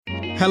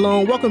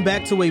Hello and welcome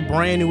back to a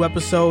brand new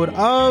episode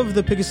of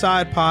the Pick a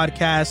Side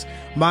podcast.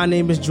 My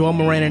name is Joel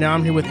Moran and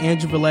I'm here with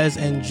Andrew Velez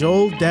and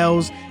Joel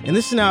Dells, and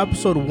this is now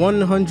episode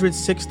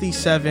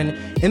 167.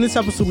 In this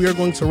episode, we are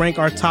going to rank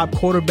our top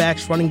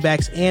quarterbacks, running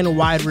backs, and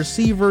wide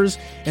receivers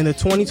in the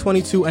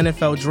 2022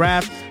 NFL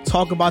Draft,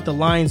 talk about the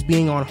Lions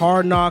being on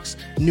Hard Knocks,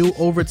 new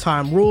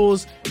overtime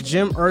rules,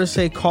 Jim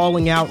Irsay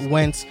calling out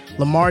Wentz,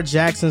 Lamar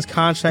Jackson's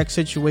contract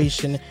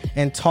situation,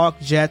 and talk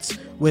Jets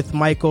with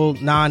Michael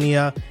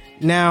Nania.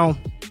 Now,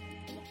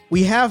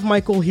 we have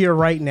Michael here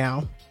right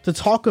now to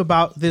talk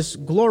about this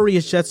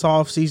glorious Jets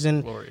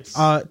offseason.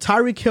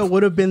 Tyreek Hill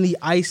would have been the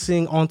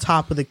icing on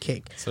top of the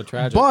cake. So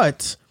tragic.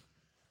 But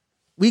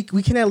we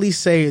can at least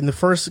say in the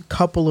first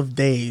couple of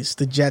days,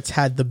 the Jets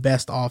had the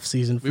best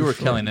offseason. We were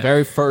killing it.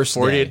 Very first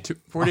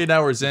 48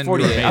 hours in.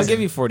 48. I'll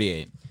give you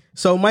 48.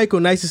 So, Michael,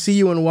 nice to see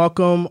you and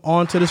welcome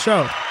on to the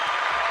show.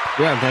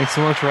 Yeah, thanks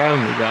so much for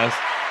having me, guys.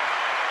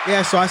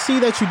 Yeah, so I see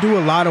that you do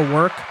a lot of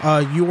work.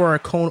 You are a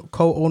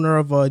co-owner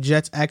of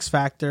Jets X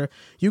Factor.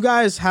 You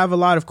guys have a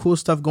lot of cool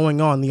stuff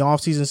going on. The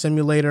offseason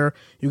simulator.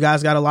 You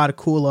guys got a lot of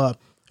cool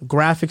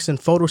graphics and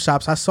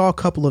photoshops. I saw a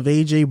couple of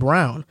AJ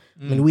Brown.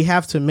 I mean, we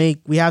have to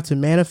manifest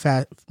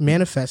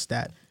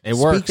that. It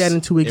works. Speak that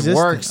into existence. It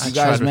works. You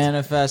guys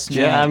manifest.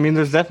 Yeah, I mean,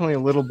 there's definitely a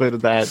little bit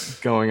of that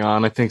going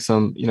on. I think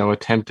some,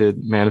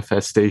 attempted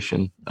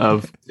manifestation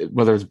of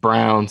whether it's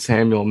Brown,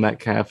 Samuel,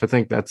 Metcalf. I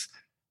think that's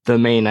the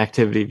main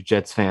activity of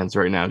Jets fans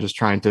right now, just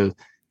trying to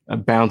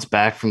bounce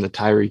back from the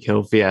Tyreek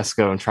Hill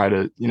fiasco and try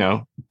to,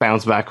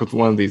 bounce back with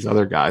one of these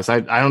other guys. I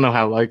don't know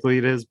how likely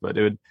it is, but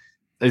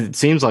it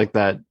seems like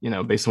that,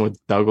 based on what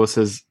Douglas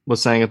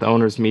was saying at the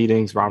owners'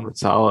 meetings, Robert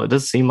Saleh, it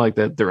does seem like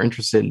that they're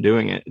interested in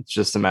doing it. It's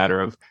just a matter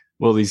of,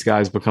 will these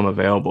guys become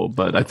available?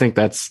 But I think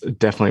that's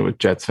definitely what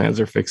Jets fans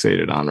are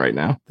fixated on right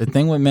now. The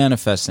thing with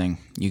manifesting,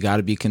 you got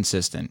to be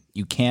consistent.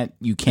 You can't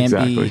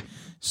exactly be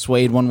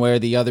swayed one way or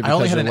the other. I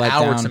only had an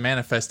hour down. To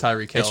manifest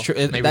Tyreek Hill. It's true.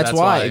 That's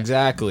why.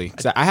 Exactly.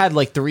 I had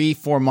like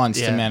 3-4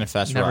 months to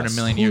manifest. Never Russ. in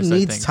a million Who years.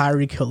 needs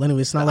Tyreek Hill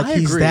anyway? It's not like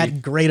he's agree. that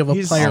great of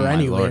a player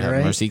anyway, Lord,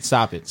 right? Mercy.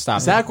 Stop it.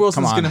 Zach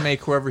Wilson's going to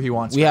make whoever he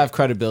wants. We have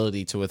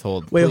credibility to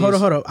withhold. Wait, Please.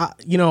 hold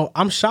on.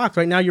 I'm shocked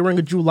right now. You're wearing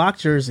a Drew Lock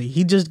jersey.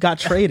 He just got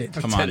traded.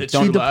 Come on. He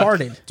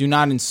departed. Do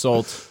not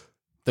insult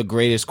the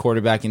greatest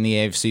quarterback in the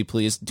AFC,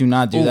 please. Do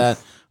not do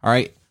that. All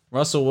right.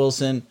 Russell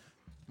Wilson.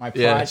 My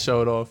pride,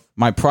 show it off.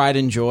 My pride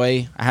and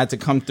joy. I had to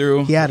come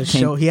through. He had to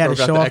show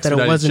off that it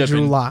wasn't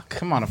Drew Lock.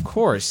 Come on, of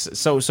course.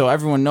 So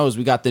everyone knows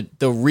we got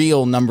the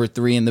real number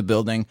 3 in the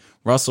building.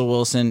 Russell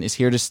Wilson is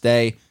here to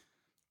stay.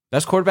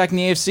 Best quarterback in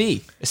the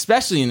AFC,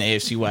 especially in the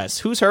AFC West.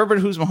 Who's Herbert?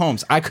 Who's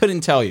Mahomes? I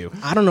couldn't tell you.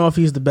 I don't know if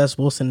he's the best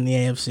Wilson in the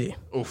AFC.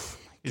 Oof.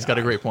 He's got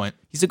a great point.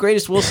 He's the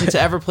greatest Wilson to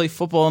ever play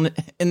football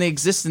in the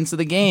existence of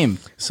the game.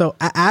 So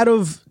out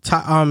of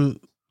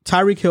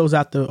Tyreek Hill's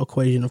out the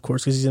equation, of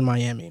course, because he's in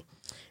Miami.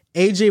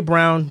 AJ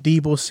Brown,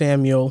 Deebo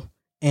Samuel,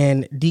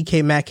 and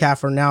DK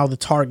Metcalf are now the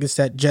targets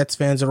that Jets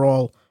fans are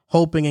all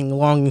hoping and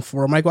longing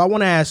for. Michael, I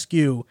want to ask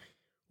you,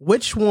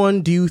 which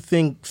one do you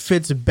think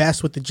fits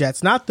best with the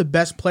Jets? Not the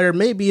best player.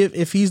 Maybe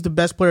if he's the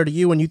best player to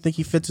you and you think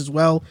he fits as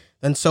well,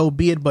 then so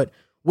be it. But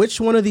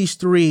which one of these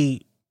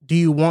three do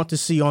you want to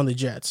see on the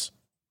Jets?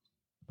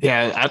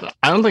 Yeah,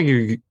 I don't think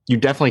you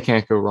definitely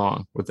can't go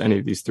wrong with any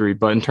of these three.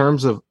 But in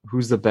terms of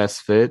who's the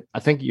best fit, I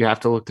think you have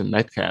to look to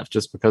Metcalf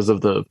just because of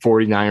the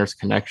 49ers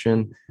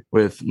connection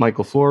with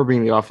Michael Flohr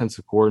being the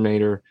offensive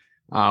coordinator.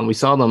 We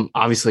saw them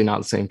obviously not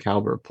the same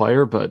caliber of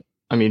player, but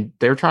I mean,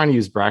 they're trying to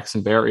use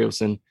Braxton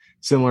Berrios in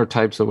similar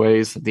types of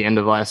ways at the end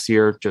of last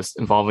year, just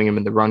involving him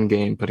in the run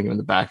game, putting him in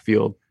the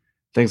backfield,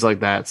 things like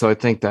that. So I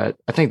think that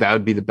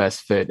would be the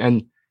best fit.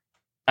 And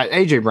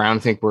AJ Brown, I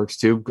think, works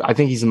too. I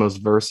think he's the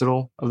most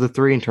versatile of the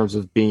three in terms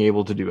of being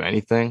able to do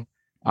anything.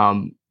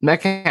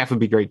 Metcalf would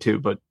be great too,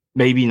 but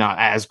maybe not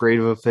as great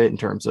of a fit in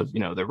terms of,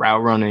 the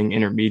route running,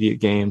 intermediate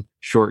game,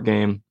 short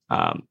game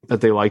that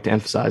they like to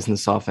emphasize in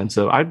this offense.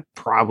 So I'd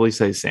probably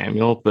say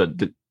Samuel, but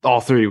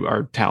all three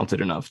are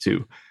talented enough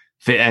to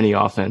fit any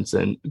offense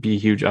and be a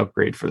huge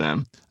upgrade for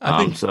them. I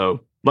think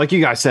so. Like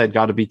you guys said,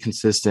 got to be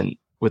consistent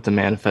with the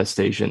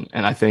manifestation,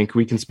 and I think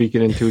we can speak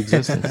it into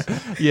existence.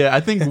 Yeah,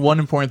 I think one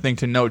important thing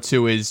to note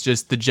too is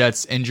just the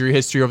Jets' injury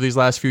history over these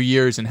last few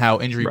years and how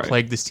injury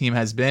plagued this team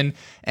has been.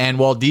 And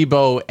while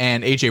Deebo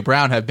and AJ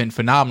Brown have been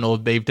phenomenal,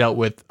 they've dealt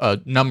with a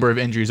number of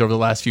injuries over the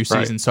last few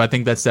seasons. So I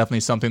think that's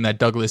definitely something that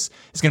Douglas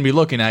is going to be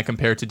looking at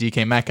compared to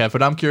DK Metcalf.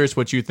 But I'm curious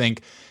what you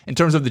think in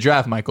terms of the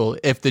draft, Michael.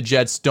 If the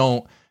Jets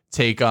don't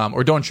take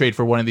or don't trade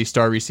for one of these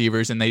star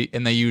receivers and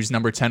they use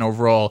number 10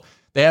 overall,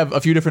 they have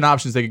a few different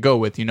options they could go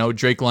with.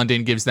 Drake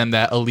London gives them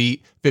that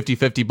elite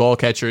 50-50 ball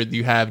catcher.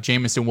 You have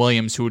Jameson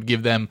Williams, who would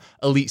give them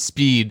elite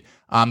speed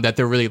that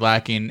they're really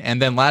lacking. And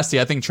then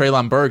lastly, I think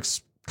Treylon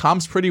Burks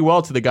comps pretty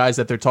well to the guys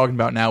that they're talking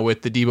about now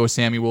with the Deebo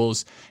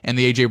Samuels and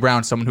the A.J.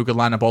 Brown, someone who could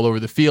line up all over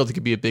the field. He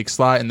could be a big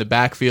slot in the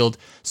backfield.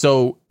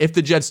 So if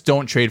the Jets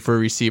don't trade for a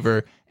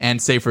receiver and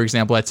say, for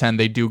example, at 10,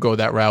 they do go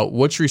that route,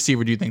 which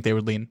receiver do you think they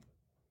would lean?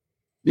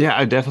 Yeah,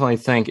 I definitely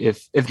think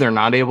if they're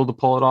not able to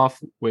pull it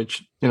off,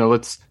 which,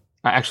 let's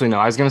Actually, no.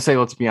 I was going to say,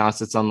 let's be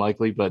honest, it's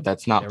unlikely, but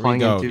that's not There we playing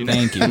go. into.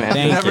 Thank you. Man,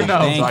 Thank you. never know.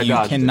 Thank you. I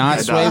dodged Cannot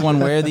it. sway one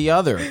way or the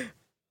other.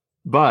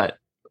 But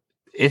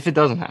if it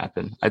doesn't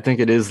happen, I think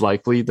it is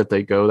likely that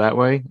they go that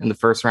way in the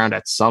first round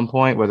at some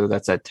point, whether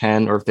that's at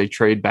 10 or if they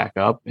trade back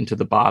up into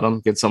the bottom,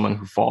 get someone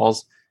who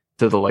falls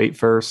to the late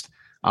first.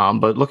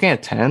 But looking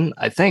at 10,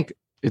 I think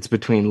it's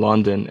between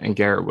London and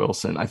Garrett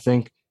Wilson. I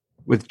think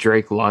with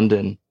Drake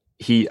London,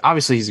 he's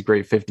a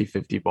great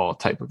 50-50 ball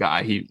type of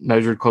guy. He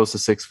measured close to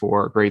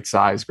 6'4", great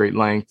size, great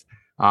length.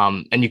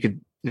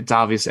 And it's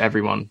obvious to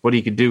everyone what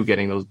he could do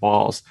getting those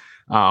balls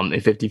in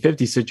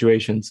 50-50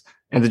 situations.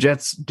 And the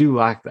Jets do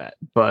lack that.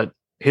 But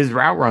his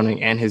route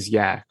running and his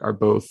yak are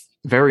both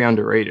very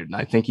underrated. And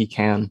I think he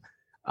can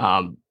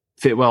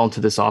fit well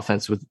into this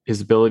offense with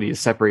his ability to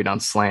separate on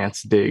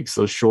slants, digs,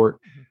 those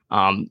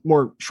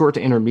more short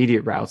to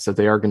intermediate routes that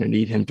they are going to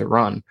need him to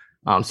run.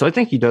 So I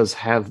think he does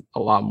have a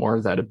lot more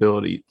of that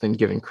ability than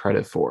given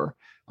credit for.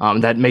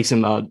 That makes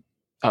him a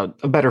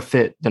better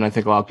fit than I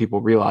think a lot of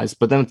people realize.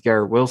 But then with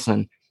Garrett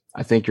Wilson,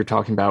 I think you're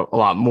talking about a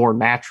lot more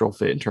natural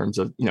fit in terms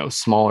of,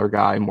 smaller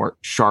guy, more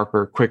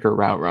sharper, quicker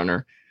route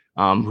runner,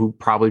 who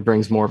probably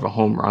brings more of a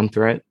home run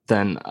threat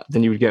than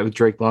you would get with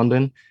Drake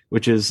London,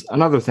 which is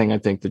another thing I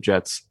think the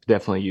Jets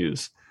definitely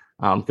use.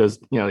 Because,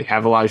 they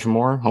have Elijah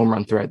Moore, home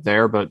run threat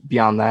there, but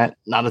beyond that,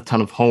 not a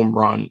ton of home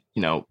run,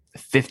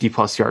 50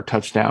 plus yard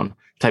touchdown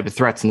type of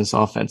threats in this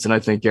offense. And I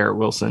think Garrett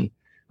Wilson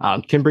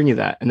can bring you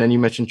that. And then you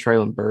mentioned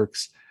Treylon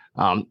Burks.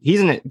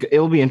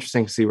 It'll be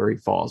interesting to see where he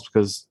falls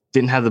because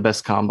didn't have the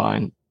best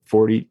combine,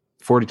 40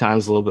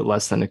 times, a little bit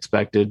less than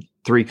expected.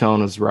 3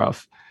 cone was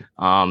rough.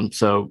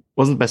 So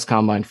wasn't the best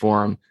combine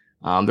for him.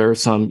 There are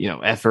some,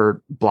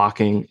 effort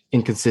blocking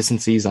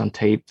inconsistencies on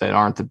tape that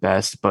aren't the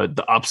best, but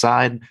the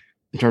upside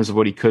in terms of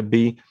what he could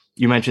be,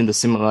 you mentioned the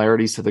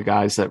similarities to the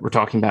guys that we're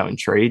talking about in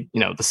trade,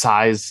 the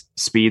size,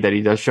 speed that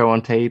he does show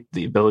on tape,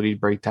 the ability to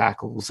break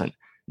tackles and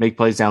make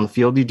plays down the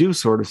field. You do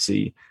sort of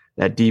see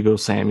that Deebo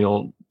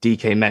Samuel,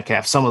 DK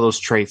Metcalf, some of those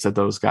traits that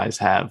those guys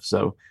have.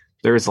 So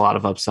there is a lot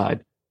of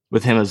upside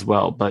with him as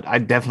well. But I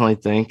definitely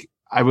think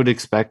I would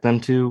expect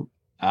them to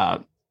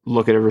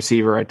look at a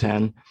receiver at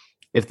 10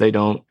 if they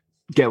don't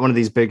get one of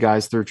these big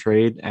guys through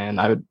trade. And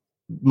I would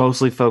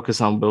mostly focus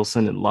on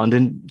Wilson and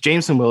London.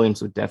 Jameson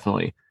Williams would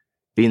definitely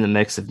be in the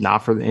mix if not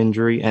for the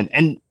injury.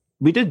 And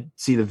we did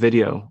see the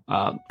video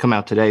come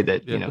out today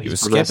that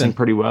he's progressing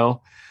pretty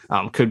well.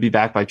 Could be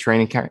back by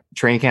training camp.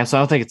 So I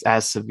don't think it's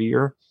as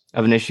severe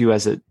of an issue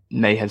as it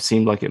may have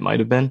seemed like it might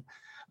have been.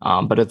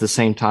 But at the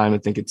same time, I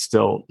think it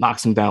still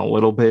knocks him down a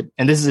little bit.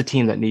 And this is a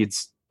team that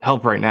needs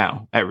help right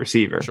now at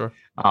receiver. Sure.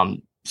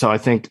 So I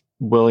think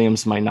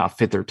Williams might not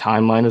fit their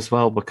timeline as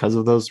well because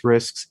of those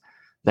risks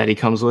that he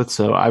comes with.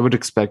 So I would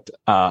expect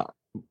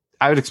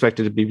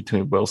it to be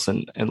between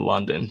Wilson and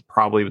London,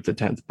 probably with the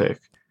 10th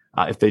pick,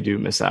 if they do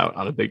miss out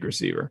on a big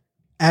receiver.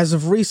 As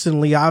of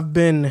recently, I've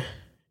been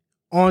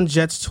on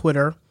Jets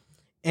Twitter,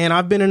 and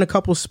I've been in a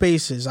couple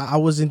spaces. I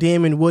was in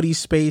Damon Woody's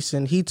space,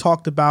 and he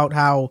talked about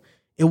how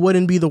it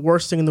wouldn't be the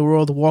worst thing in the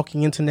world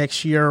walking into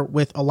next year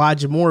with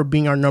Elijah Moore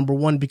being our number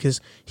one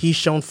because he's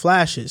shown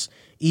flashes.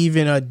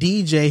 Even a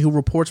DJ who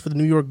reports for the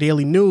New York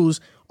Daily News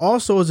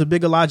also is a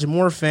big Elijah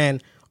Moore fan.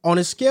 On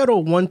a scale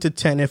of 1 to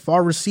 10, if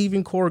our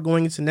receiving core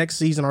going into next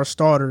season, our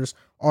starters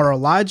are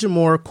Elijah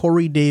Moore,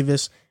 Corey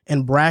Davis,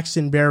 and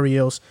Braxton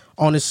Berrios,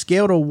 on a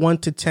scale of 1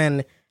 to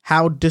 10,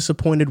 how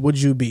disappointed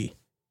would you be?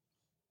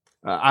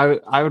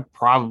 I would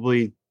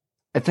probably,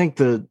 I think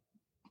the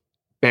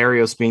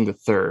Berrios being the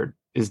third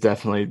is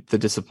definitely the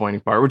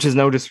disappointing part, which is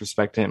no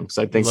disrespect to him because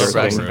I think there's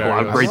a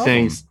lot of great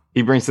things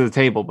he brings to the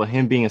table, but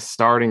him being a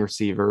starting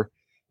receiver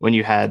when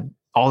you had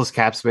all this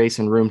cap space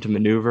and room to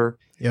maneuver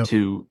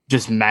to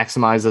just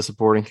maximize the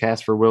supporting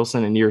cast for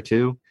Wilson in year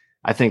 2,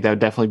 I think that would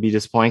definitely be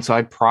disappointing. So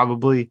I'd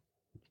probably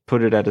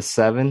put it at a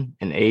 7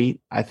 and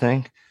 8, I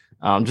think,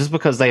 just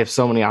because they have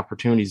so many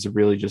opportunities to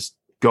really just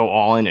go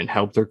all in and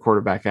help their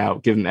quarterback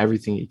out, give him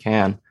everything he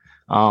can.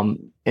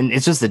 And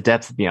it's just the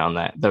depth beyond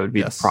that would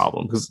be the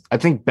problem. Because I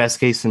think best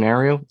case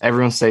scenario,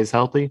 everyone stays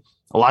healthy.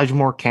 Elijah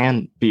Moore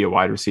can be a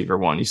wide receiver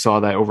 1. You saw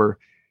that over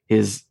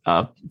his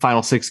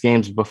final 6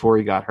 games before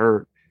he got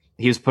hurt.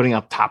 He was putting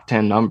up top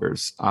 10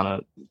 numbers on a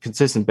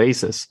consistent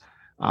basis.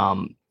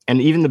 And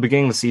even the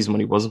beginning of the season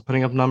when he wasn't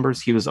putting up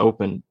numbers, he was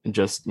open and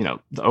just, the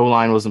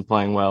O-line wasn't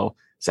playing well.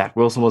 Zach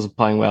Wilson wasn't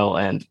playing well.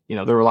 And,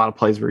 there were a lot of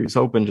plays where he was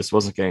open, just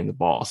wasn't getting the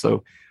ball.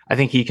 So I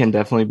think he can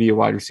definitely be a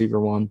wide receiver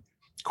 1.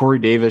 Corey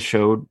Davis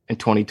showed in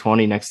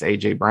 2020 next to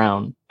AJ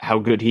Brown how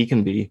good he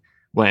can be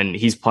when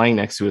he's playing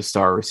next to a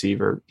star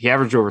receiver. He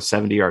averaged over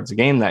 70 yards a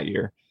game that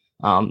year.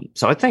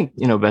 So I think,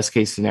 best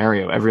case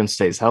scenario, everyone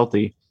stays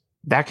healthy.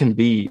 That can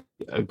be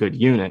a good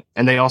unit.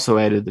 And they also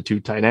added the 2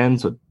 tight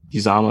ends with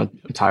Uzama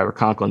and Tyler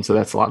Conklin. So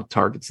that's a lot of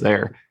targets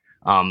there.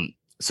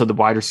 So the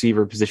wide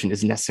receiver position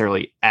isn't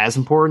necessarily as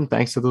important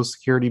thanks to those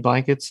security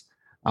blankets.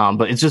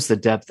 But it's just the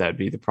depth that would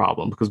be the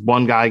problem because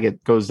one guy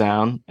goes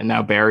down and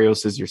now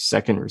Berrios is your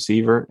second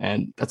receiver.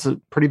 And that's a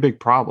pretty big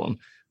problem.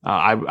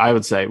 I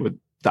would say with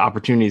the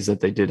opportunities that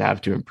they did have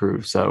to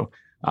improve. So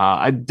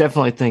I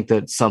definitely think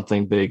that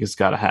something big has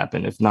got to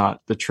happen. If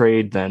not the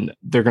trade, then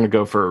they're going to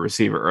go for a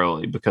receiver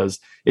early because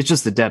it's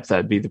just the depth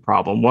that'd be the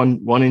problem.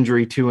 One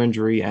injury, two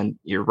injury, and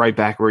you're right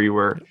back where you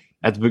were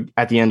at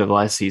the end of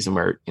last season,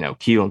 where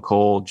Keelan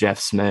Cole, Jeff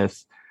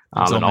Smith,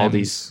 and all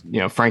these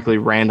frankly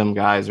random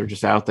guys are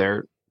just out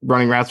there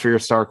running routes for your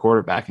star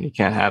quarterback, and you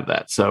can't have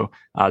that. So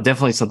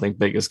definitely something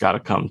big has got to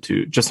come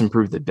to just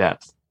improve the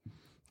depth.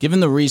 Given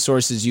the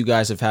resources you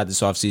guys have had this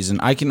offseason,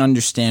 I can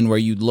understand where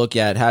you'd look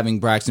at having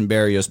Braxton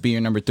Berrios be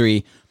your number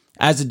 3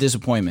 as a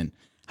disappointment.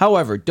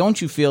 However, don't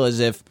you feel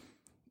as if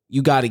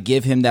you got to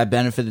give him that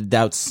benefit of the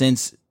doubt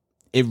since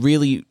it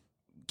really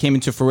came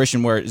into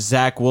fruition where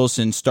Zach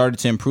Wilson started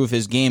to improve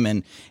his game,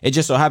 and it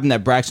just so happened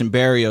that Braxton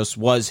Berrios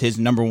was his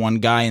number 1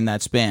 guy in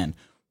that span?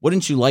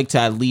 Wouldn't you like to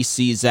at least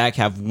see Zach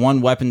have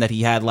one weapon that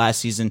he had last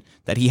season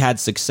that he had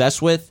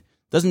success with?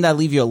 Doesn't that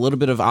leave you a little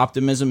bit of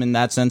optimism in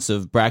that sense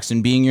of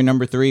Braxton being your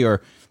number 3?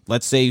 Or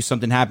let's say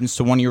something happens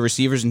to one of your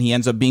receivers and he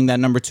ends up being that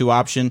number 2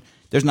 option.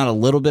 There's not a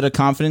little bit of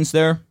confidence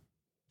there?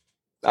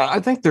 I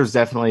think there's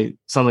definitely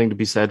something to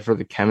be said for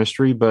the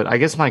chemistry, but I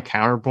guess my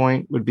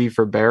counterpoint would be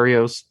for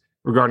Berrios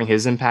regarding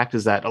his impact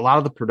is that a lot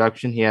of the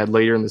production he had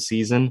later in the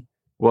season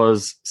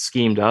was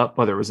schemed up,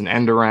 whether it was an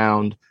end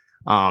around,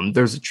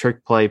 there's a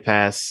trick play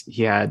pass.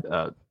 He had,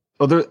 it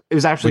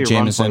was actually with a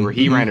Jameson. run play where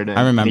he ran it in.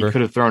 I remember. He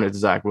could have thrown it to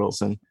Zach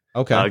Wilson.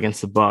 Okay.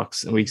 Against the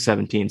Bucks in week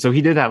 17. So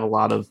he did have a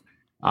lot of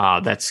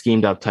that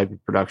schemed up type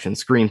of production,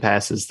 screen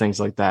passes, things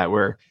like that,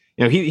 where,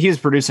 he was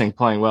producing,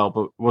 playing well,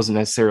 but wasn't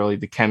necessarily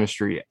the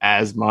chemistry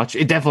as much.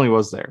 It definitely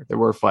was there. There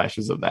were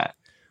flashes of that.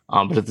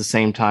 But at the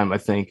same time, I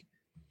think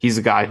he's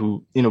a guy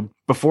who,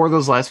 before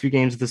those last few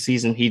games of the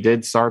season, he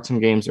did start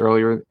some games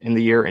earlier in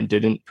the year and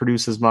didn't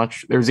produce as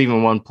much. There was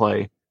even one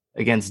play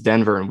against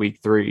Denver in week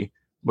 3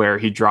 where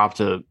he dropped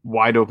a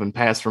wide open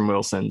pass from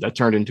Wilson that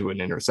turned into an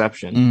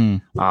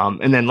interception.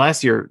 And then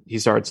last year he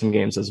started some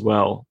games as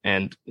well.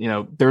 And,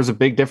 there's a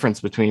big difference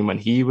between when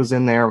he was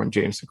in there, when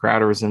Jameson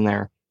Crowder was in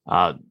there,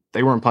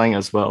 they weren't playing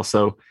as well.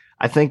 So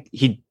I think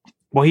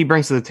what he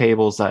brings to the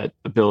table is that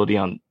ability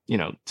on,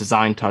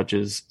 design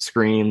touches,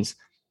 screens,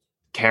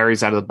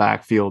 carries out of the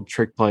backfield,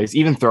 trick plays,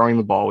 even throwing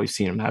the ball. We've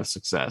seen him have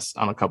success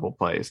on a couple of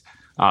plays.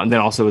 And then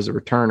also as a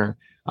returner.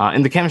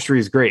 And the chemistry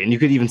is great. And you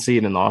could even see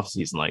it in the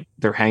offseason. Like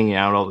they're hanging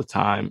out all the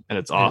time and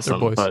it's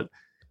awesome. But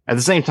at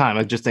the same time,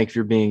 I just think if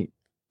you're being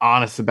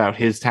honest about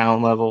his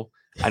talent level,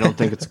 I don't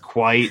think it's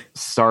quite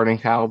starting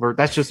caliber.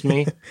 That's just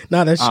me.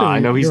 No, that's true. I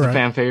know he's You're the right.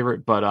 fan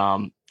favorite,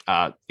 but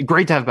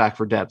great to have back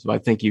for depth. But I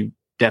think you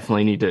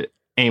definitely need to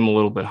aim a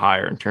little bit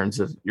higher in terms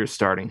of your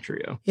starting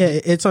trio. Yeah,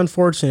 it's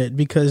unfortunate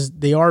because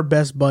they are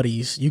best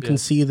buddies. You can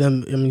see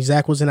them. I mean,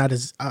 Zach Wilson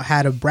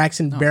had a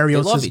Braxton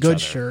Berrios is good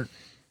shirt.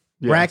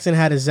 Yeah. Braxton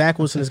had a Zach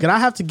Wilson is good. I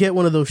have to get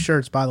one of those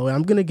shirts, by the way.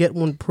 I'm gonna get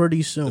one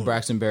pretty soon. The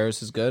Braxton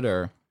Berrios is good,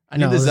 or I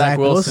need the Zach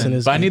Wilson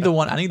but I need the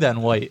one. I need that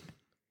in white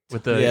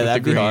with the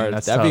that'd be green. hard.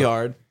 That'd be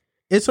hard.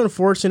 It's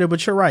unfortunate,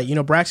 but you're right.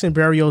 Braxton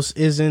Berrios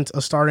isn't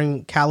a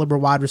starting caliber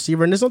wide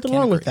receiver, and there's nothing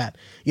wrong with that.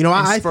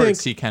 I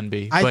think he can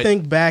be. I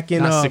think back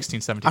in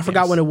 16, 17 I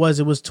forgot when it was.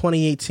 It was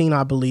 2018,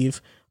 I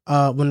believe.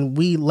 When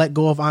we let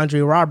go of Andre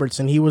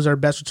Robertson, he was our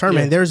best return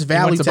man. There's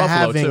value to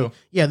having,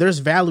 there's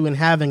value in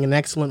having an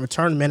excellent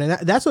return man, and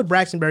that's what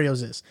Braxton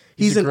Berrios is.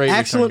 He's an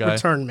excellent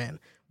return man.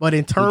 But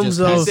in terms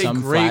of he's a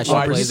great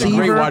wide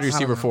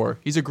receiver four.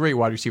 He's a great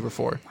wide receiver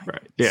four.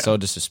 Right. Yeah. So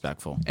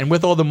disrespectful. And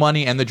with all the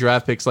money and the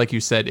draft picks, like you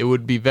said, it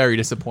would be very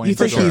disappointing. You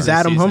think he's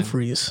Adam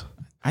Humphries?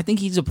 I think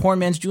he's a poor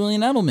man's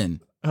Julian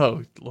Edelman.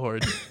 Oh,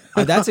 Lord.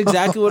 That's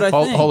exactly what I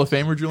think. Hall of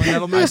Famer Julian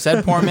Edelman? I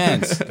said poor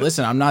man's.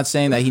 Listen, I'm not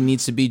saying that he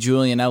needs to be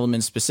Julian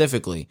Edelman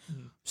specifically.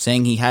 I'm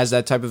saying he has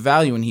that type of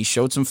value, and he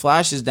showed some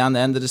flashes down the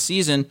end of the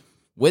season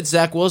with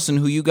Zach Wilson,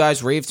 who you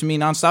guys raved to me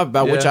nonstop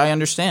about, which I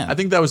understand. I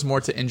think that was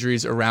more to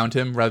injuries around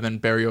him rather than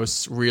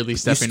Berrios really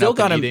stepping up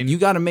and eating. You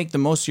got to make the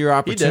most of your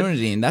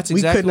opportunity, and that's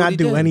exactly what he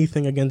did. We could not do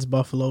anything against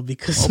Buffalo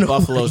because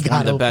Buffalo's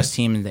one of the best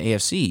teams in the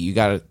AFC. You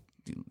got to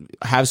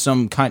have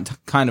some kind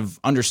of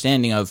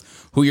understanding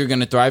of who you're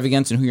going to thrive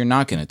against and who you're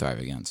not going to thrive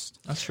against.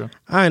 That's true.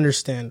 I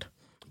understand.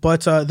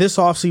 But this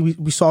offseason,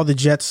 we saw the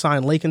Jets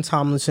sign Laken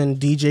Tomlinson,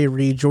 DJ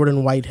Reed,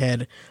 Jordan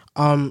Whitehead.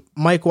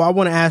 Michael, I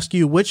want to ask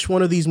you, which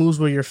one of these moves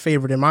were your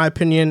favorite? In my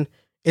opinion,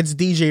 it's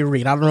DJ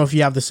Reed. I don't know if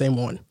you have the same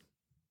one.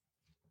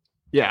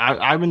 Yeah,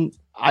 I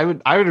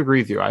would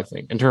agree with you, I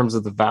think, in terms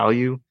of the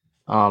value.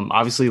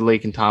 Obviously,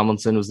 Laken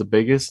Tomlinson was the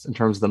biggest in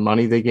terms of the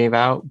money they gave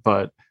out,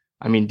 but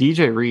I mean,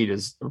 DJ Reed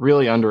is a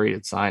really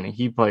underrated signing.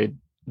 He played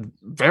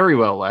very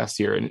well last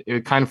year, and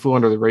it kind of flew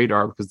under the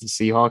radar because the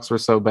Seahawks were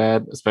so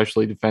bad,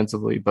 especially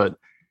defensively, but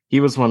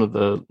he was one of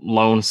the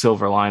lone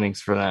silver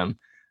linings for them.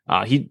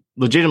 He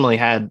legitimately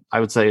had, I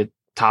would say, a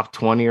top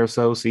 20 or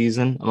so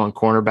season among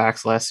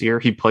cornerbacks last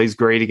year. He plays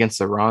great against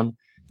the run.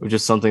 It was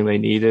just something they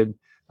needed.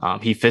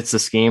 He fits the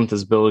scheme with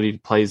his ability to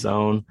play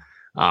zone,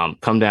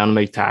 come down and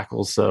make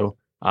tackles. So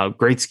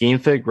great scheme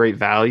fit, great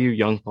value,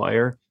 young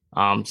player.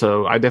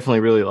 So I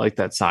definitely really like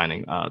that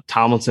signing.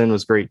 Tomlinson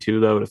was great too,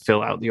 though, to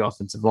fill out the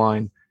offensive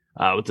line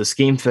with the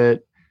scheme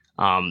fit.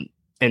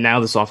 And now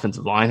this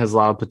offensive line has a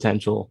lot of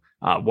potential.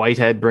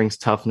 Whitehead brings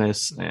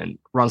toughness and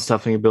run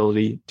stuffing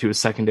ability to a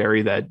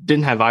secondary that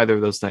didn't have either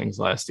of those things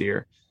last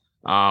year.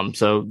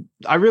 So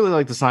I really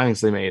like the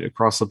signings they made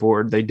across the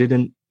board. They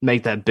didn't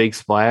make that big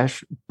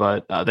splash,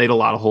 but they had a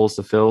lot of holes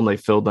to fill, and they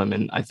filled them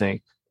in, I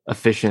think,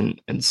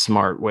 efficient and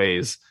smart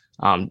ways.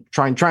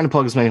 Trying to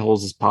plug as many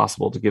holes as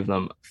possible to give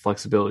them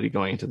flexibility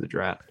going into the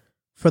draft.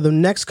 For the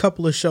next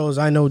couple of shows,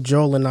 I know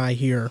Joel and I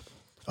here.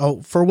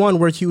 Oh, for one,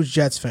 we're huge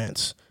Jets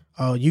fans.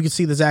 You can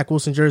see the Zach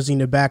Wilson jersey in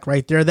the back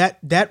right there.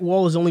 That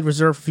wall is only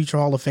reserved for future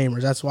Hall of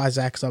Famers. That's why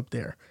Zach's up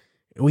there.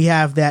 We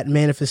have that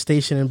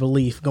manifestation and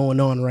belief going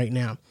on right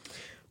now.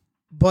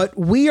 But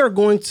we are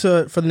going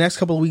to, for the next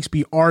couple of weeks,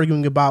 be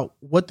arguing about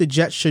what the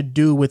Jets should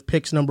do with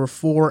picks number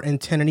 4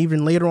 and 10, and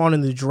even later on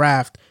in the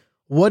draft.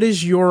 What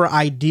is your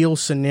ideal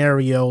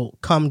scenario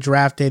come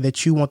draft day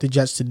that you want the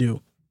Jets to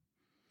do?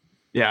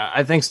 Yeah,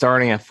 I think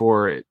starting at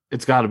 4,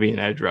 it's got to be an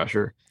edge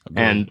rusher.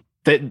 Agreed. And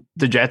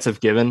the Jets have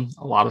given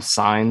a lot of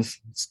signs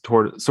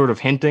toward sort of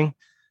hinting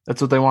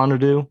that's what they want to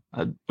do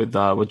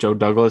with Joe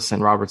Douglas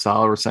and Robert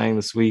Saleh were saying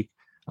this week.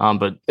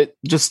 But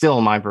just still,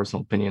 in my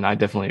personal opinion, I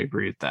definitely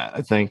agree with that.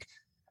 I think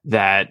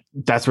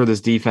that's where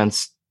this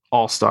defense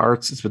all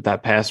starts. It's with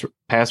that pass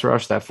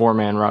rush, that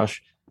 4-man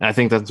rush. And I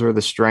think that's where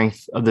the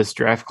strength of this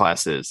draft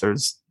class is.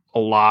 There's a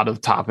lot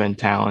of top-end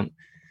talent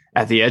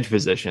at the edge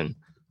position.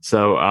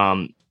 So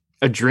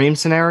a dream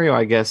scenario,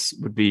 I guess,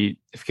 would be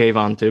if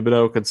Kayvon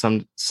Thibodeau could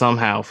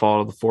somehow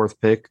fall to the 4th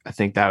pick. I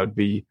think that would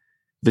be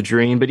the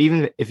dream. But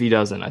even if he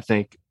doesn't, I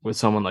think with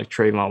someone like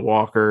Trayvon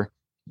Walker,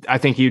 I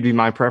think he'd be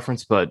my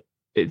preference. But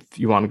if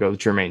you want to go with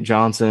Jermaine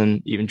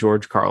Johnson, even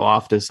George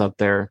Karlaftis up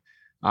there,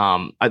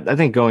 I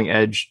think going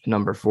edge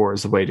number 4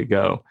 is the way to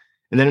go.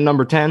 And then at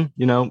number 10,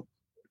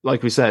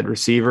 like we said,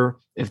 receiver,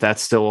 if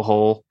that's still a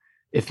hole.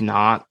 If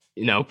not,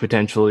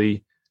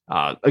 potentially,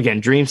 again,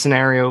 dream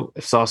scenario,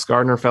 if Sauce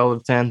Gardner fell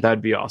to 10,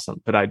 that'd be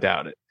awesome, but I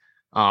doubt it.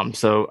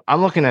 So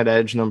I'm looking at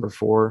edge number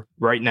 4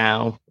 right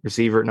now,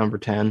 receiver at number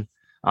 10.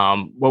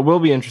 What will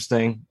be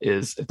interesting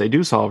is if they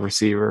do solve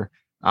receiver,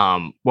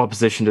 what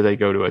position do they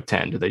go to at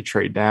 10? Do they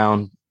trade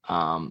down?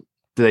 Do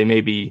they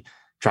maybe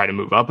try to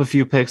move up a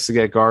few picks to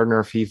get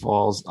Gardner if he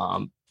falls?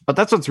 But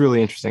that's what's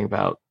really interesting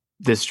about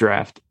this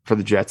draft for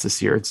the Jets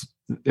this year.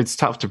 It's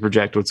tough to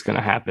project what's going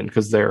to happen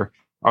because there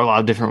are a lot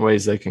of different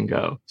ways they can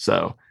go.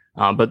 So,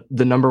 but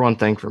the number one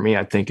thing for me,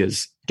 I think,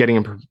 is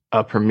getting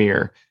a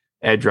premier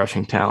edge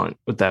rushing talent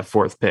with that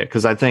 4th pick.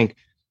 Because I think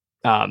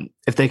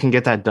if they can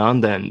get that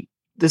done, then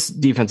this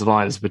defensive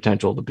line has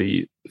potential to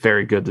be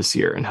very good this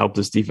year and help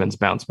this defense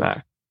bounce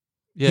back.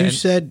 Yeah, you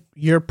said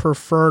your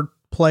preferred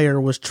player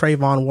was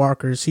Trayvon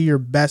Walker. Is he your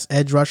best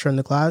edge rusher in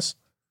the class?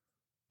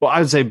 Well, I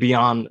would say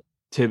beyond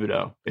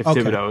Thibodeau. If Okay.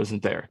 Thibodeau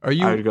isn't there, I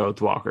would go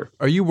with Walker.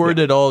 Are you worried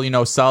at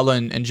all? Saleh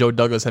and Joe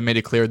Douglas have made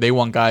it clear they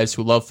want guys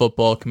who love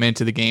football, come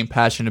into the game,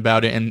 passionate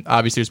about it. And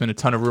obviously, there's been a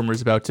ton of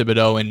rumors about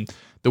Thibodeau and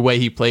the way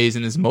he plays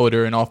in his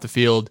motor and off the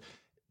field.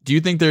 Do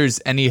you think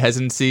there's any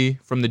hesitancy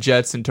from the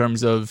Jets in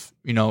terms of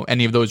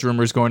any of those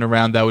rumors going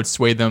around that would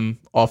sway them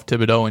off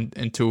Thibodeau and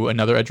into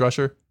another edge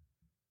rusher?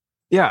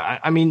 Yeah,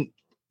 I mean,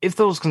 if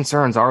those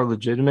concerns are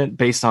legitimate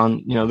based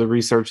on the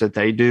research that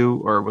they do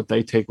or what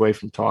they take away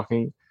from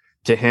talking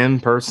to him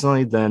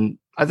personally, then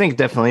I think it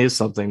definitely is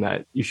something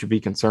that you should be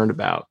concerned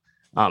about.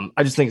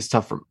 I just think it's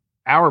tough from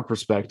our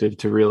perspective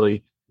to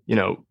really,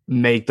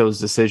 make those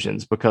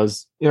decisions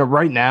because,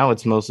 right now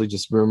it's mostly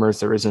just rumors.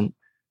 There isn't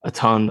a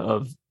ton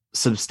of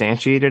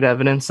substantiated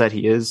evidence that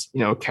he is,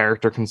 a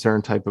character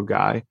concern type of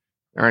guy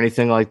or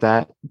anything like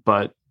that.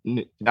 But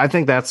I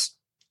think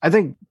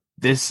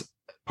this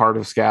part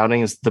of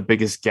scouting is the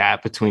biggest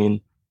gap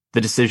between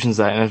the decisions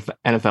that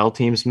NFL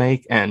teams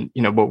make and,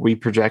 what we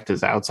project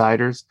as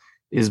outsiders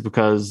is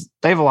because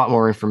they have a lot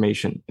more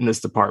information in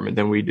this department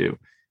than we do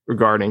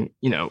regarding,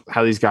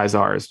 how these guys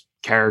are as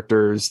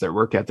characters, their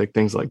work ethic,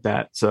 things like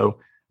that. So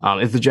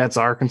if the Jets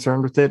are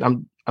concerned with it,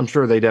 I'm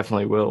sure they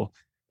definitely will,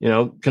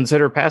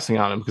 consider passing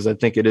on him because I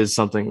think it is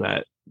something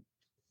that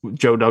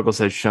Joe Douglas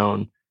has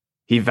shown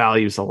he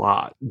values a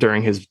lot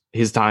during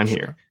his time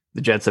here.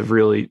 The Jets have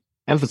really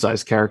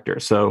emphasized character.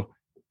 So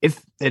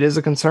if it is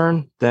a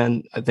concern,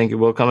 then I think it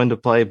will come into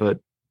play. But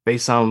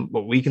based on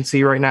what we can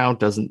see right now,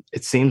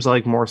 it seems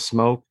like more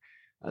smoke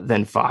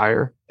than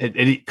fire.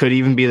 It could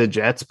even be the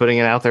Jets putting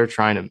it out there,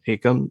 trying to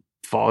make them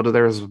fall to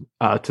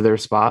their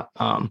spot.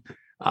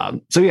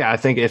 So yeah, I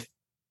think if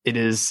it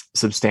is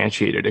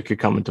substantiated, it could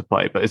come into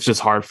play, but it's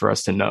just hard for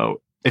us to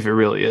know if it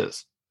really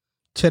is.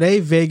 Today,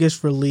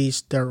 Vegas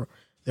released their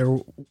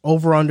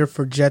over/under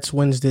for Jets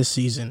wins this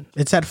season.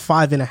 It's at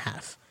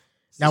 5.5.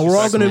 Now we're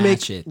all going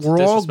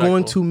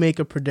to make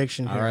a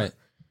prediction here. All right.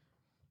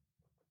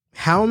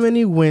 How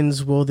many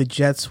wins will the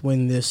Jets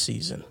win this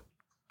season?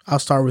 I'll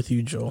start with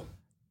you, Joel.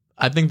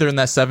 I think they're in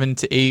that 7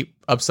 to 8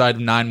 upside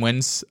of 9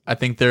 wins. I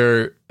think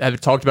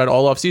have talked about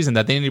all offseason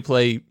that they need to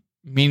play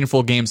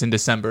meaningful games in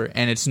December,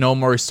 and it's no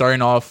more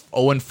starting off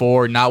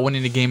 0-4, not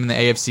winning a game in the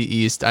AFC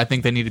East. I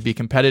think they need to be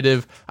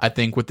competitive. I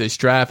think with this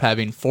draft,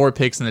 having 4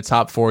 picks in the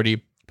top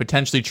 40,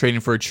 potentially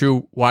trading for a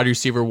true wide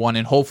receiver one,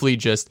 and hopefully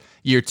just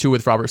year 2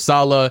 with Robert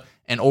Saleh.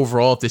 And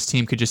overall, if this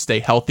team could just stay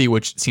healthy,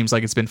 which seems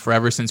like it's been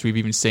forever since we've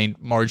even stayed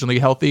marginally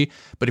healthy,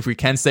 but if we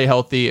can stay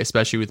healthy,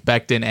 especially with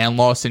Becton and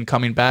Lawson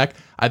coming back,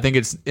 I think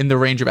it's in the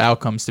range of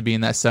outcomes to be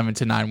in that 7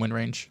 to 9 win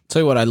range.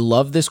 Tell you what, I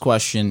love this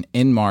question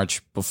in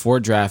March before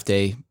draft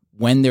day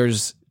when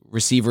there's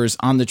receivers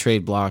on the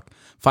trade block.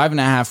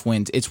 5.5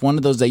 wins. It's one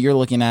of those that you're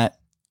looking at,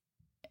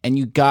 and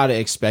you got to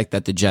expect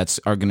that the Jets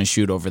are going to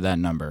shoot over that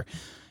number.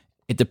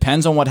 It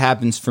depends on what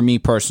happens for me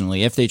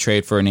personally. If they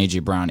trade for an A.J.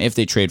 Brown, if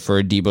they trade for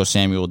a Deebo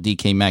Samuel,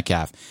 DK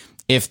Metcalf,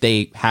 if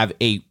they have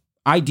a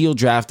ideal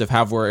draft of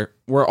how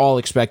we're all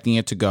expecting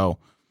it to go,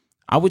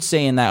 I would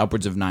say in that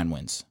upwards of 9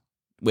 wins.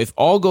 If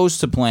all goes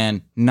to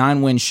plan,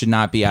 9 wins should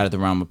not be out of the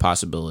realm of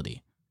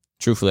possibility.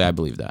 Truthfully, I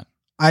believe that.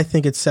 I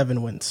think it's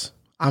 7 wins.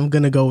 I'm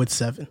going to go with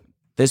 7.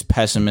 This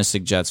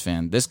pessimistic Jets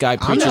fan. This guy I'm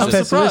preaches. not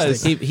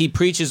pessimistic. He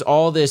preaches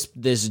all this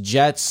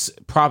Jets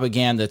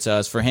propaganda to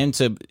us for him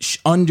to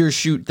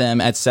undershoot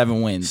them at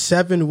 7 wins.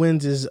 7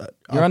 wins is a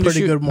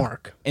pretty good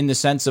mark. In the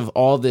sense of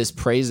all this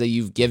praise that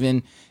you've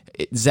given,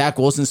 Zach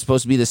Wilson's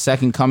supposed to be the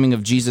second coming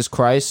of Jesus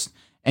Christ,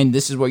 and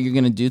this is what you're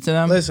going to do to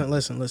them?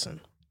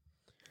 Listen.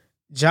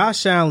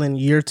 Josh Allen,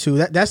 year 2.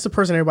 That's the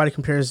person everybody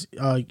compares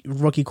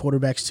rookie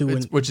quarterbacks to in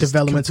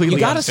developmental. You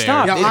got to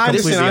stop. Yeah, I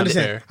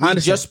understand. We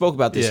just spoke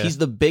about this. Yeah. He's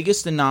the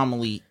biggest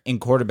anomaly in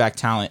quarterback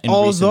talent in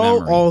recent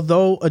memory.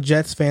 Although a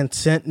Jets fan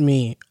sent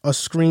me a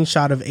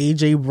screenshot of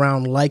A.J.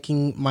 Brown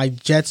liking my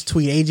Jets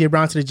tweet, A.J.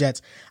 Brown to the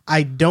Jets,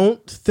 I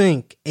don't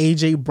think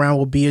A.J. Brown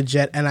will be a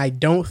Jet, and I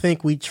don't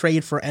think we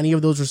trade for any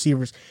of those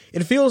receivers.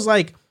 It feels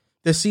like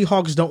the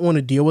Seahawks don't want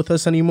to deal with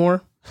us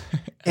anymore.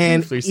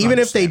 And even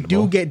if they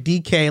do get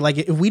DK, like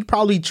if we'd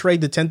probably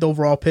trade the 10th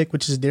overall pick,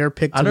 which is their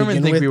pick, I don't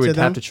even think we would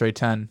have to trade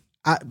 10.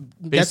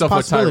 Based off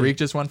what Tyreek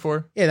just went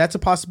for? Yeah, that's a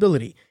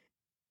possibility.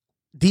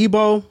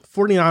 Deebo,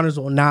 49ers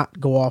will not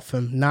go off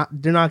him.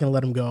 They're not going to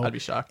let him go. I'd be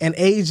shocked. And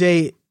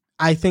AJ,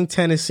 I think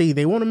Tennessee,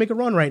 they want to make a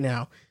run right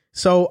now.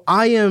 So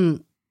I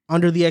am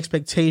under the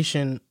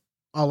expectation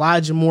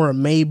Elijah Moore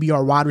may be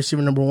our wide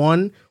receiver number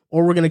 1,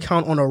 or we're going to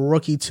count on a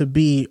rookie to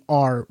be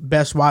our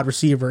best wide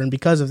receiver. And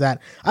because of that,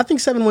 I think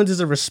 7 wins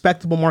is a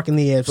respectable mark in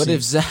the AFC. But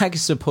if Zach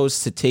is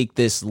supposed to take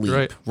this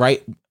leap,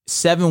 right?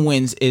 7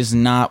 wins is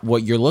not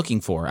what you're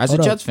looking for as a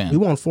Jets fan. We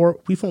won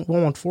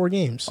 4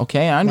 games.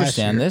 Okay, I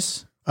understand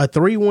this. A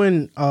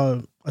 3-win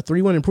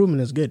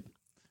improvement is good.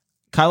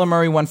 Kyler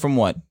Murray went from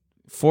what?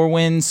 4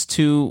 wins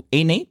to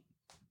 8-8?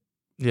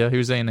 Yeah, he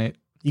was 8-8.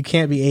 You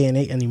can't be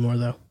 8-8 anymore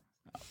though.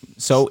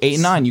 So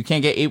 8-9, you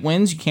can't get 8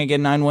 wins. You can't get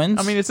 9 wins.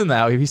 I mean, it's in the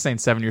out. If he's saying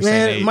 7, you're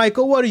saying 8.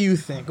 Michael, what do you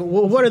think?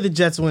 What are the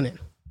Jets winning?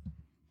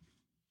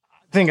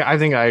 I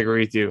think I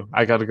agree with you.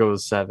 I got to go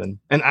with 7,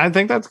 and I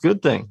think that's a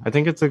good thing. I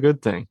think it's a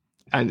good thing,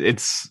 and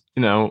it's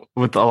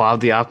with a lot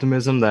of the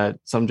optimism that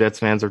some Jets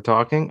fans are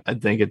talking. I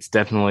think it's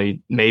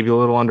definitely maybe a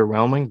little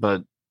underwhelming,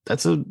 but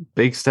that's a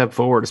big step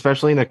forward,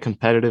 especially in a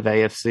competitive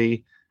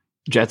AFC.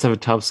 Jets have a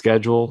tough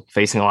schedule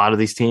facing a lot of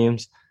these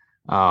teams.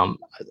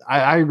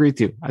 I agree with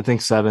you. I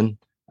think 7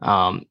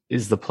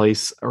 is the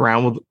place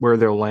around where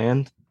they'll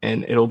land,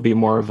 and it'll be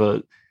more of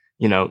a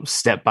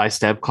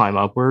step-by-step climb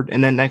upward.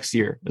 And then next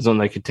year is when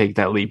they could take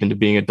that leap into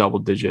being a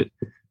double-digit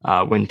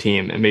win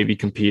team and maybe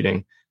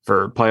competing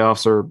for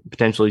playoffs or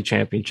potentially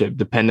championship,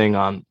 depending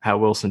on how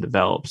Wilson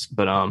develops.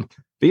 But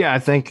yeah, I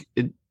think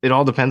it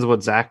all depends on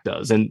what Zach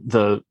does and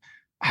the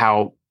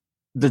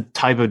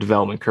type of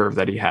development curve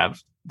that he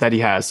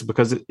has.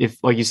 Because if,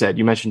 like you said,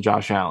 you mentioned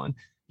Josh Allen.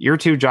 Year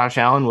 2, Josh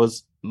Allen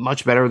was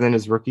much better than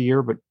his rookie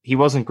year, but he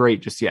wasn't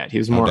great just yet. He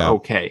was more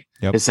okay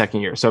his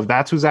second year. So if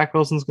that's who Zach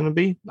Wilson's going to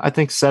be, I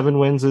think 7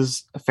 wins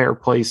is a fair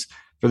place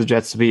for the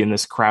Jets to be in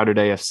this crowded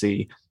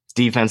AFC.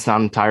 Defense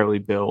not entirely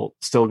built,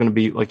 still going to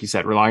be, like you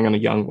said, relying on a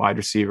young wide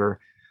receiver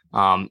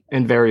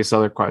and various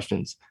other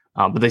questions.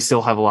 But they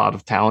still have a lot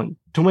of talent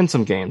to win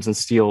some games and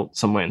steal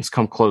some wins,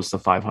 come close to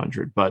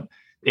 500. But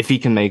if he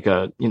can make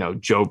a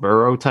Joe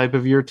Burrow type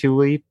of year 2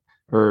 leap,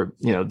 or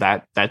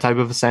that type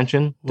of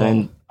ascension,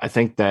 then I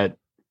think that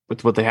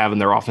with what they have in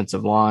their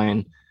offensive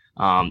line,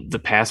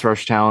 the pass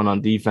rush talent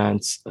on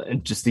defense,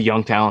 and just the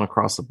young talent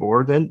across the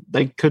board, then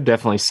they could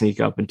definitely sneak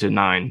up into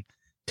 9-10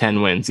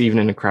 wins, even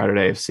in a crowded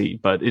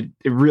AFC. But it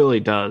really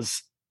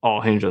does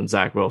all hinge on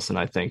Zach Wilson,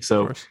 I think.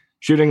 So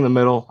shooting in the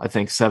middle, I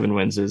think 7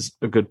 wins is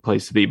a good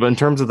place to be. But in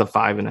terms of the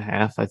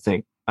 5.5, I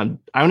think I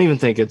don't even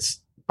think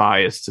it's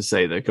biased to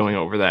say that going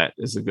over that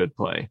is a good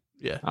play.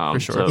 Yeah, for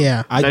sure. So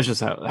that's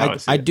just how I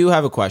see it. I do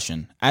have a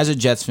question. As a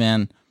Jets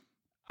fan,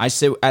 I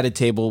sit at a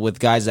table with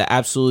guys that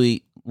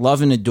absolutely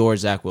love and adore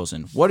Zach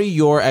Wilson. What are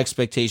your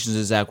expectations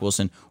of Zach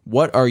Wilson?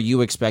 What are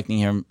you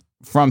expecting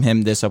from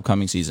him this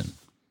upcoming season?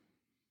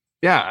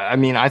 Yeah, I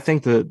mean, I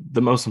think the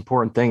most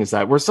important thing is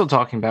that we're still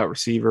talking about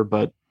receiver,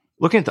 but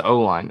looking at the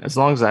O-line, as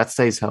long as that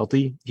stays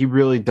healthy, he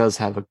really does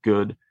have a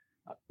good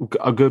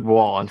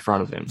wall in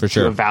front of him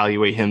to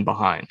evaluate him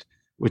behind,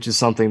 which is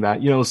something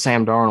that,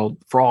 Sam Darnold,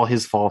 for all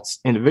his faults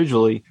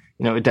individually,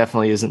 it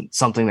definitely isn't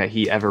something that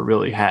he ever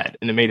really had.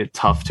 And it made it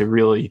tough to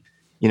really,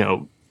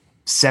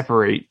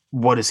 separate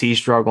what is he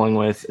struggling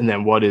with and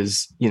then what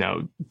is,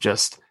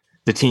 just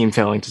the team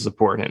failing to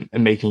support him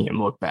and making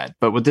him look bad.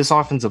 But with this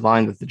offensive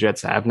line that the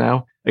Jets have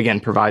now, again,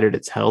 provided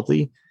it's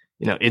healthy,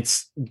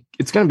 it's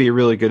going to be a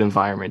really good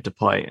environment to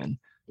play in,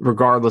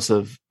 regardless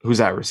of who's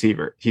at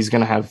receiver. He's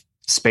going to have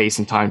space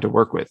and time to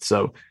work with.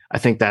 So I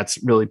think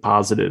that's really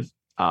positive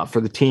for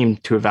the team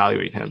to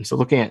evaluate him. So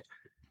looking at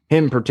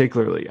him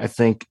particularly, I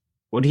think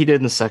what he did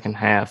in the second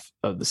half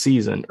of the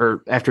season,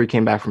 or after he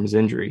came back from his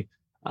injury,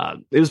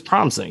 it was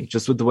promising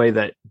just with the way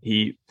that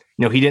he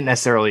didn't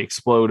necessarily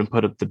explode and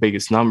put up the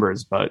biggest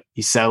numbers, but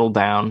he settled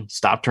down,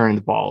 stopped turning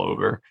the ball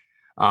over.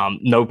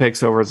 No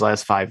picks over his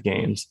last 5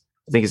 games.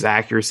 I think his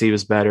accuracy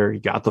was better. He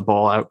got the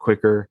ball out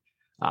quicker,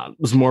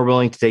 was more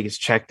willing to take his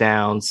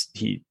checkdowns.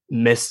 He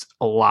missed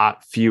a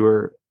lot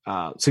fewer,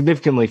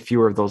 significantly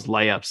fewer of those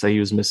layups that he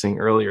was missing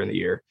earlier in the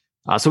year.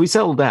 So he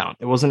settled down.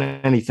 It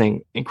wasn't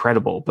anything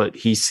incredible, but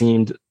he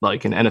seemed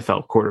like an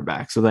NFL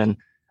quarterback. So then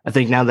I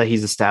think now that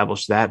he's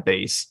established that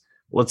base,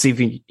 let's see if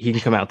he can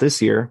come out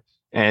this year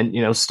and,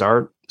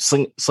 start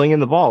slinging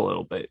the ball a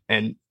little bit.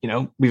 And,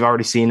 we've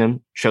already seen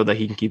him show that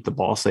he can keep the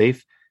ball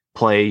safe,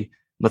 play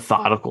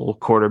methodical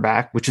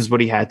quarterback, which is what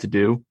he had to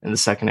do in the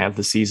second half of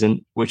the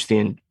season, with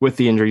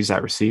the injuries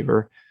at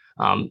receiver.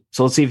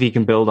 So let's see if he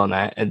can build on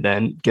that and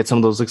then get some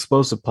of those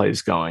explosive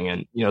plays going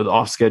and, the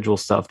off schedule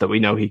stuff that we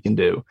know he can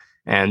do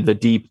and the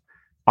deep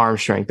arm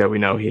strength that we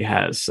know he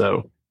has.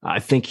 So I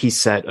think he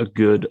set a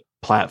good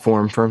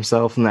platform for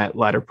himself in that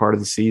latter part of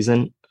the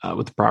season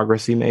with the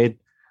progress he made.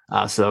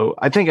 So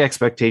I think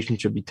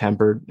expectations should be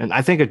tempered. And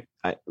I think,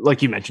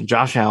 like you mentioned,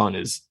 Josh Allen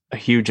is a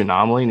huge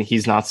anomaly and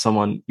he's not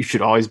someone you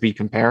should always be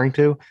comparing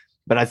to.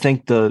 But I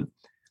think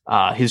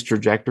his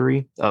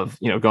trajectory of,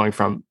 going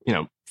from,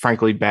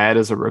 frankly bad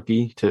as a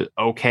rookie to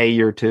okay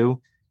year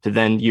 2 to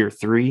then year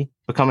 3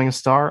 becoming a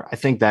star, I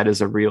think that is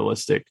a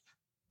realistic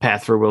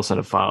path for Wilson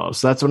to follow.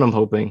 So that's what I'm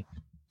hoping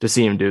to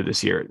see him do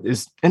this year.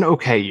 Is an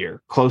okay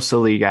year, close to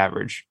league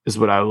average is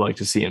what I would like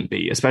to see him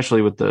be,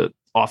 especially with the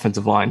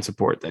offensive line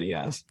support that he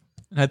has.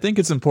 And I think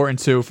it's important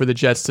too for the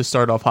Jets to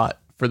start off hot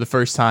for the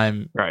first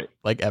time, right?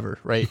 Like ever,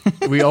 right?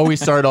 We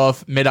always start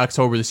off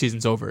mid-October, the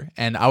season's over,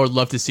 and I would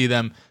love to see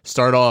them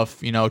start off,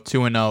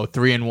 2-0,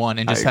 3-1,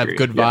 and just have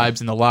good vibes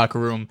in the locker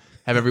room,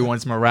 have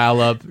everyone's morale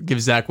up, give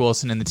Zach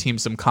Wilson and the team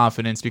some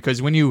confidence. Because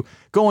when you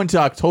go into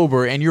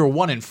October and you're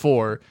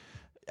 1-4,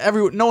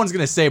 no one's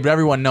going to say, but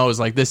everyone knows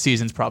like this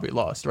season's probably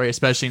lost, right?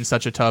 Especially in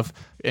such a tough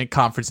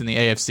conference in the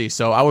AFC.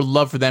 So I would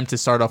love for them to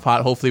start off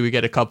hot. Hopefully we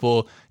get a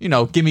couple,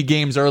 gimme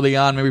games early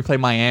on. Maybe play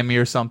Miami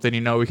or something.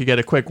 We could get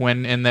a quick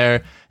win in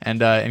there and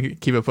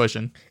keep it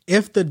pushing.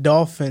 If the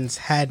Dolphins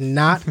had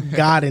not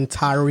gotten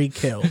Tyreek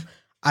Hill,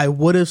 I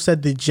would have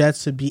said the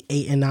Jets would be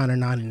 8-9 or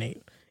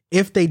 9-8.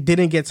 If they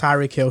didn't get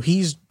Tyreek Hill,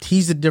 he's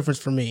the difference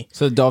for me.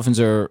 So the Dolphins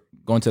are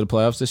going to the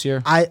playoffs this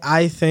year?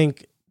 I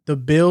think the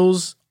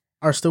Bills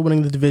are still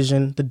winning the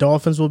division. The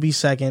Dolphins will be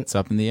second. It's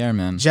up in the air,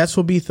 man. Jets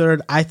will be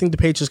third. I think the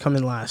Patriots come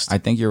in last. I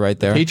think you're right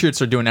there. The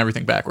Patriots are doing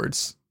everything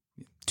backwards.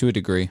 To a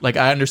degree. Like,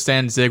 I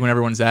understand zig when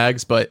everyone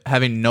zags, but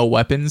having no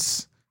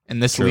weapons in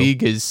this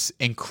league is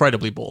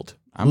incredibly bold.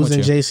 I'm losing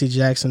with you. J.C.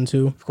 Jackson,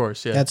 too. Of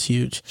course, yeah. That's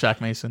huge.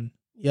 Shaq Mason.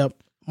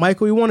 Yep.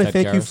 Michael, we want to Ted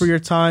thank you Karras. for your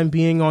time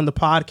being on the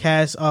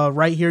podcast.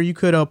 Right here, you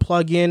could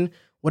plug in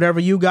whatever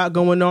you got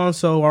going on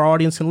so our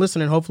audience can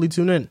listen and hopefully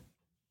tune in.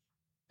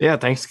 Yeah,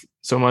 thanks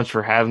so much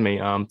for having me.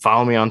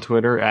 Follow me on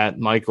Twitter at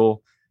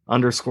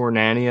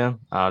Michael_Nania.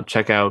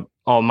 Check out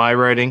all my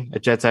writing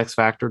at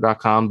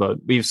jetsxfactor.com, but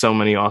we have so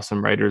many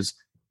awesome writers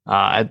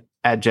at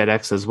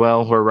JetX as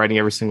well who are writing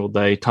every single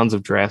day. Tons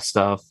of draft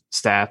stuff,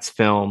 stats,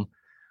 film,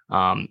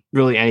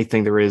 really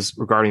anything there is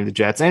regarding the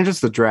Jets and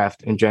just the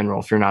draft in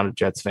general. If you're not a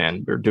Jets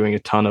fan, we're doing a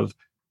ton of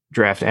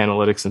draft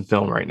analytics and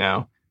film right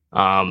now.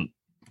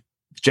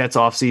 Jets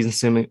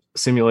offseason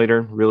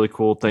simulator, really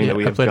cool thing that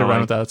we have played going,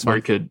 around with that. where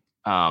you could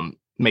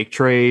make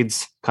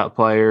trades, cut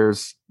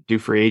players, do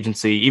free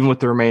agency, even with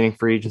the remaining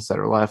free agents that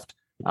are left,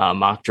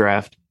 mock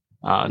draft,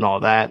 and all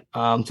that.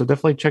 So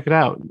definitely check it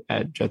out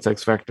at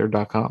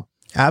jetsxfactor.com.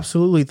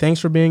 Absolutely. Thanks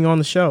for being on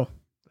the show.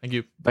 Thank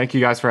you. Thank you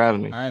guys for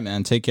having me. All right,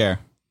 man. Take care.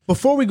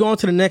 Before we go on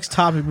to the next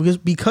topic,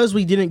 because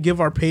we didn't give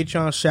our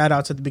Patreon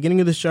shout-outs at the beginning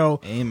of the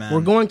show, Amen.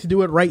 We're going to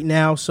do it right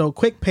now. So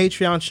quick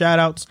Patreon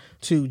shout-outs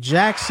to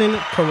Jackson,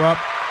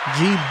 Corrupt,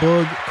 G.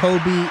 Boog,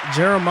 Kobe,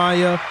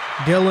 Jeremiah,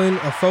 Dylan,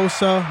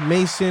 Afosa,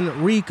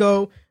 Mason,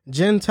 Rico,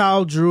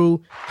 Gentile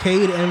Drew,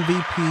 Cade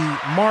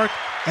MVP, Mark,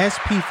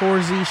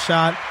 SP4Z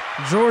Shot,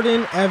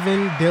 Jordan,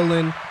 Evan,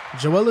 Dylan,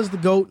 Joel is the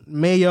GOAT,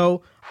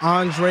 Mayo,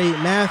 Andre,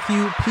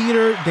 Matthew,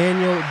 Peter,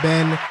 Daniel,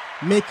 Ben,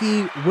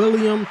 Mickey,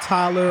 William,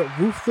 Tyler,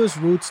 Ruthless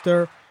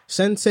Rootster,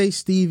 Sensei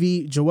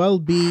Stevie, Joel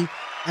B,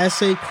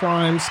 SA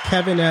Crimes,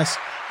 Kevin S,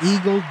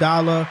 Eagle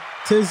Dollar,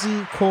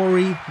 Tizzy,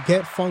 Corey,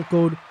 Get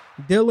Funkled,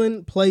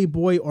 Dylan,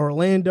 Playboy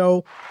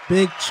Orlando,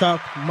 Big Chuck,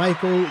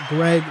 Michael,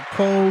 Greg,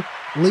 Cole,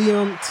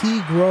 Liam,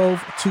 T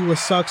Grove, Tula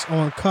Sucks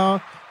on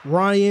Ka,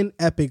 Ryan,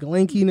 Epic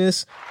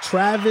Lankiness,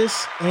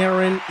 Travis,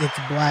 Aaron, It's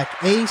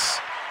Black Ace,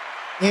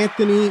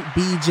 Anthony,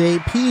 BJ,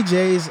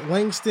 PJs,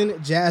 Langston,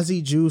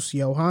 Jazzy, Juice,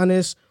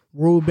 Johannes,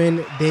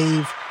 Ruben,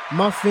 Dave,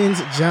 Muffins,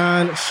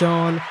 John,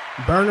 Sean,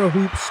 Burner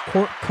Hoops,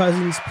 Court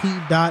Cousins, P.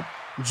 Dot,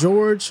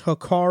 George,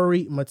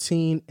 Hakari,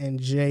 Mateen, and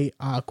Jay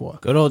Aqua.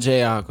 Good old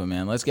Jay Aqua,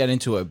 man. Let's get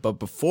into it. But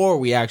before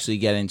we actually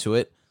get into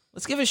it,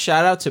 let's give a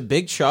shout out to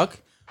Big Chuck.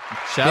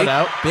 Shout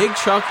out. Big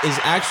Chuck is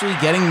actually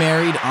getting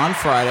married on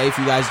Friday. If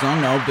you guys don't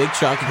know, Big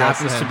Chuck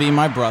happens to be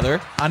my brother.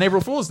 On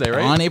April Fool's Day,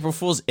 right? On April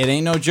Fool's. It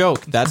ain't no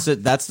joke. That's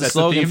it. That's the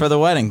slogan for the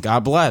wedding.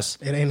 God bless.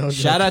 It ain't no joke.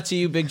 Shout out to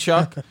you, Big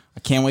Chuck. I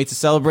can't wait to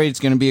celebrate. It's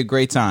going to be a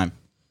great time.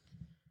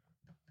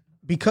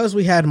 Because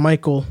we had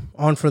Michael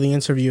on for the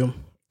interview,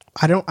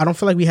 I don't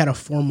feel like we had a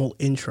formal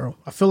intro.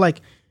 I feel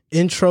like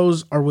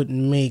intros are what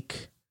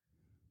make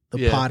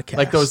the podcast.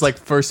 Like those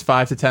first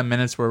 5 to 10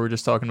 minutes where we're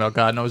just talking about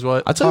God knows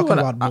what. I'll tell you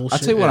what,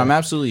 bullshit. I'm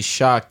absolutely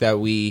shocked that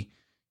we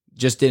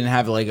just didn't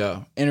have like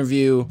a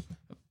interview,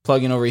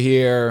 plug in over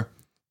here,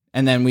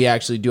 and then we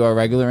actually do our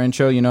regular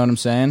intro. You know what I'm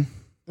saying?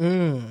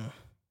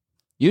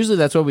 Usually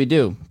that's what we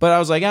do. But I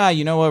was like,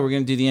 you know what? We're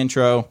going to do the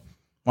intro.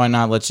 Why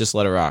not? Let's just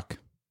let it rock.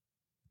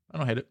 I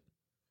don't hate it.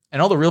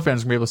 And all the real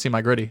fans are going to be able to see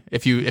my gritty.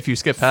 If you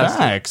skip past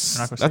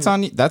Facts. it,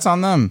 That's on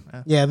them.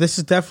 Yeah, this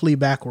is definitely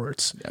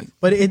backwards.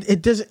 But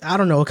it doesn't, I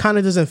don't know, it kind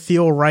of doesn't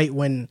feel right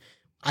when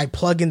I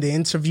plug in the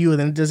interview and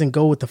then it doesn't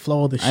go with the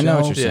flow of the show. I know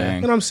what you're You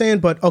saying. know what I'm saying?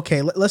 But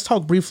okay, let's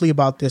talk briefly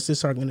about this.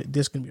 This is going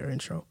to be our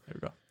intro. There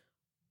we go.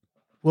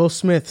 Will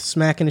Smith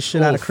smacking the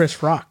shit out of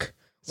Chris Rock.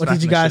 What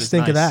did you guys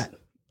think of that?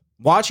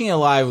 Watching it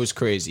live was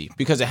crazy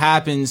because it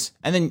happens,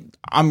 and then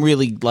I'm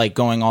really like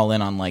going all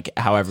in on like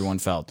how everyone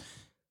felt.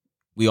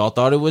 We all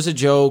thought it was a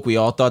joke. We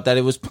all thought that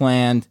it was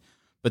planned,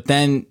 but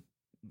then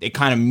it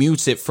kind of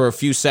mutes it for a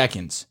few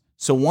seconds.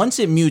 So once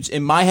it mutes,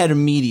 in my head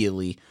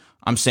immediately,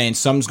 I'm saying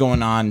something's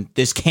going on.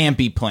 This can't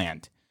be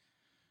planned.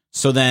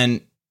 So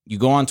then you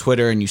go on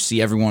Twitter and you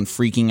see everyone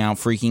freaking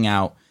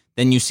out.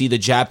 Then you see the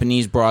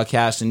Japanese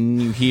broadcast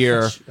and you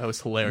hear that was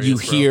hilarious. You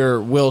hear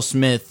Will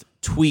Smith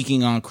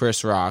tweaking on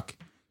Chris Rock.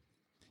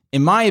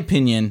 In my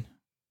opinion,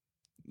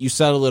 you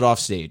settle it off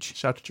stage.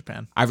 Shout out to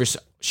Japan.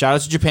 Shout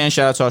out to Japan.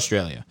 Shout out to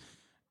Australia.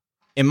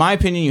 In my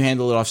opinion, you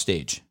handle it off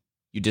stage.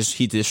 He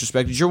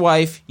disrespected your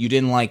wife. You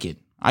didn't like it.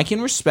 I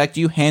can respect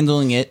you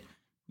handling it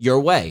your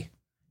way,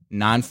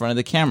 not in front of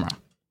the camera.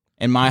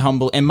 In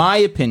my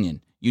opinion,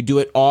 you do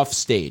it off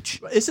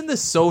stage. Isn't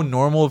this so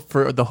normal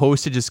for the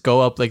host to just go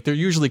up? Like, they're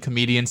usually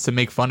comedians to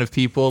make fun of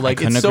people. Like,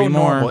 it's so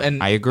normal.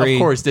 And I agree. Of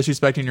course,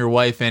 disrespecting your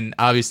wife, and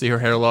obviously her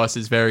hair loss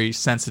is very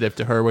sensitive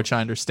to her, which I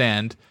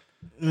understand.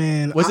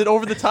 Man, was it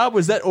over the top?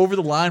 Was that over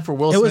the line for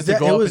Will Smith to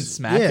go up and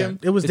smack him?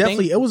 It was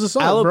definitely, it was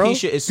assault, bro.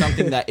 Alopecia is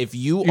something that if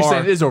you're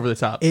saying it is over the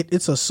top.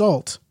 It's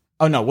assault.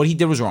 Oh, no, what he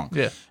did was wrong.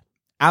 Yeah.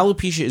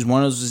 Alopecia is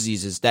one of those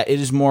diseases that it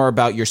is more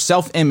about your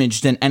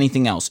self-image than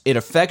anything else. It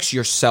affects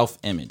your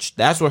self-image.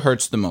 That's what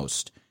hurts the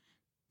most.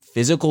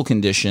 Physical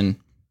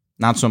condition,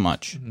 not so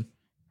much. Mm-hmm.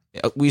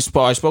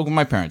 I spoke with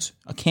my parents.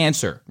 A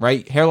cancer,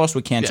 right? Hair loss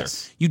with cancer.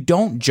 Yes. You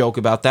don't joke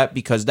about that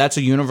because that's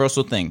a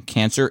universal thing.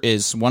 Cancer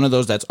is one of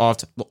those that's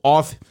off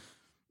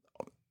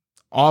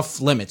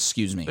limits.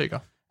 Excuse me. There you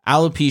go.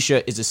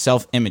 Alopecia is a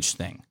self-image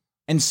thing,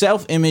 and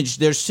self-image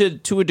there's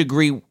to a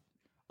degree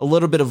a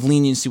little bit of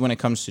leniency when it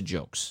comes to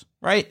jokes,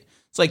 right?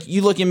 It's like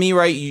you look at me,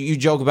 right? You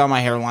joke about my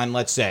hairline.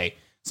 Let's say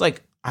it's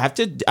like I have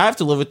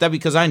to live with that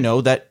because I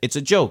know that it's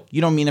a joke. You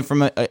don't mean it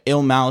from a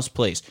ill malice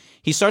place.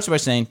 He starts by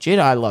saying, "Jada,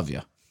 I love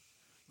you.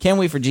 Can't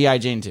wait for G.I.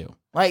 Jane 2.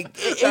 Like,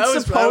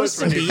 it's supposed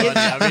to be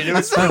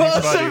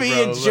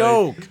a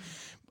joke.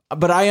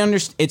 But I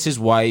understand it's his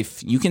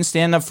wife. You can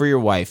stand up for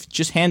your wife.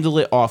 Just handle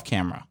it off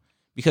camera.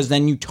 Because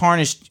then you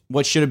tarnish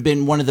what should have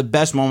been one of the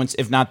best moments,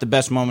 if not the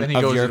best moment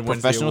of your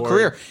professional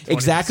career.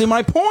 Exactly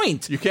my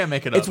point. You can't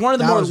make it up. It's one of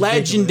the more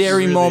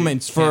legendary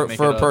moments for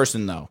a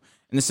person, though.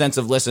 In the sense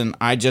of, listen,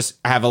 I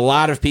have a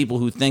lot of people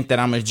who think that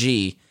I'm a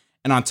G.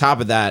 And on top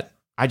of that,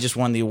 I just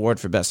won the award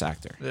for Best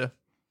Actor. Yeah.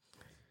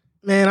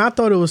 Man, I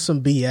thought it was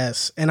some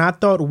BS, and I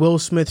thought Will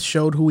Smith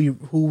showed who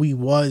he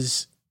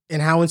was and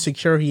how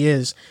insecure he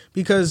is.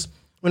 Because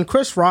when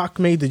Chris Rock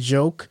made the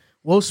joke,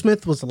 Will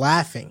Smith was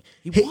laughing.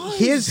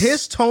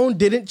 His tone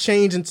didn't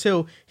change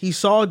until he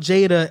saw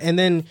Jada, and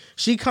then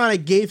she kind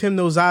of gave him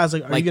those eyes,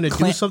 like, "Are you going to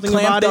do something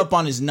about it?" Clamped up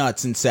on his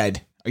nuts and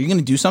said, "Are you going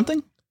to do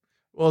something?"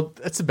 Well,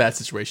 that's a bad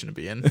situation to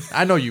be in.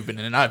 I know you've been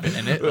in it. I've been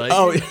in it. Like,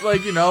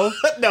 no.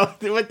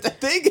 What the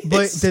thing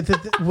is,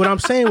 but what I'm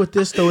saying with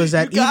this though is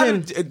that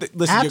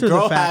listen, after your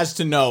girl the fact, has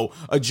to know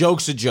a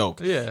joke's a joke.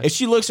 Yeah. If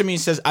she looks at me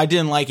and says, "I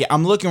didn't like it,"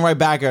 I'm looking right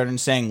back at her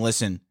and saying,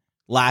 "Listen,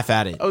 laugh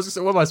at it." I was gonna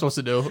say, what am I supposed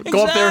to do?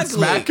 Go up there and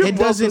smack him? It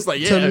doesn't.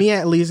 To me,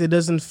 at least, it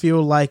doesn't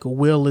feel like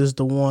Will is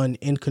the one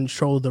in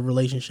control of the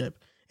relationship.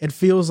 It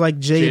feels like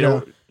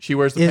Jada she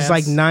wears the is pants.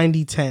 like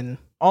 90-10.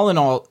 All in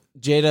all,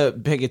 Jada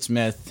Pinkett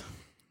Smith,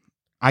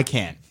 I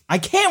can't. I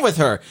can't with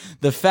her.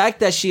 The fact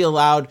that she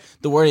allowed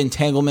the word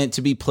entanglement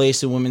to be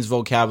placed in women's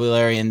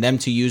vocabulary and them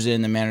to use it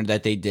in the manner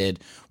that they did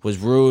was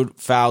rude,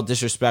 foul,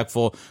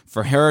 disrespectful.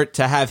 For her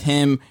to have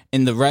him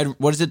in the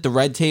the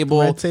red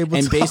table,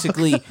 and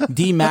basically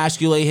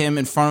demasculate him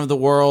in front of the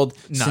world.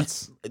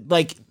 Nuts.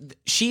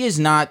 She is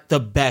not the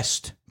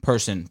best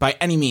person by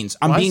any means.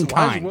 I'm being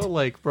kind. Will,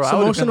 bro, it's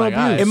emotional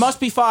abuse. It must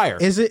be fire.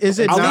 Is it?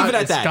 I'll not? leave it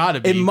at that. Gotta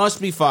be. It must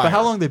be fire. But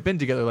how long they've been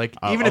together?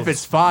 Even if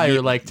it's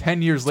fire,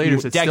 10 years later,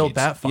 it's still decades.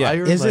 that Yeah.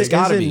 fire. Is it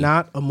gotta be.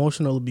 not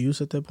emotional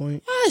abuse at that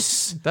point?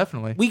 Yes,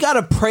 Definitely. we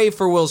gotta pray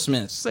for Will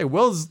Smith. Say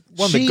Will's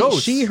one of the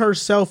goats. She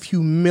herself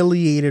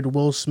humiliated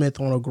Will Smith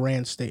on a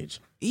grand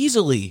stage.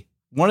 Easily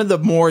one of the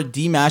more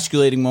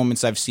demasculating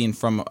moments I've seen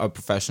from a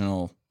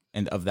professional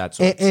and of that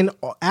sort. And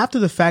after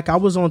the fact, I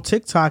was on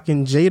TikTok,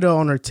 and Jada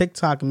on her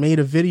TikTok made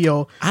a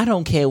video. I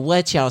don't care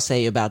what y'all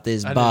say about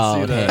this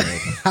bald head.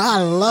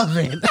 I love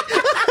it.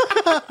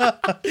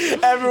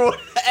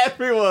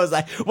 Everyone was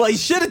like, "Well, he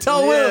should have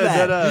told Will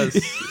that."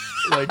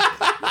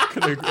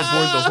 Could have avoided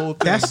the whole thing.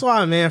 That's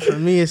why, man. For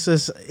me, it's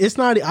just it's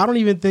not. I don't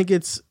even think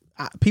it's.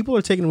 People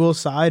are taking Will's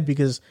side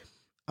because,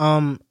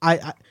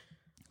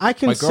 I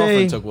can My say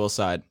girlfriend took Will's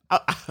side.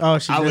 Oh,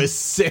 she I did? was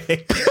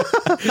sick.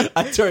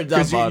 I turned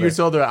up on her. You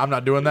told her, I'm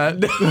not doing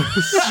that.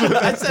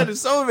 I said, if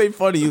someone made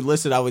fun of you,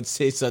 listen, I would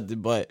say something,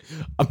 but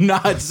I'm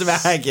not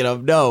smacking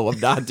him. No, I'm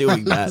not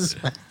doing that.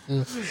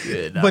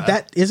 But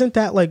that isn't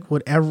that like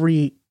what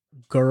every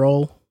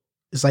girl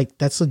is like.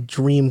 That's a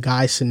dream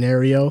guy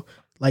scenario,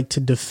 like to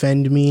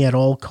defend me at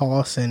all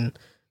costs and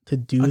to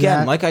do Again,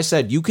 that. like I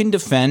said, you can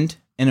defend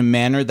in a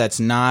manner that's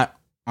not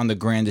on the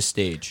grandest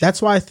stage.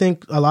 That's why I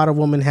think a lot of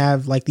women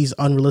have like these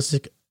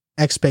unrealistic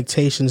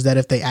expectations that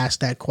if they ask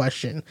that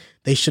question,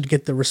 they should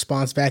get the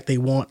response back they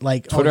want.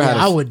 Like Twitter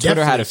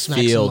had a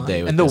field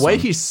day with And the this way one.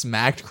 he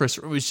smacked Chris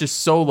was just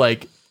so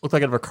looked like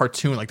out of a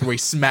cartoon. Like the way he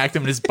smacked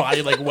him and his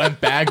body went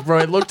back, bro.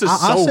 It looked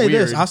just I'll so say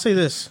weird. this. I'll say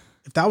this.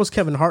 If that was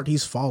Kevin Hart,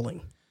 he's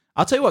falling.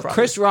 I'll tell you what,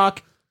 Chris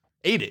Rock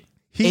ate it.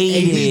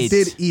 He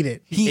did eat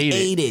it. He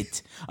ate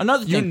it.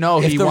 Another thing, You know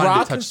if he The wanted to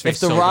Rock, touch his face if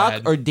The so Rock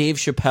bad. or Dave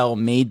Chappelle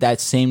made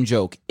that same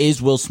joke, is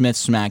Will Smith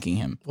smacking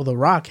him? Well, The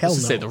Rock, hell no.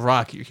 To say The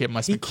Rock, you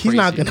must be crazy. He's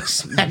not gonna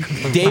smack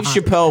him. Dave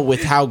Chappelle,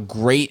 with how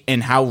great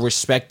and how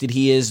respected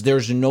he is,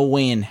 there's no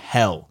way in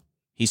hell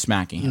he's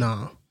smacking him.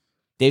 No.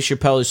 Dave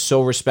Chappelle is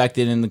so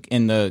respected in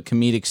the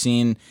comedic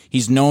scene.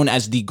 He's known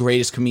as the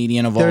greatest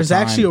comedian of all time. There's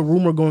actually a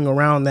rumor going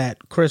around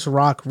that Chris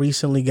Rock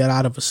recently got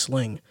out of a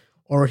sling,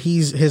 or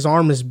his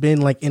arm has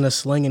been like in a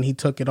sling and he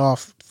took it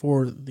off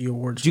for the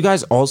awards. Did you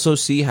guys also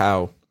see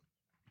how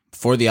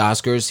for the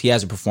Oscars he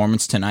has a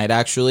performance tonight?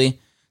 Actually,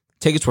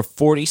 tickets were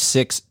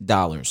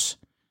 $46.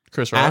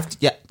 Chris Rock.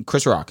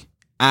 Chris Rock.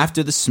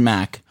 After the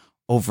smack,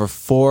 over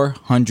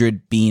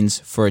 400 beans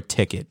for a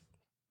ticket.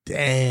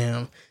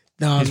 Damn.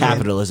 No, man.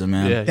 Capitalism,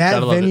 man. Yeah. That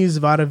Gotta love venue's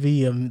about to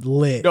be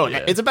lit. No,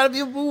 it's about to be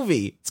a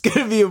movie. It's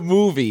gonna be a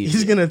movie.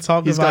 He's gonna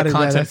talk He's about got it.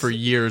 content for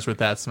years with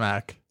that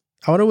smack.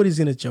 I wonder what he's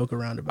gonna joke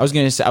around about.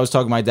 I was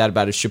talking to my dad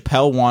about it. If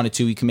Chappelle wanted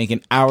to, he could make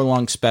an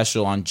hour-long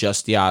special on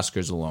just the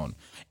Oscars alone.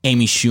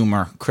 Amy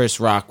Schumer, Chris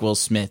Rock, Will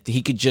Smith.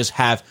 He could just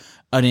have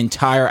an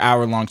entire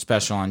hour-long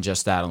special on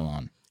just that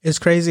alone. It's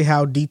crazy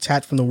how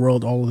detached from the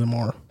world all of them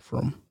are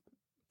from.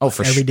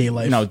 For everyday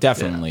life. No,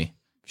 definitely.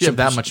 If you have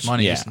that much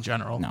money just in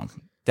general. No,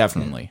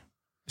 definitely.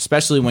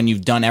 Especially when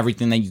you've done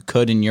everything that you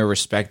could in your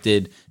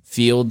respected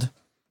field.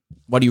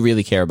 What do you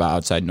really care about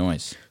outside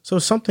noise? So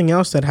something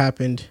else that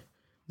happened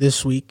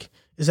this week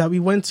is that we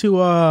went to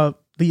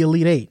the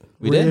Elite Eight.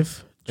 We did.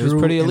 It was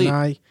pretty elite.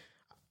 I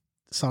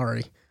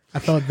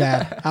felt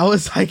bad. I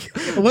was like,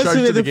 once we Charged to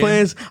made the the game.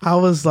 plans, I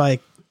was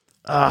like,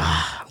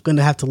 I'm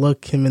gonna have to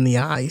look him in the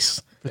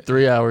eyes. For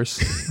 3 hours.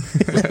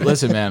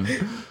 Listen, man.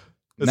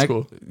 That's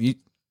cool.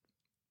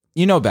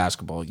 You know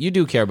basketball. You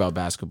do care about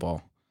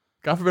basketball.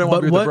 God forbid I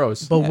want to be with the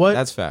bros. But what?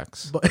 That's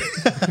facts. But,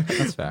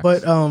 That's facts.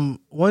 but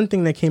one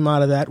thing that came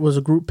out of that was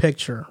a group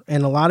picture,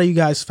 and a lot of you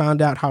guys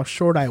found out how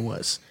short I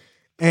was,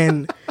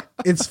 and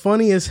it's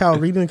funny as how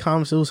reading the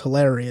comments, it was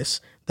hilarious.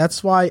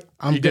 That's why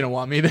you didn't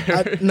want me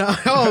there. No,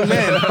 oh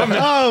man,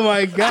 oh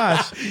my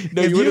gosh!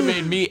 no, you would have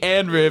made me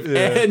and Riv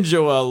and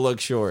Joel look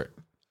short.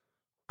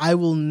 I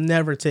will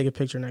never take a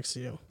picture next to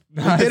you.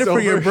 Nah, I did it it's for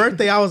your over.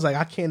 birthday. I was like,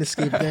 I can't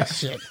escape that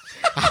shit.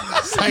 I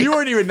was like, You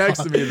weren't even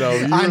next to me though.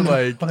 You I were know,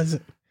 like,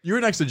 wasn't. you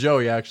were next to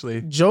Joey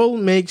actually, Joel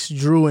makes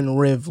Drew and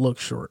Riv look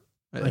short.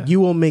 Like you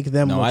will make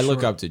them. No, look I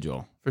look short. up to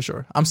Joel. for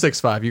sure. I'm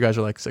 6'5". You guys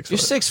are like 6'4". You're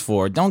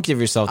 6'4". Don't give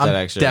yourself that I'm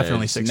extra.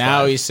 definitely edge. 6'5".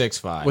 Now he's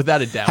 6'5".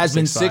 Without a doubt, Has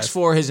been 6'5".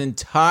 6'4" his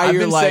entire I've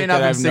been life saying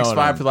that I've I've been known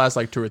 6'5" him. for the last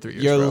like 2 or 3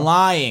 years. You're bro.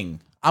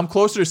 lying. I'm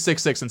closer to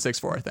 6'6" than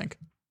 6'4", I think.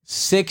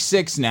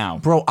 6'6" now.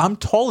 Bro, I'm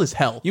tall as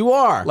hell. You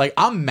are. Like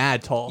I'm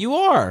mad tall. You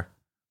are.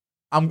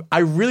 I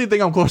really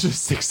think I'm closer to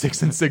 6'6"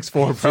 than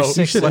 6'4", bro.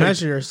 You should Like,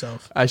 measure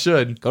yourself. I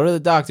should. Go to the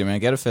doctor, man.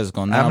 Get a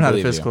physical. I haven't had a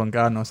believe you. physical in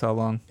God knows how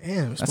long.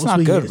 Damn, it's That's supposed not to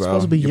be, good, it's bro.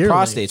 supposed to be Your yearly.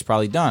 prostate's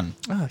probably done.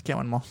 I can't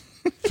win them all.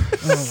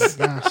 Oh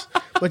my gosh!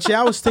 But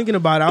yeah, I was thinking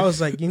about it. I was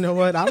like, you know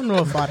what? I don't know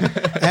if I'd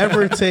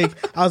ever take.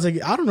 I was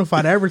like, I don't know if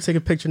I'd ever take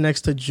a picture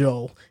next to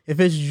Joe. If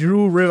it's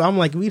Drew River, I'm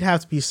like, we'd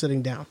have to be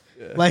sitting down,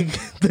 like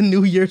the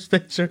New Year's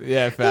picture.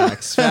 Yeah,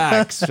 facts.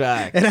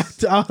 And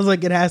I was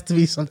like, it has to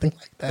be something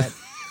like that,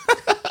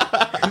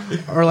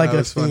 or like That a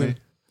was theme. funny.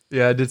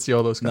 Yeah, I did see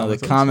all those No,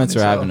 comments. the comments are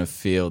So, having a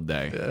field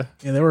day. Yeah.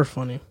 Yeah, they were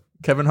funny.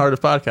 Kevin Hart of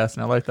podcasting.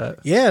 I like that.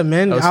 Yeah,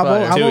 man. That was I've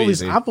fire. Too always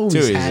easy. had Too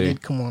easy.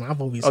 it. Come on, I've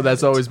always. Oh,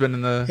 that's had it. always been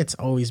in the. It's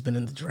always been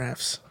in the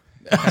drafts.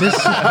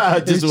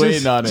 Just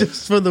waiting on it.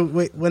 Just for the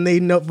when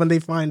they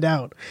find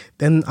out,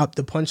 then up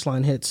the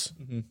punchline hits.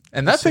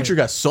 And that picture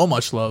got so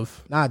much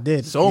love. Nah, it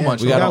did So much.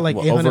 We We got, got like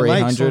over 800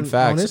 likes 800 on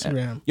facts.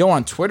 Instagram. Yo,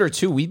 on Twitter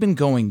too, we've been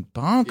going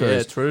bonkers.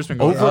 Yeah, Twitter's been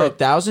going over up.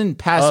 1,000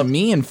 past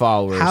me in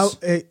followers. How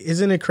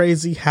isn't it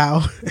crazy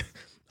how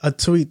a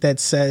tweet that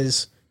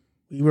says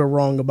we were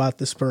wrong about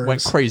the Spurs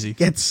Went crazy.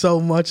 gets so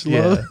much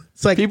love? Yeah.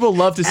 It's like People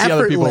love to see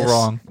other people effortless.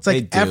 wrong. It's like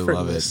they do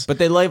effortless. love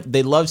it, but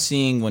they love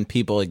seeing when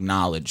people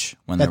acknowledge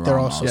when That they're they're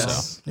wrong. also Also,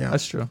 Yes, Yeah.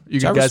 that's true. You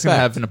Which I guys gonna respect.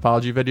 have an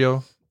apology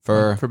video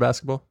for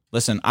basketball?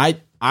 listen, I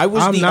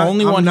was I'm the not-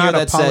 only I'm one here not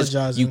that says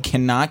apologizing. you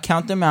cannot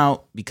count them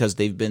out because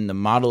they've been the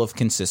model of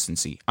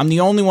consistency. I'm the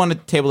only one at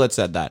the table that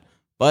said that,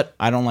 but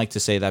I don't like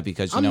to say that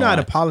because I'm not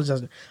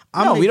apologizing.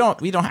 we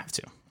don't have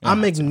to.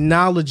 I'm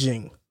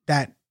acknowledging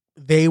that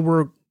they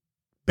were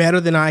better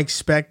than I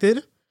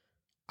expected.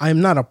 I'm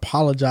not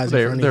apologizing for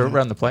They're anything.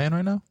 around the play-in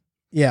right now.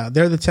 Yeah,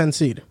 they're the 10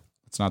 seed.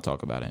 Let's not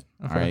talk about it.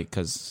 Okay. All right,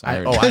 because I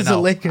Because the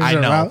know. Lakers I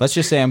are know. out. let's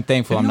just say I'm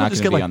thankful I'm Didn't you not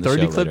just going to get be like on the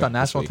 30 show clipped later on this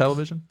national week.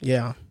 television.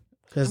 Yeah.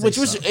 Which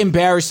was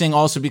embarrassing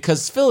also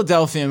because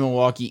Philadelphia and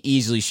Milwaukee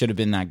easily should have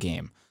been that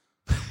game.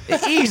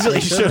 It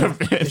easily should have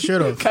been. They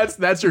should have.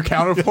 That's your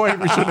counterpoint.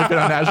 We shouldn't have been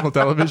on national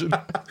television.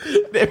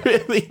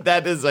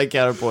 That is like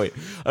counterpoint.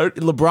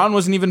 LeBron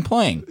wasn't even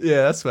playing.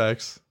 Yeah, that's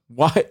facts.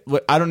 Why?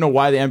 I don't know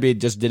why the NBA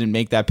just didn't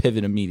make that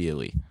pivot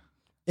immediately.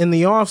 In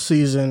the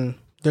offseason,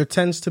 there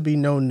tends to be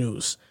no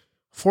news.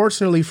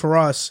 Fortunately for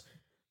us,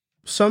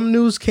 some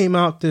news came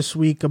out this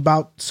week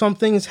about some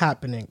things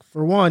happening.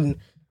 For one,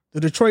 the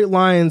Detroit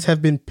Lions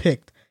have been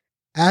picked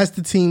as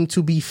the team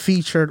to be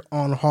featured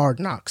on Hard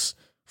Knocks.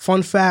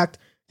 Fun fact,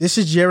 this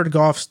is Jared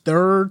Goff's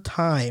third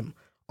time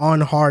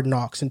on Hard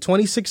Knocks. In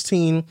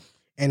 2016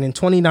 and in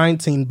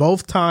 2019,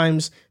 both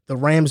times the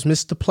Rams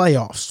missed the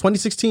playoffs.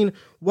 2016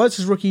 was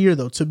his rookie year,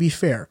 though, to be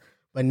fair.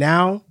 But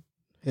now,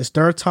 his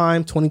third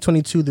time,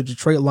 2022, the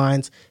Detroit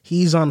Lions,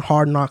 he's on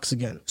Hard Knocks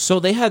again. So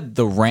they had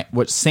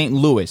the St.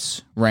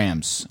 Louis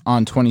Rams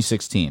on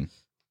 2016.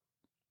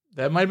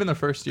 That might have been the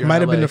first year. Might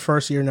in have been LA. the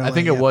first year in LA. I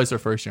think it yeah. was their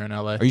first year in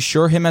LA. Are you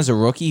sure him as a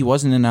rookie? He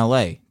wasn't in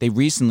LA. They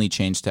recently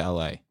changed to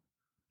LA.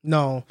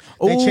 No.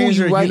 They Oh, changed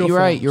you're their right.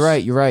 uniforms.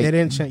 You're right. They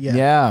didn't change. Yeah.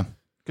 Yeah.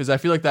 Because I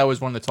feel like that was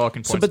one of the talking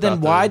points. So, but then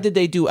about why did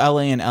they do LA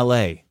and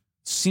LA?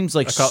 Seems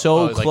like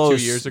so like 2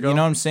 close. years ago? You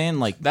know what I'm saying?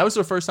 Like that was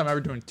the first time ever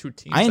doing two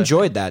teams? I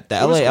enjoyed that.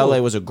 The It was LA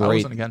cool. was a I great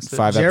wasn't against it.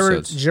 5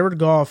 episodes. Jared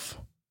Goff,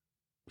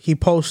 he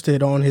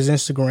posted on his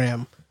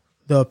Instagram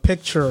the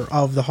picture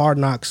of the Hard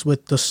Knocks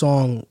with the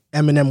song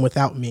Eminem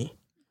Without Me.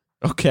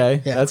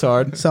 Okay, Yeah. that's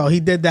hard. So he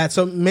did that.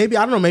 So maybe,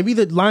 I don't know, maybe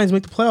the Lions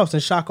make the playoffs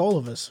and shock all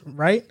of us,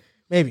 right?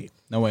 Maybe.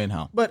 No way in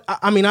hell. But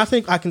I mean, I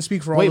think I can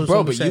speak for all of Wait, us. bro,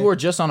 when we but say- you were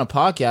just on a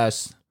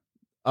podcast.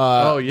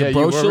 Oh yeah, the you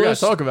were. We gotta Brocialist,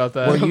 talk about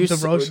that. Where you, The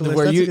Brocialist,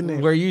 where that's a you good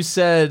name. where you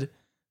said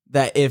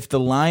that if the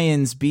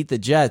Lions beat the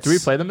Jets, Do we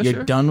play them this you're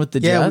year? done with the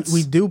Yeah, Jets.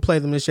 we do play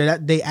them this year.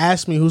 They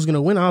asked me who's going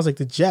to win. I was like,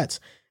 the Jets.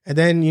 And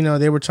then,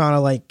 they were trying to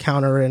like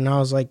counter it. And I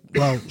was like,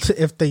 well,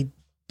 if they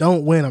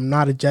don't win, I'm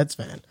not a Jets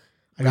fan.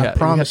 Like, I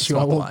promise you,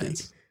 I won't be.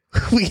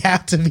 We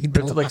have to be.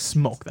 To like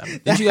smoke them.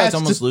 Didn't you guys That's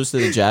almost lose to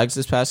the Jags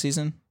this past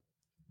season?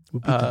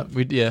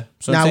 Yeah.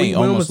 So I'm saying you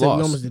almost did. lost.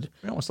 We almost did.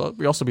 We almost lost.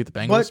 We also beat the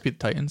Bengals. But- beat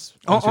the Titans.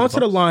 On to the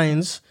Bucks.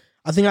 Lions.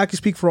 I think I can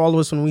speak for all of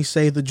us when we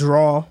say the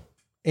draw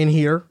in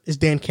here is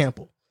Dan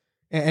Campbell.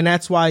 And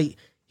that's why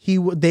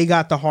they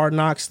got the Hard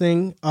Knocks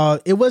thing.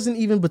 It wasn't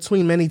even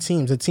between many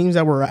teams. The teams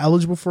that were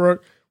eligible for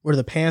it were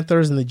the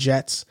Panthers and the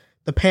Jets.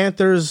 The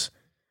Panthers,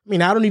 I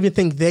mean, I don't even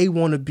think they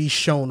want to be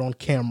shown on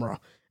camera.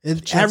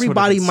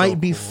 Everybody been so might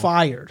be cool.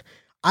 fired.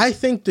 I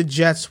think the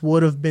Jets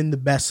would have been the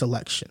best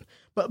selection.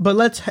 But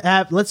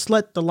let's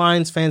let the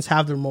Lions fans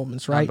have their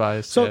moments, right?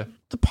 Unbiased, So yeah.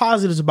 the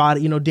positives about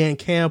it, Dan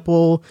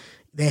Campbell,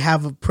 they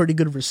have a pretty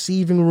good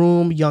receiving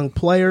room, young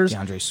players.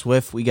 DeAndre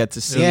Swift, we get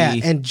to see. Yeah,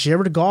 and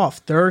Jared Goff,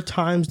 third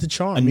time's the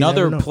charm. You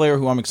Another never know. player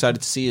who I'm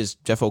excited to see is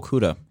Jeff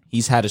Okudah.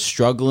 He's had a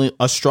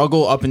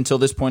struggle up until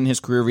this point in his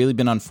career. Really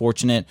been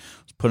unfortunate.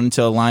 Was put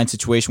into a line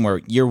situation where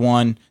year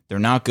one they're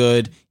not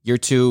good. Year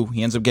two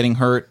he ends up getting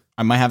hurt.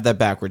 I might have that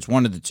backwards.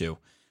 One of the two.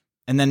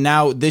 And then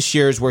now this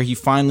year is where he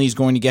finally is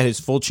going to get his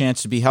full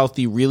chance to be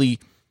healthy, really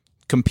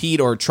compete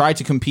or try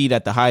to compete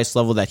at the highest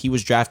level that he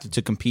was drafted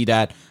to compete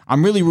at.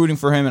 I'm really rooting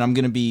for him, and I'm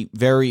going to be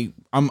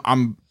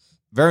I'm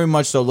very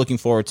much so looking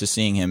forward to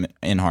seeing him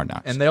in Hard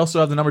Knocks. And they also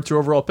have the number 2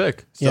 overall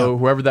pick. So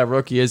whoever that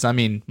rookie is, I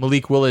mean,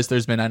 Malik Willis,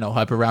 there's been, I know,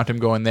 hype around him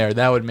going there.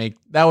 That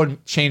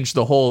would change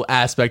the whole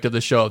aspect of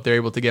the show if they're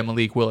able to get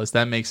Malik Willis.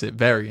 That makes it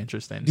very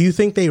interesting. Do you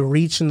think they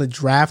reach in the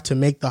draft to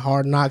make the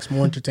Hard Knocks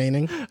more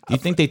entertaining? Do you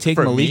think they take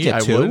For Malik me, at I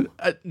 2?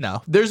 would.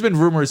 No. There's been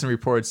rumors and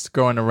reports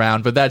going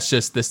around, but that's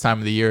just this time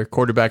of the year.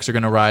 Quarterbacks are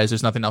going to rise.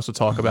 There's nothing else to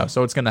talk about,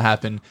 so it's going to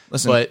happen.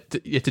 Listen, but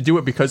to do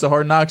it because of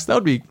Hard Knocks, that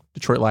would be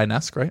Detroit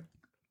Lion-esque, right?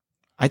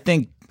 I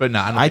think But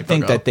no, I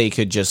think that they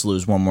could just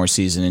lose one more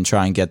season and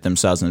try and get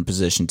themselves in a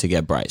position to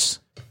get Bryce.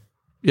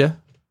 Yeah,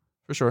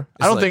 for sure.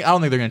 I don't think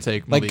they're going to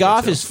take Malik Like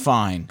Goff at is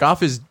fine.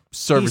 Goff is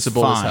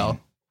serviceable as fine. hell.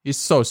 He's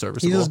so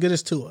serviceable. He's as good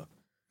as Tua.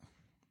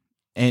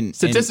 And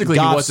Statistically, he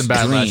Goff's wasn't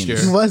bad last dreams. year.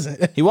 He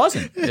wasn't. He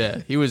wasn't.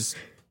 Yeah, he was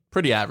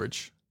pretty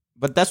average.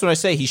 But that's what I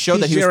say. He showed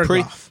He's that he was Jared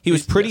pretty. Goff. He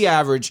was pretty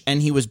average,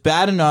 and he was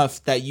bad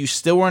enough that you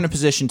still were in a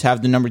position to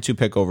have the number 2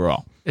 pick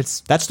overall.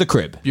 It's That's the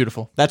crib.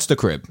 beautiful. That's the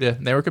crib. Yeah,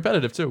 they were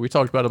competitive too. We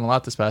talked about them a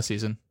lot this past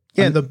season.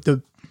 Yeah,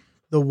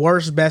 the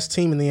worst best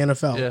team in the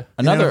NFL. Yeah. In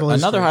Another NFL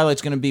history.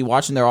 highlight's going to be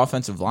watching their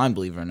offensive line.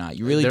 Believe it or not,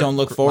 you really Their don't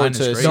look line forward is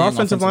to great. seeing Their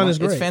offensive line is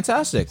great. It's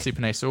fantastic,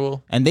 Panay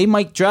Sewell. and they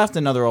might draft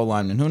another O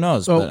lineman. Who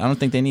knows? So- but I don't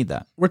think they need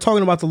that. We're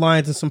talking about the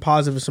Lions and some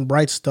positive and some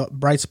bright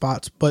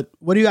spots. But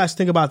what do you guys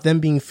think about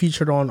them being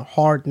featured on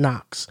Hard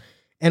Knocks?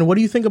 And what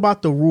do you think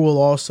about the rule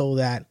also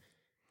that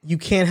you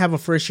can't have a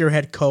first-year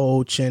head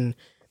coach and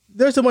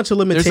there's a bunch of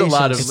limitations? There's a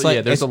lot of It's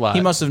like, there's a lot.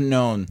 He must have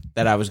known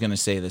that I was going to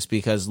say this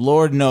because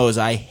Lord knows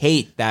I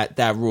hate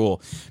that rule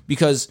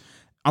because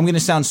I'm going to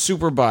sound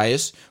super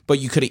biased, but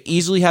you could have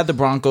easily had the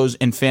Broncos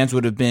and fans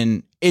would have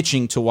been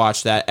itching to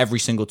watch that every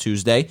single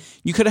Tuesday.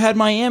 You could have had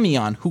Miami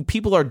on, who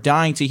people are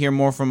dying to hear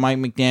more from Mike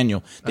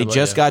McDaniel. They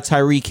just got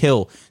Tyreek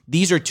Hill.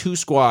 These are 2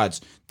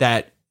 squads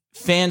that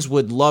fans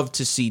would love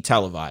to see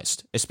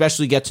televised,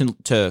 especially get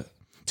to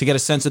get a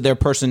sense of their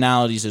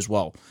personalities as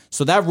well.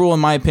 So that rule, in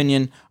my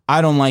opinion,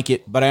 I don't like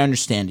it, but I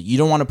understand it. You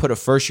don't want to put a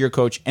first-year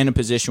coach in a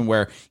position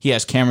where he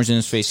has cameras in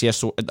his face. He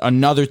has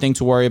another thing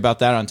to worry about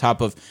that on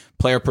top of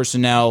player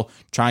personnel,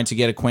 trying to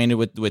get acquainted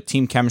with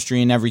team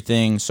chemistry and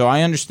everything. So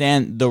I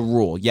understand the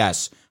rule,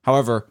 yes.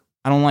 However,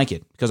 I don't like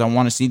it because I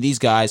want to see these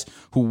guys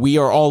who we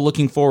are all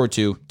looking forward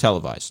to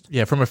televised.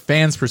 Yeah, from a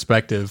fan's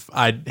perspective,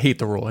 I hate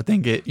the rule. I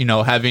think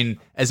having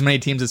as many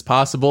teams as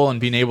possible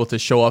and being able to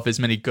show off as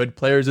many good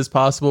players as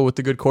possible with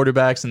the good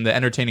quarterbacks and the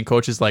entertaining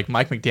coaches like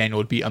Mike McDaniel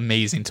would be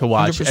amazing to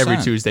watch 100%. every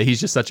Tuesday. He's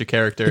just such a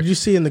character. Did you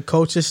see in the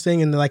coaches thing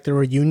in the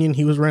reunion,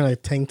 he was wearing a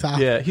tank top?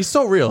 Yeah, he's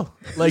so real.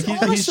 Like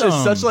he's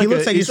just such like He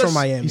looks like he's from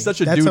Miami. He's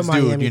such a That's a dude's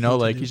dude, Miami thing to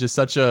like do. he's just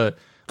such a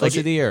Coach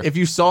of the year. If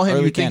you saw him,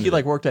 Early you'd think he candidate.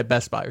 like worked at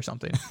Best Buy or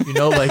something.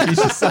 Like he's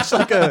just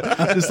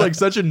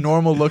such a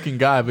normal looking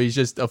guy, but he's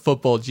just a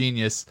football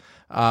genius.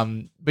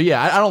 But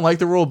yeah, I don't like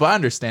the rule, but I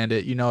understand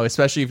it.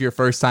 Especially if you're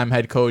first time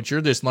head coach,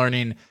 you're just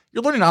learning.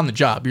 You're learning on the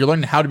job. You're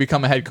learning how to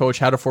become a head coach,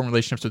 how to form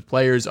relationships with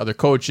players, other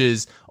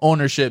coaches,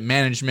 ownership,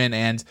 management,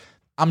 and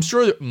I'm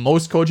sure that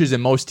most coaches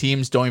and most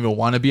teams don't even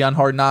want to be on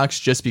Hard Knocks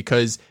just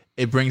because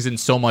it brings in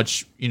so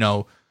much,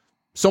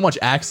 so much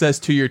access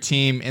to your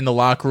team in the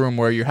locker room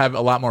where you have a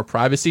lot more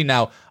privacy.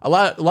 Now, a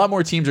lot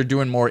more teams are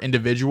doing more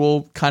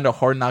individual kind of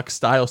Hard Knock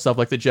style stuff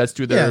like the Jets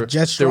do their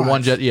Jets their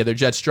Drive. their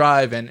Jets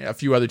Drive, and a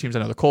few other teams. I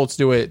know the Colts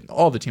do it.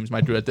 All the teams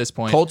might do it at this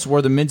point. Colts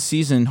were the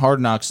mid-season Hard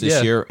Knocks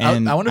this year,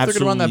 and I wonder if they're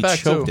gonna run that back,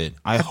 choked too. it.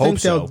 I think hope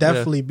so. they'll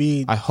definitely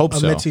be I hope a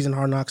so. midseason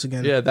Hard Knocks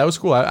again. Yeah, that was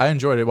cool. I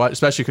enjoyed it,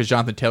 especially because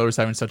Jonathan Taylor was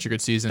having such a good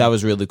season. That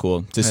was really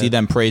cool to see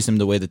them praise him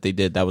the way that they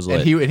did. That was lit.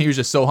 and he was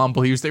just so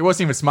humble. He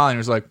wasn't even smiling. He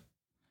was like,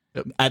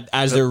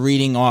 As they're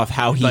reading off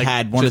how he like,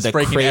 had one of just the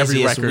breaking every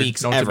craziest record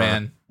weeks known to ever.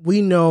 man.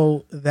 We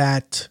know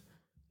that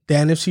the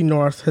NFC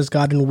North has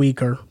gotten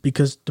weaker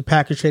because the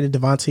Packers traded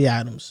Devontae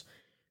Adams.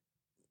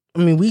 I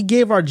mean, we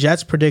gave our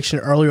Jets prediction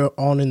earlier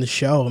on in the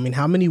show. I mean,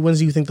 how many wins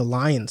do you think the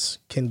Lions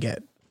can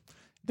get?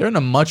 They're in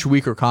a much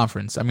weaker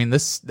conference. I mean, the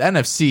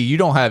NFC, you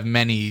don't have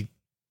many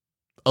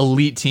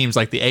elite teams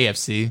like the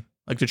AFC.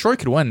 Like Detroit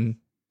could win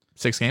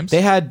 6 games.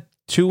 They had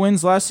 2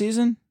 wins last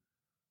season.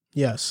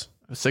 Yes.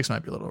 6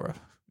 might be a little rough.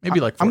 Maybe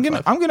like 4 I'm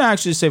or gonna 5.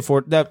 actually say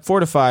 4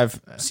 to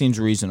 5 seems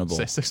reasonable.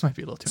 6 might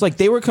be a little too. It's like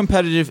they were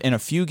competitive in a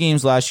few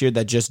games last year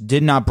that just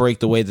did not break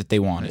the way that they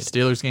wanted.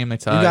 Steelers game they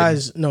tied. You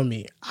guys know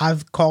me.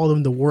 I've called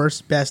them the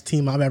worst, best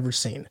team I've ever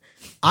seen.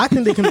 I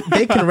think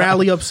they can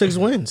rally up 6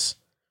 wins.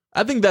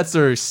 I think that's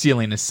their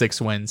ceiling is 6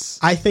 wins.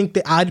 I think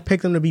that I'd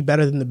pick them to be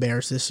better than the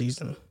Bears this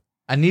season.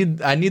 I need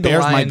the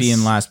Bears Lions. might be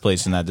in last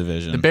place in that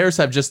division. The Bears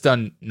have just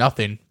done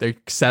nothing. They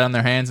sat on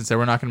their hands and said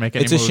we're not going to make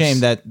any It's moves. a shame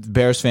that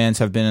Bears fans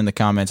have been in the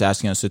comments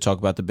asking us to talk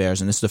about the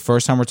Bears, and this is the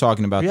first time we're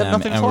talking about We have them,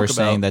 nothing to and we're talk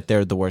saying about. that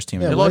they're the worst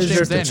team. Yeah, in the lost what is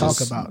James there to Daniels.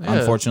 talk about? Yeah.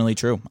 Unfortunately,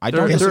 true. I They're-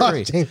 don't They disagree.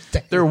 lost James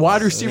Daniels. their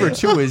wide receiver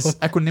too is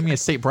Equinemius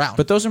St. Brown.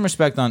 But throw some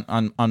respect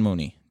on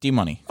Mooney, D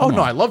Money. oh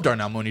no, I love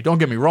Darnell Mooney. Don't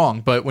get me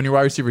wrong, but when your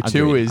wide receiver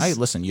 2 is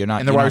listen. You're not,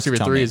 and the you wide don't have to receiver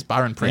tell 3 me. is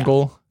Byron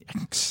Pringle,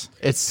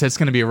 it's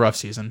going to be a rough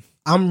season.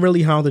 I'm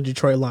really high on the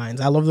Detroit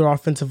Lions. I love their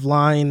offensive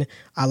line.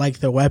 I like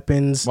their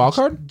weapons. Wild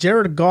card.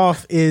 Jared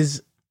Goff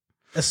is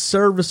a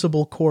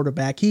serviceable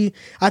quarterback.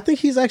 I think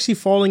he's actually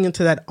falling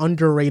into that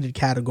underrated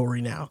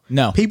category now.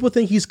 No. People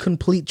think he's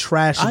complete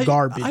trash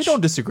garbage. I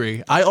don't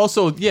disagree. I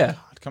also,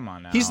 Come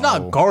on now. he's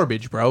not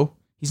garbage, bro.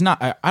 He's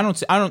not. I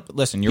don't.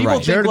 Listen, you're People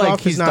right. think Jared like Goff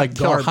is he's not like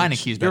Taylor garbage.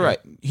 Heineke's better. You're right.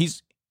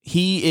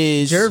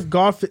 He is. Jared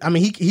Goff, I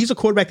mean, he's a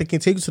quarterback that can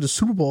take us to the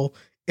Super Bowl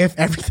if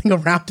everything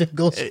around him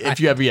goes right. If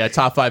you have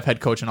top 5 head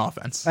coach in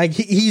offense, Like,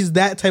 he's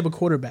that type of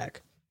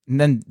quarterback. And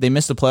then they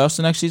missed the playoffs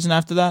the next season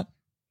after that.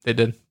 they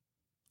did.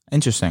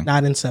 Interesting.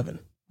 9-7.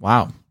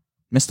 Wow.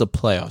 Missed the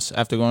playoffs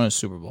after going to the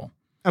Super Bowl.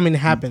 I mean, it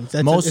happens.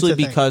 That's Mostly it's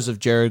a thing. because of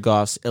Jared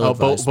Goff's Oh,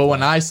 ill-advised but when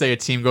play, I say a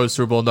team goes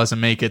Super Bowl and doesn't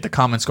make it, the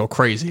comments go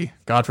crazy.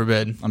 God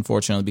forbid.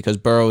 unfortunately, because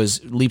Burrow is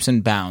leaps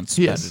and bounds.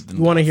 Yes. better than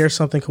You want to Goff. hear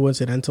something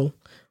coincidental?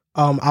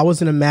 I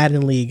was in a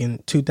Madden league in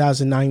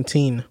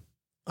 2019.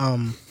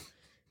 And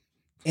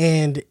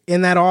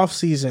in that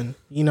offseason,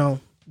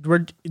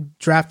 we're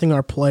drafting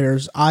our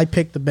players. I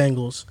picked the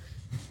Bengals.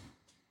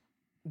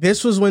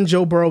 This was when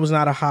Joe Burrow was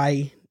not a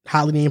highly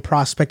named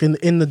prospect in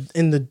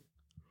the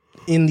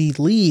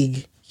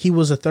league. He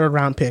was a 3rd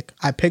round pick.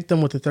 I picked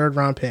him with the 3rd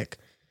round pick,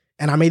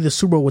 and I made the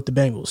Super Bowl with the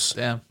Bengals.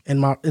 Damn.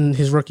 in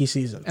his rookie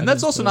season. And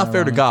that's also not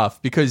fair to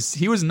Goff because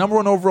he was number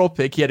 1 overall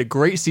pick. He had a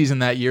great season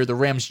that year. The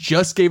Rams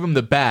just gave him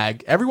the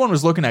bag. Everyone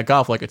was looking at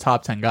Goff like a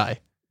top 10 guy.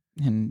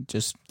 And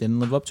just didn't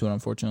live up to it,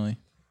 unfortunately.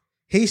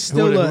 He's Who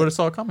still. would have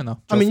saw it coming though?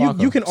 I mean, Joe you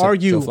Flacco. can Except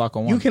argue. Joe Flacco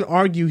won. You can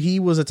argue he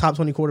was a top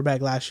 20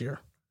 quarterback last year.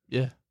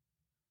 Yeah.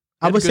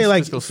 I would say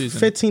like fiscal season.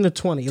 15 to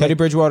 20. Teddy Like,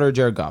 Bridgewater or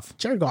Jared Goff?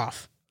 Jared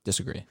Goff.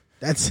 Disagree.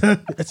 That's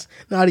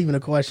not even a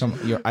question.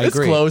 I It's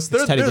agree. close. It's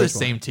They're Teddy the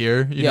Bridgewater. same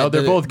tier. You Yeah, know,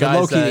 they're both guys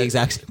low-key that, the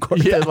exact same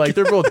quarterback. yeah, like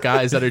they're both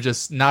guys that are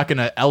just not going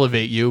to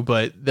elevate you,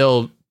 but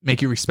they'll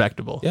make you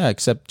respectable. Yeah,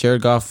 except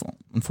Jared Goff,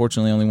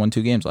 unfortunately, only won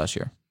 2 games last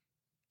year.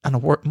 On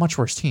a much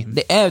worse team.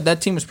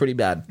 That team was pretty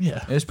bad.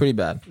 Yeah. It was pretty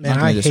bad. Man, Not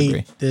gonna I disagree.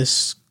 hate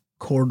this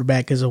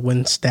quarterback as a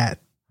win stat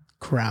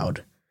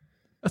crowd.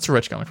 That's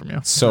rich coming from you.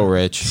 So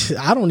rich.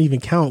 I don't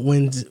even count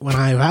wins when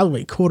I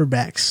evaluate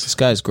quarterbacks. This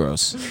guy's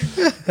gross.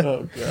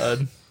 Oh,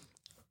 God.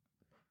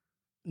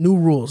 New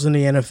rules in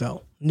the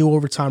NFL. New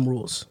overtime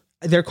rules.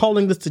 They're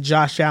calling this the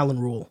Josh Allen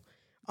rule.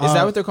 Is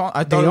that what they're calling?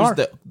 I thought they it was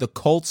are. the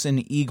Colts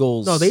and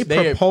Eagles. No, they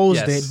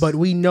proposed yes. it, but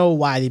we know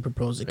why they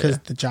proposed it because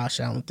the Josh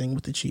Allen thing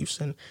with the Chiefs.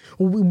 And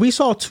we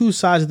saw two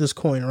sides of this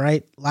coin,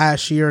 right?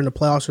 Last year in the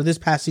playoffs, or this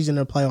past season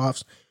in the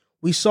playoffs,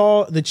 we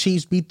saw the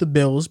Chiefs beat the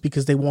Bills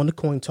because they won the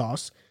coin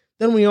toss.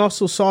 Then we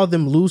also saw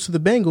them lose to the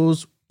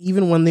Bengals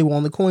even when they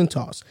won the coin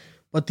toss.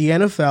 But the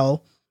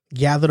NFL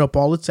gathered up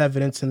all its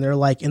evidence, and they're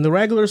like, in the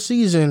regular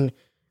season,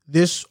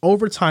 this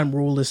overtime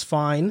rule is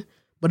fine,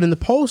 but in the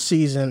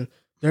postseason,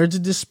 there's a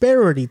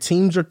disparity.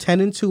 Teams are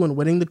 10-2 and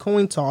winning the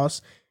coin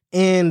toss,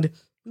 and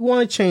we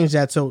want to change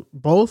that so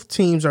both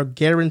teams are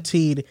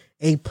guaranteed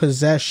a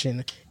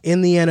possession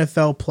in the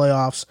NFL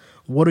playoffs.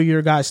 What are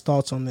your guys'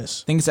 thoughts on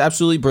this? I think it's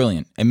absolutely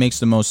brilliant. It makes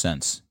the most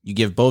sense. You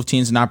give both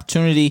teams an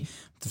opportunity.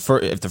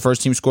 If the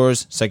first team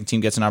scores, second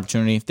team gets an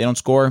opportunity. If they don't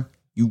score,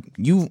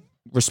 you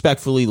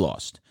respectfully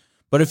lost.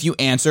 But if you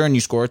answer and you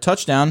score a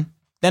touchdown,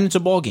 then it's a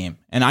ball game.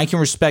 And I can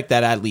respect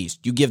that at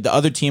least. You give the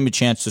other team a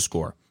chance to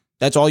score.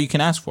 That's all you can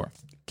ask for.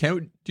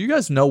 Do you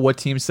guys know what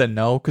team said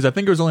no? Because I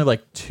think it was only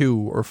like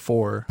 2 or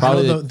 4.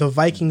 Probably the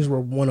Vikings were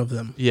one of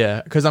them.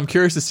 Yeah, because I'm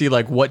curious to see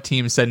like what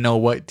teams said no,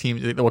 what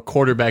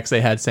quarterbacks they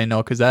had say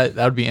no, because that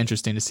would be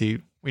interesting to see.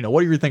 You know,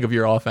 what do you think of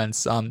your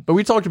offense? But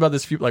we talked about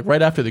this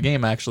right after the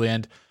game actually,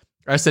 and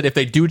I said if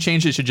they do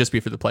change it should just be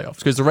for the playoffs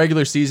because the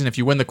regular season, if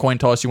you win the coin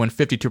toss, you win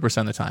 52%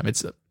 of the time.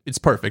 It's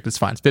perfect. It's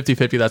fine. It's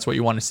 50-50. That's what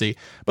you want to see.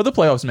 But the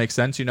playoffs make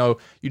sense. You know,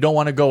 you don't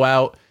want to go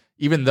out.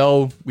 Even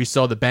though we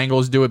saw the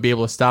Bengals do it, be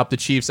able to stop the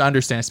Chiefs, I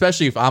understand,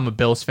 especially if I'm a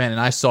Bills fan and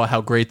I saw how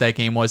great that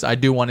game was. I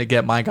do want to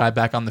get my guy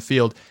back on the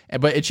field.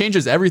 But it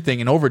changes everything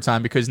in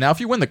overtime because now if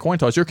you win the coin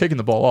toss, you're kicking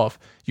the ball off.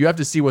 You have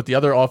to see what the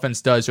other offense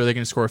does. Are they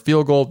going to score a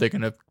field goal? They're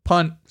going to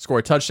punt, score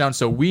a touchdown.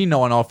 So we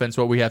know on offense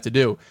what we have to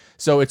do.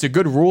 So it's a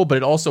good rule, but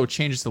it also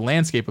changes the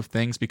landscape of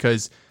things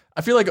because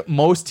I feel like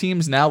most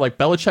teams now, like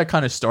Belichick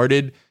kind of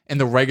started in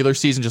the regular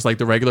season, just like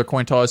the regular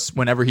coin toss,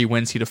 whenever he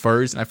wins, he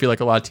defers. And I feel like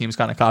a lot of teams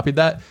kind of copied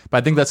that. But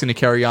I think that's going to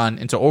carry on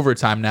into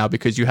overtime now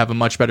because you have a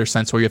much better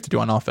sense of what you have to do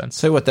on offense.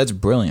 Tell you what, that's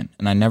brilliant.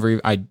 And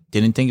I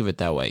didn't think of it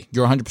that way.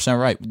 You're 100%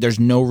 right. There's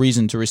no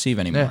reason to receive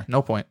Yeah, anymore.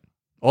 no point.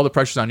 All the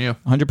pressure's on you.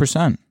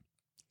 100%.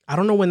 I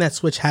don't know when that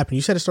switch happened.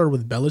 You said it started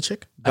with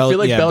Belichick? I feel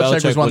like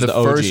Belichick was one of the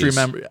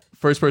OGs.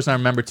 first person I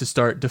remember to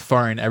start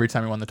deferring every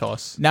time he won the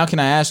toss. Now, can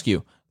I ask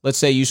you? Let's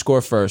say you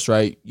score first,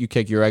 right? You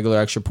kick your regular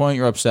extra point.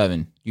 You're up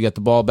 7. You get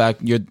the ball back.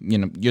 You're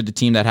the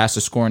team that has to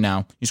score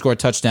now. You score a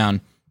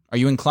touchdown. Are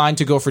you inclined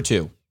to go for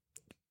 2?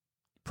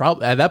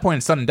 Probably at that point,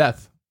 it's sudden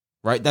death.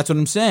 Right. That's what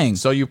I'm saying.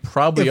 So you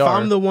probably If are.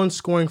 I'm the one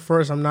scoring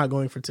first, I'm not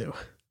going for 2.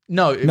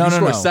 No, you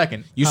score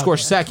second. You score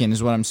second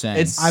is what I'm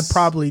saying.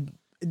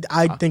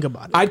 I'd think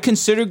about it. I'd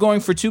consider going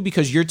for 2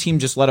 because your team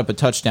just let up a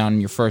touchdown in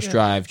your first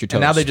drive. You're toast.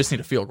 And now they just need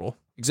a field goal.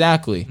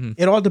 Exactly.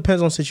 It all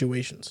depends on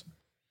situations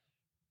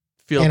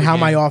Field and the how game.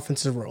 my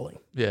offense is rolling.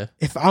 Yeah,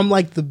 If I'm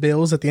like the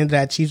Bills at the end of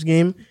that Chiefs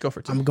game, go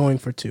for 2. I'm going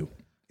for 2.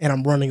 and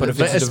I'm running. But the if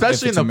ball. it's-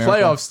 especially in it's the a miracle.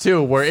 playoffs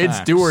too, where it's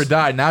Facts. do or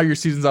die. Now your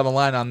season's on the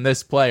line on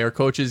this play, or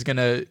coach is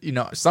gonna,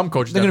 some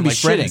coaches They're gonna be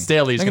like Brandon shitting.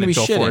 Staley is They're gonna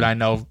gonna go be for it. shitting. I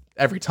know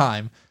every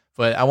time,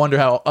 but I wonder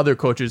how other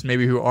coaches,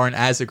 maybe who aren't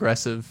as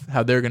aggressive,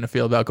 how they're gonna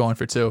feel about going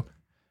for 2.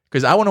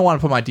 Because I wouldn't want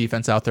to put my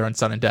defense out there on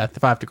sudden death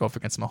if I have to go up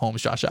against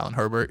Mahomes, Josh Allen,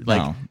 Herbert,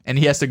 No. and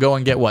he has to go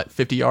and get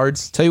 50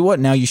 yards. Tell you what,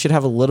 now you should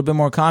have a little bit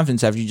more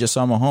confidence after you just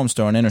saw Mahomes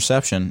throw an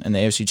interception in the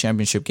AFC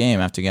Championship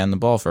game after getting the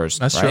ball first.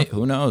 That's right?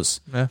 true. Who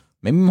knows? Yeah.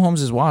 Maybe Mahomes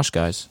is washed,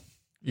 guys.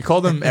 You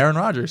called him Aaron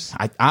Rodgers.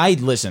 I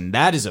listen.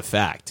 That is a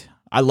fact.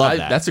 I love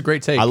that. That's a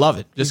great take. I love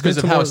it. Just He's because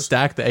been of to how more-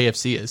 stacked the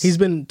AFC is. He's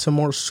been to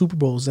more Super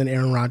Bowls than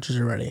Aaron Rodgers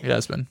already. He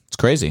has been. It's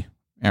crazy.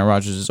 Aaron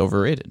Rodgers is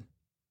overrated,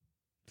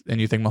 And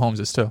you think Mahomes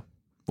is too.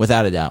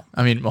 without a doubt.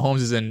 I mean, Mahomes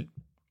is in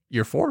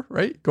year 4,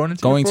 right? Going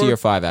into Going to year year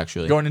 4? 5,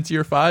 actually. Going into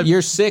year 5?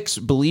 Year 6,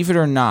 believe it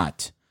or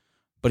not,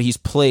 but he's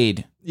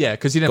played. Yeah,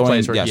 because he didn't Going- play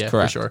his rookie yes, year,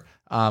 correct. for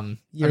sure.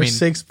 Year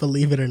 6,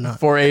 believe it or not.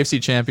 4 AFC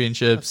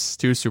championships,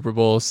 2 Super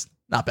Bowls.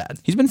 Not bad.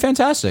 He's been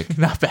fantastic,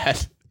 Not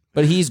bad.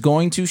 but he's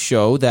going to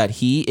show that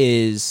he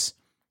is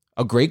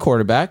a great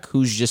quarterback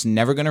who's just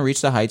never going to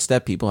reach the heights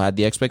that people had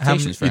the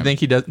expectations for You him. think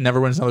he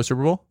never wins another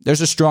Super Bowl? There's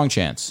a strong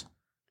chance.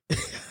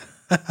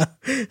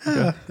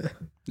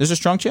 There's a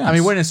strong chance. I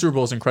mean, winning a Super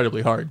Bowl is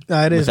incredibly hard.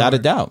 It is without a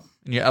hard. doubt.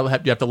 And you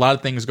have to, a lot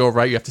of things go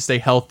right. You have to stay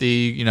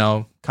healthy.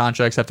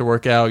 Contracts have to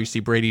work out. You see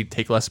Brady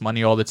take less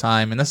money all the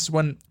time, and this is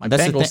when my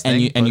That's the Bengals thing.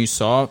 thing. And you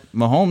saw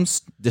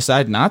Mahomes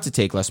decide not to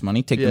take less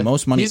money, take the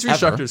most money He's ever.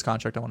 restructured his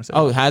contract. I want to say.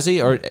 Oh, has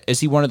he? Or is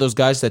he one of those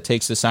guys that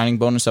takes the signing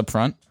bonus up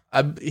front?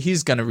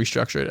 He's going to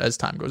restructure it as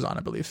time goes on.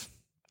 I believe.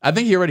 I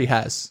think he already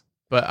has,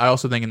 but I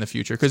also think in the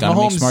future because Gotta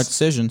make Mahomes smart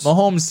decisions,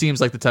 Mahomes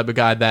seems like the type of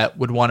guy that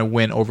would want to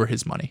win over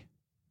his money.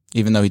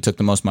 even though he took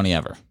the most money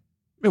ever.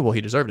 Yeah, well,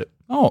 he deserved it.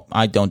 Oh,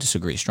 I don't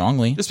disagree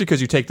strongly. Just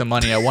because you take the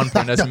money at one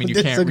point doesn't mean you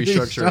can't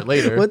restructure it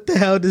later. What the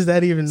hell does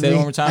that even Say it mean?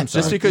 one more time.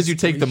 Just sorry. because you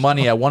take the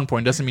money at one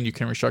point doesn't mean you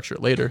can restructure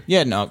it later.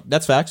 Yeah, no,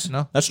 that's facts.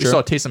 No, That's You true.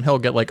 saw Taysom Hill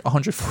get like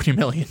 140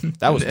 million.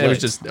 That was it was lit.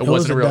 just it was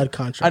wasn't a a real bad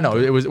contract. I know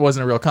it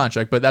wasn't a real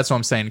contract, but that's what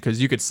I'm saying because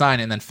you could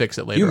sign it and then fix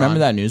it later. Do you remember on.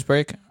 that news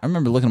break? I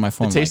remember looking at my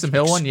phone. The Taysom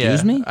Hill one? Yeah,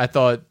 Excuse me? I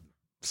thought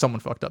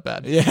someone fucked up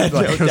bad. Yeah, Like, no,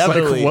 it was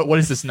definitely. like, what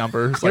is this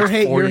number? It's Your like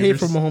hate, 4 your hate years.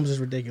 for Mahomes is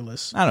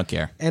ridiculous. I don't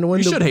care. And when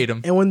You the, should hate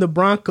him. And when the I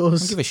Broncos,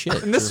 don't give a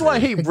shit. And this is why I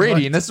hate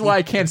Brady, and this is why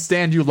I can't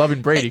stand you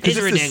loving Brady because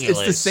It's it's the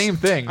ridiculous. same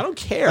thing. I don't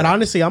care. but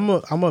honestly, I'm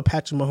a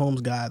Patrick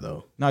Mahomes guy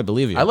though. No, I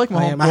believe you. I like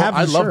Mahomes. I have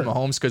I the love shirt.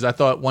 Mahomes because I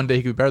thought one day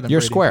he could be better than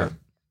You're Brady. square.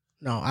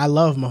 No, I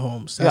love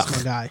Mahomes. That's Yuck.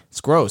 my guy. It's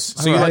gross.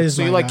 So you That like is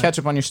my guy.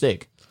 ketchup on your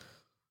steak?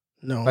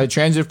 No, By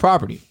transitive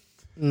property?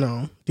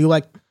 no. Do you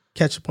like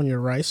ketchup on your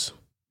rice?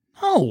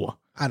 No.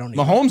 I don't.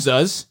 Either. Mahomes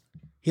does.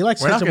 He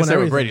likes We're not ketchup going to on say what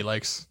everything. Brady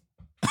likes.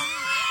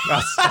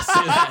 I'll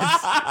say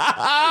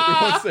that. We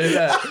won't say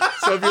that.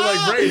 So if you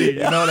like Brady, you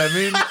know what I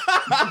mean?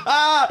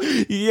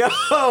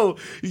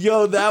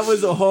 yo, that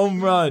was a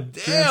home run.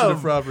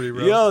 Transitive property,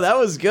 bro. Yo, that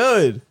was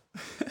good.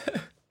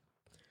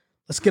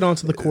 Let's get on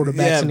to the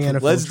quarterbacks in the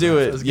NFL. let's do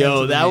draft. it. Let's get Yo,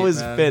 into the that meat, was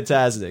man.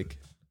 fantastic.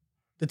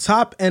 The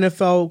top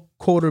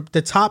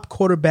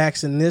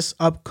quarterbacks in this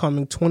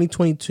upcoming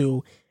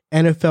 2022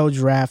 NFL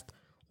draft.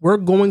 We're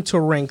going to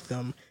rank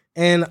them,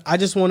 and I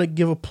just want to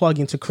give a plug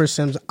into Chris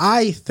Sims.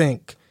 I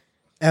think,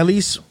 at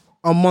least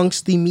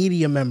amongst the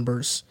media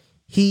members,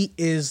 he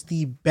is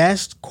the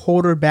best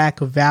quarterback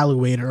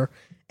evaluator,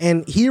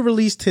 and he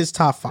released his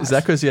top 5. Is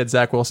that because he had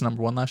Zach Wilson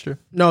number 1 last year?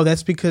 No,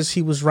 that's because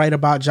he was right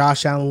about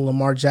Josh Allen and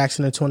Lamar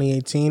Jackson in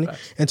 2018. In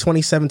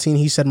 2017,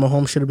 he said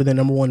Mahomes should have been the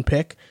number 1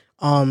 pick.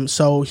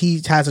 So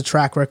he has a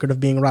track record of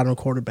being right on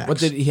quarterbacks. What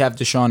did he have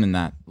Deshaun in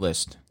that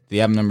list? Did he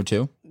have him number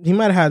 2? He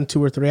might have had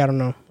 2 or 3. I don't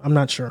know. I'm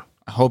not sure.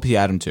 I hope he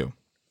had him too.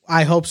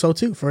 I hope so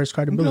too for his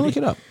credibility. Look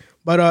it up.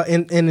 But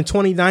in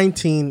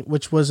 2019,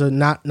 which was a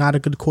not a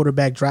good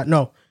quarterback draft.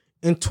 No,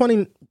 in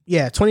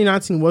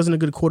 2019 wasn't a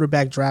good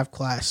quarterback draft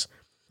class.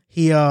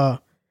 He I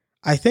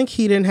think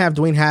he didn't have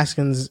Dwayne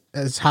Haskins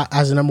as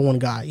a number 1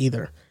 guy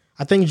either.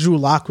 I think Drew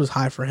Lock was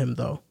high for him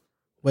though,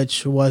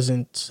 which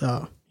wasn't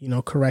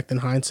correct in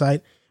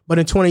hindsight. But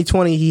in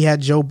 2020 he had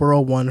Joe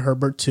Burrow 1,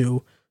 Herbert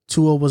 2,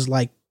 Tua was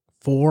like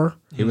 4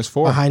 He was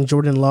 4. behind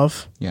Jordan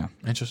Love. Yeah.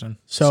 Interesting.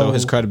 So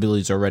his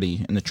credibility is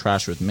already in the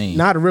trash with me.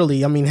 Not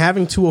really. I mean,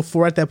 having 2 or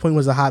 4 at that point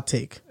was a hot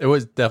take. It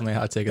was definitely a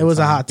hot take. It was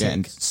a hot Yeah, take.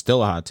 and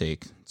still a hot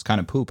take. It's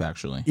kind of poop,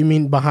 actually. You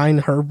mean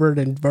behind Herbert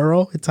and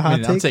Burrow? It's a hot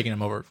I'm take. taking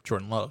him over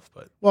Jordan Love,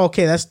 but Well,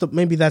 okay, that's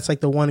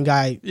like the one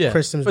guy yeah.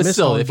 Chris Sims But missed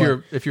still, on, if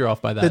but you're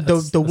off by that, the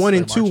that's 1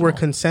 and 2 were marginal.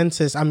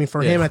 consensus. I mean,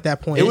 for Yeah. him at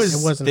that point, It it, was-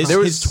 wasn't. His, hot.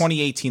 was- his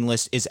 2018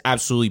 list is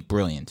absolutely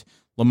brilliant.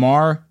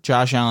 Lamar,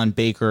 Josh Allen,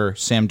 Baker,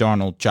 Sam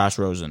Darnold, Josh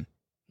Rosen.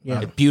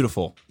 Yeah.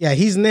 Beautiful. Yeah,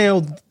 he's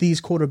nailed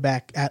these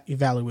quarterback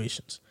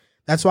evaluations.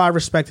 That's why I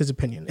respect his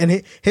opinion.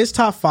 And his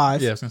top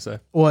 5 Yeah, I was gonna say.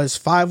 was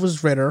 5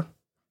 was Ritter,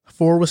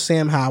 4 was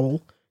Sam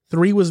Howell,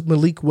 3 was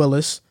Malik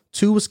Willis,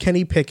 2 was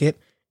Kenny Pickett,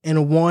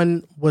 and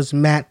 1 was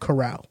Matt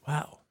Corral.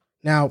 Wow.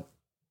 Now,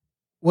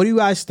 what do you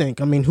guys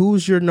think? I mean,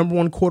 who's your number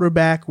 1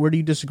 quarterback? Where do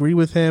you disagree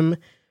with him?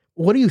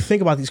 What do you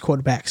think about these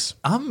quarterbacks?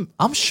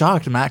 I'm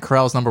shocked Matt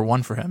Corral's number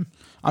 1 for him.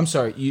 I'm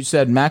sorry. You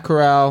said Matt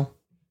Corral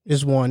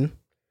is 1.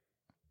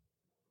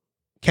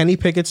 Kenny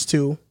Pickett's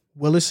 2.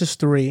 Willis is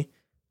 3.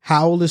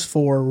 Howell is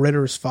 4.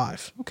 Ritter is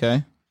 5.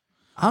 Okay.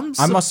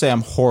 I must say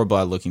I'm horrible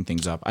at looking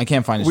things up. I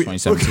can't find his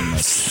 2017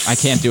 list. I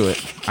can't do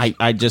it.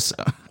 I just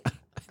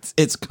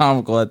it's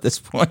comical at this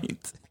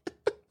point.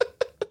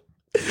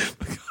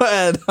 Go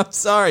ahead. I'm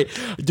sorry.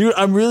 Dude,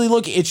 I'm really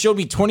looking. It showed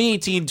me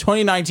 2018,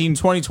 2019,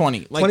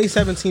 2020. Like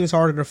 2017 is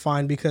harder to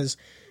find because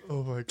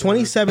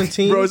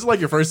 2017. Bro, it's like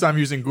your first time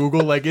using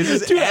Google. Like,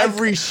 it's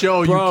every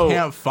show bro, you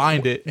can't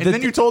find it. And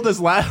then you told us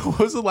what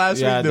was the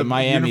last week? The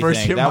Miami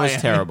University thing. of That Miami.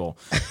 was terrible.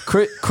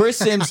 Chris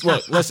Sims,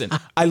 look, listen.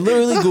 I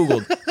literally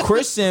Googled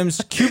Chris Sims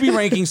QB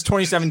rankings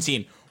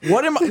 2017.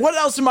 What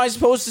else am I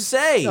supposed to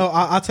say? No,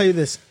 I'll tell you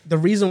this. The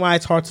reason why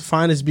it's hard to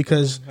find is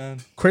because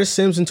Chris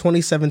Sims in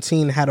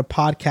 2017 had a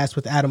podcast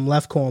with Adam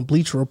Lefkoe on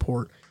Bleacher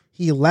Report.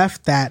 He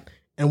left that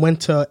and went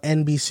to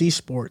NBC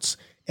Sports.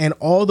 And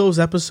all those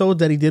episodes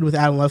that he did with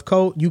Adam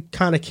Lefkoe, you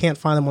kind of can't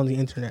find them on the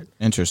internet.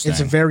 Interesting.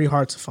 It's very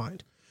hard to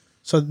find.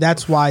 So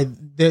that's why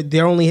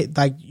they're only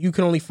like you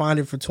can only find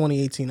it for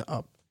 2018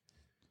 up.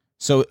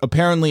 So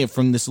apparently,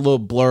 from this little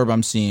blurb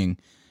I'm seeing,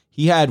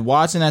 he had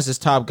Watson as his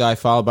top guy,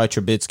 followed by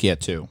Trubisky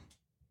at 2.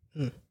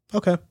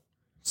 Okay.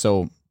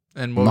 So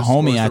And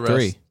Mahomes at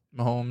 3.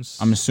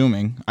 Mahomes. I'm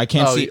assuming. I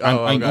can't see. I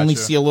only gotcha.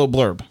 see a little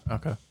blurb.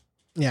 Okay.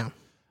 Yeah.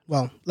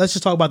 Well, let's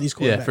just talk about these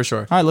quarterbacks. Yeah, for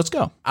sure. All right, let's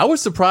go. I was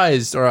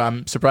surprised, or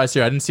I'm surprised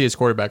here. I didn't see his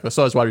quarterback. I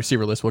saw his wide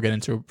receiver list. We'll get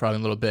into it probably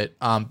in a little bit.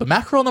 But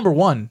Matt Corral number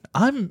 1.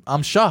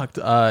 I'm shocked.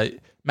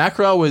 Matt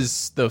Corral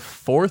was the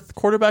 4th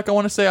quarterback I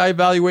want to say I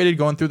evaluated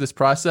going through this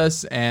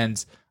process,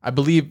 and I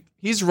believe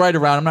he's right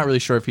around. I'm not really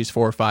sure if he's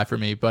 4 or 5 for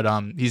me, but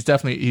he's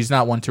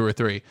not 1, 2, or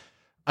 3.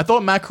 I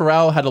thought Matt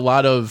Corral had a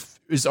lot of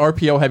his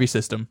RPO heavy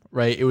system,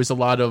 right? It was a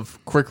lot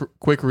of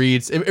quick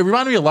reads. It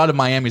reminded me a lot of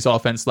Miami's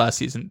offense last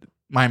season.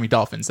 Miami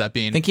Dolphins, that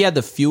being. I think he had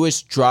the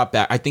fewest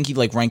dropback. I think he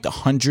ranked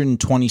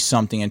 120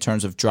 something in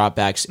terms of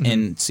dropbacks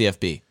in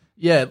CFB.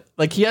 Yeah,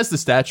 he has the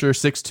stature,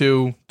 6'2",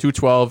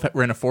 212,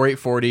 ran a 4.8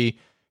 40.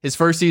 His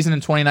first season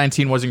in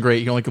 2019 wasn't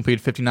great. He only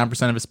completed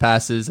 59% of his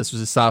passes. This was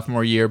his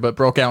sophomore year, but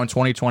broke out in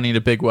 2020 in a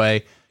big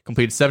way.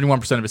 Completed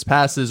 71% of his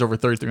passes, over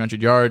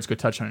 3,300 yards, good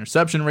touchdown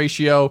interception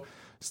ratio.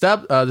 The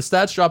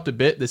stats dropped a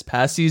bit this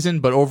past season,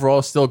 but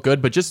overall still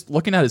good. But just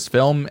looking at his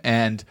film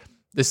and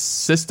the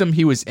system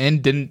he was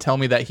in didn't tell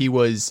me that he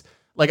was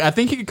I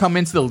think he could come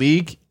into the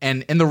league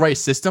and in the right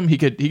system he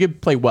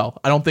could play well.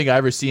 I don't think I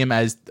ever see him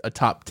as a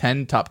top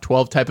 10, top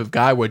 12 type of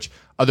guy, which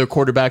other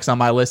quarterbacks on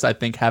my list I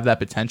think have that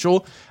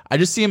potential. I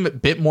just see him a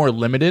bit more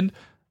limited.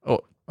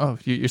 Oh,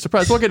 you're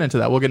surprised. We'll get into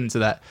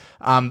that.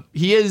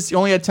 He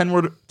only had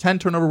 10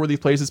 turnover-worthy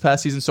plays this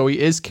past season, so he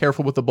is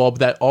careful with the ball,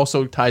 but that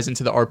also ties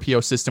into the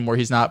RPO system where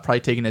he's not probably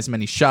taking as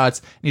many shots.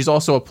 And he's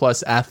also a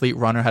plus athlete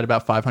runner, had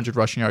about 500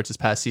 rushing yards this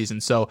past season.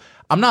 So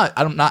I'm not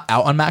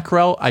out on Matt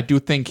Corral. I do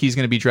think he's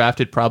going to be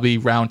drafted probably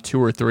round 2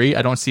 or 3.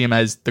 I don't see him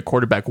as the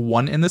quarterback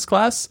 1 in this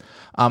class.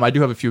 I do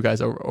have a few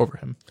guys over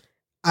him.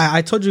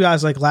 I told you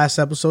guys last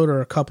episode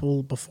or a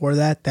couple before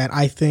that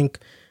I think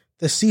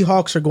the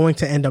Seahawks are going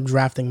to end up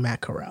drafting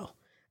Matt Corral.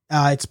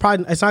 It's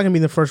not going to be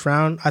in the first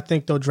round. I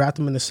think they'll draft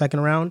him in the second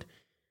round.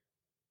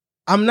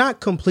 I'm not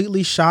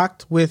completely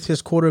shocked with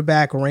his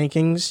quarterback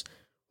rankings.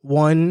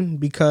 1,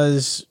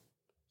 because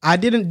I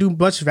didn't do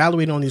much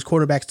evaluating on these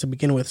quarterbacks to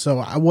begin with, so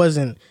I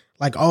wasn't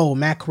oh,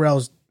 Matt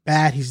Corral's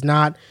bad. He's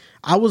not.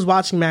 I was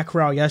watching Matt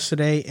Corral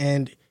yesterday,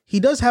 and he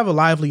does have a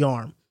lively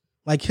arm.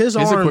 His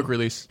arm, a quick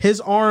release. His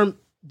arm,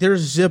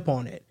 there's zip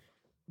on it.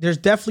 There's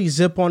definitely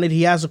zip on it.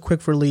 He has a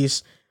quick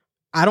release.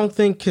 I don't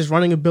think his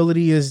running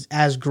ability is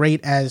as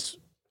great as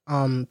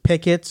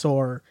Pickett's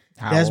or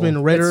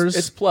Desmond Ritter's.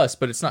 It's plus,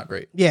 but it's not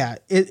great. Yeah,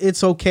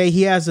 it's okay.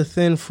 He has a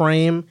thin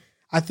frame.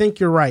 I think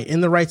you're right. In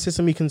the right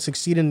system, he can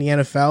succeed in the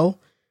NFL.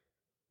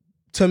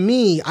 To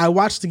me, I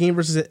watched the game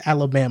versus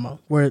Alabama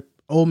where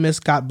Ole Miss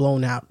got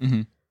blown out.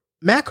 Mm-hmm.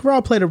 Matt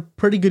Corral played a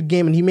pretty good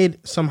game, and he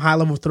made some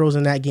high-level throws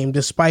in that game,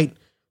 despite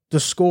the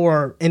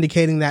score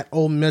indicating that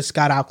Ole Miss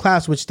got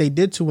outclassed, which they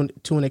did to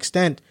an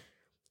extent.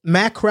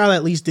 Matt Corral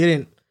at least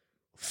didn't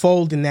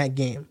fold in that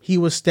game. He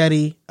was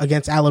steady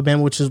against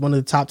Alabama, which is one of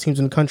the top teams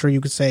in the country.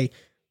 You could say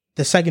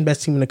the second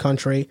best team in the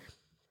country.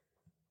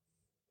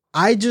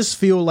 I just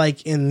feel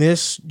like in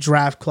this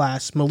draft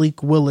class,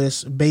 Malik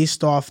Willis,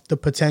 based off the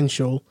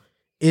potential,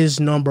 is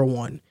number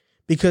 1.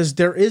 Because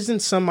there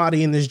isn't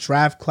somebody in this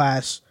draft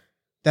class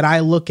that I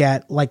look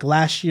at like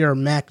last year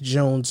Mac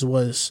Jones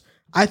was.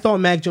 I thought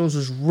Mac Jones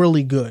was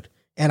really good,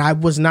 and I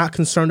was not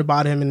concerned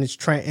about him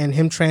and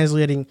him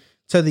translating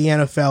to the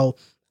NFL.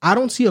 I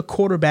don't see a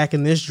quarterback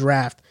in this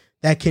draft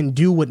that can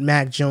do what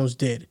Mac Jones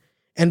did.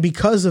 And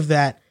because of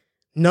that,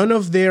 none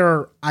of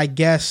their, I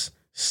guess,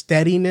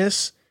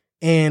 steadiness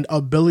and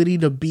ability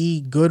to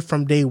be good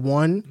from day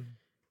one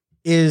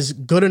is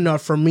good enough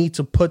for me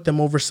to put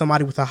them over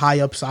somebody with a high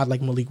upside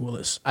like Malik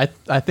Willis. I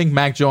think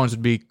Mac Jones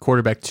would be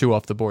quarterback 2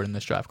 off the board in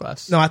this draft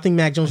class. No, I think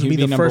Mac Jones would be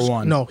the number first.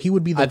 1. No, he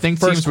would be the I think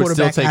first teams would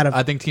still quarterback take. out of.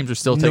 I think teams are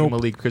still taking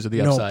Malik because of the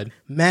upside.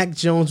 Mac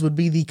Jones would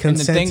be the And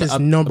the thing, consensus a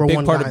number big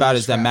one. part guy about in it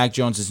is this that draft. Mac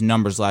Jones's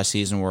numbers last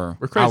season were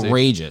crazy.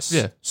 outrageous.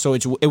 Yeah. So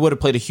it would have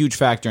played a huge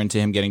factor into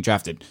him getting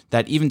drafted.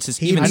 That even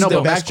to even I know,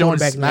 still, but best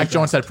quarterback in Mac the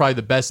Jones draft. had probably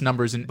the best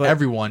numbers in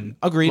everyone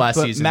agreed. last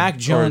But season. Mac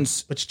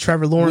Jones, Which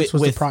Trevor Lawrence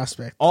was the with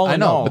prospect. all I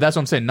in know, all, but that's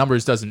what I'm saying.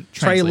 Numbers doesn't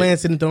Trey translate.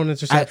 Lance didn't throw an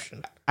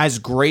interception. as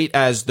great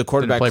as the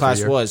quarterback play for a class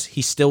year. was,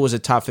 he still was a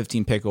top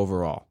 15 pick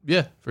overall.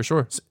 Yeah, for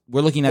sure. We're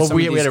looking at Well, some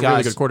we of these had a guys.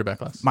 really good quarterback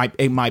class.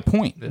 My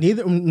point.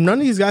 None of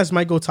these guys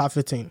might go top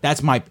 15.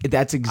 That's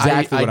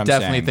exactly what I I'm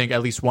definitely saying. think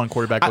at least one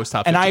quarterback goes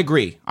top 15. And I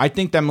agree. I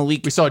think that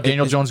Malik. We saw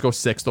Daniel Jones go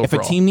 6th overall. If a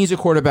team needs a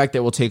quarterback, they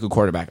will take a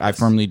quarterback. I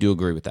firmly do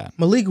agree with that.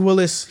 Malik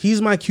Willis,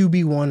 he's my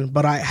QB1,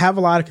 but I have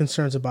a lot of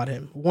concerns about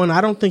him. One, I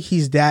don't think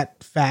he's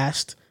that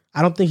fast.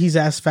 I don't think he's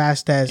as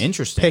fast as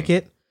Interesting.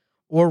 Pickett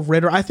or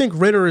Ritter. I think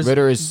Ritter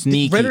is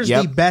sneaky. Ritter's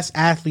Yep. the best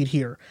athlete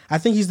here. I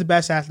think he's the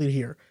best athlete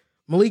here.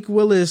 Malik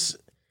Willis,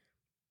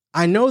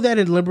 I know that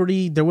in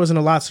Liberty there wasn't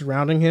a lot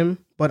surrounding him,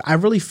 but I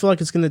really feel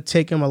like it's going to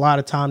take him a lot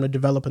of time to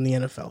develop in the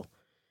NFL.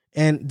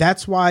 And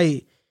that's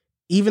why,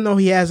 even though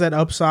he has that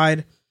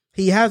upside,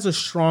 he has a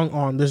strong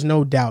arm, there's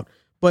no doubt.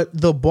 But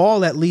the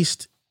ball, at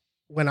least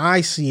when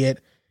I see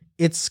it,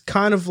 it's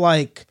kind of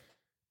like,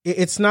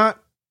 it's not,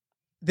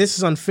 this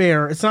is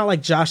unfair. It's not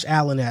like Josh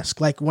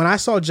Allen-esque. Like when I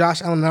saw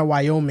Josh Allen at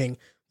Wyoming,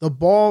 the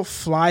ball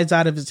flies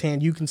out of his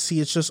hand. You can see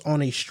it's just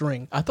on a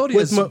string. I thought he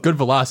has good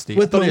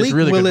velocity. I thought he has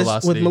really good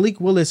velocity. With Malik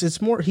Willis,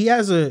 it's more, he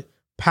has a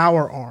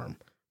power arm,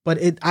 but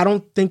I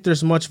don't think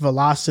there's much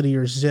velocity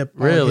or zip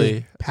on Really?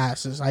 his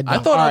passes. I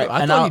thought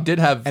and he did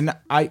have. And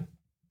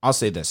I'll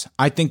say this.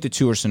 I think the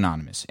two are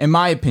synonymous. In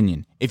my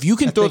opinion, if you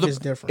can I throw think it's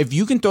different. if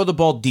you can throw the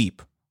ball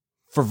deep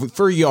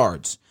for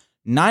yards,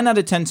 9 out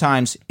of 10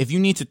 times, if you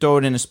need to throw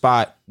it in a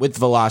spot with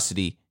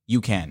velocity,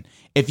 you can.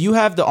 If you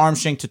have the arm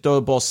strength to throw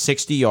the ball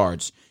 60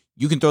 yards,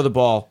 you can throw the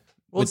ball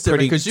Well, with it's different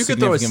pretty because you could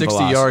throw it 60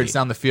 velocity. yards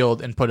down the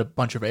field and put a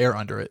bunch of air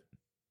under it.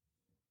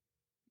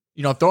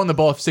 You know, throwing the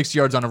ball 60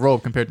 yards on a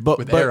rope compared to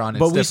with air on it.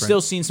 But it's we've different.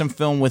 still seen some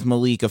film with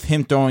Malik of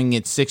him throwing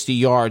it 60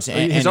 yards.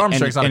 And, His arm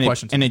strength's not a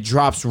question. And it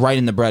drops right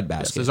in the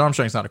breadbasket. Yes, his arm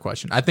strength's not a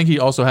question. I think he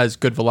also has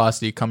good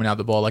velocity coming out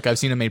the ball. Like I've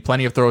seen him make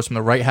plenty of throws from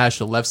the right hash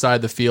to the left side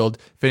of the field,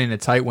 fitting a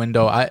tight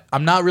window.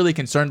 I'm not really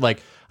concerned.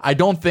 Like I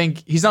don't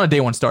think he's not a day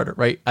one starter,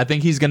 right? I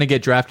think he's going to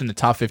get drafted in the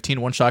top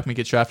 15. Won't shock me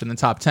get drafted in the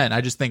top 10.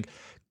 I just think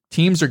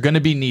teams are going to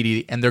be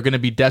needy and they're going to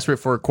be desperate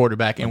for a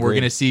quarterback, and we're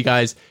going to see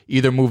guys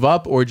either move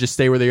up or just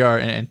stay where they are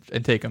and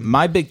take him.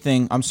 My big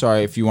thing, I'm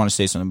sorry if you want to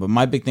say something, but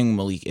my big thing with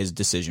Malik is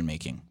decision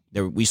making.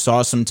 We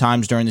saw some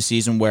times during the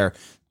season where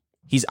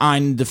he's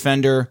eyeing the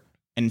defender,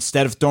 and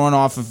instead of throwing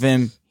off of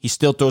him, he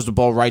still throws the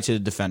ball right to the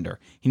defender.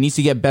 He needs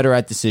to get better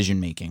at decision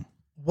making.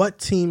 What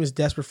team is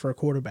desperate for a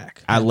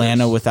quarterback?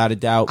 Atlanta, without a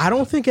doubt. I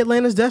don't think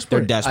Atlanta's desperate.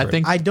 They're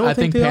desperate. I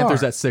think they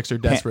Panthers are. at 6 are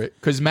desperate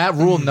because Matt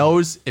Rule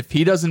knows if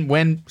he doesn't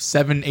win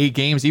 7-8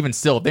 games, even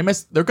still, they're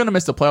going to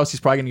miss the playoffs. He's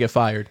probably going to get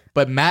fired.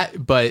 But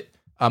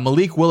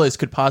Malik Willis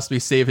could possibly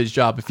save his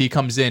job if he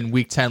comes in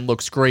week 10,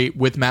 looks great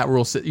with Matt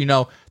Rule. You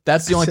know,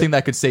 that's the only thing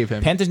that could save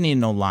him. Panthers need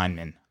no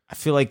linemen. I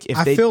feel like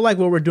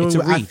what we're doing. it's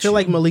a I reach. feel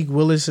like Malik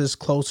Willis is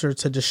closer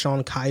to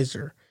Deshaun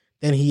Kaiser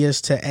than he is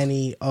to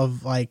any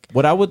of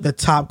the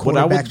top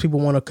quarterbacks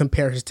people want to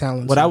compare his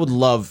talents. What I would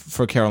love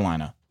for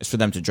Carolina is for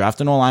them to draft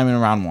an lineman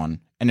in round 1,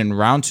 and in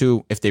round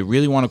 2, if they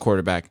really want a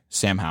quarterback,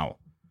 Sam Howell.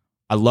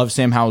 I love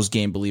Sam Howell's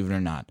game, believe it or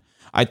not.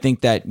 I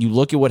think that you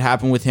look at what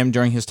happened with him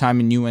during his time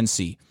in UNC.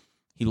 He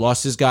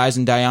lost his guys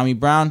in Diami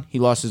Brown. He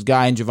lost his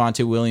guy in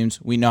Javonte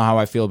Williams. We know how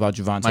I feel about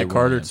Javonte Mike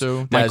Carter Williams.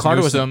 too. Mike Daz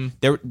Carter Newsome.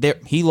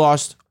 he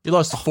lost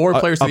 4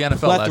 players to the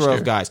NFL last plethora year.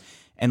 of guys.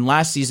 And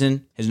last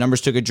season, his numbers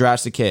took a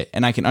drastic hit.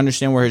 And I can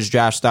understand where his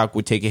draft stock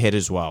would take a hit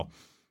as well.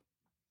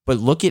 But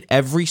look at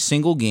every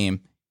single game.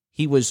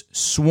 He was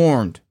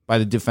swarmed by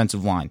the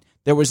defensive line.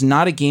 There was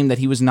not a game that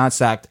he was not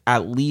sacked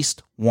at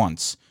least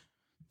once.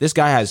 This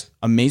guy has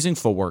amazing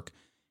footwork.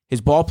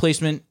 His ball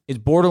placement is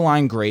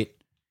borderline great.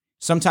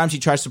 Sometimes he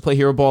tries to play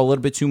hero ball a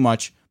little bit too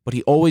much, but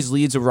he always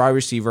leads a wide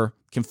receiver,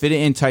 can fit it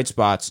in tight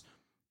spots,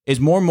 is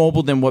more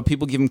mobile than what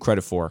people give him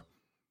credit for.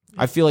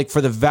 I feel like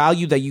for the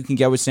value that you can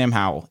get with Sam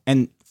Howell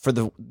and for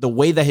the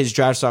way that his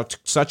draft stock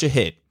took such a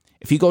hit,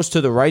 if he goes to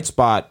the right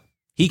spot,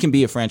 he can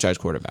be a franchise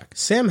quarterback.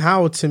 Sam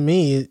Howell, to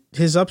me,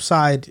 his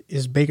upside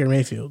is Baker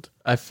Mayfield.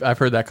 I've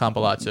heard that comp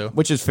a lot too.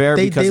 Which is fair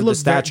because of the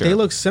stature. They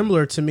look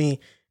similar to me.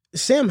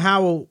 Sam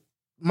Howell,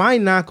 my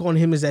knock on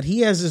him is that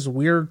he has this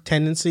weird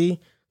tendency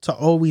to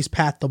always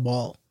pat the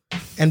ball.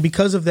 And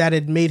because of that,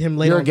 it made him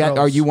late on throws.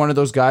 Are you one of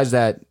those guys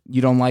that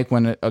you don't like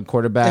when a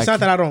quarterback... It's not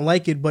that I don't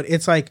like it, but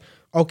it's like,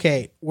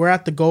 okay, we're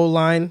at the goal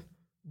line.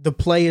 The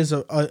play is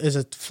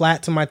a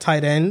flat to my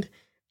tight end.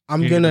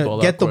 I'm going to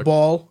get the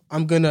ball.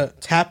 I'm going to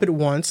tap it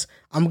once.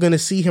 I'm going to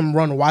see him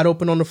run wide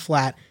open on the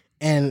flat.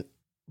 And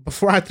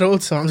before I throw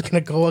it to him, I'm just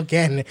going to go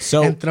again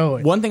and throw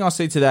it. One thing I'll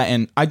say to that,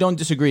 and I don't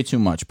disagree too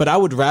much, but I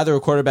would rather a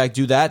quarterback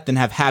do that than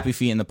have happy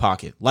feet in the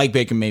pocket, like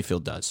Baker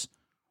Mayfield does.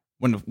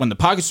 When the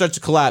pocket starts to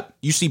collapse,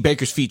 you see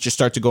Baker's feet just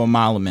start to go a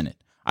mile a minute.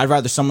 I'd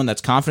rather someone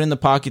that's confident in the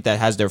pocket, that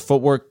has their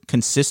footwork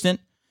consistent,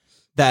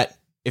 that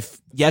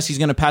yes, he's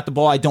going to pat the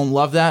ball. I don't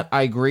love that.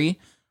 I agree.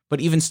 But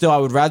even still, I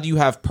would rather you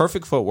have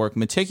perfect footwork,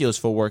 meticulous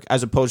footwork,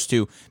 as opposed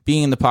to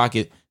being in the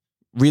pocket,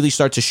 really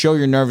start to show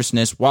your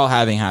nervousness while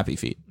having happy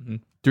feet. Mm-hmm.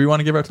 Do we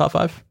want to give our top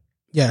 5?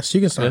 Yes, you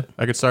can start. Yeah,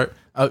 I could start.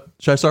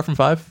 Should I start from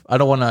 5? I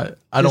don't want to.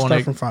 I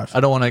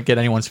don't want to get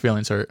anyone's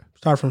feelings hurt.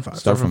 Start from 5.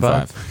 Start from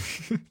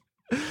 5.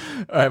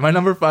 All right, my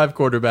number 5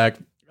 quarterback.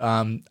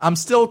 I'm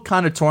still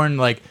kind of torn.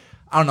 Like,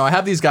 I don't know. I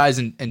have these guys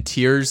in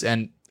tiers,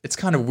 and it's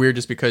kind of weird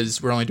just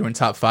because we're only doing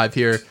top 5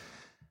 here.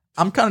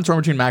 I'm kind of torn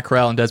between Matt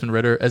Corral and Desmond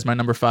Ridder as my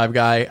number 5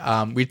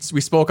 guy. We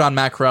spoke on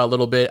Matt Corral a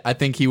little bit. I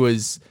think he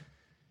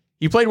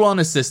played well in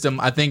his system.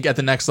 I think at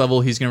the next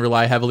level, he's going to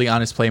rely heavily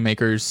on his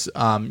playmakers.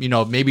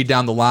 Maybe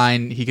down the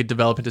line, he could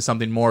develop into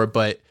something more.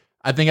 But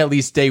I think at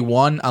least day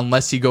one,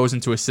 unless he goes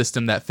into a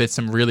system that fits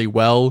him really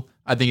well,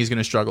 I think he's going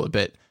to struggle a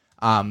bit.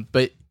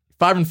 But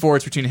 5 and 4,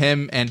 it's between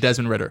him and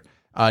Desmond Ridder.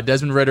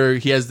 Desmond Ridder,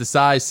 he has the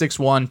size,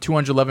 6'1",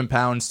 211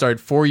 pounds, started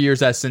 4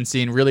 years at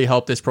Cincy and really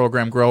helped this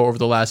program grow over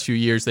the last few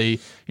years. They,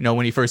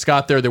 when he first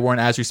got there, they weren't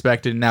as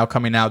respected, and now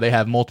coming out, they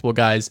have multiple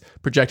guys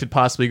projected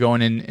possibly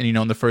going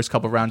in the first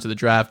couple of rounds of the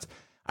draft.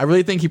 I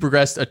really think he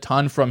progressed a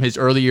ton from his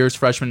early years,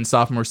 freshman and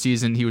sophomore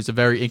season. He was a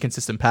very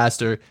inconsistent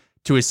passer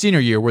to his senior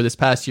year, where this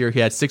past year he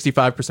had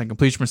 65%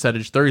 completion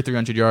percentage,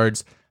 3,300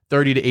 yards,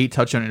 30 to 8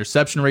 touchdown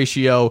interception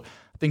ratio.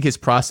 I think his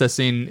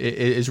processing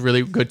is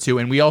really good too.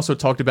 And we also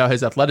talked about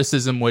his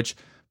athleticism, which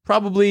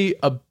probably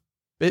a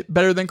bit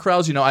better than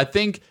Corral's. I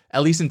think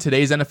at least in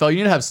today's NFL, you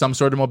need to have some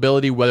sort of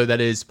mobility, whether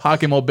that is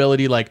pocket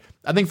mobility. Like,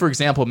 I think, for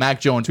example,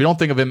 Mac Jones, we don't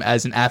think of him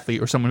as an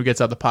athlete or someone who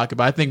gets out of the pocket,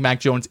 but I think Mac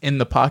Jones in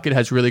the pocket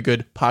has really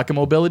good pocket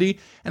mobility.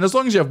 And as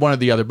long as you have one or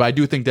the other, but I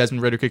do think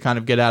Desmond Ridder could kind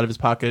of get out of his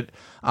pocket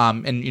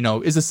and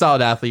is a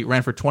solid athlete,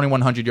 ran for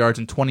 2,100 yards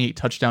and 28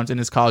 touchdowns in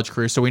his college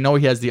career. So we know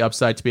he has the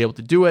upside to be able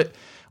to do it.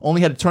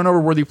 Only had a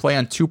turnover-worthy play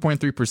on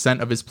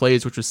 2.3% of his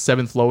plays, which was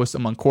 7th lowest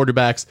among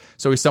quarterbacks.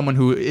 So he's someone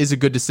who is a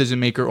good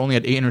decision-maker, only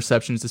had 8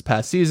 interceptions this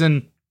past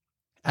season.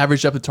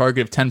 Averaged up a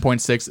target of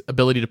 10.6,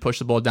 ability to push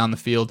the ball down the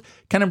field.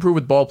 Can improve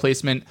with ball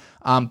placement.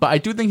 But I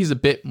do think he's a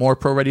bit more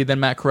pro-ready than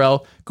Matt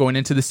Corral going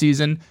into the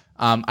season.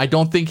 I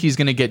don't think he's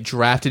going to get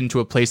drafted into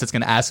a place that's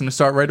going to ask him to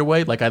start right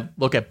away. Like, I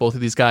look at both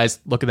of these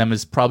guys, look at them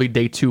as probably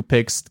day 2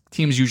 picks.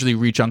 Teams usually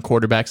reach on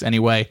quarterbacks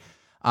anyway.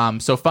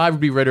 So 5 would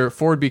be Ridder,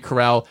 4 would be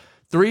Corral.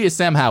 3 is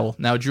Sam Howell.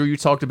 Now, Drew, you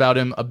talked about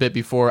him a bit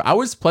before. I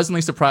was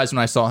pleasantly surprised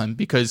when I saw him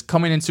because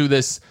coming into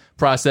this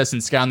process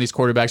and scouting these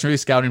quarterbacks, really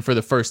scouting for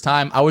the first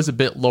time, I was a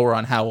bit lower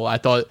on Howell. I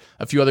thought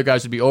a few other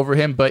guys would be over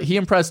him, but he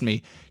impressed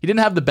me. He didn't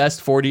have the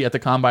best 40 at the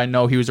combine.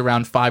 No, he was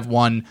around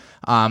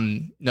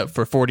 5'1"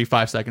 for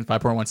 45 seconds,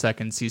 5.1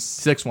 seconds. He's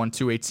 6'1",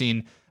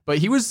 218. But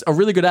he was a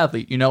really good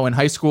athlete. In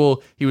high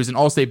school, he was an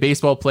all-state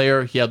baseball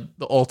player. He had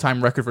the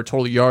all-time record for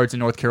total yards in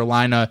North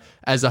Carolina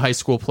as a high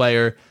school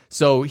player.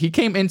 So he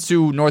came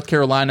into North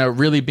Carolina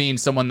really being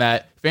someone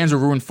that fans were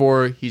rooting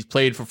for. He's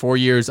played for 4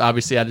 years,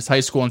 obviously, at his high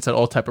school and set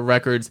all type of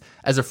records.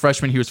 As a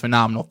freshman, he was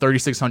phenomenal.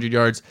 3,600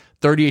 yards,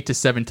 38 to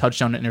 7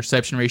 touchdown to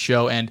interception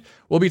ratio. And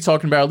we'll be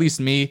talking about, at least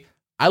me,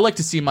 I like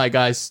to see my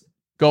guys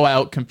go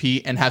out,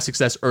 compete, and have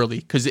success early.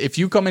 Because if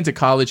you come into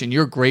college and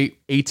you're great,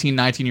 18,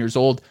 19 years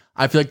old,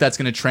 I feel like that's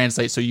going to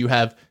translate so you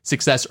have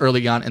success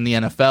early on in the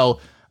NFL.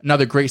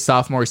 Another great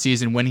sophomore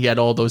season when he had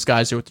all those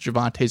guys there with the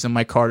Javontes and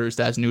Mike Carters,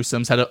 Daz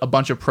Newsome's, had a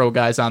bunch of pro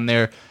guys on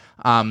there.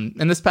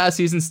 And this past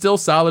season, still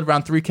solid,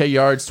 around 3K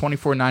yards,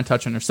 24-9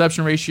 touch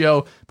interception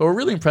ratio. But what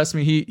really impressed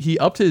me, he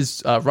upped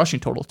his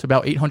rushing total to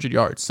about 800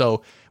 yards.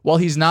 So while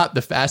he's not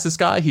the fastest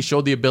guy, he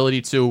showed the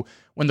ability to,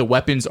 when the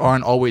weapons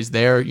aren't always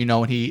there,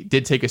 and he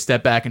did take a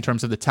step back in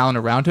terms of the talent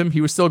around him,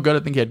 he was still good. I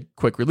think he had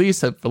quick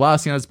release, had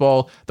velocity on his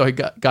ball, though he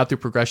got through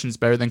progressions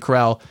better than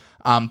Corral.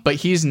 But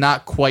he's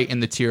not quite in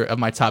the tier of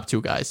my top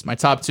 2 guys. My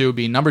top 2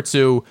 being number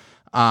 2,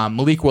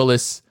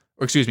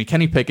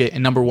 Kenny Pickett,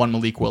 and number 1,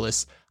 Malik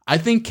Willis. I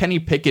think Kenny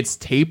Pickett's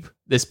tape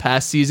this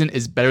past season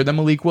is better than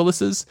Malik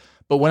Willis's.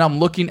 But when I'm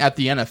looking at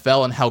the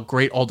NFL and how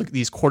great all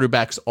these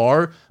quarterbacks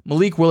are,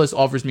 Malik Willis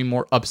offers me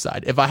more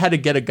upside. If I had to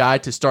get a guy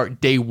to start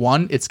day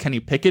 1, it's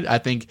Kenny Pickett. I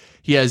think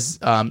he has,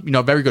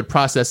 very good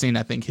processing.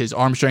 I think his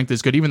arm strength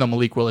is good, even though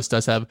Malik Willis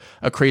does have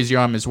a crazy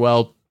arm as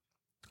well.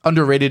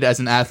 Underrated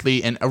as an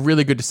athlete and a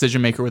really good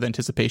decision maker with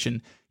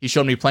anticipation. He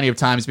showed me plenty of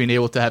times being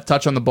able to have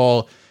touch on the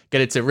ball,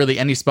 get it to really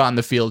any spot in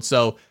the field.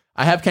 So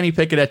I have Kenny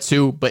Pickett at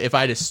 2, but if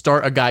I had to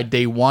start a guy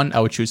day 1, I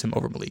would choose him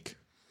over Malik.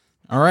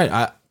 All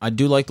right, I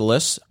do like the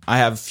list. I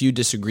have a few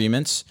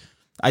disagreements.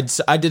 I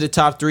did a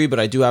top 3, but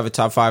I do have a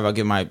top 5. I'll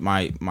give my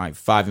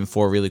 5 and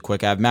 4 really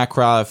quick. I have Matt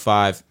Corral at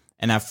 5,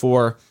 and at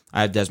 4,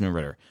 I have Desmond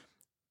Ridder.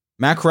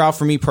 Matt Corral,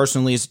 for me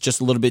personally, is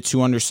just a little bit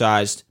too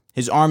undersized.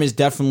 His arm is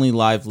definitely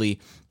lively,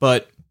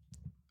 but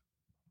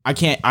I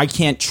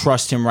can't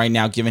trust him right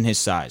now given his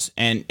size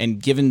and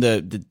given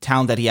the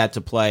talent that he had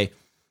to play.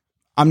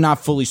 I'm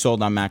not fully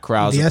sold on Matt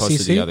Corral as The opposed to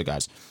SEC? the other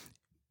guys.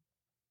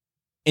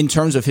 In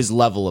terms of his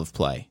level of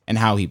play and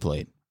how he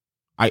played,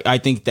 I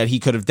think that he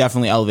could have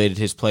definitely elevated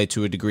his play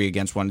to a degree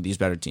against one of these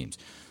better teams.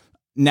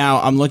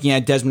 Now I'm looking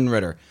at Desmond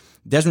Ridder.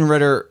 Desmond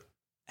Ridder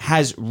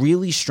has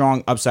really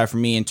strong upside for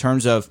me in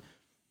terms of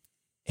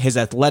his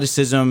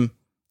athleticism.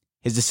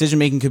 His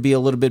decision-making could be a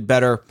little bit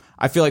better.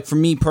 I feel like for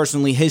me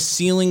personally, his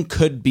ceiling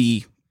could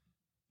be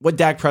what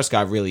Dak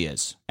Prescott really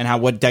is and how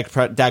what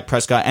Dak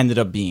Prescott ended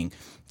up being.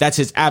 That's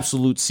his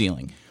absolute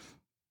ceiling.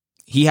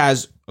 He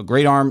has a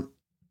great arm.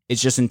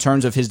 It's just in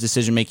terms of his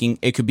decision-making,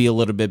 it could be a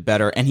little bit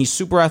better. And he's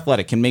super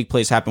athletic, can make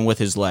plays happen with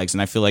his legs.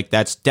 And I feel like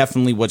that's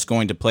definitely what's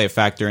going to play a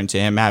factor into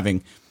him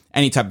having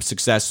any type of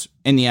success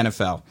in the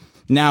NFL.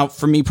 Now,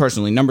 for me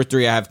personally, number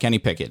 3, I have Kenny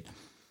Pickett.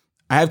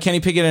 I have Kenny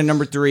Pickett at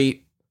number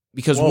 3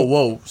 because...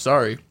 Whoa,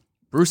 sorry.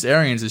 Bruce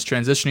Arians is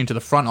transitioning to the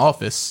front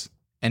office,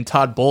 and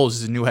Todd Bowles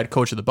is the new head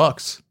coach of the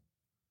Bucs.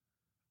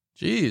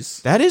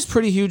 Jeez. That is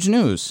pretty huge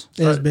news.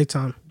 It is big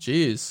time.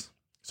 Jeez.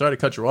 Sorry to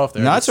cut you off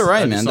there. No, that's all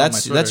right, I man. just saw it on my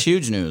Twitter. That's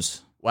huge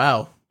news.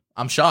 Wow.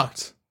 I'm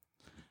shocked.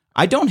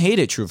 I don't hate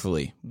it,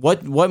 truthfully.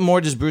 What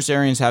more does Bruce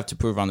Arians have to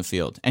prove on the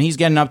field? And he's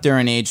getting up there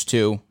in age,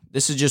 too.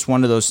 This is just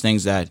one of those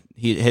things that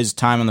his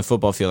time on the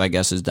football field, I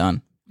guess, is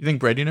done. You think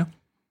Brady knew?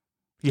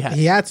 He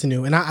had to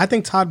know. And I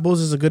think Todd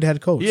Bowles is a good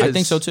head coach. He I is.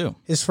 think so, too.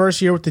 His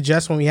first year with the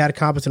Jets when we had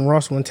Competent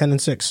Russell in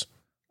 10-6.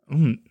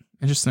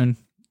 Interesting.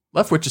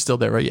 Leftwich is still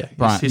there, right? Yeah.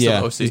 He's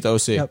still OC. He's the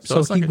OC. Yep. So So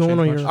it's not keep gonna going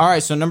on change your... All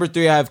right, so number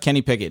 3, I have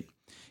Kenny Pickett.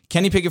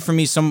 Kenny Pickett, for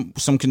me, some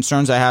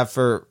concerns I have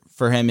for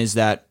him is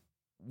that,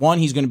 one,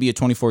 he's going to be a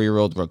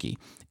 24-year-old rookie.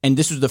 And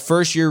this was the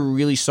first year we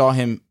really saw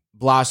him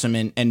blossom,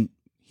 and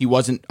he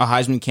wasn't a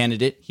Heisman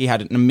candidate. He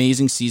had an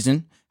amazing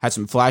season, had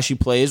some flashy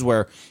plays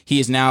where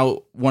he is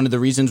now one of the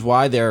reasons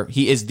why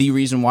he is the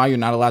reason why you're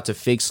not allowed to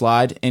fake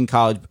slide in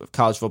college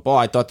football.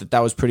 I thought that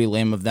was pretty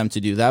lame of them to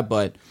do that,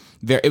 but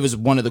it was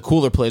one of the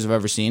cooler plays I've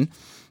ever seen.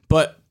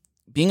 But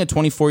being a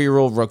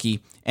 24-year-old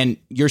rookie and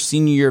your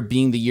senior year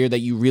being the year that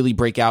you really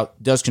break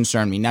out does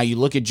concern me. Now you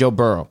look at Joe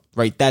Burrow,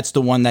 right? That's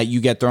the one that you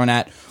get thrown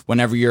at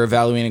whenever you're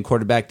evaluating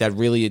quarterback that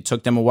really it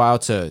took them a while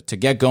to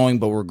get going,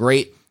 but were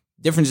great.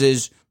 Difference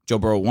is Joe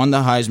Burrow won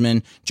the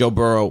Heisman. Joe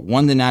Burrow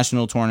won the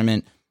national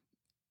tournament.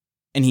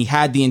 And he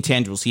had the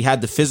intangibles. He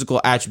had the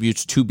physical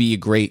attributes to be a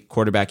great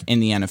quarterback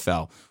in the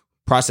NFL.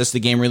 Processed the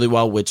game really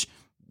well, which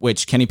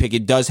Kenny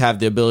Pickett does have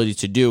the ability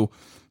to do.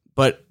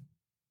 But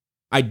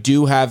I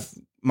do have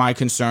my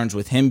concerns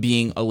with him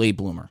being a late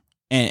bloomer.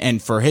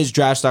 And for his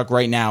draft stock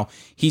right now,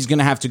 he's going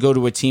to have to go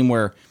to a team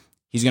where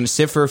he's going to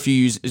sit for a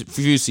few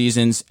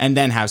seasons and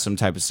then have some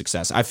type of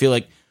success. I feel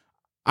like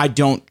I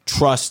don't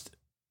trust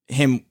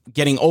him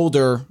getting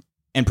older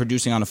and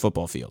producing on a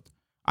football field.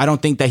 I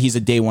don't think that he's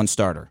a day one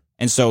starter.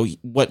 And so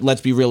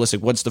let's be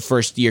realistic. What's the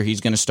first year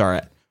he's going to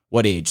start at?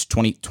 What age?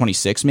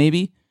 26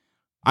 maybe?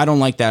 I don't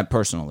like that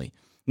personally.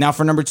 Now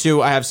for number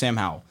 2, I have Sam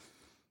Howell.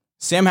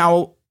 Sam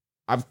Howell,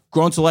 I've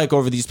grown to like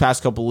over these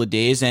past couple of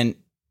days, and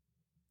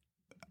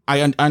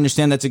I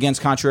understand that's against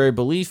contrary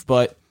belief,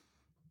 but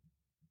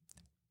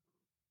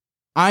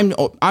I'm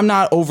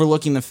not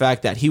overlooking the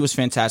fact that he was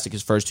fantastic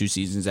his first 2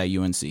 seasons at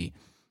UNC.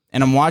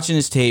 And I'm watching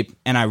his tape,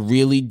 and I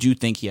really do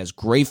think he has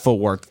great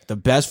footwork, the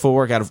best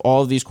footwork out of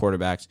all of these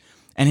quarterbacks.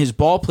 And his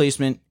ball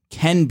placement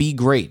can be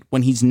great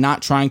when he's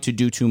not trying to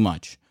do too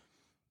much.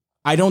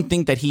 I don't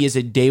think that he is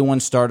a day one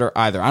starter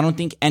either. I don't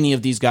think any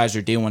of these guys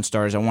are day one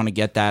starters. I want to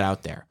get that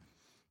out there.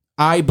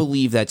 I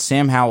believe that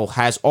Sam Howell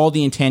has all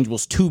the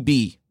intangibles to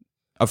be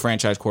a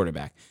franchise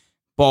quarterback.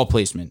 Ball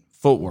placement,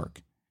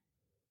 footwork,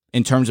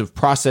 in terms of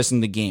processing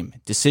the game,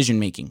 decision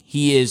making.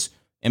 He is,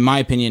 in my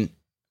opinion,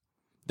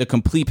 the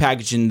complete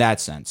package in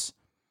that sense.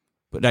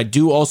 But I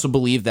do also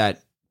believe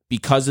that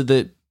because of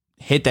the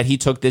hit that he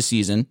took this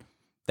season,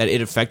 that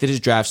it affected his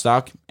draft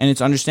stock, and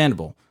it's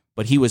understandable.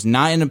 But he was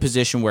not in a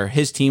position where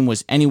his team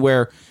was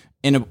anywhere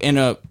in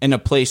a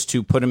place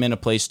to put him in a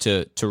place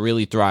to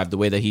really thrive the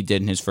way that he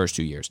did in his first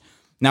 2 years.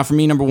 Now, for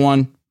me, number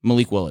 1,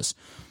 Malik Willis.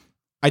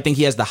 I think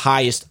he has the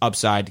highest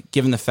upside,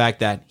 given the fact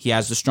that he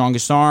has the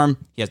strongest arm,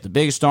 he has the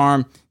biggest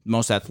arm, the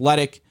most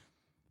athletic.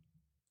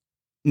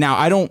 Now,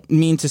 I don't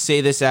mean to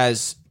say this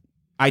as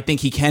I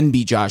think he can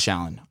be Josh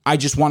Allen. I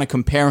just want to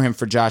compare him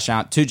to Josh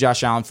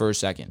Allen for a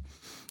second.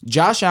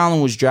 Josh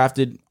Allen was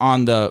drafted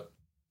on the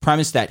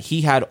premise that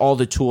he had all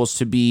the tools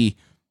to be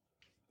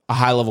a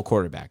high-level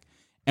quarterback.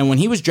 And when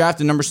he was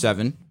drafted number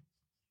 7,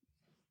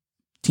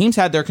 teams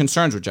had their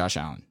concerns with Josh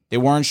Allen. They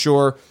weren't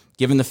sure,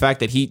 given the fact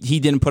that he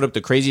didn't put up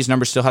the craziest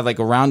numbers, still had like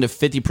around a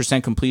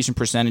 50% completion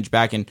percentage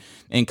back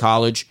in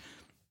college.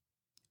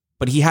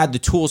 But he had the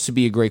tools to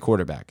be a great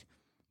quarterback.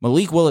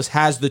 Malik Willis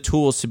has the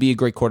tools to be a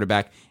great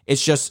quarterback.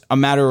 It's just a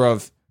matter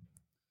of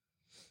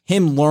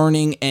him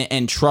learning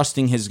and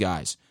trusting his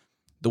guys.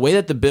 The way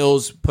that the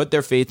Bills put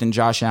their faith in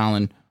Josh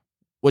Allen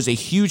was a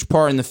huge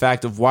part in the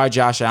fact of why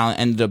Josh Allen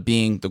ended up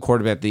being the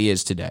quarterback that he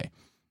is today.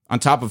 On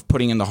top of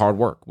putting in the hard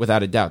work,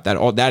 without a doubt.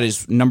 That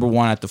is number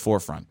 1 at the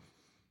forefront.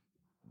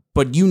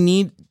 But you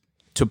need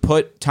to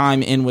put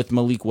time in with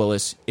Malik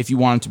Willis if you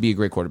want him to be a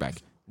great quarterback.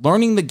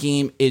 Learning the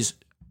game is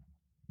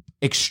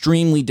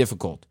extremely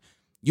difficult.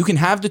 You can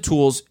have the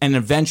tools and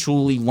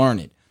eventually learn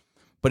it.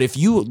 But if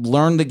you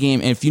learn the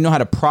game and if you know how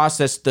to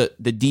process the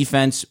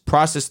defense,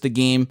 process the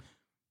game,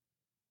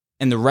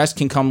 and the rest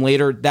can come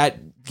later,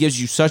 that gives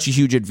you such a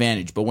huge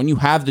advantage. But when you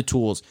have the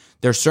tools,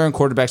 there are certain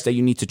quarterbacks that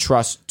you need to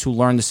trust to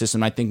learn the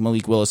system. I think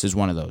Malik Willis is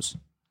one of those.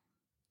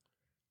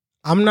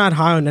 I'm not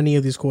high on any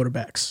of these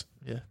quarterbacks.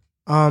 Yeah.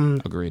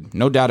 Agreed.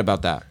 No doubt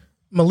about that.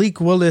 Malik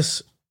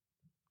Willis,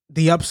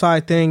 the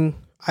upside thing,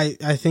 I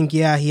think,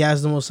 yeah, he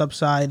has the most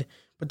upside.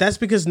 But that's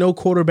because no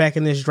quarterback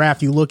in this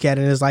draft you look at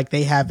it is like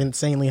they have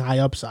insanely high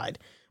upside.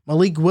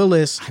 Malik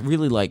Willis. I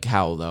really like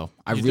Howell, though.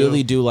 I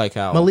really do like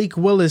Howell. Malik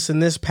Willis in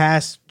this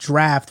past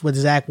draft with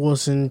Zach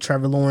Wilson,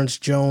 Trevor Lawrence,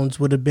 Jones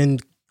would have been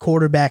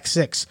quarterback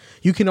 6.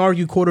 You can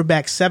argue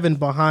quarterback 7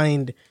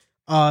 behind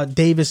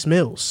Davis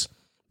Mills.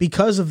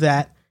 Because of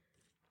that,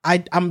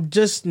 I'm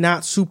just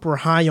not super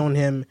high on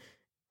him.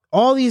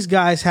 All these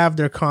guys have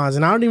their cons,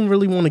 and I don't even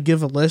really want to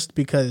give a list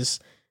because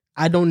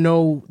I don't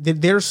know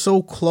that they're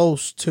so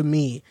close to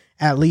me,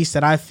 at least,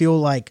 that I feel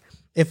like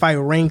if I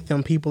rank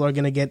them, people are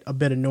going to get a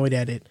bit annoyed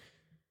at it.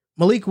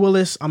 Malik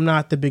Willis, I'm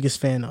not the biggest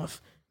fan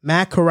of.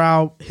 Matt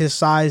Corral, his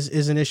size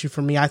is an issue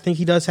for me. I think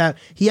he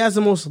has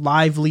the most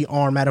lively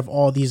arm out of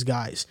all these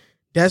guys.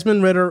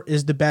 Desmond Ridder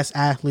is the best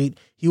athlete.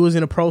 He was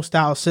in a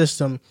pro-style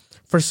system.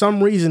 For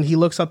some reason, he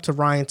looks up to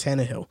Ryan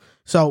Tannehill.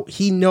 So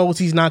he knows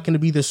he's not going to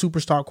be the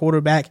superstar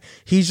quarterback.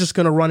 He's just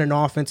going to run an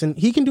offense, and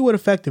he can do it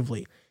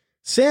effectively.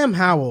 Sam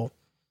Howell,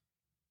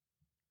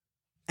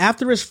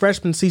 after his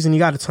freshman season, he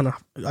got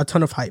a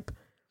ton of hype.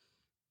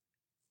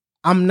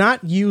 I'm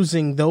not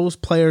using those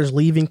players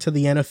leaving to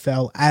the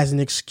NFL as an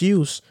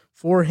excuse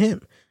for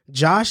him.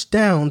 Josh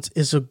Downs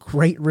is a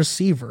great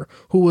receiver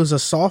who was a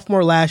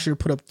sophomore last year,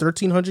 put up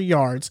 1,300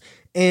 yards,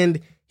 and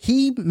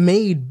he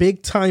made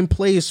big-time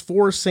plays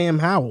for Sam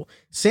Howell.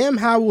 Sam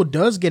Howell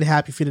does get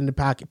happy feet in the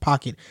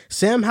pocket.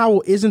 Sam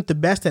Howell isn't the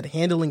best at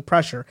handling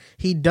pressure.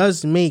 He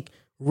does make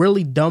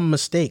really dumb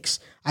mistakes.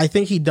 I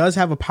think he does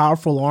have a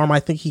powerful arm. I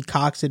think he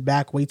cocks it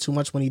back way too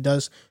much when he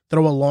does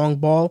throw a long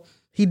ball.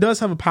 He does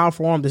have a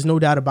powerful arm. There's no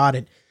doubt about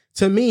it.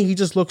 To me, he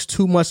just looks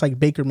too much like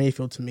Baker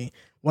Mayfield to me.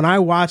 When I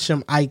watch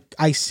him, I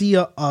see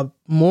a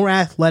more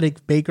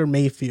athletic Baker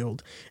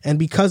Mayfield. And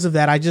because of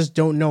that, I just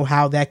don't know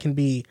how that can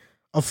be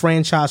a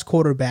franchise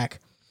quarterback.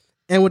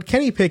 And with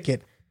Kenny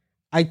Pickett,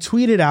 I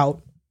tweeted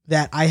out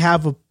that I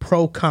have a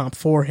pro comp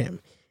for him.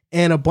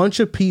 And a bunch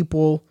of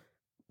people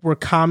were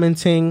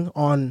commenting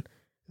on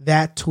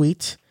that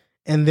tweet.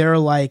 And they're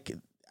like,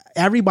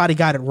 everybody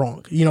got it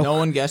wrong. You know, no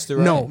one guessed it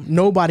right. No,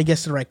 nobody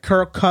guessed it right.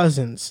 Kirk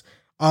Cousins,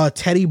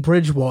 Teddy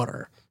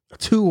Bridgewater,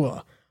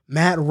 Tua,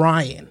 Matt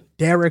Ryan,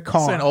 Derek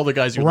Carr, saying all the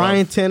guys you Ryan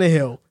love.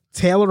 Tannehill,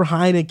 Taylor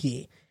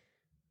Heineke.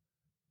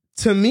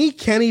 To me,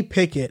 Kenny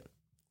Pickett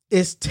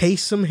is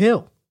Taysom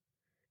Hill.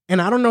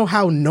 And I don't know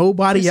how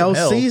nobody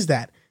else sees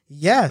that.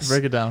 Yes.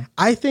 Break it down.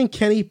 I think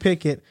Kenny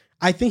Pickett,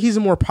 I think he's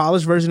a more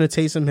polished version of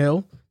Taysom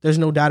Hill. There's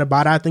no doubt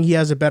about it. I think he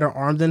has a better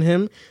arm than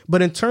him.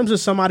 But in terms of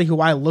somebody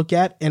who I look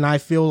at and I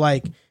feel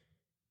like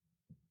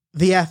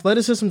the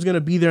athleticism is going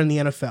to be there in the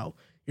NFL.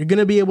 You're going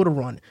to be able to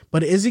run.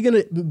 But is he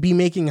going to be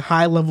making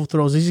high-level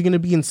throws? Is he going to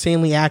be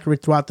insanely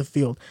accurate throughout the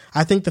field?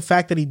 I think the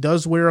fact that he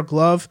does wear a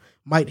glove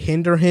might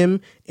hinder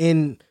him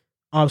in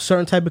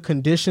certain type of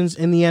conditions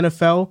in the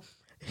NFL.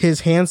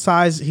 His hand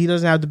size, he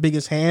doesn't have the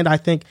biggest hand. I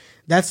think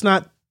that's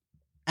not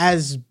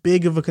as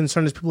big of a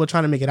concern as people are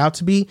trying to make it out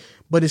to be,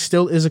 but it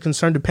still is a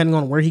concern depending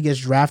on where he gets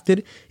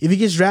drafted. If he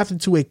gets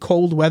drafted to a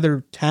cold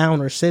weather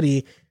town or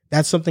city,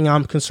 that's something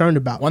I'm concerned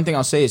about. One thing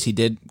I'll say is he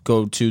did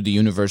go to the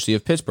University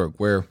of Pittsburgh,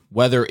 where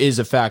weather is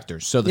a factor.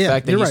 So the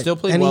fact that he still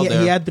played well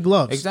there, he had the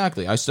gloves.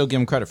 Exactly. I still give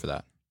him credit for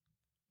that.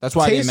 That's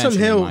why I didn't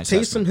mention him in my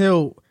Taysom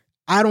Hill,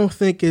 I don't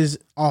think is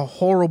a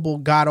horrible,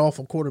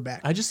 god-awful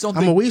quarterback. I just don't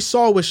think... I mean, we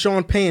saw with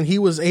Sean Payne, he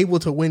was able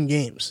to win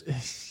games.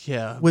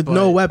 Yeah, with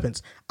no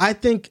weapons. I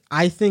think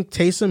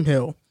Taysom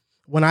Hill,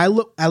 when I've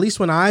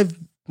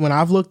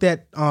looked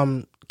at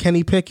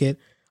Kenny Pickett,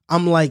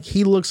 I'm like,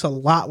 he looks a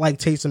lot like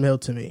Taysom Hill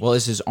to me. Well,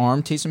 is his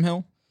arm Taysom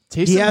Hill?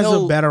 He has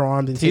a better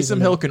arm than Taysom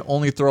Hill. Can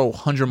only throw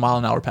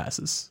 100-mile-an-hour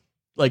passes.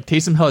 Like,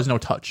 Taysom Hill has no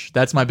touch.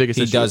 That's my biggest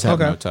issue. He does have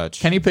no touch.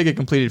 Kenny Pickett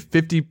completed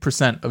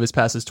 50% of his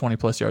passes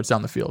 20-plus yards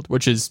down the field,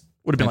 which would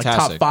have been like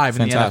top 5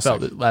 in the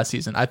NFL last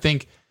season. I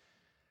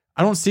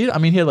don't see it. I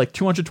mean, he had like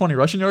 220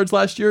 rushing yards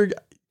last year.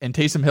 And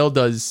Taysom Hill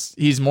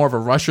he's more of a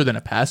rusher than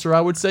a passer,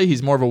 I would say.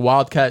 He's more of a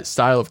wildcat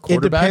style of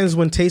quarterback. It depends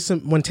when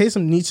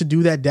Taysom needs to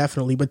do that,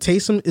 definitely. But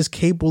Taysom is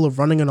capable of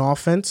running an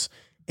offense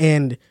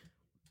and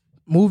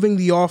moving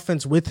the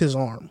offense with his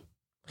arm.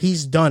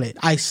 He's done it.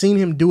 I've seen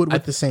him do it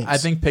with the Saints. I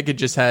think Pickett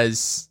just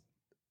has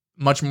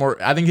much more.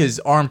 I think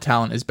his arm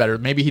talent is better.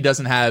 Maybe he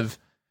doesn't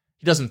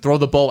throw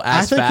the ball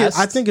as fast.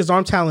 I think his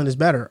arm talent is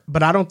better,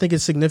 but I don't think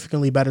it's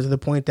significantly better to the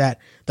point that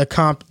the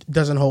comp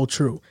doesn't hold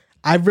true.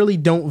 I really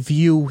don't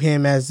view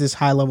him as this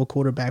high-level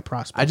quarterback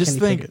prospect. I just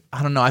think,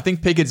 I don't know. I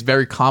think Pickett's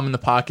very calm in the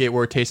pocket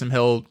where Taysom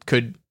Hill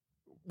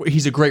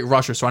he's a great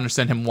rusher, so I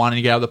understand him wanting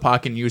to get out of the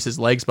pocket and use his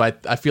legs,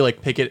 but I feel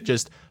like Pickett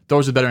just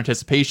throws with better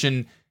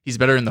anticipation. He's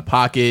better in the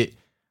pocket.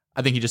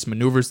 I think he just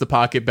maneuvers the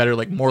pocket better,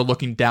 like more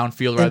looking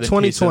downfield rather In than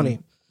 2020,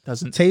 Taysom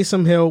doesn't.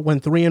 Taysom Hill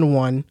went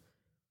 3-1,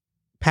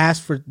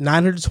 passed for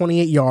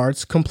 928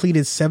 yards,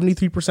 completed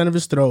 73% of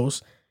his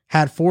throws,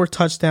 had 4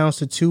 touchdowns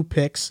to 2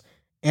 picks,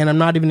 and I'm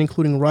not even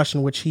including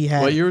rushing, which he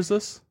had. What year is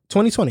this?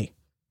 2020.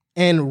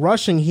 And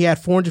rushing, he had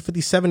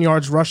 457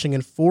 yards rushing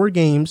in 4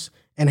 games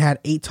and had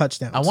 8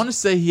 touchdowns. I want to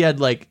say he had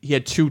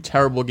 2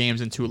 terrible games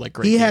and 2 like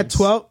great. He games. had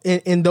 12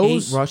 in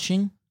those 8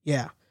 rushing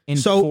Yeah. in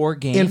 4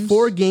 games. In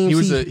 4 games,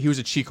 He was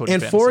a cheat code. in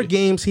fantasy. 4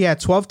 games, he had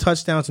 12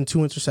 touchdowns and 2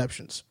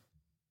 interceptions.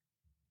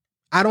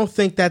 I don't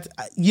think that,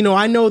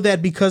 I know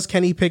that because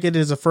Kenny Pickett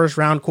is a first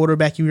round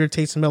quarterback, you hear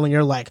Taysom Hill and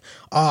you're like,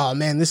 oh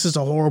man, this is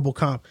a horrible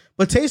comp.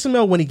 But Taysom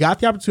Hill, when he got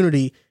the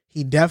opportunity,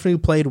 he definitely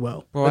played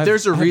well. Bro, But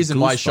there's a I have reason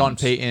why Sean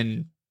goosebumps.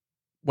 Payton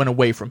went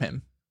away from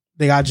him.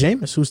 They got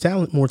Jameis, who's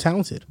more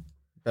talented.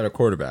 Better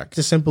quarterback. It's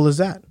as simple as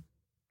that.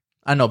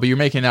 I know, but you're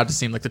making it out to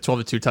seem like the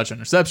 12-2 touchdown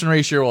interception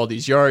ratio, all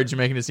these yards. You're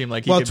making it seem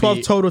like he Well, could 12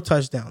 be. total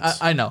touchdowns.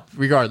 I know.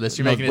 Regardless,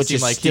 you're making it Which seem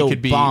is like he still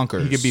could be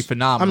bonkers. He could be I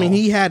phenomenal. mean,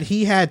 he had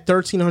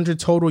 1,300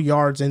 total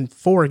yards in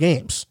 4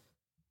 games.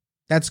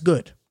 That's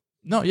good.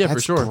 no, yeah,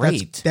 That's for sure.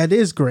 great. That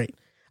is great.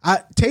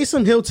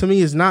 Taysom Hill to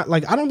me is not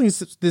like, I don't think he's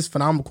this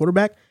phenomenal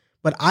quarterback,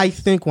 but I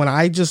think when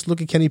I just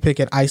look at Kenny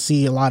Pickett, I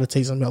see a lot of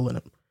Taysom Hill in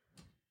him.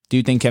 Do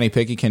you think Kenny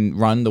Pickett can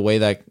run the way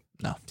that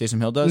Taysom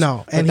Hill does?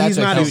 No, But and that's He's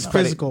a not huge as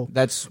credit. physical.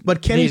 That's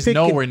But Kenny He's Pickett,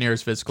 nowhere near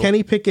as physical.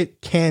 Kenny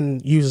Pickett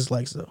can use his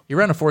legs though. He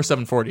ran a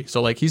 4.740,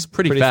 so he's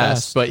pretty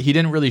fast, but he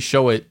didn't really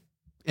show it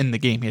in the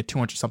game. He had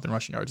 200 something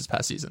rushing yards this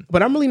past season.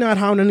 But I'm really not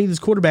high on any of these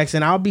quarterbacks,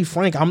 and I'll be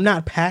frank, I'm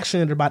not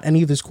passionate about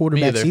any of these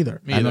quarterbacks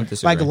either. Me I either. don't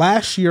disagree. Like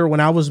last year when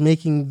I was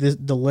making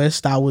the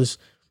list, I was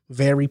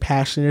very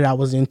passionate. I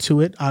was into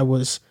it. I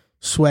was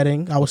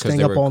sweating. I was Because staying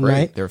they up were all great.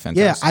 night. They were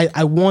fantastic. Yeah,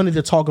 I wanted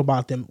to talk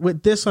about them.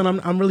 With this one,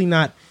 I'm really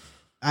not.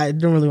 I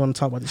don't really want to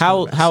talk about this.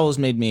 Howell's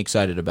made me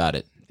excited about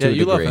it. to Yeah, a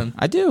you love degree. him.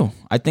 I do.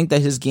 I think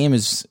that his game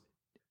is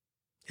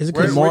Is it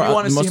Where, because more- where do you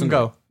want to most see him of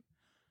them- go?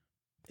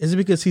 is it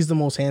because he's the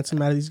most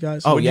handsome out of these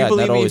guys? Oh, Would yeah, you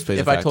believe that me always plays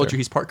a if I told factor. you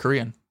he's part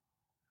Korean?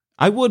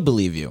 I would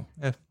believe you.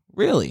 Yeah.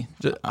 Really?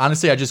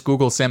 Honestly, I just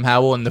Googled Sam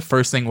Howell, and the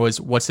first thing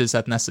was, what's his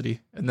ethnicity?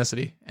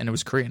 And it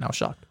was Korean. I was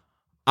shocked.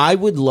 I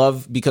would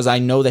love, because I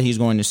know that he's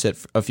going to sit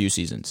for a few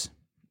seasons.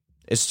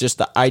 It's just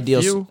the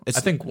ideal. You? It's,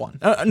 I think 1.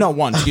 no,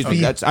 1. Excuse me.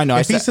 That's I know.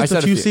 If he sits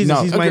a few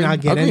seasons, he might not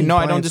get any No,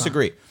 I don't playing time.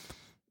 disagree.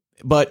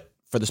 But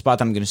for the spot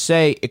that I'm going to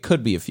say, it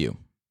could be a few,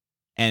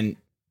 and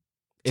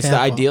it's the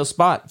Tampa. ideal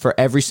spot for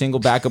every single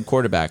backup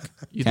quarterback.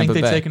 You Tampa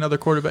think they Bay. take another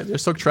quarterback? They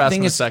took The Trask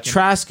thing in a is, second.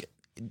 Trask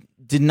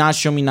did not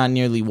show me not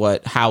nearly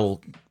what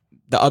Howell,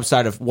 the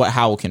upside of what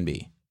Howell can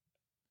be.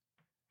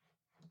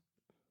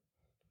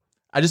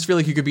 I just feel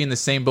like you could be in the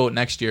same boat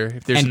next year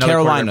if there's And another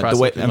Carolina, quarterback the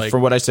way, prospect, and like, for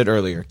what I said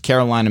earlier,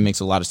 Carolina makes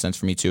a lot of sense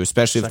for me too,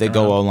 especially if they Second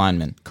go round. O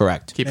lineman.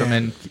 Correct. keep him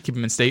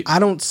in state. I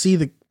don't see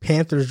the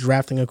Panthers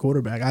drafting a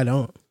quarterback. I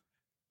don't.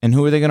 And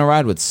who are they going to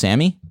ride with?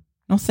 Sammy?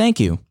 No, thank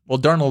you. Well,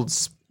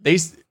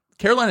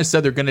 Carolina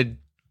said they're going to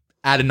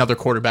add another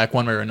quarterback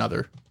one way or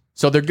another.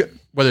 So they're good.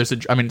 Whether it's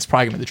it's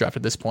probably going to be the draft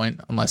at this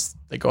point, unless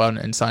they go out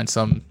and sign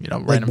some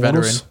random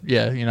veteran. Bortles?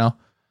 Yeah,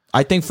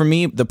 I think for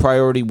me, the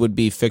priority would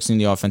be fixing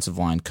the offensive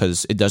line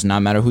because it does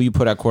not matter who you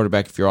put at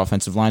quarterback. If your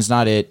offensive line's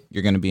not it,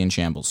 you're going to be in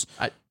shambles.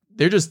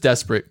 they're just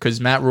desperate because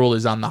Matt Rule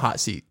is on the hot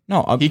seat.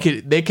 No,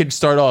 They could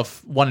start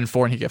off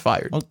 1-4 and he get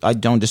fired. I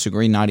don't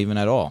disagree, not even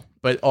at all.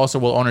 But also,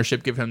 will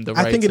ownership give him the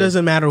right? I think it to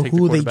doesn't matter take the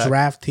who they quarterback?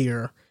 draft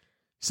here.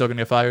 Still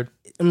gonna get fired.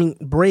 I mean,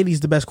 Brady's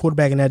the best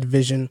quarterback in that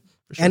division.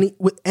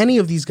 With any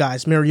of these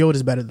guys, Mariota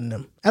is better than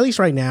them. At least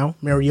right now,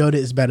 Mariota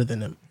is better than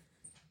them.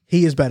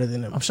 He is better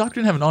than them. I'm shocked we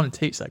didn't have an on and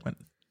Tate segment.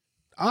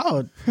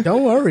 Oh,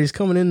 don't worry, he's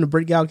coming in to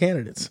break out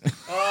candidates.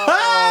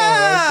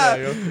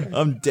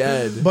 I'm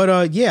dead.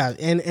 But yeah,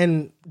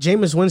 and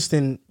Jameis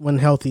Winston, when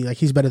healthy, like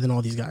he's better than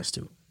all these guys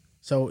too.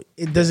 So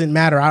it doesn't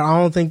matter. I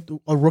don't think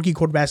a rookie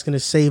quarterback's going to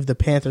save the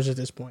Panthers at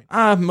this point.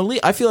 Malik,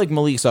 I feel like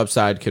Malik's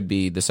upside could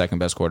be the second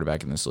best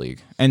quarterback in this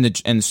league, in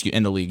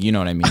the league. You know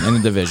what I mean? In the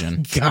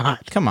division. God,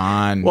 Come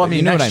on. Well, I mean,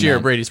 you know next what I year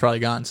meant. Brady's probably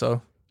gone,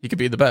 so he could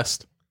be the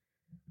best.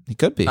 He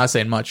could be. Not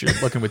saying much. You're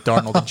looking with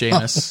Darnold and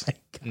Jameis.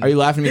 Are you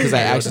laughing because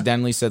I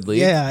accidentally said league?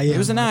 Yeah. It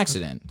was an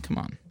accident. Come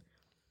on.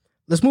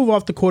 let's move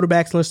off the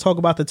quarterbacks and let's talk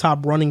about the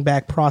top running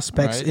back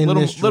prospects All right. in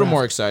little this little draft.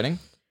 more exciting.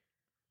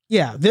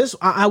 Yeah,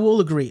 I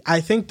will agree.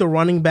 I think the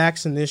running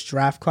backs in this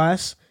draft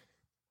class,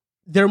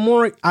 I'm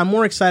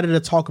more excited to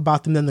talk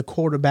about them than the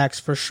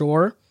quarterbacks for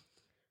sure.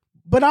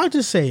 But I'll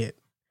just say it.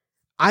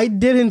 I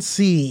didn't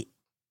see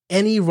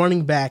any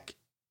running back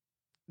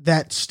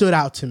that stood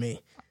out to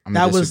me. I'm That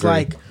gonna was disagree.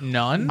 like,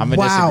 None. I'm gonna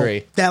wow.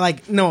 disagree. That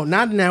like, no,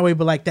 not in that way,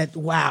 but like that,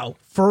 wow.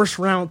 First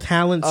round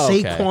talent, Oh,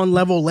 okay. Saquon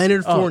level,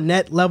 Leonard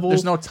Fournette level.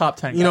 There's no top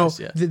 10 you know,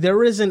 guys yet.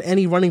 there isn't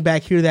any running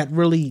back here that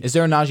really Is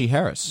there a Najee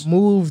Harris?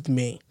 moved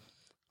me.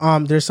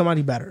 There's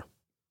somebody better.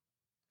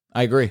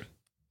 I agree.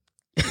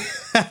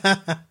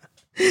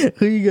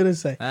 Who you gonna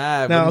say?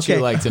 Wouldn't you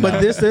like to know?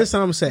 But this is what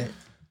I'm saying.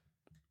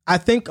 I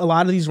think a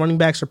lot of these running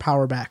backs are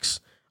power backs.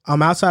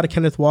 Outside of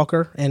Kenneth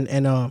Walker and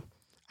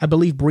I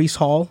believe Breece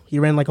Hall, he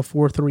ran like a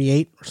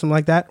 4.38 or something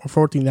like that,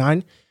 or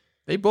 4.39.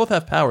 They both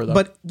have power, though.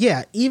 But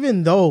yeah,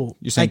 even though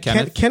You're saying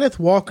like, Kenneth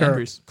And Walker,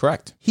 Breece.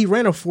 Correct. he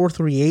ran a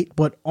 4.38,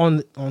 but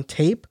on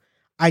tape,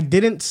 I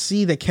didn't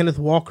see that Kenneth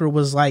Walker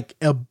was like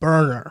a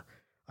burner.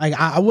 Like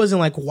I wasn't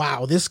like,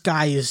 wow, this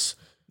guy is.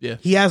 Yeah.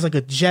 He has like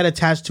a jet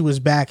attached to his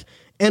back,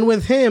 and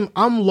with him,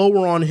 I'm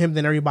lower on him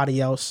than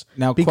everybody else.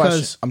 Now,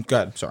 because I'm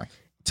good. I'm sorry.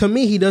 to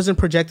me, he doesn't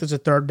project as a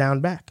third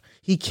down back.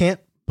 He can't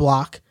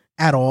block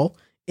at all.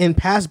 In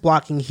pass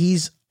blocking,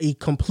 he's a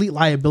complete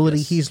liability.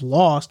 Yes. He's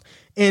lost,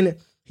 and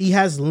he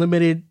has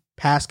limited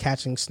pass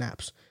catching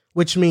snaps,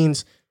 which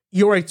means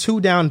you're a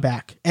 2-down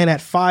back, and at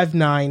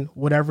 5'9",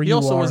 whatever He you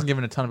also are, wasn't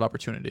given a ton of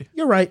opportunity.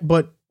 you're right,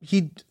 but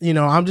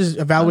I'm just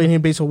evaluating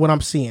him based on what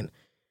I'm seeing.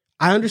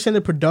 I understand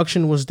the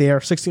production was there,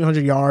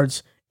 1,600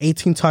 yards,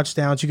 18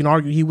 touchdowns. You can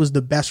argue he was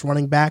the best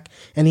running back,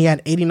 and he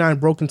had 89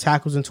 broken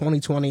tackles in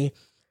 2020.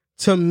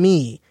 To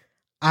me,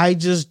 I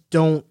just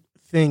don't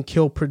think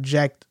he'll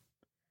project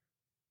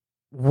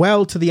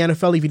well to the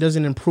NFL if he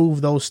doesn't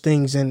improve those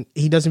things and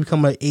he doesn't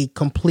become a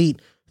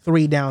complete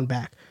 3-down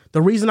back.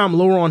 The reason I'm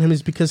lower on him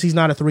is because he's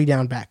not a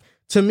 3-down back.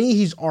 To me,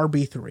 he's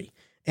RB3.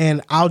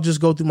 And I'll just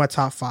go through my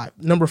top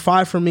 5. Number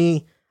 5 for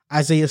me,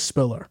 Isaiah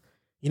Spiller.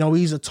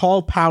 He's a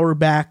tall power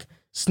back,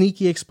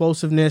 sneaky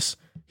explosiveness.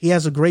 He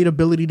has a great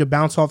ability to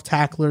bounce off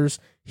tacklers.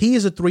 He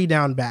is a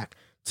 3-down back.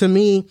 To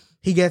me,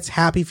 he gets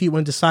happy feet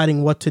when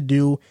deciding what to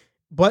do,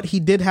 but he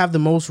did have the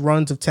most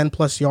runs of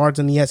 10-plus yards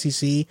in the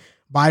SEC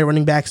by a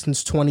running back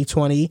since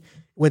 2020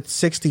 with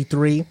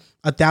 63,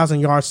 1,000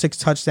 yards, 6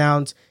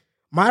 touchdowns.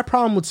 My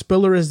problem with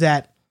Spiller is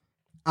that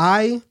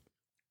I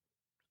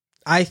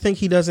think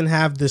he doesn't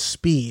have the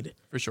speed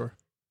For sure.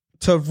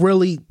 to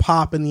really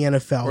pop in the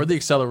NFL. Or the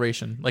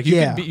acceleration. Like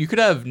you could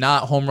have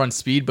not home run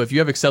speed, but if you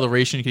have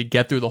acceleration, you could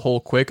get through the hole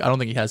quick. I don't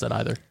think he has that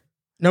either.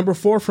 Number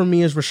 4 for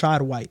me is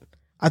Rachaad White.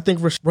 I think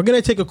we're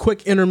going to take a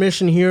quick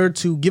intermission here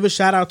to give a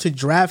shout out to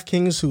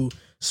DraftKings, who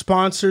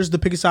sponsors the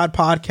Pick Aside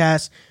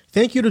podcast.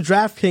 Thank you to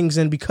DraftKings,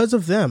 and because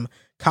of them,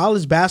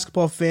 college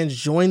basketball fans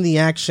join the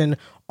action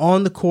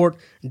on the court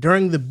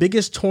during the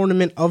biggest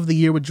tournament of the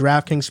year with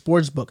DraftKings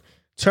Sportsbook.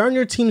 Turn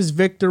your team's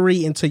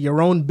victory into your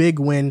own big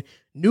win.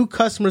 New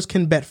customers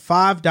can bet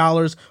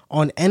 $5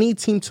 on any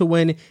team to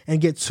win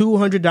and get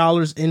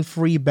 $200 in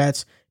free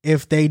bets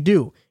if they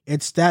do.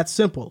 It's that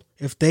simple.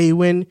 If they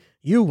win,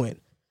 you win.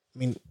 I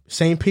mean,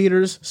 St.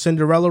 Peter's,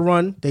 Cinderella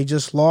run, they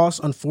just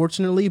lost,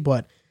 unfortunately,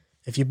 but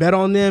if you bet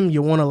on them,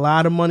 you won a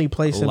lot of money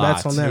placing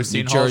bets on them.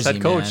 New New Hall's Jersey,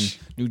 head coach.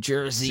 man. New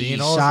Jersey.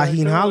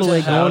 Shaheen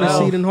Holloway going to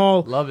Seton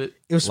Hall. Love it.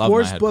 If Love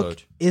my head Sportsbook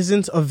coach.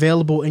 isn't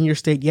available in your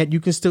state yet, you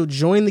can still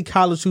join the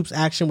college hoops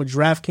action with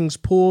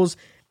DraftKings pools.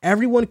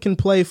 Everyone can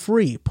play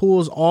free.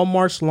 Pools all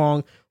March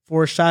long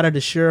for a shot at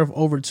a share of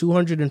over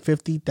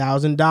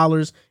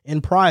 $250,000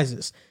 in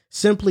prizes.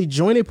 Simply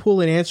join a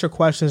pool and answer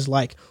questions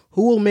like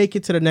who will make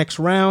it to the next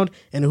round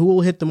and who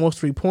will hit the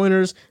most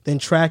 3-pointers, then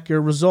track your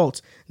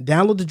results.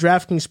 Download the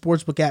DraftKings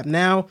Sportsbook app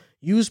now.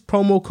 Use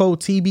promo code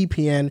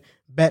TBPN.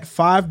 Bet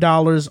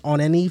 $5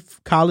 on any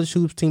college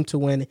hoops team to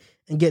win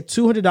and get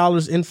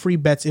 $200 in free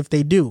bets if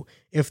they do.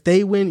 If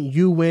they win,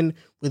 you win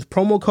with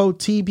promo code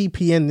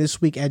TBPN this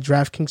week at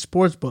DraftKings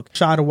Sportsbook.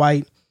 Rachaad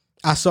White,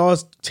 I saw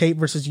his tape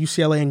versus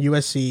UCLA and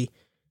USC.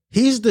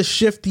 He's the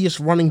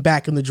shiftiest running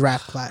back in the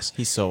draft class.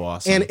 He's so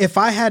awesome. And if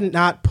I had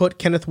not put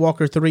Kenneth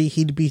Walker 3,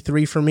 he'd be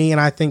 3 for me. And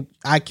I think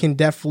I can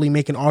definitely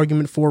make an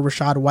argument for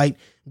Rachaad White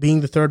being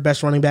the 3rd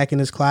best running back in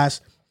his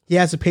class. He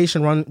has a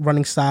patient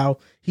running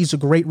style. He's a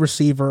great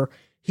receiver.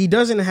 He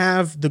doesn't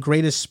have the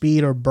greatest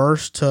speed or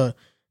burst to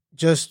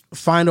just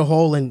find a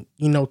hole and,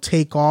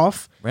 take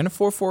off. Ran a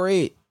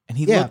 4.48, and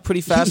he looked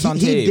pretty fast on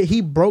tape. He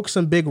broke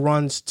some big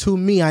runs. To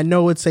me, I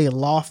know it's a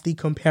lofty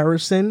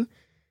comparison.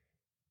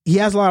 He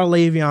has a lot of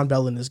Le'Veon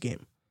Bell in this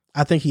game.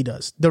 I think he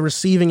does. The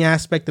receiving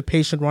aspect, the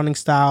patient running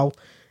style.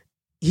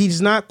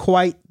 He's not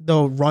quite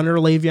the runner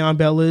Le'Veon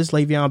Bell is.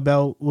 Le'Veon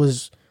Bell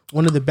was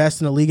one of the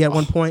best in the league at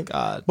one point.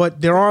 God. But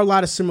there are a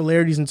lot of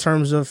similarities in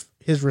terms of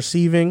his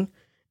receiving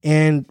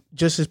and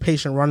just his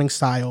patient running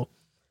style.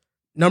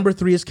 Number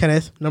 3 is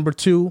Kenneth. Number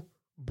 2,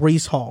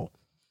 Breece Hall.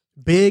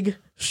 Big,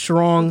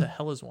 strong, What the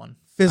hell is one?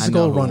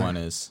 physical I know who runner. one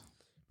is.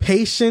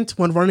 Patient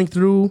when running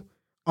through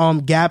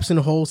gaps and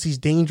holes. He's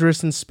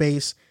dangerous in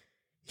space.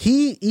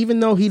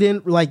 Even though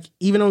it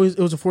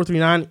was a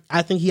 4.39,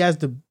 I think he has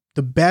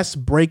the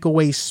best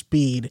breakaway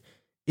speed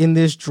in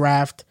this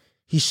draft.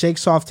 He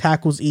shakes off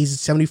tackles easy,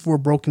 74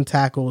 broken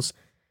tackles,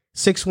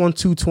 6'1",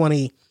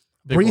 220.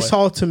 Big Breece boy.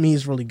 Hall to me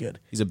is really good.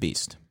 He's a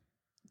beast.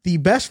 The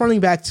best running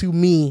back to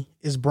me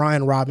is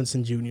Brian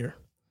Robinson Jr.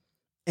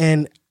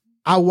 And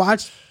I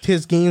watched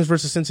his games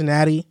versus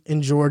Cincinnati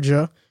in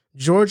Georgia.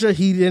 Georgia,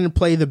 he didn't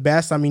play the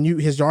best. I mean,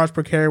 his yards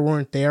per carry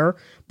weren't there,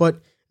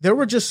 but there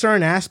were just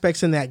certain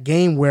aspects in that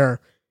game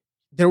where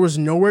there was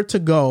nowhere to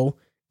go.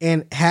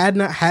 And had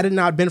it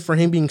not been for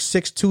him being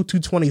 6'2",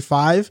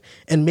 225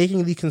 and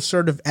making the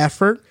concerted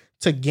effort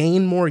to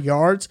gain more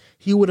yards,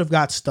 he would have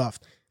got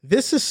stuffed.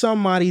 This is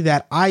somebody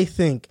that I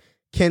think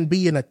can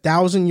be an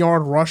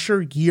 1,000-yard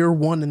rusher year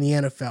one in the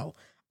NFL.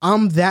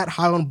 I'm that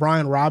high on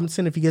Brian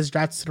Robinson if he gets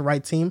drafted to the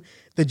right team.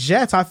 The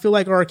Jets, I feel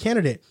like, are a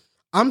candidate.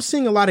 I'm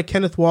seeing a lot of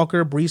Kenneth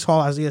Walker, Breece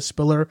Hall, Isaiah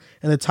Spiller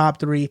in the top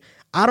 3.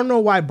 I don't know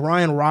why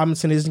Brian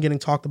Robinson isn't getting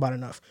talked about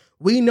enough.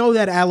 We know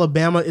that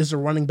Alabama is a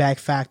running back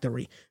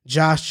factory.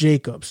 Josh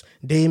Jacobs,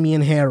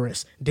 Damian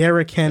Harris,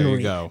 Derrick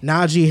Henry,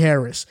 Najee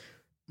Harris,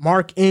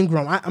 Mark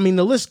Ingram. I mean,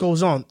 the list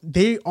goes on.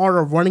 They are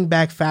a running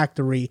back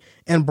factory,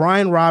 and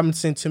Brian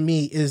Robinson, to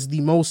me, is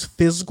the most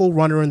physical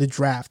runner in the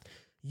draft.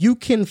 You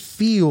can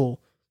feel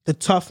the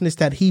toughness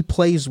that he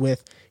plays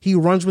with. He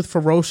runs with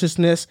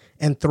ferociousness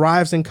and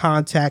thrives in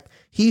contact.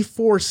 He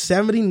forced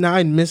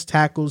 79 missed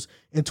tackles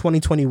in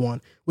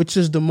 2021, which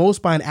is the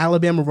most by an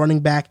Alabama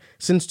running back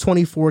since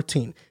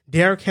 2014.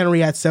 Derrick Henry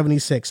had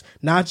 76.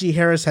 Najee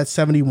Harris had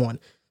 71.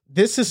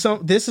 This is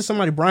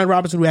somebody, Brian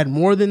Robinson, who had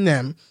more than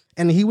them,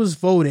 and he was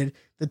voted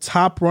the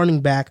top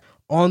running back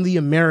on the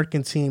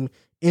American team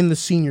in the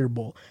Senior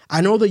Bowl.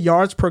 I know the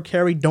yards per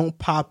carry don't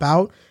pop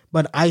out,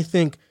 but I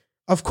think,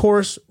 of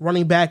course,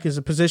 running back is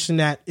a position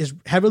that is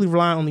heavily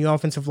reliant on the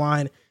offensive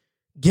line.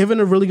 Given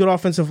a really good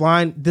offensive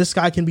line, this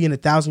guy can be an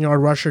 1,000-yard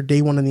rusher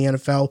day one in the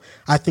NFL.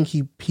 I think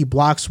he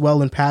blocks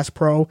well in pass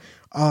pro.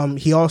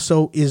 He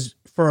also is,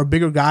 for a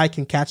bigger guy,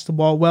 can catch the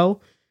ball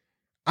well.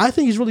 I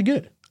think he's really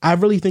good. I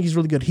really think he's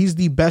really good. He's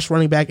the best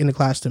running back in the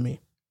class to me.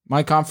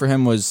 My comp for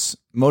him was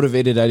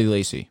motivated Eddie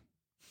Lacy.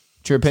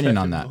 What's your opinion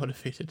on that?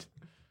 Motivated.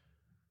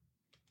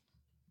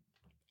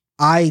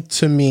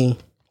 To me,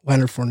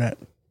 Leonard Fournette.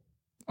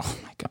 Oh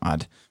my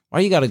God. Why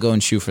you got to go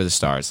and shoot for the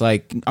stars?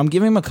 Like, I'm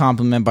giving him a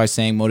compliment by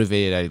saying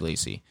motivated Eddie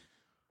Lacy.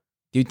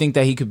 Do you think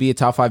that he could be a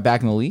top 5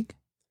 back in the league?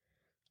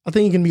 I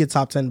think he can be a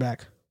top 10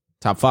 back.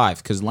 Top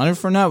 5, because Leonard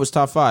Fournette was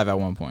top 5 at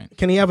one point.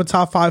 Can he have a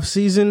top 5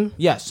 season?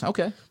 Yes.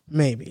 Okay.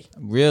 Maybe.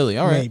 Really?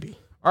 All right. Maybe.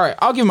 All right.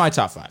 I'll give him my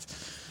top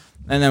 5.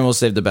 And then we'll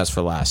save the best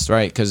for last,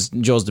 right? Because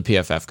Joel's the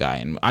PFF guy,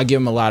 and I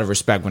give him a lot of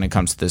respect when it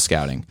comes to the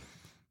scouting.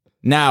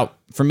 Now,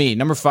 for me,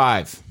 number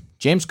 5,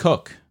 James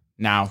Cook.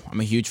 Now, I'm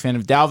a huge fan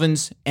of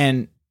Dalvin's,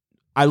 and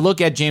I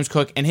look at James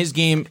Cook, and his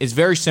game is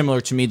very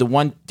similar to me. The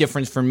one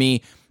difference for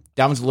me,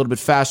 Dalvin's a little bit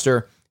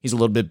faster. He's a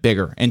little bit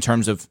bigger in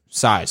terms of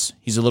size.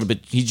 He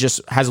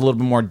just has a little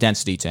bit more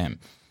density to him.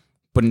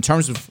 But in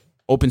terms of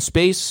open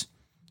space,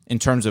 in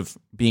terms of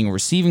being a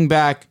receiving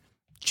back,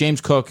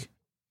 James Cook,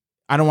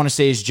 I don't want to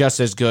say he's just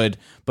as good,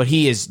 but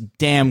he is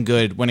damn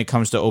good when it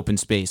comes to open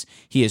space.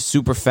 He is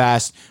super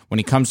fast. When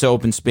it comes to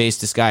open space,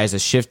 this guy is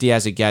as shifty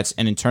as it gets.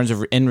 And in terms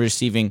of in the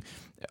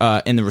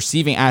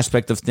receiving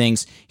aspect of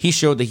things, he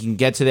showed that he can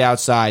get to the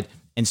outside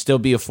and still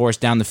be a force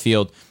down the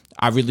field.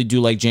 I really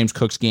do like James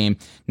Cook's game.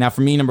 Now,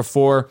 for me, number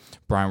 4,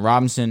 Brian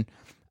Robinson.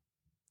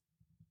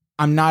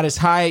 I'm not as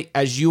high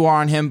as you are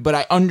on him, but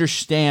I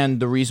understand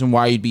the reason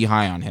why you'd be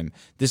high on him.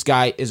 This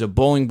guy is a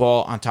bowling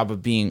ball on top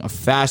of being a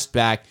fast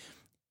back.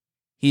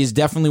 He is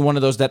definitely one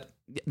of those that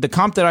the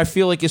comp that I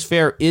feel like is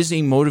fair is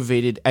a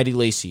motivated Eddie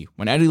Lacy.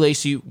 When Eddie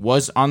Lacy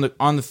was on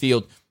the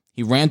field,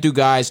 he ran through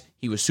guys.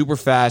 He was super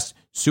fast,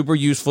 super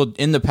useful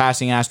in the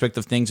passing aspect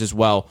of things as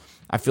well.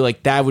 I feel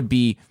like that would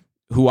be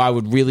who I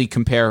would really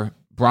compare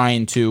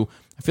Brian to.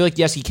 I feel like,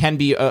 yes, he can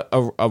be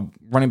a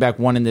running back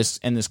 1 in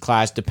this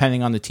class,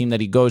 depending on the team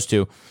that he goes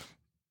to.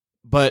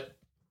 But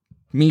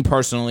me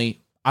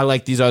personally, I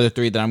like these other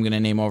 3 that I'm going to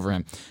name over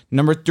him.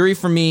 Number 3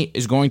 for me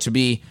is going to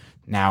be,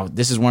 now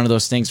this is one of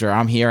those things where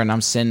I'm here and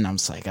I'm sitting, I'm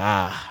just like,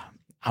 I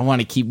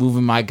want to keep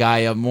moving my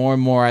guy up more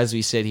and more as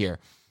we sit here.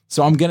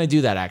 So I'm going to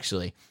do that,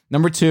 actually.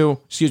 Number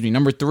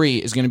 3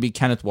 is going to be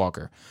Kenneth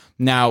Walker.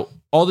 Now,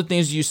 all the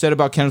things you said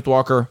about Kenneth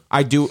Walker,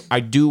 I do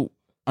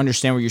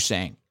understand what you're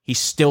saying. He's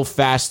still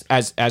fast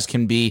as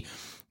can be.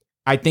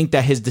 I think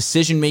that his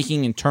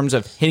decision-making in terms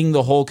of hitting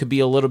the hole could be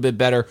a little bit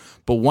better,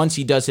 but once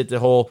he does hit the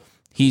hole,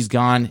 he's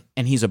gone,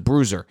 and he's a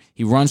bruiser.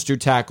 He runs through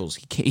tackles.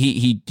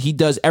 He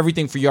does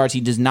everything for yards.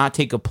 He does not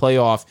take a play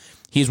off.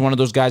 He's one of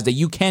those guys that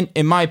you can,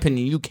 in my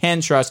opinion, you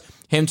can trust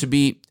him to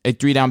be a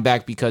 3-down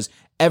back because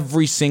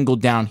every single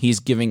down he's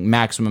giving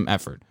maximum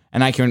effort,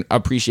 and I can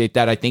appreciate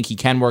that. I think he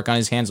can work on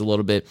his hands a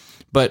little bit,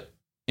 but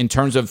in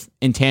terms of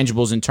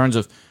intangibles, in terms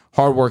of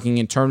hardworking,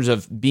 in terms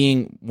of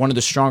being one of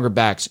the stronger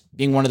backs,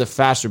 being one of the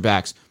faster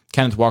backs,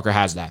 Kenneth Walker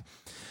has that.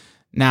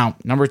 Now,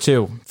 number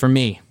 2, for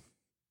me,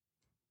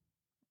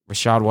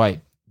 Rachaad White.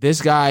 This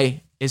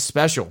guy is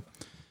special.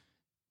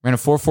 Ran a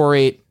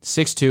 4.48,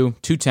 6'2",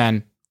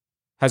 210,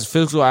 has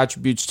physical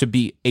attributes to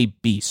be a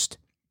beast.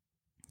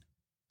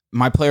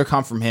 My player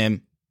comp from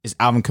him is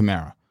Alvin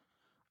Kamara.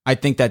 I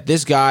think that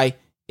this guy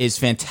is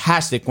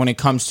fantastic when it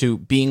comes to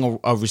being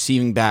a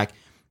receiving back,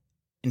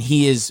 and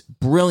he is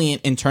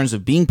brilliant in terms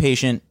of being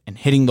patient and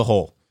hitting the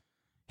hole.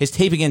 His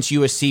tape against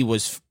USC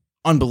was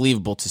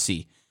unbelievable to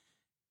see.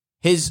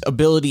 His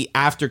ability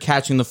after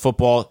catching the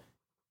football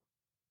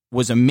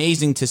was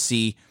amazing to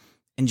see,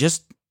 and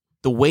just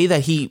the way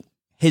that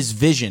his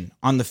vision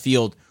on the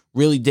field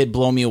really did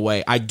blow me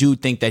away. I do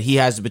think that he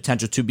has the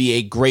potential to be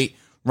a great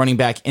running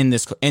back in the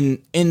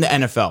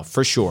NFL,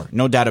 for sure.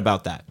 No doubt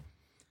about that.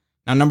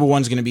 Now, number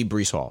 1 is going to be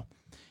Breece Hall.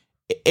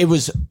 It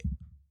was,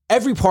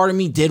 every part of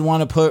me did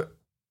want to put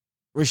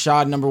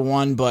Rachaad number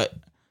 1, but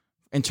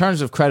in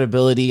terms of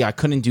credibility, I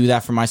couldn't do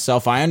that for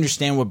myself. I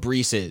understand what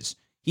Brees is.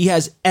 He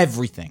has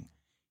everything.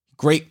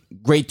 Great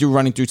through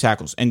running through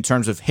tackles in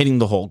terms of hitting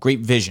the hole.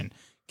 Great vision.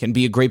 Can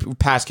be a great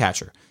pass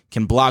catcher.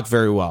 Can block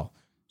very well.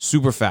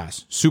 Super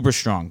fast. Super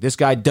strong. This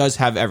guy does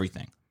have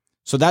everything.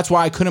 So that's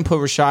why I couldn't put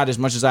Rashad as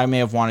much as I may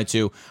have wanted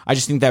to. I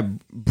just think that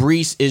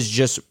Brees is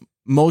just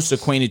most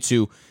acquainted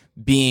to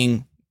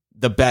being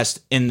the best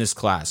in this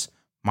class.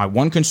 My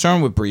one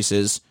concern with Brees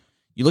is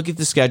you look at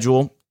the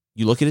schedule,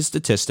 you look at his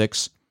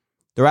statistics,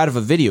 they're out of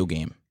a video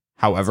game.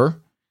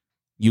 However,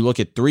 you look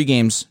at 3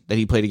 games that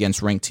he played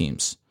against ranked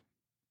teams,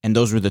 and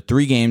those were the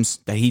 3 games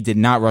that he did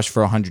not rush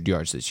for 100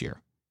 yards this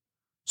year.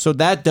 So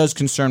that does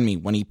concern me.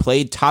 When he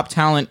played top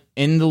talent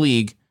in the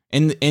league,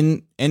 in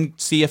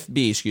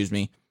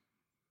CFB,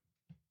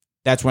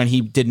 that's when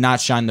he did not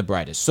shine the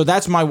brightest. So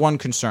that's my one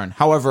concern.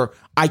 However,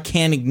 I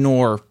can't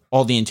ignore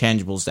all the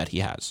intangibles that he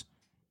has.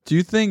 Do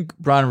you think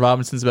Brian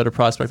Robinson's a better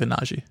prospect than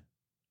Najee?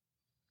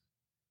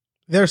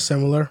 They're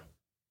similar.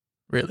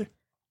 Really?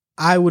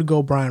 I would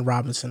go Brian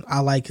Robinson.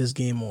 I like his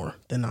game more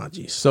than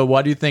Najee's. So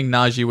why do you think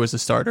Najee was the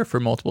starter for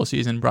multiple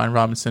seasons? Brian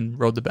Robinson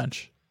rode the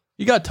bench.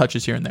 He got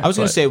touches here and there. I was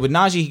going to say, with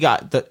Najee, he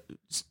got the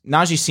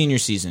Najee senior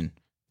season.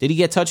 Did he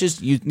get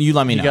touches? You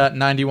let me know. He got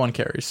 91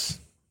 carries.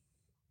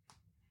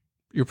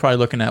 You're probably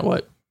looking at,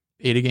 what,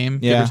 8 a game,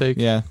 give or take?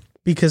 Yeah.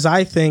 Because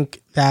I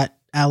think that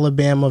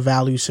Alabama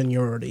values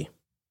seniority.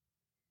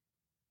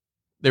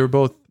 They were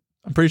both,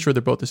 I'm pretty sure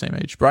they're both the same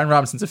age. Brian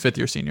Robinson's a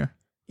 5th-year senior.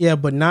 Yeah,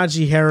 but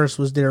Najee Harris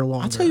was there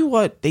longer. I'll tell you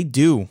what, they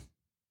do.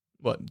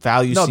 What?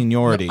 Value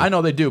seniority. I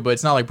know they do, but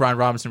it's not like Brian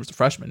Robinson was a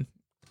freshman.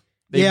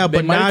 But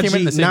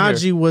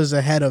Najee was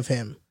ahead of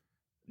him.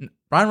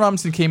 Brian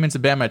Robinson came into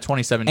Bama at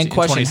 2017. And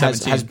question,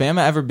 has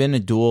Bama ever been a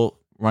dual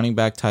running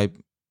back type?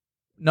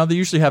 No, they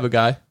usually have a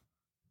guy.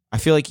 I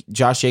feel like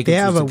Josh Jacobs They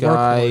have was a the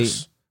guy.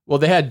 workhorse. Well,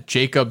 they had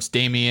Jacobs,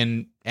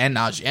 Damian, and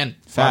Najee, and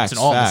Robinson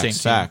all on the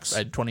same team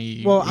at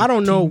 20. Well, I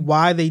don't know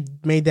why they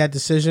made that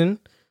decision.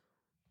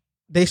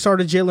 They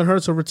started Jalen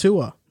Hurts over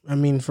Tua. I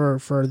mean,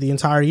 for the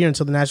entire year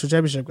until the national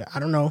championship.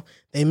 I don't know.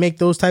 They make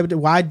those type of.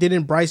 Why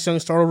didn't Bryce Young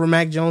start over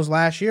Mac Jones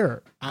last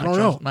year? I don't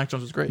know. Mac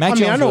Jones was great.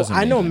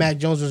 I know Mac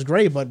Jones was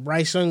great, but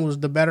Bryce Young was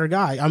the better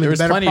guy. I mean, the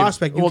better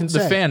prospect.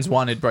 The fans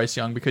wanted Bryce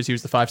Young because he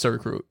was the 5-star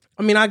recruit.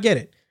 I mean, I get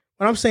it.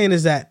 What I'm saying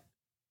is that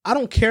I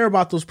don't care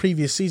about those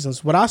previous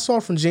seasons. What I saw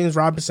from James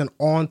Robinson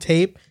on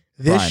tape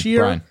this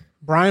year.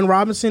 Brian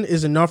Robinson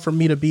is enough for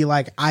me to be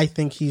like, I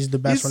think he's the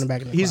best running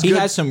back in the class. He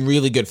has some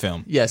really good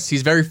film. Yes,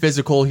 he's very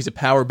physical. He's a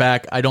power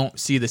back. I don't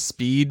see the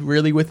speed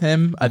really with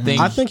him. I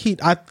think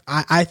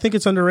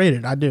it's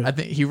underrated. I do. I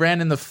think he ran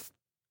in the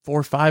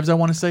 4.5s. I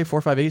want to say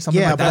 4.58,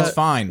 something like that. That's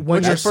fine.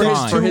 When that's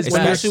fine.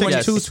 Especially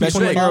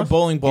when you're a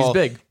bowling ball,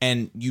 he's big,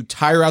 and you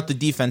tire out the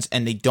defense,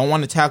 and they don't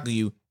want to tackle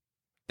you.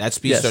 That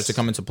speed starts to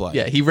come into play.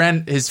 Yeah, he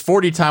ran. His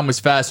 40 time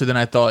was faster than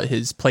I thought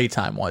his play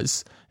time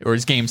was, or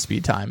his game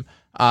speed time.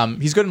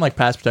 He's good in like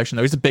pass protection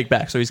though. He's a big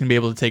back, so he's gonna be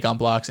able to take on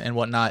blocks and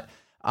whatnot.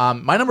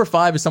 My number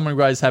 5 is someone you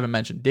guys haven't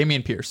mentioned,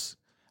 Dameon Pierce.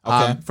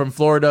 From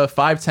Florida,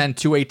 5'10",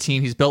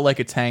 218. He's built like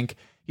a tank.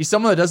 He's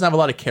someone that doesn't have a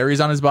lot of carries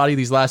on his body.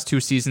 These last 2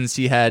 seasons,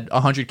 he had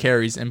 100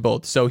 carries in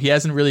both, so he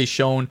hasn't really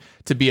shown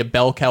to be a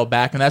bell cow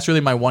back, and that's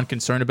really my one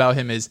concern about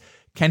him is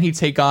can he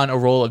take on a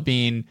role of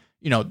being,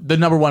 the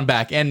number 1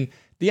 back? And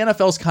the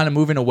NFL's kind of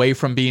moving away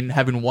from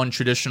having one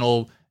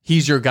traditional,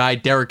 he's your guy,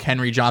 Derrick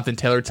Henry, Jonathan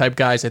Taylor type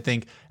guys. I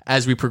think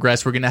as we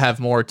progress, we're going to have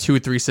more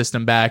 2-3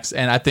 system backs,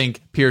 and I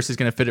think Pierce is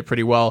going to fit it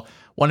pretty well.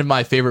 One of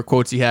my favorite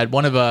quotes he had,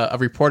 a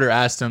reporter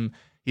asked him,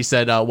 he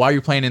said, why are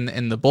you playing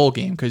in the bowl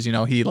game? Because,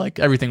 he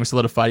everything was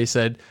solidified. He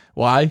said,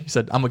 why? He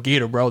said, I'm a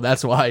Gator, bro.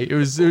 That's why. It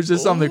was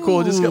just something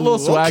cool. Just get a little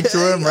swag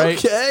to him,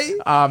 right?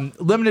 Okay.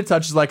 Limited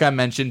touches, like I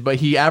mentioned, but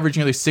he averaged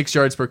nearly 6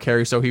 yards per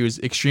carry, so he was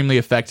extremely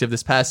effective.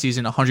 This past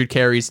season, 100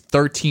 carries,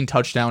 13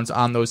 touchdowns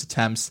on those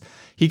attempts.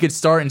 He could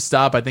start and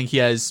stop. I think he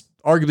has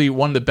arguably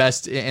one of the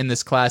best in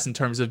this class in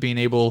terms of being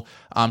able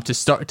to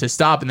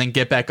stop and then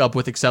get back up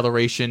with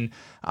acceleration.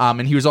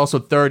 And he was also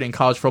 3rd in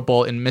college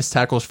football in missed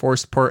tackles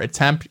forced per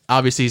attempt.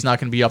 Obviously, he's not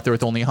going to be up there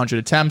with only 100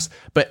 attempts,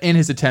 but in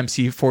his attempts,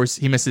 he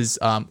misses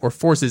or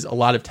forces a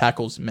lot of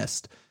tackles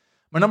missed.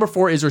 My number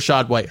 4 is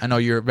Rachaad White. I know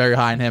you're very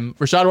high on him.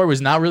 Rachaad White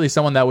was not really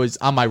someone that was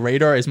on my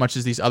radar as much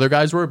as these other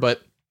guys were,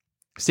 but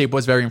State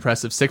was very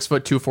impressive. 6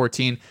 foot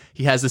 214.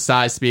 He has the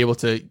size to be able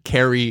to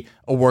carry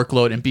a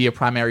workload and be a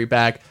primary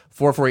back.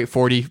 4.48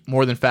 40,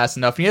 more than fast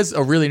enough. And he has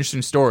a really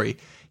interesting story.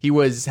 He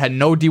had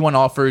no D1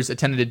 offers,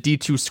 attended a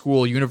D2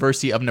 school,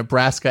 University of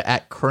Nebraska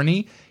at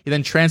Kearney. He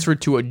then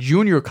transferred to a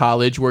junior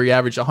college where he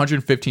averaged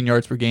 115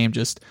 yards per game,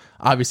 just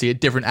obviously a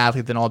different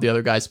athlete than all the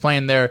other guys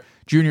playing there.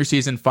 Junior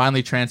season,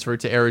 finally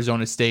transferred to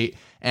Arizona State.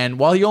 And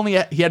while he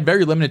had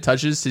very limited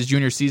touches his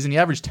junior season, he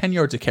averaged 10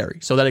 yards a carry.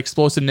 So that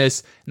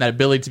explosiveness and that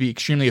ability to be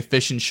extremely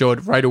efficient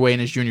showed right away in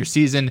his junior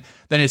season.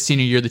 Then his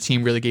senior year, the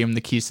team really gave him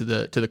the keys to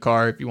the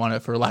car, if you want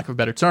it, for lack of a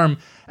better term.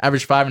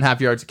 Averaged 5.5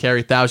 yards a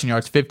carry, 1,000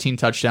 yards, 15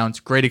 touchdowns,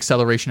 great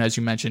acceleration, as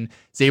you mentioned.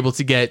 He's able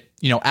to get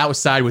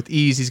outside with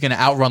ease. He's going to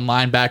outrun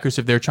linebackers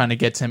if they're trying to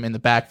get to him in the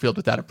backfield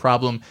without a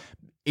problem.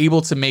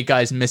 able to make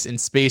guys miss in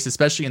space,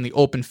 especially in the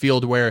open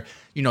field where,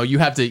 you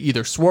have to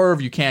either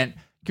swerve, you can't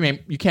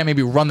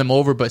maybe run them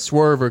over, but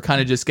swerve or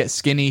kind of just get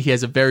skinny. He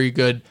has a very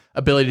good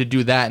ability to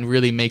do that and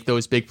really make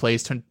those big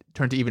plays turn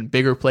to even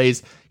bigger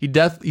plays. He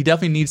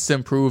definitely needs to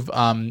improve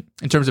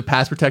in terms of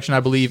pass protection, I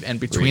believe, and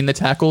between the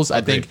tackles.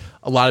 I think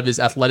a lot of his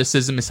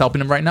athleticism is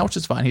helping him right now, which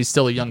is fine. He's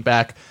still a young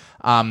back,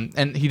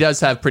 and he does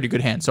have pretty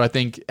good hands. So I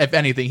think, if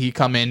anything, he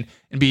come in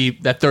and be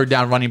that third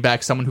down running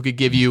back, someone who could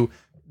give you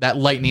that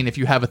lightning if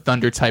you have a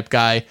thunder type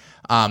guy,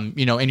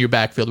 in your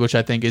backfield, which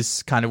I think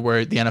is kind of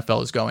where the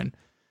NFL is going.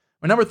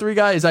 My number 3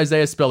 guy is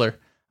Isaiah Spiller.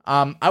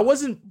 I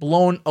wasn't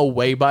blown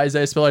away by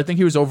Isaiah Spiller. I think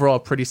he was overall a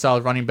pretty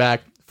solid running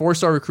back.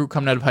 4-star recruit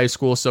coming out of high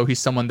school, so he's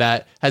someone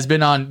that has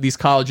been on these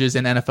colleges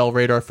and NFL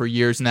radar for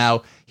years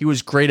now. He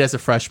was great as a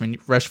freshman,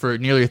 rushed for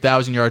nearly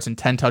 1,000 yards and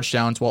 10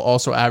 touchdowns, while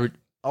also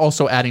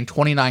adding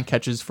 29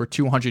 catches for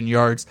 200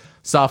 yards.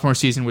 Sophomore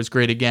season was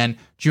great again.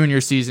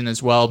 Junior season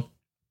as well.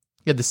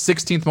 He had the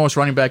 16th most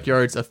running back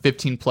yards of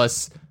 15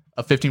 plus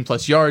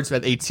yards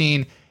at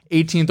 18.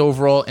 18th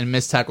overall in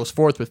missed tackles,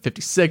 4th with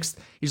 56th.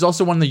 He's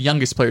also one of the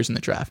youngest players in the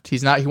draft. He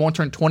won't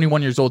turn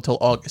 21 years old till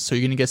August. So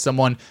you're going to get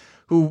someone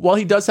who, while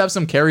he does have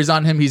some carries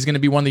on him, he's going to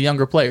be one of the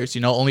younger players.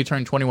 Only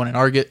turned 21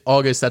 in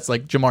August. That's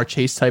like Jamar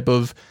Chase type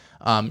of,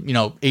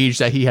 age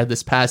that he had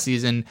this past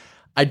season.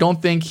 I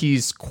don't think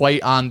he's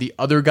quite on the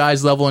other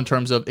guys' level in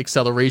terms of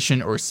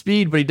acceleration or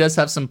speed, but he does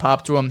have some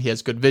pop to him. He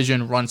has good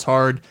vision, runs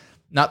hard.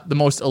 Not the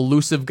most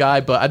elusive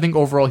guy, but I think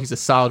overall he's a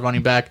solid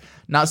running back.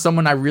 Not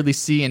someone I really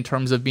see in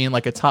terms of being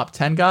like a top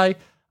 10 guy,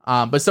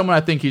 but someone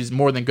I think he's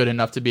more than good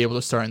enough to be able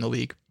to start in the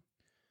league.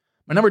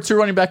 My number 2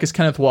 running back is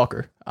Kenneth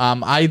Walker.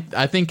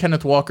 I think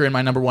Kenneth Walker and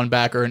my number 1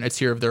 back are in a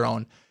tier of their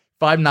own.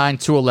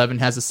 5'9", 211,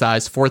 has a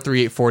size, 4'3",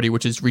 840,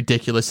 which is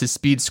ridiculous. His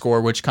speed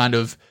score, which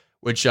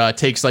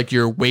takes like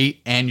your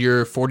weight and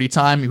your 40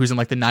 time, he was in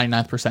like the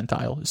 99th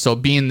percentile. So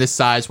being this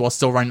size while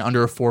still running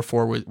under a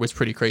 4.4 was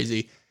pretty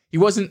crazy. He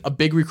wasn't a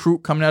big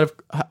recruit coming out of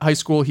high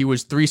school. He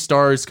was 3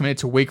 stars, committed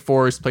to Wake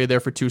Forest, played there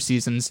for 2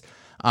 seasons,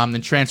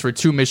 then transferred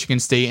to Michigan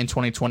State in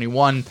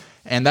 2021.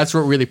 And that's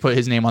what really put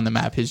his name on the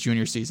map, his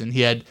junior season.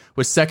 He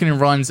was second in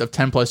runs of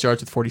 10-plus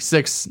yards with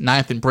 46,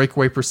 9th in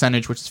breakaway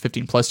percentage, which is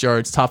 15-plus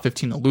yards, top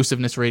 15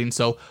 elusiveness rating.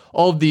 So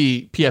all of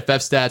the PFF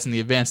stats and the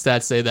advanced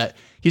stats say that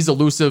he's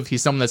elusive.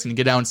 He's someone that's going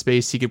to get out in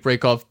space. He could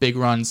break off big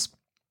runs.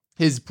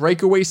 His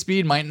breakaway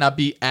speed might not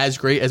be as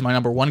great as my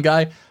number 1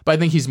 guy, but I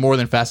think he's more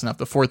than fast enough.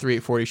 The 4.3,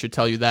 840 should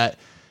tell you that.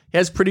 He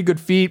has pretty good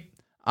feet.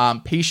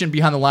 Patient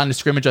behind the line of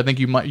scrimmage. I think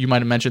you might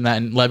have mentioned that,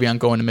 and Le'Veon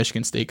going to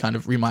Michigan State kind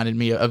of reminded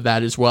me of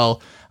that as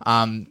well.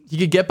 He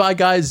could get by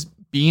guys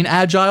being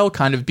agile,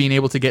 kind of being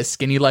able to get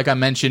skinny, like I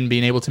mentioned,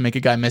 being able to make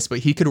a guy miss, but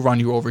he could run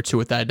you over too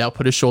without a doubt.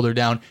 Put his shoulder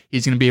down,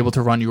 he's going to be able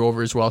to run you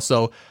over as well.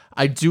 So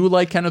I do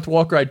like Kenneth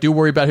Walker. I do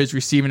worry about his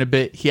receiving a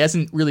bit. He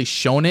hasn't really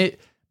shown it,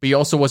 but he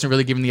also wasn't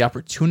really given the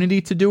opportunity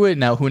to do it.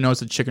 Now, who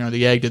knows, the chicken or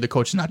the egg? Did the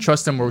coach not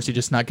trust him, or was he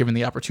just not given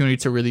the opportunity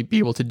to really be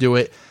able to do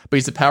it? But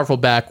he's a powerful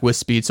back with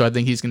speed, so I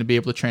think he's going to be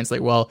able to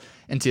translate well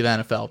into the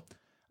NFL.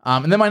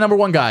 And then my number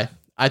 1 guy,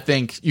 I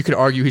think you could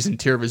argue he's in a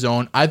tier of his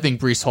own. I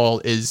think Breece Hall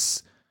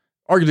is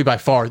arguably by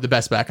far the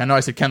best back. I know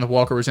I said Kenneth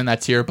Walker was in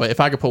that tier, but if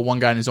I could put one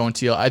guy in his own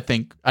tier, I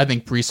think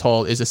Breece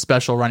Hall is a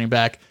special running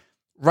back.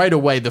 Right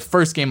away, the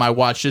first game I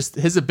watched, just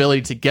his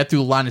ability to get through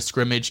the line of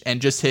scrimmage and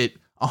just hit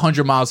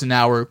 100 miles an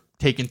hour,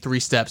 taking 3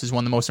 steps, is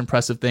one of the most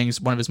impressive things,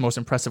 one of his most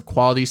impressive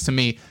qualities to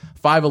me.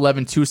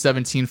 5'11",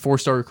 217,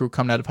 4-star recruit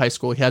coming out of high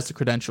school. He has the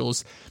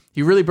credentials.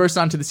 He really burst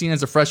onto the scene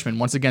as a freshman.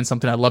 Once again,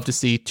 something I'd love to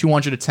see.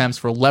 200 attempts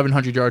for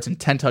 1,100 yards and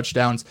 10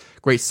 touchdowns.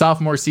 Great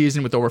sophomore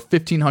season with over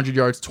 1,500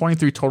 yards,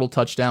 23 total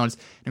touchdowns,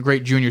 and a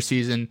great junior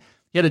season.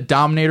 He had a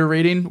dominator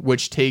rating,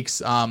 which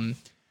takes...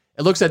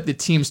 it looks at the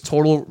team's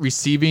total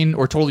receiving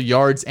or total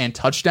yards and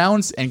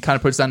touchdowns and kind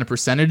of puts down a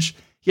percentage.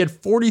 He had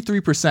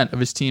 43% of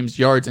his team's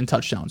yards and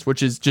touchdowns,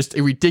 which is just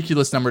a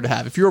ridiculous number to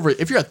have. If you're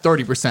at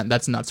 30%,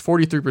 that's nuts.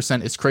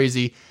 43% is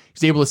crazy.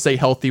 He's able to stay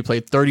healthy,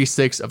 played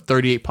 36 of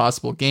 38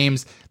 possible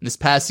games in this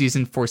past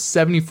season for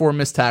 74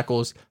 missed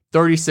tackles,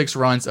 36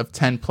 runs of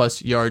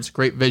 10-plus yards.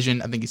 Great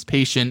vision. I think he's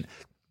patient.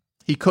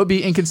 He could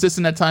be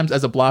inconsistent at times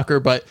as a blocker,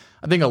 but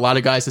I think a lot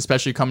of guys,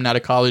 especially coming out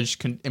of college,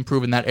 can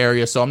improve in that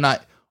area. So I'm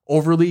not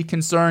overly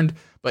concerned,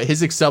 but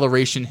his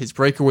acceleration, his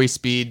breakaway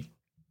speed,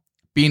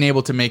 being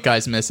able to make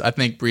guys miss, I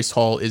think Breece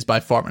Hall is by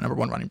far my number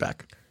 1 running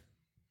back.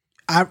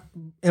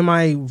 Am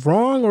I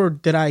wrong, or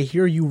did I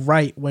hear you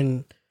right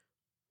when,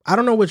 I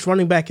don't know which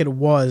running back it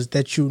was,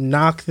 that you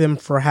knocked them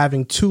for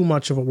having too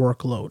much of a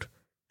workload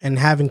and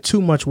having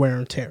too much wear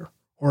and tear?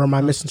 Or am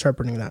I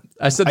misinterpreting that?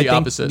 I said the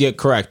opposite. Yeah,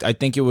 correct. I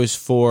think it was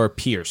for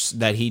Pierce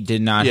that he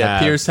did not have. Yeah,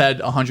 Pierce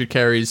had 100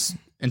 carries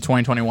in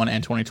 2021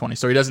 and 2020,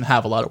 so he doesn't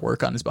have a lot of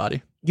work on his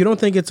body. You don't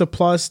think it's a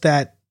plus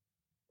that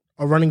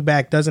a running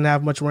back doesn't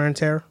have much wear and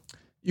tear?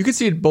 You can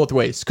see it both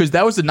ways, because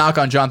that was the knock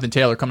on Jonathan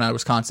Taylor coming out of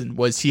Wisconsin,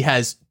 was he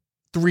has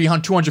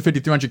 250,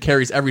 300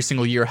 carries every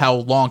single year. How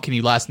long can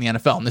he last in the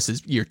NFL? And this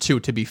is year 2,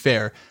 to be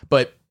fair.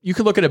 But you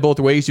could look at it both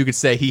ways. You could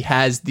say he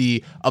has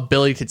the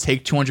ability to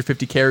take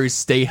 250 carries,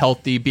 stay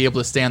healthy, be able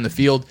to stay on the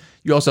field.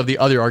 you also have the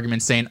other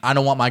argument saying, I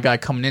don't want my guy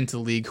coming into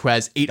the league who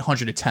has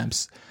 800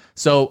 attempts.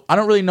 So I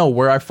don't really know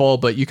where I fall,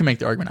 but you can make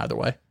the argument either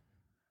way.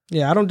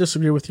 Yeah, I don't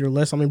disagree with your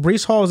list. I mean,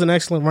 Breece Hall is an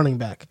excellent running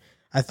back.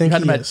 I think You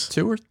had he him at is.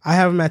 2 or? I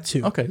have him at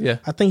 2. Okay, yeah.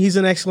 I think he's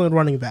an excellent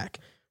running back.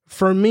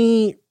 For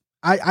me,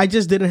 I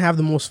just didn't have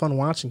the most fun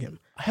watching him.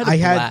 I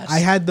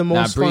had the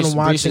most fun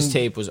watching. Breece's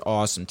tape was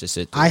awesome to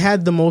sit through. I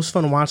had the most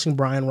fun watching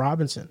Brian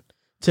Robinson.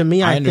 To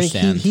me, I think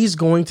understand. he's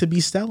going to be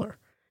stellar.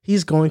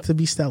 He's going to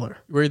be stellar.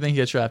 Where do you think he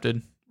gets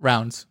drafted?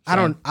 Rounds. I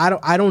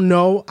don't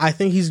know. I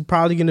think he's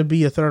probably going to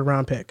be a 3rd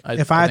round pick.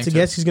 If I had to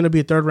guess, he's going to be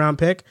a 3rd round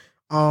pick.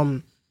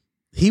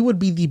 He would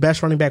be the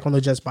best running back on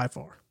the Jets by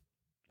far.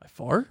 By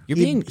far?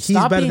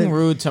 Stop being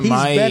rude to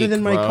Mike. He's better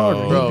than Mike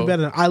Carter. Bro. He'd be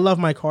better. I love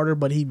Mike Carter,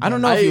 but I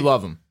don't know if you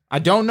love him. I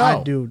don't know.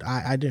 I do.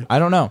 I do. I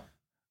don't know.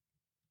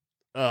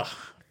 Ugh,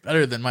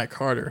 better than Mike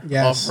Carter.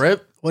 Yes. Off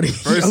rip. What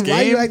First why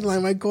are you game? acting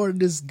like Mike Carter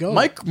just go?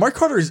 Mark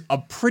Carter is a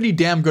pretty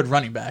damn good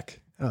running back.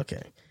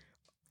 Okay.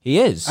 He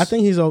is. I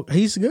think he's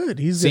good.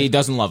 He's See, good. he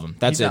doesn't love him.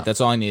 That's He's it. not.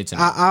 That's all I needed to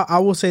know. I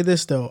will say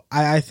this though.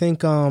 I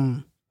think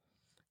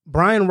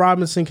Brian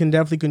Robinson can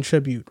definitely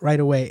contribute right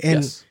away.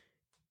 And Yes.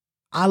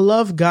 I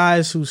love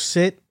guys who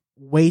sit,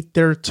 wait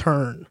their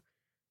turn,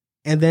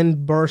 and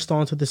then burst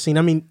onto the scene.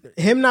 I mean,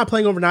 him not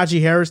playing over Najee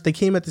Harris, they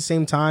came at the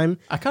same time.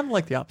 I kind of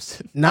like the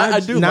opposite.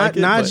 I do like it,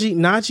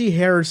 Najee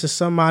Harris is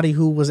somebody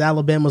who was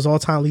Alabama's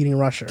all-time leading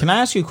rusher. Can I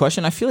ask you a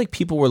question? I feel like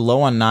people were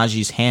low on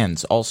Najee's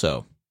hands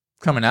also.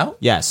 but coming out?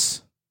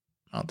 Yes.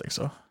 I don't think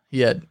so. He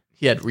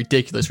had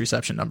ridiculous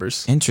reception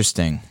numbers.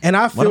 Interesting. And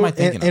I What feel, am I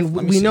thinking and of?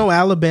 Let me we see. know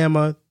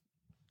Alabama,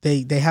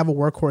 they have a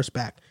workhorse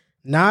back.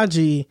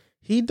 Najee,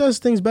 he does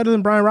things better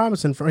than Brian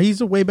Robinson.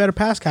 He's a way better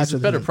pass catcher. He's a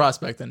than better him.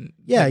 prospect than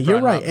Yeah, than you're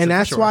Brian right, Robinson, and for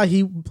that's sure. why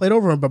he played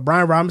over him. But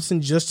Brian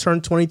Robinson just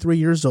turned 23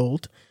 years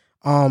old,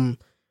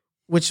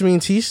 which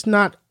means he's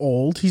not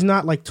old. He's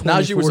not like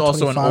 24, Najee was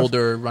also 25. an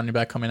older running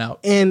back coming out.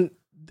 And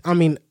I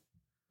mean,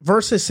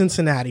 versus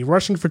Cincinnati,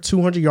 rushing for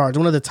 200 yards,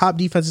 one of the top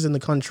defenses in the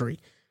country,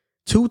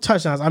 2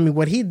 touchdowns. I mean,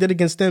 what he did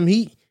against them,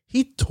 he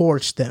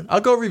torched them.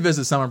 I'll go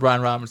revisit some of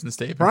Brian Robinson's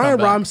tape. and Brian come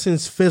back.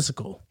 Robinson's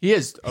physical. He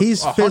is.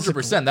 He's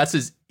 100%.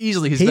 That's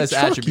easily his He'd best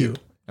truck attribute.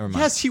 Never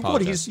mind. Yes, he would.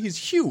 Apologize. He's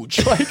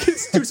huge. Like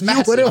his dude's You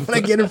massive. wouldn't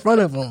want to get in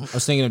front of him. I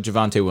was thinking of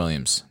Javonte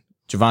Williams.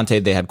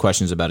 Javonte, they had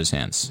questions about his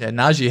hands. Yeah,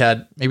 Najee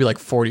had maybe like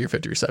 40 or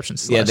 50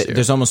 receptions Yeah, last year.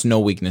 there's almost no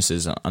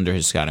weaknesses under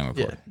his scouting Yeah,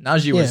 report.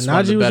 Najee was one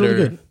of Najee the was really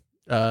better good.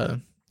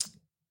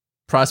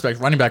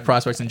 running back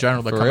prospects in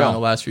general that For come real. out in the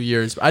last few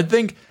years. I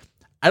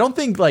don't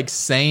think like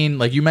saying,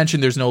 like you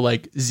mentioned, there's no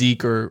like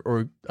Zeke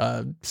or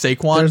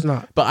Saquon. There's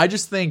not. But I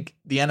just think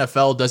the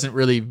NFL doesn't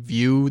really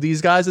view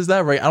these guys as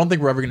that, right? I don't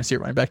think we're ever going to see a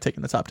running back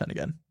taking the top 10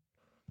 again.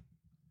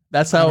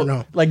 That's I how, don't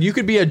know. like, you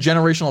could be a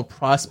generational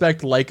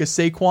prospect like a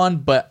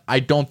Saquon, but I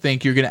don't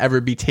think you're going to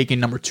ever be taking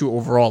number 2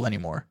 overall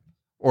anymore.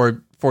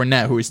 Or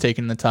Fournette, who is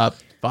taking the top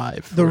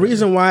 5. The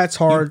reason why it's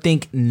You hard,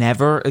 think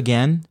never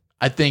again?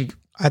 I think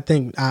I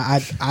think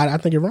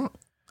you're wrong.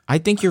 I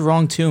think you're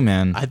wrong too,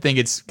 man.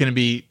 it's going to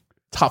be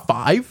top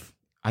 5.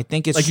 I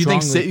think it's Like you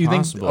think strongly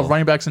possible. a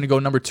running back's going to go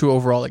number 2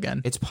 overall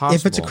again? It's possible.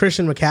 If it's a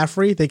Christian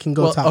McCaffrey, they can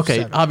go Well, top okay,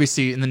 7.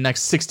 obviously in the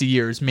next 60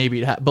 years,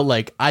 maybe but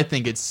like I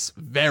think it's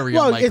very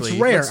Well, unlikely. it's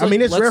rare. I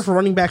mean, it's rare for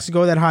running backs to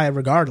go that high,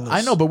 regardless.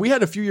 I know, but we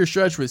had a few year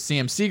stretch with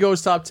CMC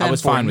goes top 10. I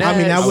was fine with Fournette, it. I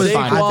mean, that was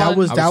fine. Saquon. that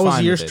was a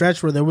fine year with it.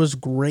 stretch where there was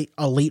great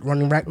elite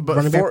running back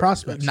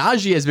prospects.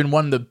 Najee has been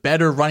one of the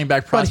better running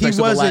back But he prospects of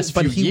the last wasn't.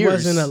 few But he years.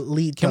 wasn't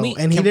elite Can though, we-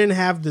 and he can- didn't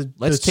have the.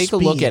 Let's the take a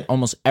look speed. at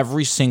almost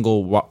every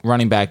single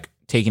running back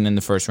taken in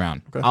the first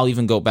round. Okay. I'll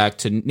even go back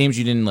to names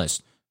you didn't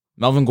list.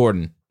 Melvin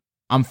Gordon,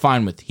 I'm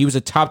fine with. He was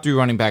a top 3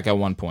 running back at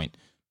one point.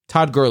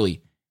 Todd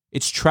Gurley,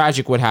 it's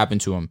tragic what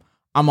happened to him.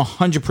 I'm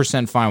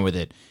 100% fine with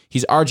it.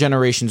 He's our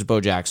generation's Bo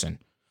Jackson.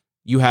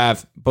 You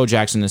have Bo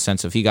Jackson in the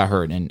sense of he got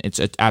hurt, and it's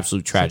an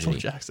absolute Bo tragedy.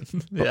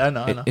 Jackson. Yeah, I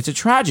know. It's a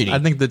tragedy. I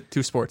think the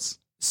 2 sports.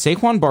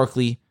 Saquon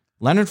Barkley,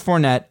 Leonard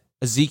Fournette,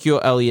 Ezekiel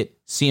Elliott,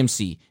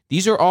 CMC.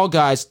 These are all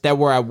guys that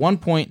were at one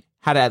point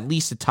had at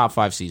least a top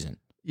 5 season.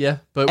 Yeah,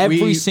 but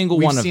Every single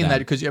we've one of seen them. that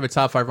because you have a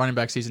top 5 running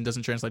back season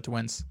doesn't translate to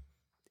wins.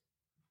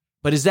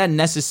 But is that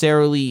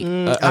necessarily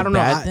a I don't know.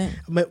 bad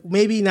thing?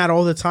 Maybe not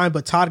all the time,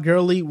 but Todd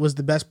Gurley was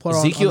the best player.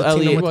 Ezekiel on the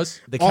team. Elliott was.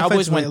 The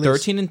Cowboys Offensively, went at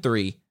least.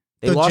 13-3.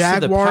 They The lost to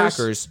the Jaguars-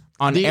 Packers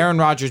on the- Aaron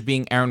Rodgers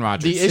being Aaron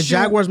Rodgers. The The issue-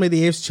 Jaguars made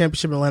the AFC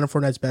Championship in Leonard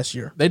Fournette's best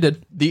year. They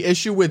did. The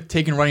issue with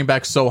taking running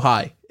backs so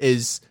high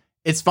is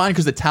it's fine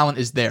because the talent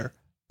is there.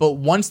 But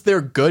once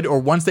they're good or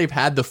once they've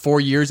had the 4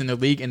 years in the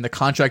league and the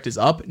contract is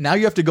up, now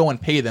you have to go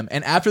and pay them.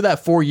 And after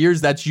that 4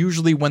 years, that's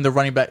usually when the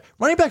running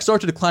backs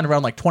start to decline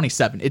around like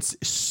 27.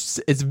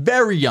 It's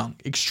very young,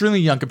 extremely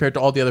young compared to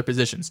all the other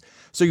positions.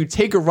 So you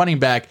take a running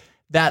back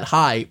that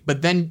high,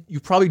 but then you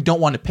probably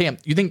don't want to pay him.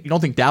 You don't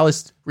think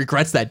Dallas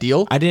regrets that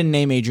deal? I didn't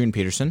name Adrian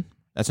Peterson.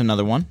 That's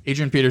another one.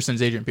 Adrian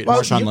Peterson's Adrian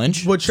Peterson. Marshawn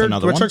Lynch, What you're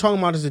another one. talking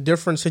about is a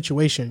different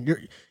situation.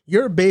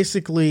 You're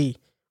basically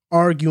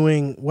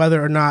arguing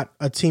whether or not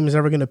a team is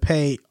ever going to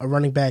pay a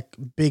running back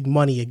big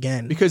money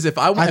again. Because if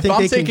I'm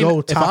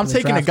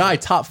taking a guy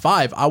top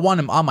 5, I want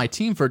him on my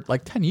team for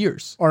like 10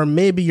 years. Or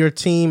maybe your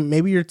team,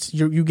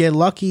 you get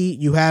lucky,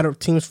 you had a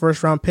team's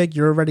first round pick,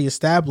 you're already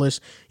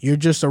established, you're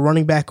just a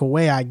running back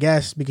away, I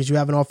guess, because you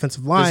have an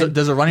offensive line.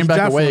 Does a running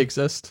back away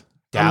exist?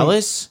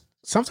 Dallas?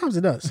 Sometimes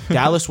it does.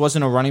 Dallas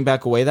wasn't a running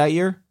back away that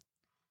year?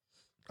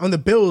 On the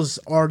Bills,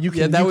 or you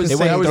can that was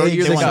the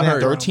year they got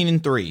hurt.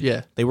 13-3.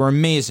 Yeah, they were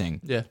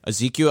amazing. Yeah,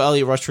 Ezekiel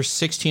Elliott rushed for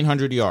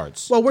 1,600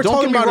 yards. Well, we're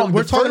talking about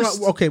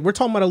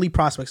elite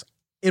prospects.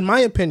 In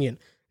my opinion,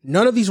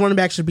 none of these running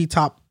backs should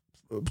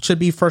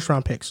be first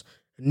round picks.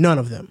 None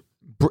of them.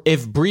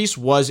 If Brees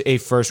was a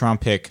first round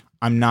pick,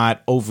 I'm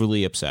not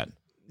overly upset.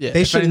 Yeah,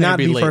 they should not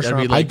be first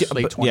round. Late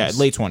 20s. Yeah,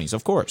 late 20s,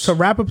 of course. To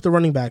wrap up the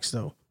running backs,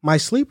 though, my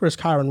sleeper is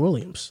Kyron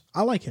Williams.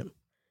 I like him.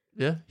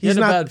 Yeah, he's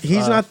not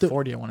the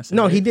 40. I want to say.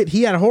 No, right? He did.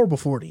 He had a horrible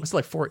 40. It's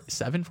like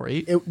 4.7,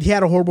 4.8. He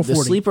had a horrible 40.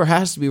 The sleeper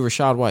has to be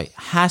Rachaad White.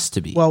 Has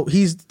to be. Well,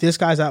 this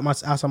guy's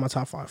outside my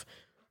top 5.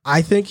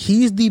 I think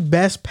he's the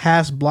best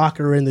pass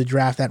blocker in the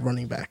draft at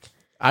running back.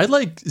 I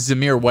like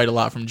Zamir White a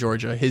lot from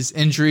Georgia. His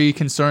injury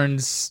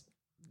concerns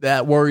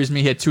that worries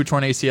me. He had 2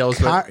 torn ACLs.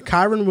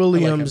 Kyron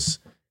Williams,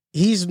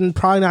 he's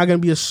probably not going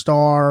to be a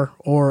star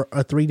or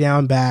a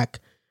 3-down back,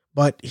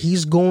 but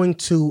he's going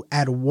to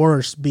at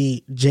worst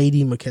be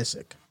J.D.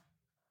 McKissick.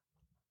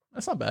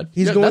 That's not bad.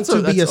 He's going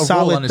to be a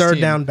solid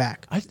 3rd-down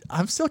back.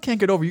 I still can't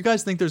get over. You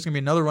guys think there's going to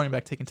be another running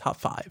back taking top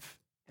 5?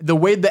 The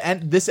way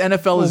this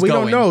NFL is going. We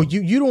don't know.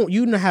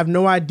 You have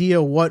no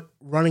idea what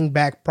running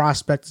back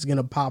prospect is going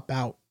to pop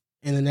out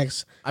in the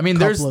next. I mean,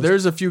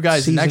 there's a few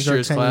guys in next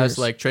year's class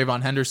like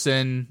Trayvon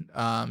Henderson.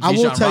 I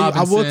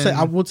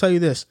will tell you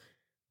this.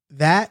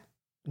 That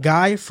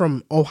guy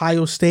from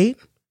Ohio State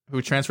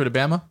who transferred to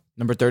Bama.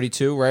 Number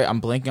 32, right?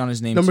 I'm blanking on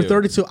his name. Number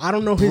 32. I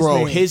don't know his name.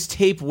 Bro, his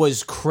tape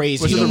was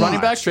crazy. Was it the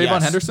running back,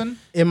 Trayvon Henderson?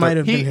 It might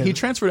have been him. He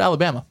transferred to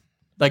Alabama.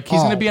 Like, he's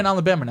going to be in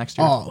Alabama next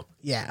year. Oh,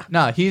 yeah.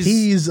 No,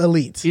 he's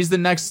elite. He's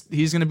going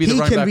to be the running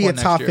back. He can be a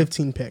top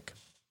 15 pick.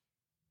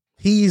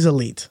 He's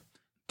elite.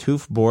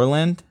 Toof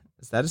Borland?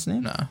 Is that his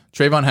name? No.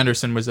 Trayvon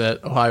Henderson was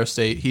at Ohio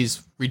State.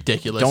 He's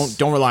ridiculous.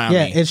 Don't rely on me.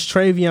 Yeah, it's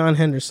Travion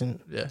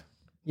Henderson. Yeah.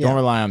 Don't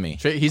rely on me.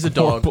 He's a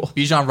dog.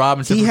 Bijan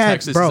Robinson from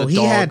Texas is a dog.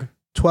 He had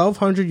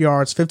 1,200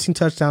 yards, 15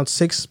 touchdowns,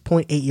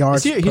 6.8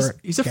 yards.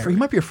 He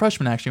might be a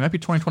freshman, actually. He might be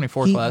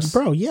 2024 class.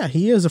 Bro, yeah,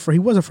 he was a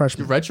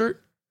freshman. Redshirt?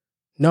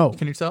 No.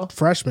 Can you tell?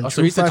 Freshman.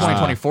 So he's the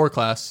 2024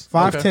 class.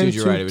 5'10", Dude,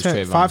 you're right. It was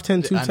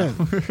 5'10",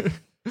 210.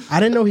 I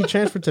didn't know he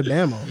transferred to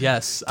Bama.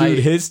 Yes. Dude,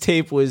 his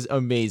tape was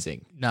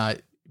amazing. Nah,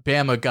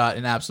 Bama got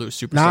an absolute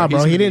superstar. Nah,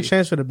 bro, he didn't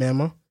transfer to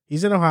Bama.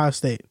 He's in Ohio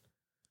State.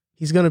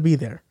 He's going to be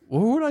there.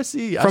 Where would I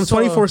see? From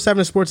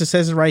 24/7 Sports, it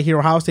says it right here.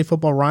 Ohio State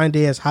football, Ryan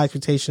Day has high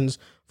expectations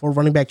for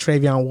running back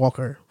Travion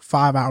Walker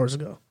 5 hours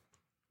ago.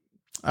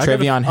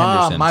 Travion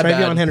Henderson.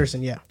 Travion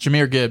Henderson, yeah.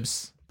 Jahmyr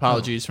Gibbs.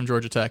 Apologies from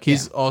Georgia Tech.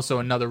 He's also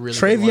another really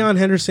Travion good one.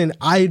 Henderson,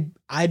 I'd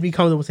be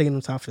comfortable with taking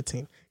him top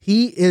 15.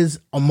 He is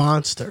a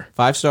monster.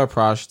 5-star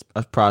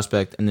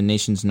prospect and the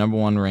nation's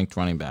 #1 ranked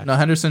running back. No,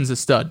 Henderson's a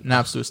stud, an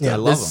absolute stud. Yeah, I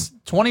love this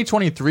him.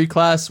 2023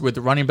 class with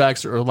the running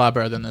backs are a lot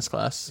better than this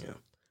class. Yeah.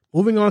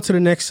 Moving on to the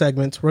next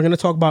segment, we're going to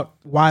talk about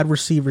wide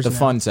receivers. The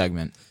fun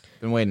segment.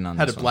 Been waiting on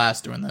Had this a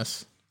blast doing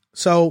this.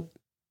 So,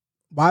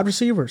 wide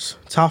receivers,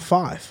 top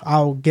 5.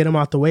 I'll get them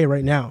out the way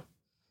right now.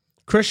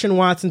 Christian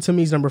Watson to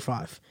me is number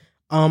 5.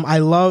 I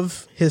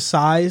love his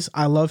size.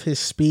 I love his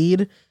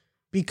speed.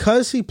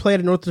 Because he played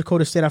at North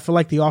Dakota State, I feel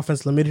like the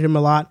offense limited him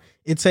a lot.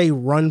 It's a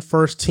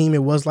run-first team.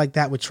 It was like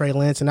that with Trey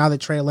Lance. And now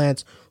that Trey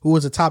Lance, who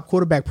was a top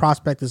quarterback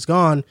prospect, is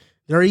gone,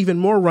 they're even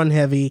more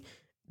run-heavy.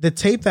 The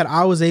tape that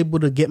I was able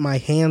to get my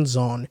hands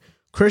on,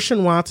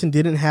 Christian Watson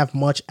didn't have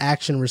much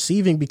action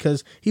receiving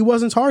because he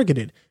wasn't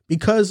targeted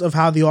because of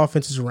how the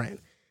offenses ran.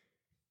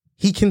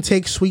 He can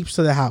take sweeps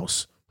to the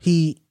house.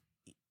 He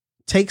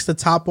takes the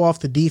top off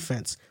the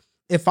defense.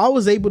 If I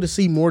was able to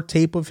see more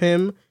tape of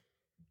him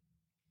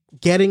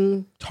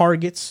getting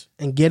targets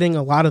and getting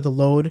a lot of the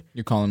load,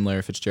 You're calling him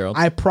Larry Fitzgerald?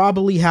 I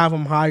probably have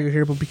him higher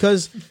here, but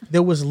because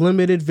there was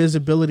limited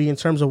visibility in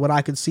terms of what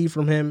I could see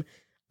from him,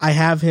 I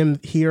have him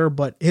here,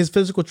 but his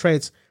physical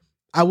traits,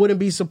 I wouldn't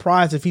be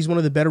surprised if he's one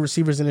of the better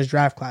receivers in his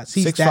draft class.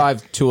 He's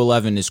 6'5",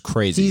 211 is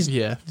crazy. He's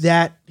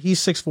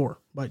 6'4",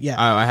 but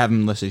yeah. I have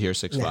him listed here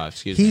 6'5",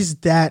 excuse me. He's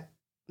that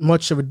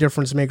much of a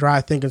difference maker, I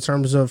think, in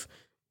terms of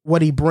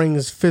what he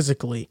brings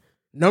physically.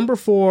 Number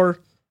 4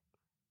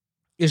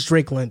 is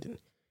Drake London.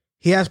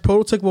 He has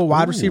prototypical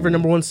wide receiver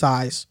number 1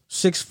 size,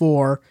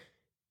 6'4".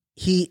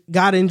 He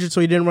got injured,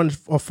 so he didn't run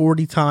a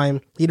 40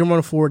 time. He didn't run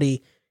a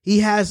 40. He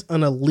has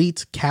an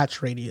elite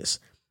catch radius.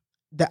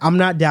 I'm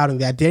not doubting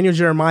that. Daniel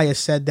Jeremiah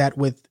said that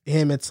with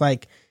him, it's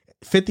like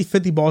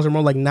 50-50 balls are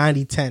more like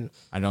 90-10.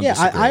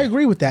 I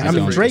agree with that. I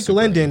mean, Drake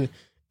London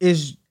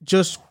is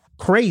just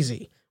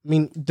crazy. I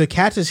mean, the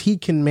catches he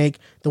can make,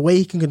 the way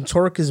he can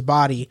contort his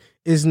body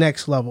is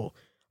next level.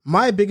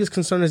 My biggest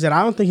concern is that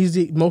I don't think he's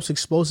the most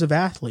explosive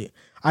athlete.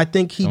 I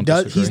think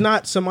he's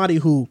not somebody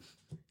who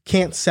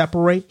can't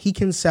separate. He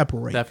can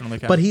separate. Definitely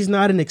can. But he's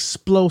not an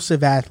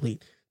explosive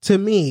athlete. To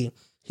me,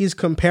 he's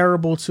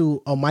comparable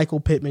to a Michael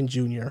Pittman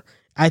Jr.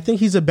 I think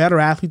he's a better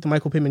athlete than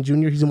Michael Pittman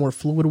Jr. He's a more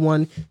fluid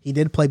one. He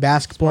did play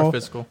basketball. More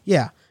physical.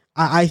 Yeah.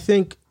 I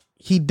think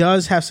he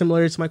does have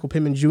similarities to Michael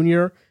Pittman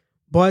Jr.,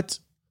 but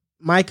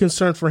my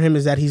concern for him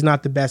is that he's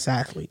not the best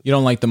athlete. You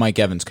don't like the Mike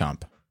Evans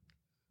comp?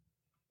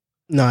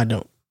 No, I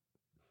don't.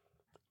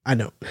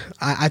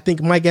 I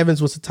think Mike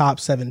Evans was a top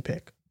 7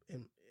 pick.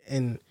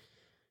 And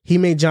he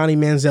made Johnny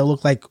Manziel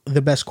look like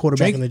the best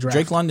quarterback in the draft.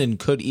 Drake London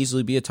could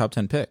easily be a top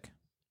 10 pick.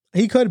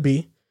 He could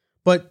be,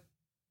 but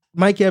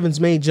Mike Evans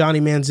made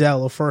Johnny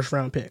Manziel a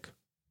first-round pick,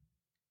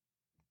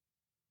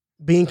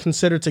 being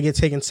considered to get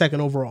taken second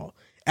overall.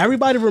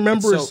 Everybody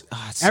remembers.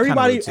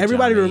 Everybody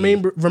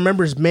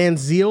remembers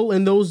Manziel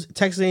in those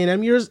Texas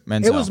A&M years.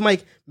 Manziel. It was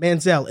Mike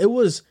Manziel. It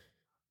was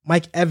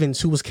Mike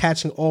Evans who was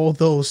catching all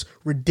those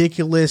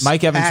ridiculous.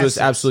 Mike Evans passes. was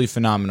absolutely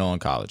phenomenal in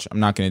college. I'm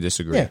not going to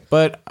disagree,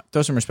 but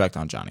throw some respect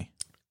on Johnny.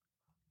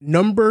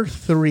 Number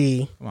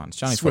 3. Come on, it's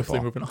Johnny Swiftly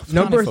football. moving on.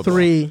 Number football.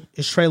 3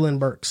 is Treylon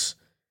Burks.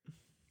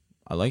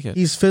 I like it.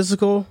 He's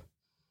physical.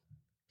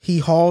 He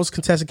hauls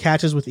contested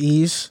catches with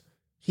ease.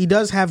 He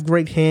does have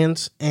great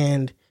hands,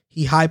 and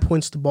he high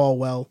points the ball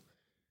well.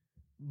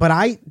 But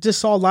I just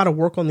saw a lot of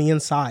work on the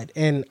inside,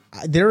 and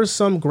there are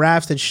some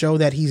graphs that show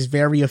that he's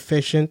very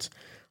efficient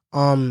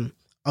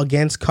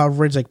against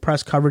coverage, like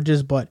press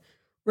coverages, but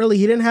really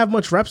he didn't have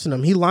much reps in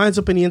him. He lines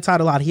up in the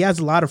inside a lot. He has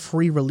a lot of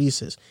free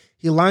releases.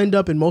 He lined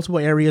up in multiple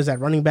areas at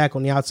running back,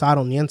 on the outside,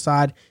 on the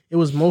inside. It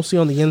was mostly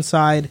on the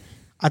inside.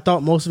 I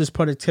thought most of his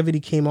productivity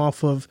came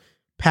off of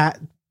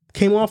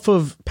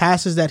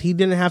passes that he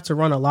didn't have to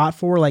run a lot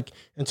for, like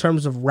in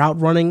terms of route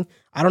running.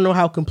 I don't know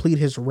how complete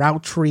his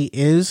route tree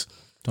is.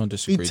 Don't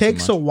disagree. He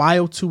takes a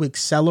while to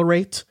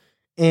accelerate,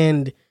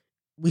 and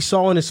we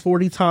saw in his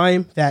 40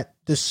 time that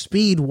the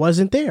speed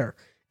wasn't there.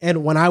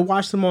 And when I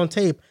watched him on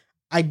tape,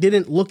 I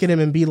didn't look at him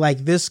and be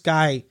like, this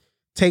guy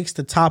takes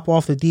the top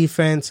off the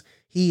defense.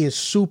 He is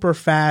super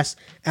fast,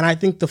 and I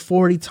think the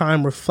 40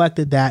 time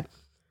reflected that.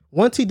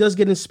 Once he does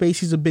get in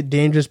space, he's a bit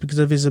dangerous because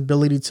of his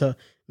ability to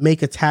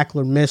make a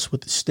tackler miss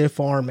with the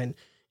stiff arm and,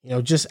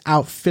 just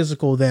out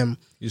physical them.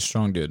 He's a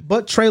strong dude.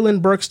 But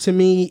Treylon Burks to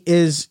me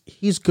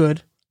he's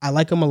good. I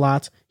like him a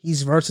lot.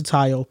 He's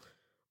versatile.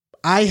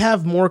 I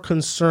have more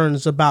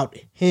concerns about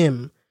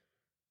him,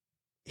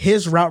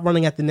 his route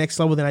running at the next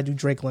level than I do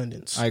Drake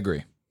London's. I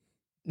agree.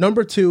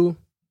 Number 2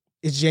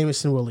 is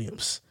Jameson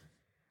Williams.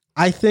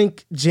 I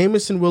think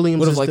Jameson Williams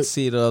Would have liked to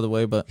see it the other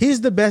way, but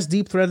he's the best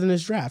deep threat in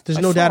this draft. There's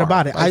no doubt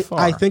about it.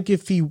 I think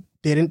if he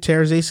didn't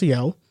tear his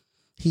ACL,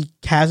 he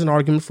has an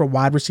argument for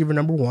wide receiver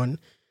number 1.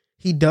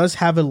 He does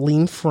have a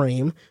lean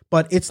frame,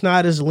 but it's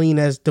not as lean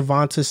as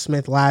Devonta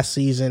Smith last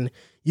season.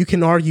 You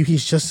can argue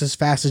he's just as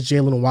fast as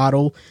Jalen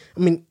Waddle. I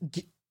mean,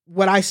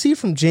 what I see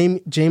from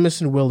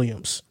Jameson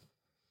Williams,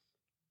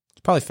 it's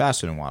probably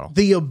faster than Waddle.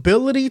 the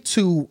ability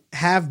to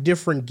have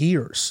different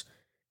gears.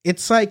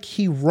 It's like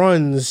he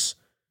runs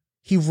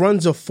a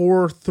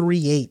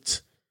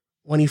 4.38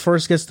 when he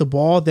first gets the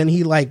ball. Then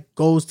he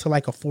goes to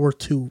a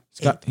 4.2.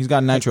 He's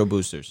got nitro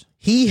boosters.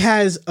 He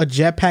has a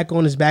jetpack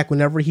on his back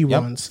whenever he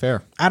runs.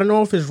 Fair. I don't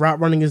know if his route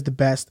running is the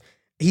best.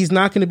 He's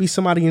not going to be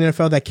somebody in the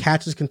NFL that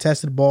catches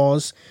contested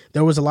balls.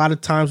 There was a lot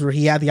of times where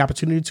he had the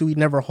opportunity to. He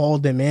never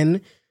hauled them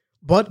in.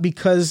 But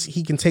because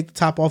he can take the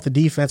top off the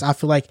defense, I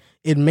feel like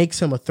it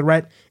makes him a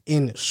threat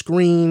in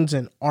screens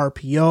and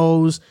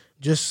RPOs,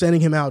 just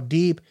sending him out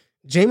deep.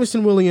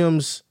 Jameson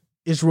Williams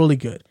is really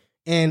good.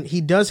 And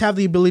he does have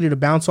the ability to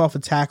bounce off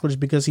of tacklers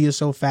because he is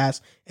so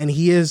fast, and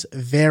he is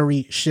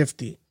very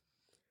shifty.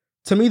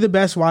 To me, the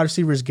best wide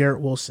receiver is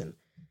Garrett Wilson.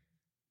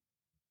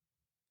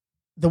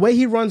 The way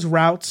he runs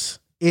routes,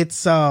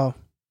 it's janky.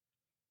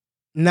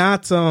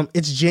 It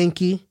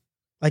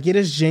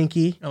is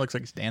janky. It looks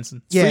like he's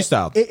dancing. It's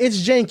freestyle.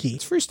 It's janky.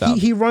 It's freestyle.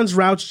 He runs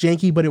routes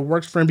janky, but it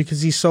works for him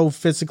because he's so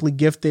physically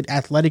gifted,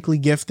 athletically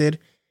gifted.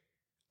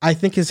 I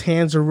think his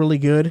hands are really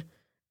good.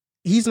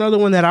 He's another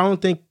one that I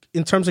don't think,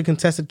 in terms of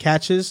contested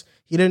catches,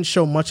 he didn't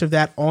show much of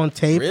that on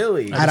tape.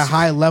 Really? At a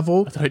high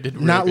level. I thought he did a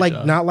really not good like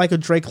job. not like a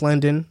Drake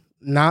London.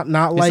 Not He's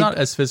like not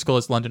as physical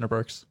as London or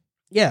Burks.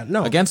 yeah,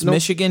 no. Against no.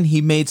 Michigan,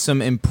 he made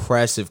some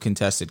impressive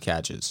contested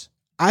catches.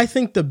 I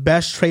think the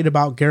best trait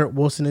about Garrett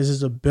Wilson is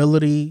his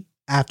ability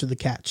after the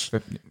catch.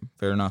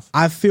 Fair enough.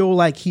 I feel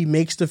like he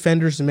makes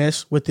defenders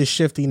miss with his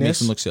shiftiness.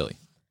 Makes him look silly.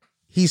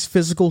 He's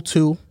physical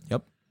too.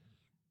 Yep.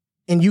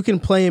 And you can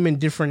play him in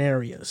different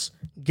areas.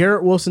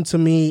 Garrett Wilson, to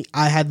me,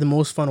 I had the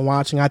most fun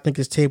watching. I think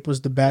his tape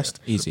was the best.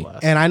 Easy.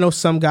 And I know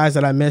some guys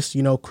that I missed,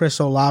 Chris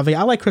Olave.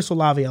 I like Chris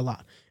Olave a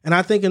lot. And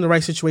I think in the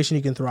right situation,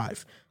 he can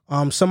thrive.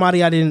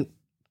 Somebody I didn't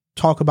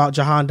talk about,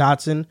 Jahan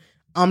Dotson.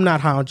 I'm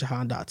not high on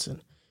Jahan Dotson.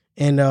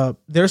 And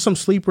there's some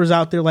sleepers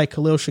out there like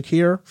Khalil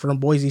Shakir from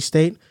Boise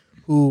State,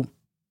 who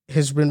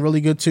has been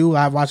really good too.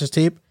 I've watched his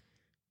tape.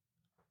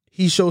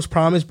 He shows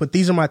promise, but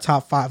these are my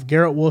top 5.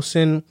 Garrett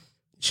Wilson,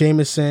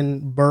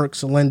 Jameson,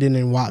 Burks, Linden,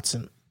 and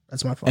Watson.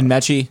 That's my 5. And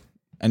Mechie,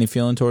 any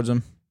feeling towards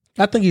him?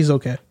 I think he's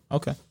okay.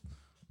 Okay.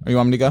 Are you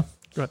want me to go?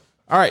 Go ahead.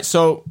 All right,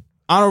 so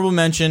honorable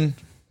mention,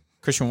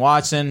 Christian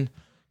Watson.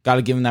 Got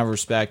to give him that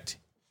respect.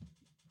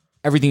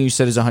 Everything you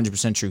said is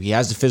 100% true. He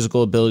has the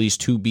physical abilities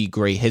to be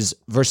great. His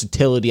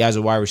versatility as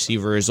a wide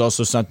receiver is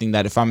also something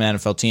that if I'm an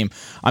NFL team,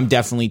 I'm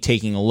definitely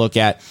taking a look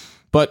at.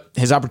 But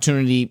his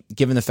opportunity,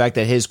 given the fact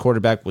that his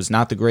quarterback was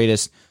not the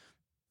greatest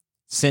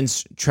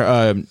since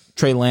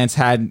Trey Lance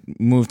had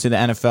moved to the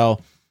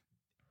NFL,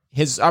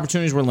 his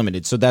opportunities were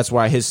limited. So that's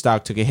why his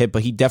stock took a hit.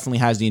 But he definitely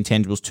has the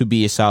intangibles to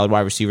be a solid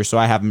wide receiver. So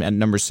I have him at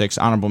number 6,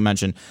 honorable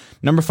mention.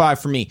 Number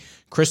 5 for me,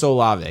 Chris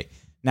Olave.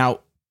 Now,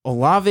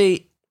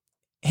 Olave,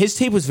 his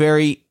tape was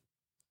very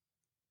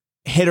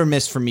hit or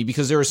miss for me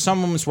because there were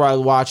some moments where I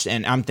watched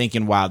and I'm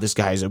thinking, wow, this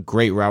guy is a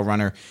great route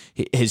runner.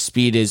 His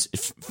speed is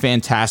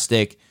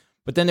fantastic.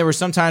 But then there were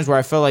some times where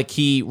I felt like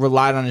he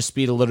relied on his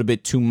speed a little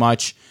bit too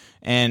much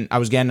and I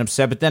was getting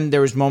upset. But then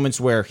there was moments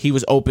where he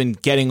was open,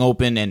 getting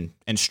open,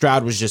 and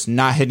Stroud was just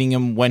not hitting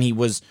him when he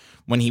was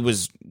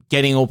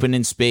getting open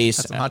in space.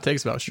 That's some hot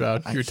takes about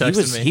Stroud. You were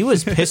texting me. He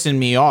was pissing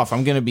me off.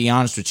 I'm going to be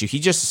honest with you. He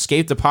just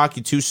escaped the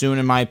pocket too soon,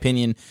 in my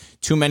opinion,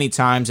 too many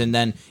times, and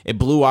then it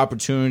blew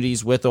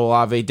opportunities with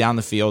Olave down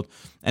the field.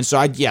 And so,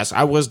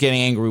 I was getting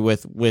angry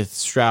with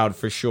Stroud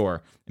for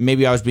sure.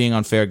 Maybe I was being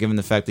unfair given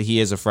the fact that he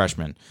is a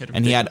freshman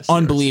and he had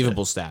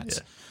unbelievable stats.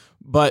 Yeah.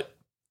 But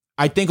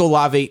I think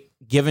Olave,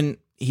 given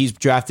he's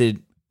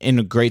drafted in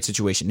a great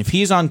situation, if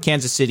he's on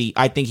Kansas City,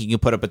 I think he can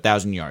put up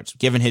 1,000 yards.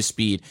 Given his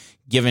speed,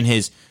 given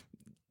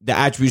the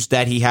attributes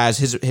that he has,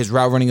 his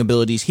route running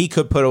abilities, he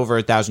could put over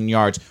 1,000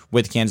 yards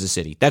with Kansas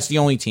City. That's the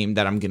only team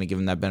that I'm going to give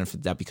him that benefit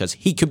of that because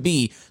he could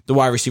be the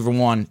wide receiver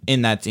 1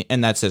 in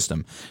that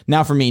system.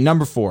 Now for me,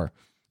 number 4,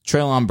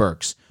 Treylon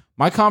Burks.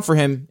 My comp for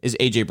him is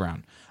A.J.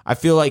 Brown. I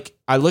feel like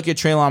I look at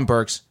Treylon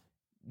Burks,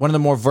 one of the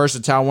more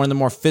versatile, one of the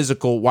more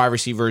physical wide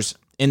receivers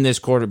in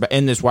this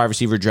wide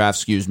receiver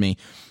draft,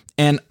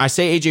 and I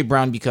say A.J.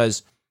 Brown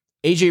because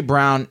A.J.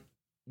 Brown,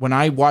 when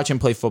I watch him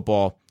play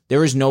football,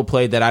 there is no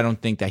play that I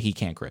don't think that he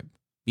can't grip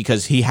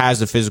because he has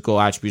the physical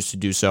attributes to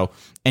do so.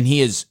 And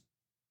he is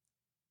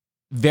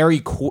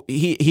very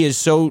he is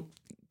so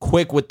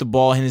quick with the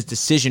ball and his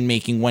decision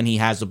making when he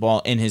has the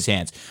ball in his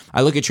hands.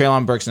 I look at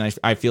Treylon Burks and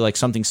I feel like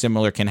something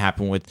similar can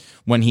happen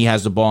when he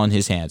has the ball in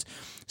his hands.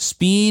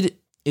 Speed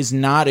is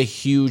not a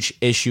huge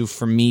issue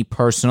for me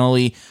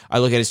personally. I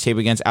look at his tape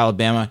against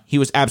Alabama. He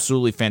was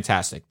absolutely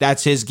fantastic.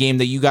 That's his game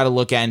that you got to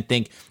look at and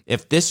think,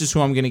 if this is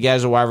who I'm going to get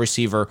as a wide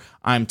receiver,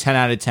 I'm 10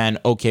 out of 10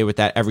 okay with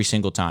that every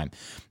single time.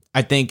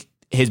 I think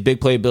his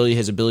big playability,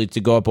 his ability to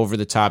go up over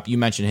the top, you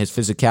mentioned his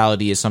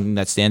physicality is something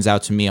that stands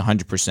out to me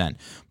 100%.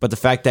 But the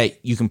fact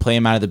that you can play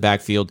him out of the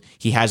backfield,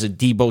 he has a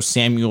Deebo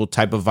Samuel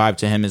type of vibe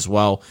to him as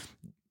well,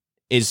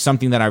 is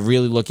something that I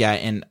really look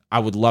at, and I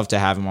would love to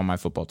have him on my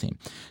football team.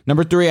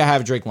 Number 3, I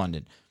have Drake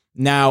London.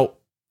 Now,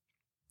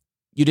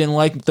 you didn't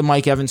like the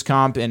Mike Evans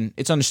comp, and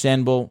it's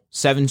understandable.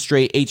 7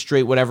 straight, 8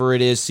 straight, whatever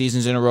it is,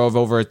 seasons in a row of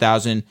over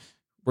 1,000.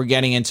 We're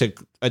getting into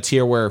a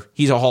tier where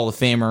he's a Hall of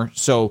Famer.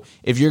 So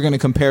if you're going to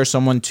compare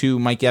someone to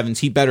Mike Evans,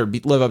 he better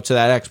live up to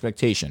that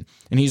expectation,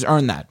 and he's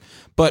earned that.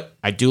 But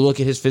I do look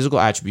at his physical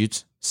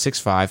attributes,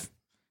 6'5",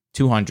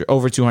 200,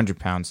 over 200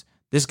 pounds.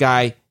 This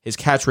guy, his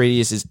catch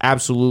radius is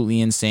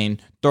absolutely insane.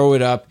 Throw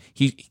it up.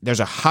 There's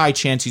a high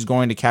chance he's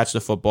going to catch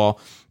the football,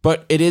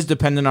 but it is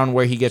dependent on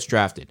where he gets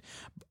drafted.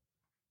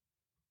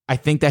 I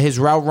think that his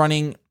route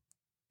running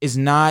is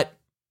not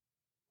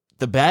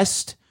the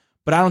best,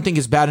 but I don't think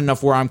it's bad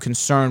enough where I'm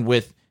concerned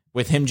with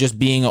him just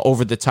being an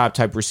over-the-top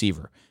type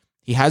receiver.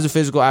 He has the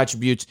physical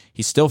attributes.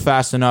 He's still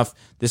fast enough.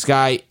 This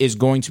guy is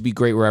going to be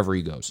great wherever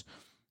he goes.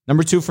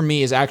 Number 2 for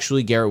me is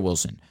actually Garrett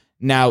Wilson.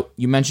 Now,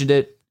 you mentioned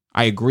it.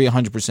 I agree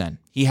 100%.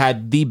 He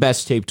had the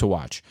best tape to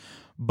watch.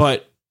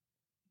 But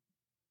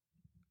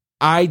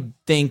I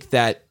think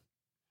that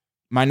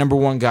my number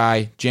 1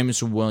 guy,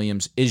 Jameson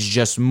Williams, is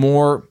just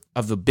more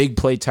of the big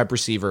play type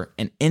receiver.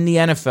 And in the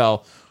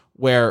NFL,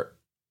 where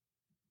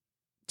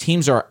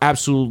teams are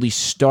absolutely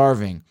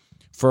starving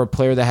for a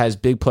player that has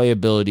big play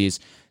abilities,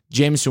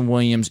 Jameson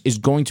Williams is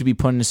going to be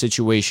put in a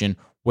situation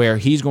where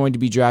he's going to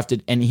be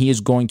drafted and he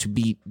is going to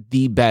be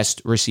the best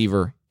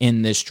receiver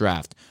in this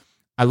draft.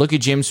 I look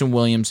at Jameson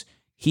Williams.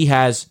 He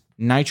has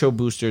nitro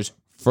boosters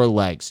for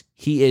legs.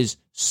 He is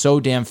so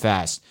damn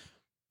fast.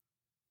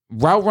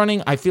 Route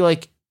running, I feel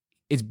like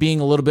it's being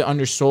a little bit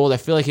undersold. I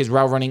feel like his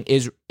route running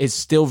is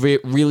still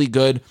really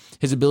good.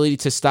 His ability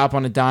to stop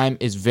on a dime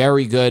is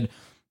very good.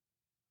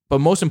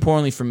 But most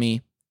importantly for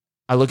me,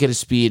 I look at his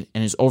speed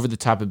and his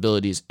over-the-top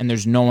abilities, and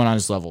there's no one on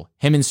his level.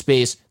 Him in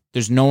space,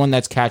 there's no one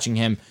that's catching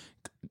him.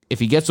 If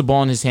he gets the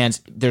ball in his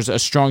hands, there's a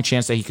strong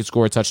chance that he could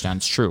score a touchdown.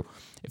 It's true.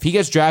 If he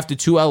gets drafted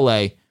to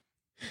LA,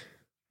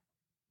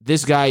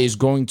 this guy is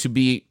going to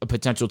be a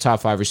potential top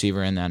 5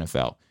 receiver in the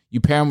NFL. You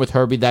pair him with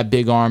Herbie, that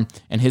big arm,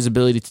 and his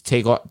ability to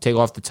take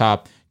off the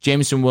top,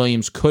 Jameson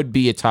Williams could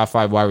be a top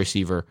 5 wide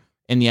receiver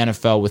in the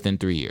NFL within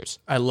 3 years.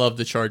 I love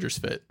the Chargers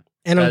fit.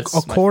 And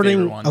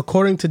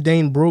according to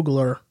Dane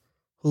Brugler,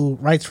 who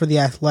writes for The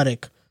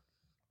Athletic,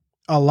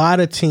 a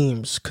lot of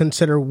teams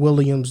consider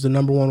Williams the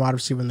number 1 wide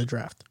receiver in the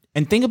draft.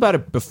 And think about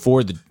it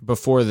before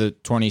the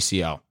torn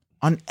ACL.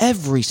 on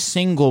every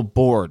single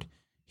board.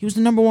 He was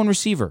the number one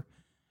receiver.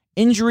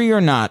 Injury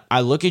or not,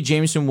 I look at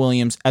Jameson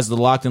Williams as the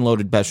locked and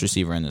loaded best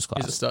receiver in this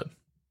class. He's a stud.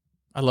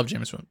 I love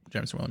Jameson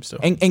Williams too.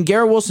 And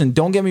Garrett Wilson,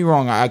 don't get me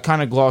wrong, I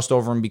kind of glossed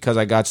over him because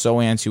I got so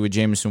antsy with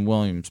Jameson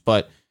Williams,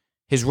 but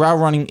his route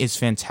running is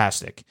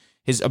fantastic.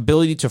 His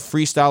ability to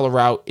freestyle a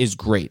route is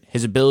great.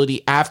 His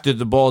ability after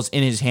the ball is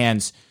in his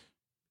hands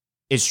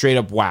is straight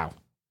up wow.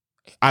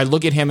 I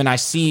look at him and I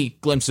see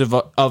glimpses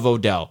of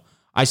Odell.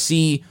 I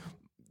see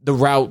the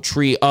route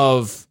tree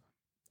of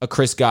a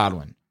Chris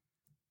Godwin.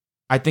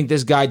 I think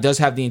this guy does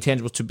have the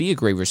intangibles to be a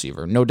great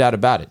receiver, no doubt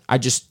about it. I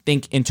just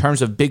think in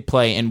terms of big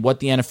play and what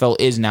the NFL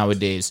is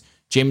nowadays,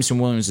 Jameson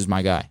Williams is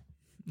my guy.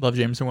 Love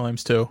Jameson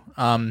Williams too.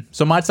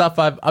 So my top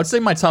 5, I would say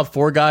my top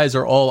 4 guys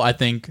are all, I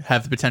think,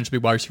 have the potential to be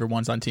wide receiver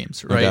ones on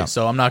teams, right? Okay.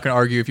 So I'm not going to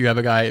argue if you have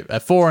a guy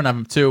at 4 and I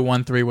have 2,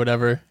 1, 3,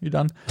 whatever. You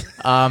done?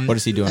 What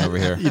is he doing over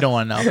here? You don't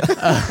want to know.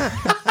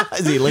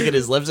 Is he licking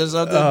his lips or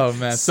something? Oh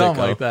man,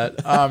 something like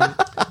that.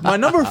 My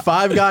number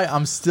 5 guy,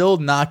 I'm still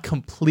not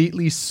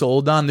completely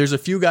sold on. There's a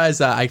few guys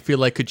that I feel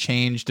like could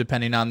change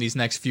depending on these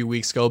next few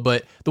weeks go,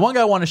 but the one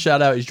guy I want to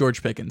shout out is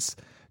George Pickens.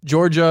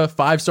 Georgia,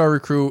 5-star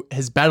recruit,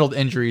 has battled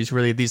injuries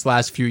really these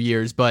last few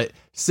years, but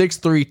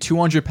 6'3",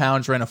 200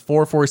 pounds, ran a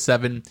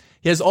 4.47.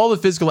 He has all the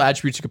physical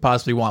attributes you could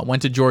possibly want.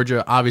 Went to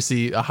Georgia,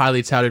 obviously a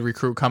highly touted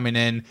recruit coming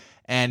in,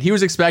 and he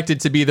was expected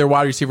to be their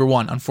wide receiver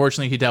 1.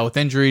 Unfortunately, he dealt with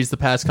injuries the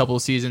past couple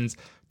of seasons.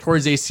 Tore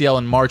his ACL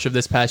in March of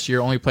this past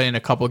year, only played in a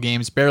couple of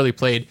games, barely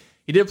played.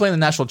 He did play in the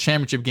national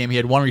championship game. He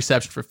had 1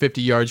 reception for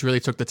 50 yards, really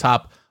took the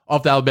top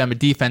off the Alabama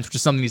defense, which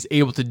is something he's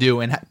able to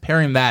do, and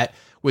pairing that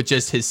with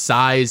just his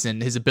size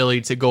and his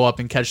ability to go up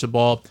and catch the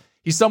ball.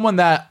 He's someone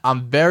that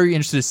I'm very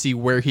interested to see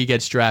where he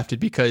gets drafted,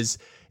 because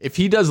if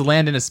he does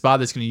land in a spot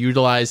that's going to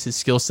utilize his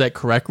skill set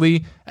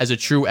correctly as a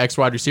true X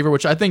wide receiver,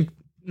 which I think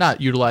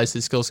not utilize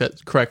his skill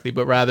set correctly,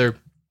 but rather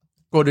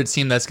go to a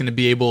team that's going to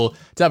be able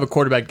to have a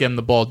quarterback get him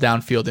the ball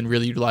downfield and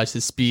really utilize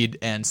his speed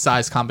and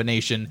size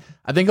combination,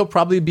 I think he'll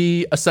probably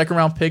be a 2nd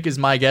round pick is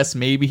my guess.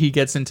 Maybe he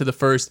gets into the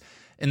 1st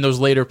in those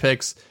later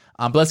picks.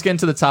 But let's get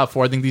into the top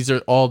 4. I think these are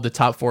all the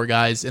top 4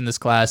 guys in this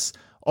class.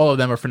 All of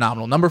them are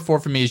phenomenal. Number 4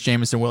 for me is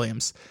Jameson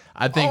Williams.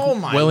 I think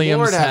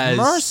Williams Lord, has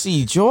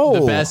mercy,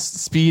 Joel. the best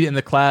speed in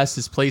the class.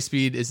 His play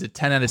speed is a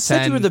 10 out of 10.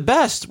 Said you were the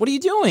best. What are you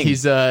doing?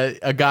 He's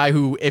a guy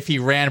who, if he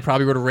ran,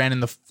 probably would have ran in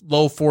the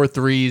low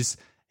 4.3s.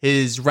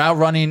 His route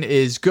running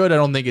is good. I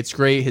don't think it's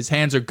great. His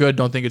hands are good.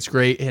 Don't think it's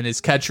great. And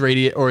his catch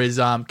radius or his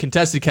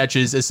contested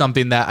catches is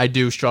something that I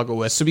do struggle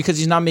with. So because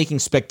he's not making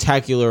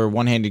spectacular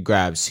one-handed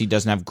grabs, he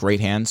doesn't have great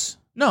hands?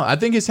 No, I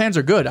think his hands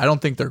are good. I don't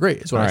think they're great,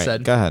 is what All I right,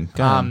 said. Go ahead.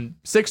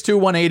 6'2",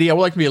 180. I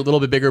would like to be a little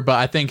bit bigger, but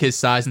I think his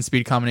size and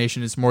speed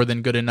combination is more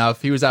than good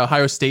enough. He was at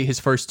Ohio State his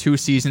first 2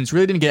 seasons.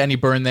 Really didn't get any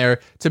burn there.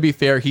 To be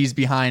fair, he's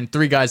behind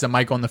 3 guys that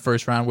might go in the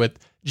 1st round with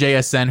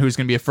JSN, who's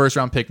going to be a 1st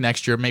round pick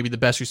next year, maybe the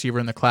best receiver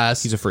in the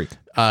class. He's a freak.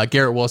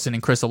 Garrett Wilson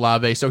and Chris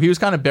Olave. So he was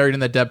kind of buried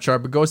in the depth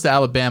chart, but goes to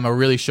Alabama,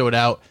 really showed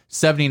out.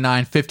 79,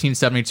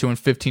 1572, and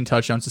 15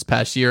 touchdowns this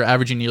past year,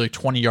 averaging nearly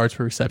 20 yards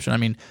per reception. I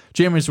mean,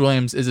 Jameson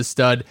Williams is a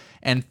stud,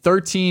 and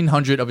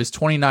 1,300 of his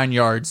 29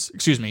 yards,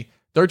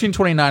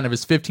 1,329 of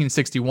his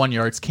 1,561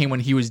 yards came when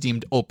he was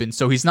deemed open.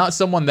 So he's not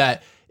someone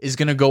that is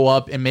going to go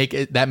up and make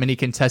it that many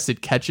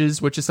contested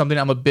catches, which is something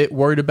I'm a bit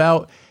worried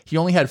about. He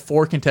only had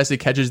 4 contested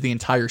catches the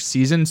entire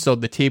season, so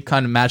the tape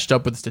kind of matched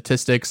up with the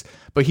statistics,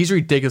 but he's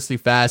ridiculously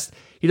fast.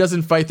 He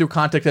doesn't fight through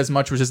contact as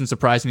much, which isn't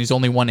surprising. He's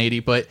only 180,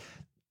 but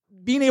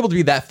being able to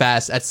be that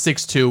fast at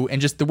 6'2",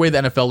 and just the way the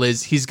NFL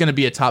is, he's going to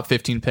be a top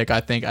 15 pick, I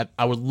think.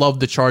 I would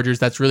love the Chargers.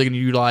 That's really going to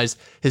utilize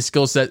his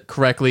skill set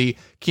correctly.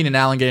 Keenan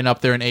Allen getting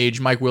up there in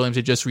age. Mike Williams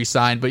had just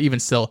re-signed, but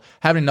even still,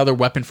 having another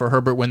weapon for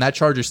Herbert when that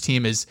Chargers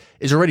team is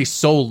already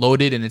so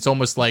loaded, and it's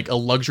almost like a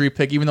luxury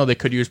pick, even though they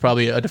could use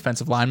probably a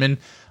defensive lineman,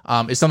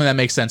 is something that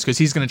makes sense because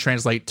he's going to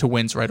translate to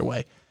wins right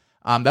away.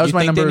 That was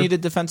my number. They need a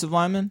defensive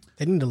lineman?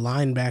 They need a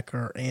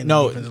linebacker and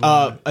no.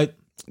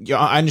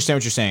 I understand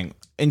what you're saying.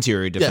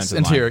 Interior defensive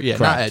line. Yes, interior, yeah,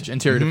 Correct. not edge.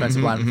 Interior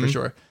defensive lineman for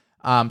sure.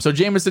 So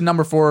Jameson,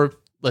 number 4.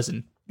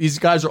 Listen, these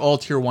guys are all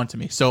tier 1 to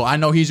me. So I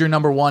know he's your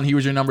number 1. He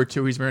was your number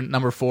 2. He's your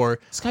number 4.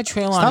 This guy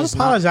Treylon Stop is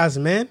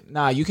apologizing, man.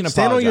 Nah, you can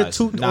Stand apologize.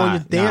 on your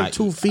damn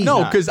 2 feet.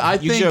 No, because I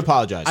you think should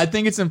apologize. I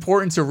think it's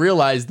important to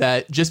realize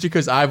that just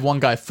because I have one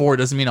guy 4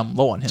 doesn't mean I'm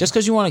low on him. Just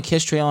because you want to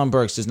kiss Treylon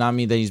Burks does not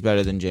mean that he's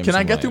better than James. Can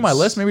I get through my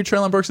list? Maybe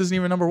Treylon Burks isn't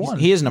even number 1.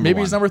 He is number 1.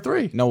 Maybe he's number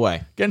 3. No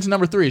way. Get into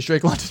number 3 is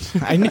Drake London.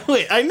 I knew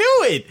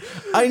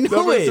it.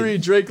 Number 3,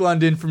 Drake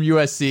London from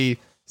USC.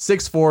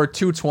 6'4",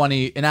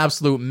 220, an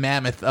absolute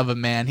mammoth of a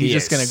man. He's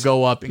just going to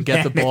go up and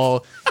get the ball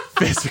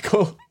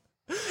physical.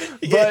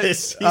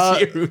 Yes,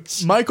 he's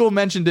huge. Michael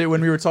mentioned it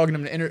when we were talking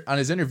to him on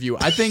his interview.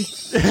 I think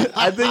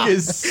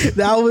his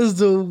that was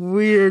the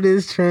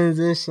weirdest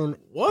transition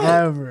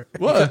ever.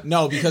 what?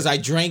 No, because I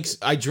drank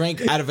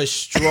out of a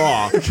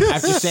straw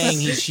after saying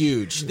he's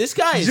huge. This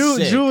guy is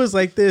sick. Drew was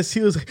like this.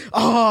 He was like,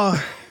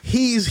 "Oh,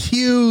 He's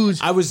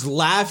huge. I was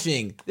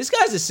laughing. This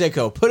guy's a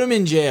sicko. Put him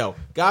in jail.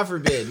 God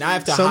forbid. Now I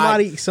have to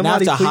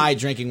Somebody hide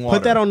drinking water.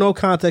 Put that on no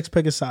context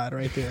pick aside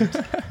right there.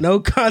 No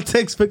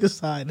context pick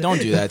aside. Don't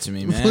do that to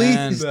me, man.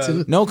 Please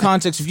do. No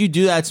context. If you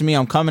do that to me,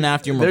 I'm coming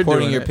after you. I'm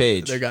reporting your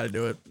page. They got to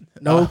do it.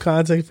 No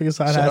context pick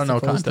aside. I don't know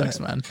context,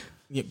 man.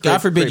 God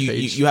forbid great you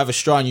page. you have a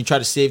straw and you try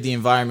to save the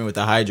environment with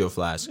a hydro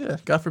flask. Yeah,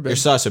 God forbid. You're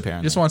sus,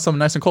 apparently. You just want something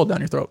nice and cold down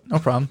your throat. No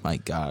problem. My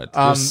God.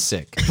 You're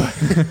sick.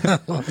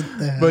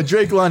 But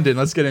Drake London,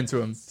 let's get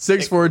into him.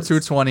 6'4",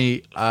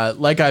 220.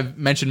 Like I've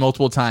mentioned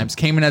multiple times,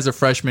 came in as a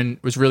freshman,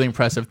 was really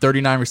impressive.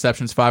 39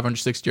 receptions,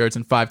 506 yards,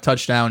 and 5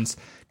 touchdowns.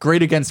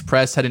 Great against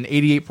press, had an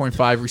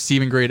 88.5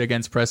 receiving grade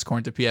against press,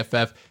 according to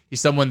PFF. He's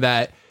someone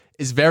that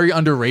is very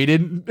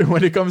underrated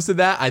when it comes to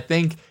that. I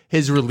think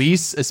his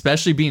release,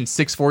 especially being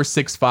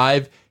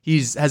 6'4",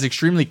 6'5", has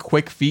extremely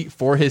quick feet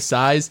for his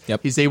size. Yep.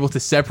 He's able to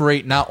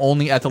separate not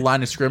only at the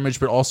line of scrimmage,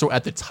 but also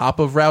at the top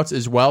of routes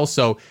as well.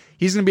 So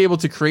he's going to be able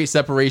to create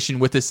separation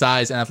with his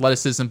size and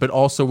athleticism, but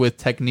also with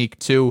technique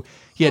too.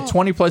 He had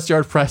 20-plus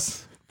yard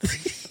press.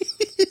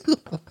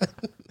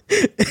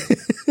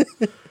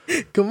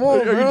 Come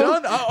on, bro. Are you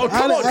done? Oh,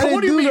 come on. What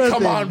do you mean,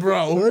 come on,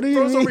 bro? What do you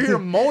Bro's mean? over here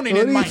moaning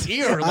in my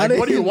ear. Like,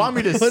 what do you want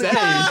me to say?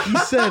 You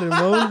said it,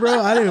 moan, bro.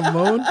 I didn't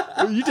moan.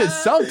 You did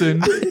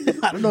something.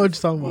 I don't know what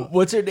you're talking about.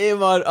 What's her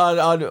name on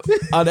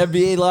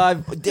NBA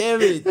Live? Damn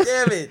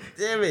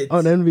it.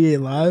 On NBA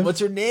Live?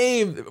 What's her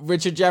name?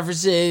 Richard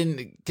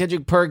Jefferson,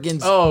 Kendrick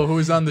Perkins. Oh, who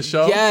was on the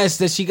show? Yes,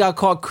 that she got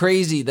caught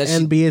crazy. That she,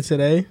 NBA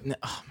Today?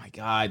 oh my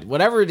God.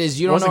 Whatever it is,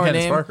 you don't Wasn't know her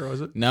Candace name. Parker,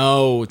 was it?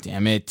 No,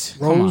 damn it.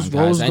 Come on, guys.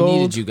 Rose I Gold?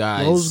 needed you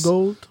guys. Rose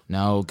Gold?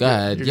 No, go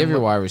ahead. you're Give gonna your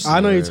look- wide receiver. I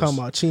know you're talking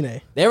about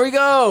Chine. There we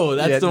go.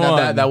 That's the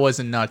one. That was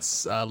a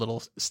nuts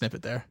little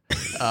snippet there.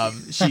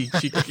 She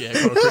yeah,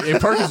 and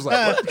Perkins was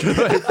like, what?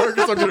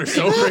 Perkins looked at her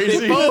so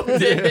crazy.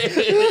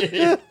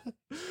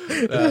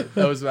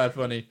 That was bad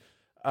funny.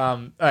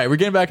 All right, we're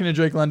getting back into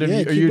Drake London.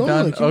 Yeah, Are keep you going,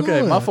 done? keep Okay,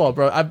 going. my fault,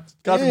 bro. God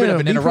forbid I've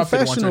been be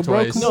interrupted once or professional,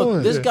 bro. twice. Come No,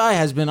 on. this guy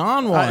has been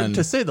on one.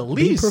 To say the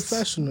Be least.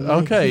 professional.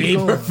 Okay. Keep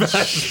going.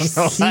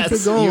 professional. Keep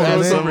it going, You have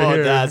man. some over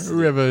here. audacity.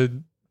 We have a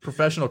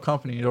professional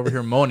company over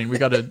here moaning. We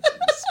got to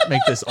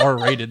make this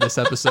R-rated this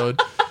episode.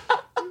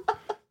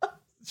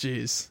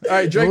 Jeez. All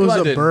right, It Drake was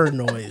London. a bird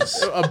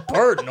noise. A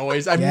bird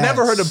noise. I've Yes.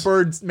 never heard a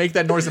bird make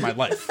that noise in my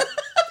life.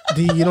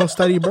 You don't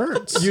study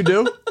birds? You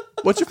do?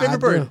 What's your I favorite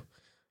bird? do.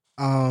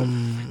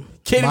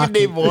 Can't even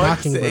name one.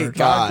 Mockingbird. Thank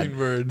God.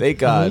 Mockingbird. Thank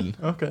God.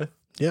 Okay.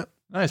 Yep.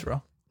 Nice,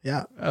 bro.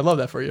 Yeah. I love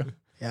that for you.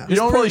 Yeah. You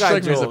don't poor really guy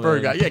strike me as a Joel,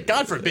 bird man. guy. Yeah,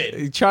 God forbid.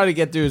 He tried to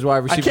get through his wide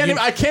receiver. can't even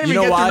get through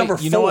number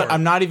You know what? 4.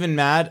 I'm not even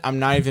mad. I'm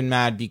not even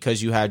mad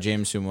because you have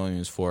Jameson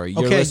Williams 4. Your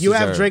Okay, list you is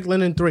have there. Drake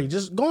London 3.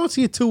 Just go on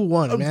to your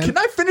 2-1, man. Can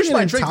I finish You're my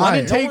getting Drake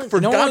London tired. take for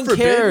No God one forbid?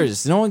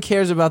 cares. No one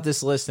cares about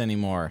this list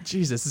anymore.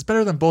 Jesus, it's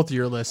better than both of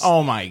your lists.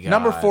 Oh my God.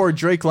 Number 4,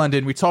 Drake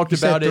London. We talked You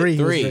said about it. 3.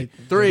 He was Three. Drake.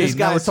 Three. This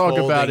Now we're guy's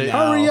talking about folding it.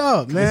 now. Hurry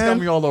up, man. got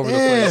me all over the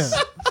place.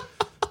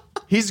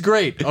 He's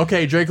great.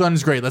 Okay, Drake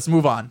London's great. Let's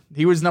move on.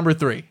 He was number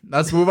 3.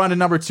 Let's move on to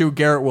number 2,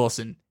 Garrett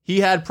Wilson.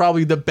 He had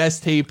probably the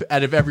best tape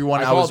out of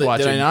everyone I was called it,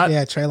 watching. Did I not?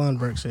 Yeah, Traylon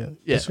Burks. Yeah.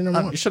 That's your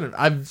number 1. You shouldn't.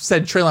 I've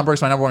said Treylon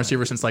Burks my number 1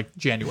 receiver since like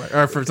January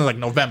or since like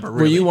November.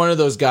 Really. Were you one of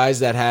those guys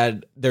that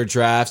had their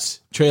drafts?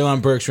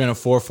 Treylon Burks ran a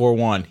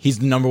 4.41. He's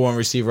the number 1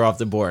 receiver off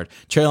the board.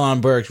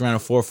 Treylon Burks ran a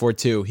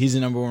 4.42. He's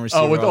the number 1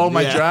 receiver. Oh, with all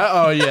my yeah. draft.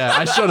 Oh yeah,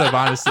 I should have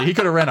honestly. He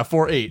could have ran a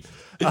 4.8.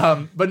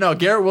 But no,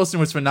 Garrett Wilson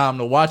was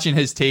phenomenal. Watching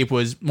his tape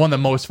was one of the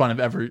most fun I've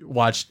ever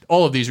watched.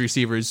 All of these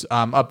receivers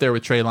up there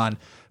with Treylon.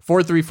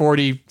 4'3",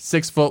 40,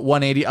 6 foot,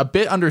 180, a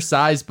bit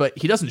undersized, but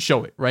he doesn't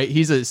show it, right?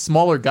 He's a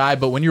smaller guy,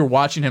 but when you're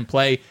watching him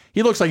play,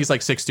 he looks like he's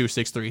like 6'2",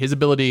 6'3". His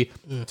ability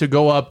to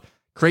go up,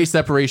 create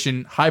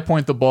separation, high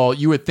point the ball,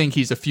 you would think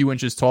he's a few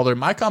inches taller.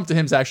 My comp to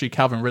him is actually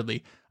Calvin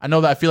Ridley. I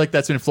know that I feel like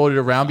that's been floated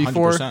around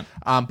before,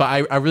 100%. but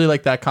I really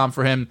like that comp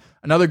for him.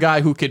 Another guy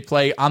who could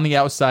play on the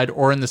outside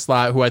or in the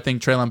slot, who I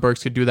think Treylon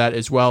Burks could do that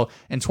as well.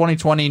 In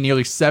 2020,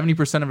 nearly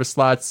 70%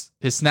 of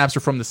his snaps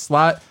are from the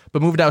slot,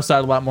 but moved outside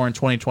a lot more in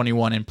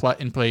 2021 and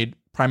played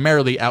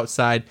primarily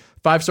outside.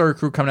 5-star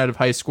recruit coming out of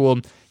high school.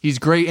 He's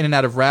great in and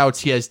out of routes.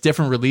 He has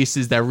different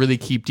releases that really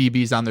keep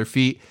DBs on their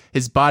feet.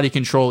 His body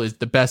control is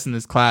the best in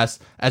this class.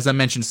 As I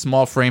mentioned,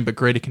 small frame, but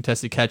great at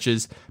contested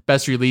catches.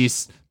 Best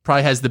release.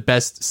 Probably has the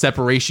best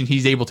separation.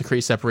 He's able to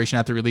create separation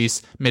at the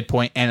release,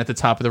 midpoint, and at the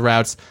top of the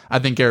routes. I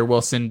think Garrett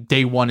Wilson,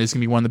 day 1, is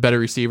going to be one of the better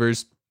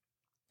receivers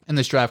in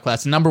this draft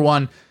class. And number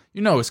 1,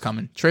 you know is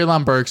coming.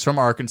 Treylon Burks from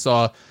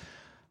Arkansas.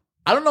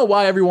 I don't know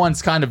why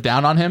everyone's kind of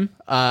down on him.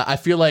 I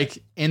feel like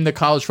in the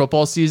college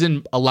football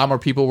season, a lot more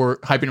people were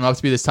hyping him up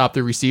to be this top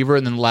 3 receiver.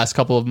 And then the last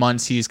couple of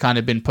months, he's kind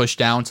of been pushed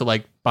down to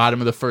like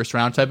bottom of the first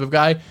round type of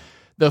guy.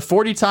 The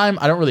 40 time,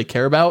 I don't really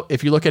care about.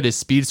 If you look at his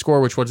speed score,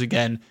 which once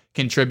again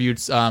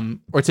contributes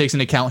or takes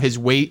into account his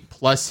weight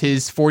plus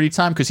his 40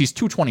 time, because he's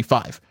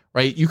 225,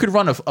 right? You could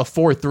run a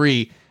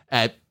 4.3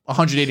 at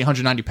 180,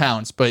 190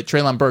 pounds, but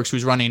Treylon Burks,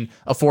 who's running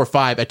a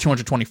 4.5 at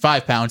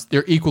 225 pounds,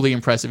 they're equally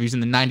impressive. He's in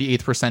the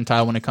 98th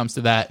percentile when it comes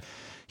to that.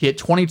 He hit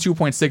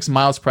 22.6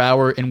 miles per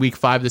hour in week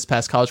 5 this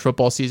past college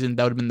football season.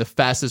 That would have been the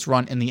fastest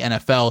run in the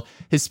NFL.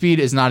 His speed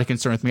is not a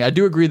concern with me. I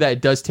do agree that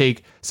it does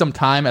take some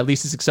time. At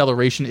least his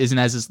acceleration isn't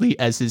as elite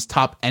as his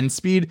top end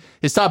speed.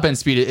 His top end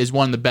speed is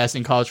one of the best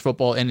in college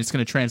football, and it's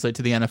going to translate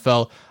to the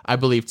NFL, I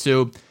believe,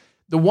 too.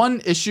 The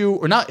one issue,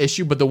 or not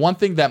issue, but the one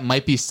thing that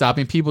might be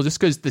stopping people just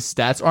because the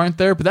stats aren't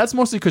there, but that's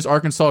mostly because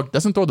Arkansas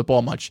doesn't throw the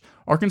ball much.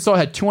 Arkansas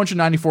had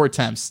 294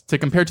 attempts. To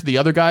compare to the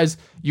other guys,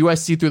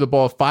 USC threw the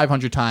ball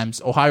 500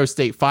 times, Ohio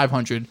State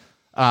 500,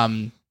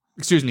 Ohio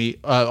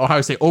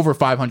State over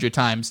 500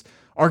 times.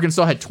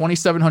 Arkansas had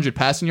 2,700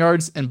 passing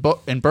yards, and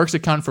Burks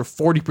accounted for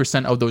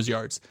 40% of those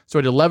yards. So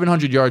he had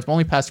 1,100 yards, but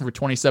only passing for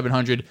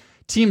 2,700.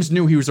 Teams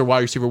knew he was their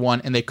wide receiver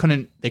 1, and they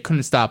couldn't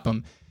stop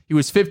him. He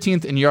was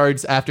 15th in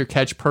yards after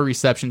catch per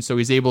reception, so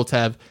he's able to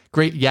have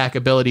great yak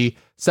ability.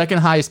 Second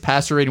highest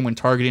passer rating when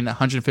targeting at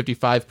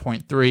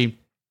 155.3.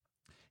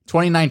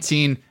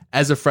 2019,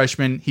 as a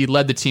freshman, he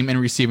led the team in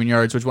receiving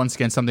yards, which once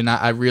again something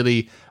that I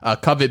really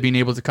covet, being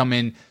able to come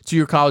in to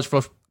your college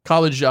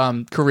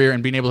career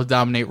and being able to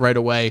dominate right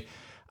away.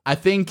 I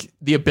think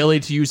the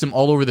ability to use him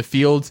all over the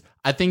field,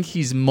 I think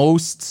he's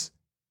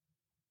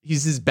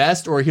his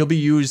best, or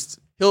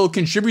he'll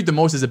contribute the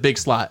most as a big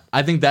slot.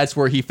 I think that's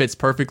where he fits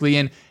perfectly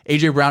in.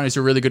 AJ Brown is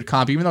a really good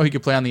comp, even though he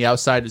could play on the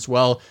outside as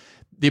well.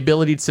 The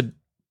ability to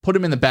put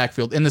him in the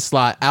backfield, in the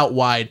slot, out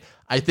wide,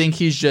 I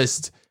think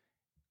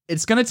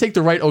it's going to take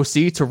the right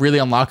OC to really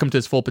unlock him to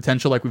his full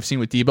potential, like we've seen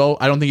with Debo.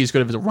 I don't think he's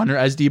good as a runner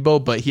as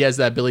Debo, but he has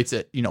that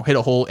ability to, hit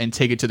a hole and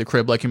take it to the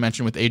crib, like you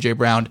mentioned with AJ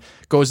Brown.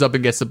 Goes up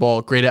and gets the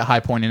ball, great at high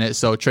point in it.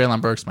 So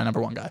Treylon Burks, my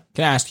number 1 guy.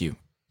 Can I ask you,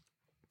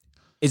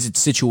 is it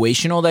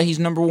situational that he's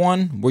number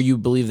 1, where you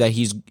believe that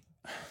he's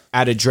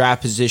at a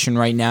draft position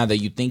right now that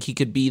you think he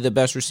could be the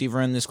best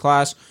receiver in this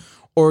class?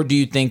 Or do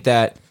you think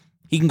that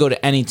he can go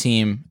to any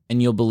team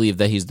and you'll believe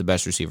that he's the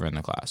best receiver in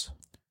the class?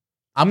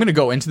 I'm going to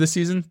go into the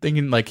season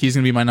thinking like he's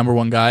going to be my number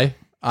 1 guy.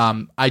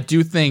 I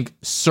do think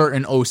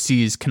certain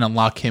OCs can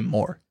unlock him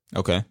more.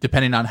 Okay.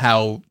 Depending on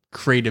how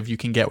creative you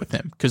can get with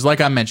him. Because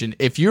like I mentioned,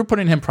 if you're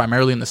putting him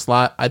primarily in the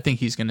slot, I think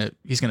he's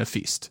gonna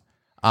feast.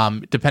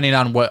 Depending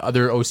on what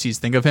other OCs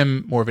think of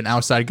him, more of an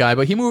outside guy,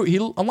 but he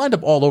lined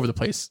up all over the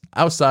place.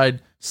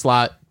 Outside,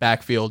 slot,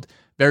 backfield,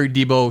 very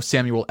Debo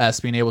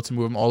Samuel-esque, being able to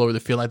move him all over the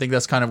field. I think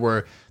that's kind of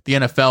where the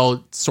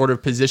NFL sort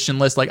of position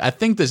list. Like, I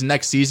think this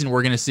next season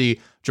we're going to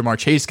see Jamar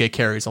Chase get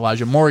carries,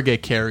 Elijah Moore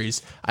get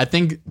carries. I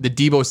think the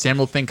Debo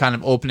Samuel thing kind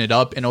of opened it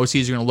up, and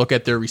OCs are going to look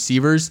at their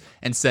receivers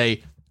and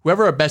say,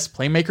 whoever our best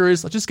playmaker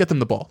is, let's just get them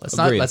the ball. Let's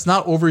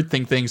not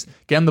overthink things.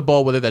 Get them the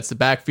ball, whether that's the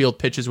backfield,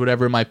 pitches,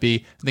 whatever it might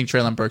be. I think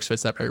Treylon Burks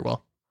fits that very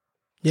well.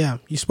 Yeah,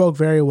 you spoke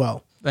very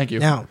well. Thank you.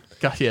 Now,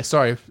 God, yeah,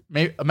 sorry.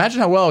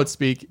 Imagine how well I would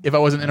speak if I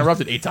wasn't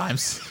interrupted 8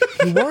 times.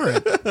 you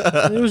weren't.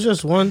 It was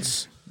just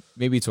once.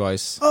 Maybe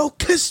twice. Oh,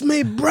 kiss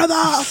me, brother.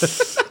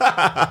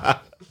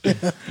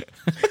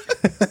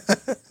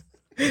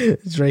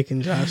 Drake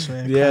and Josh,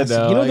 man. Yeah, classic.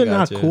 no, you know they're I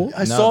not got you. cool.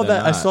 I saw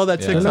that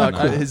Yeah, TikTok, they're not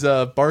cool. his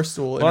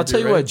Barstool. Well, I'll tell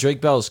you interview, what,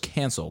 Drake Bell's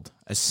canceled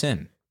as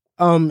sin.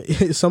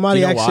 Somebody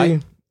You know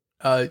actually.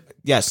 why?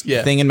 Yes,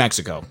 Yeah. thing in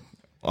Mexico.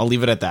 I'll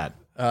leave it at that.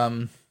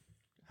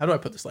 How do I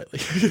put this lightly?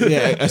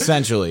 Yeah,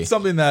 essentially.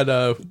 Something that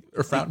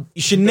or found.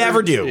 You should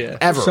never do, Yeah.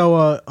 ever.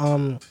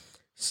 So,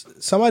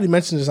 somebody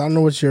mentioned this. I don't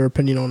know what's your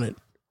opinion on it,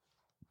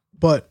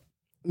 but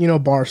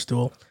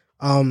Barstool,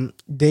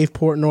 Dave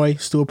Portnoy,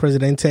 Stool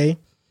Presidente,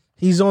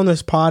 he's on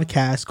this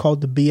podcast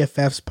called the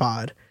BFFs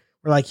Pod,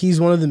 where like he's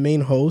one of the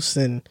main hosts,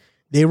 and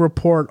they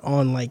report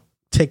on like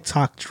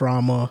TikTok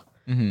drama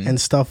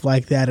and stuff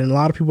like that. And a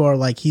lot of people are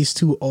like, he's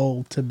too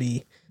old to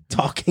be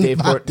talking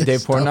about this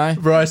Dave stuff. Portnoy?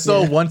 Bro, I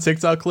saw one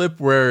TikTok clip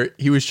where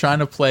he was trying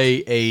to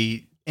play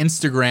a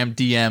Instagram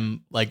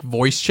DM like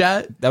voice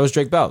chat. That was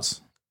Drake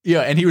Bell's.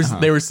 Yeah, and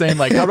they were saying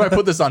like, how do I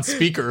put this on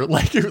speaker?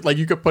 Like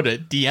you could put a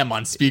DM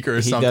on speaker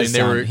or something.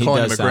 They were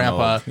calling him a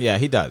grandpa. Old. Yeah,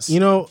 he does.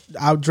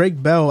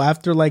 Drake Bell,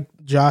 after like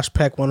Josh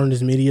Peck went on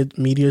his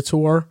media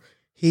tour,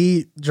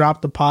 he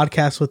dropped the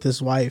podcast with his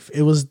wife.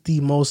 It was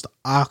the most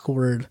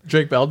awkward.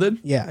 Drake Bell did?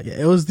 Yeah.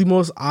 It was the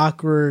most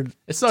awkward.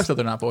 It sucks that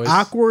they're not boys.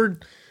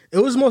 It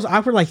was the most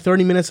awkward like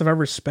 30 minutes I've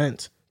ever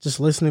spent just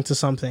listening to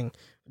something.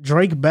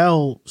 Drake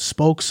Bell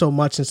spoke so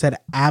much and said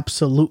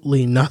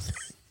absolutely nothing.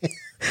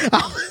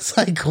 I was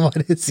like, what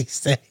is he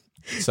saying?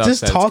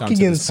 Just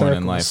talking in circles.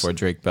 In life where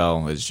Drake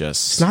Bell is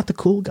just... He's not the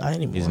cool guy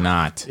anymore. He's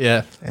not.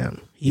 Yeah. Damn,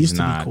 he used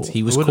to be cool.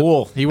 He was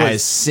cool. He was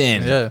as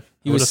sin. Yeah.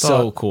 He was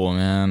so cool,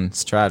 man.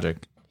 It's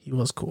tragic. He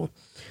was cool.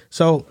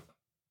 So,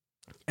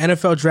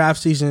 NFL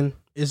draft season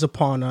is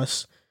upon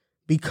us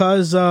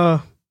because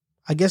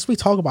I guess we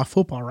talk about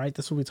football, right?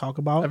 That's what we talk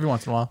about. Every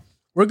once in a while.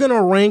 We're going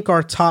to rank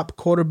our top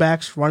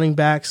quarterbacks, running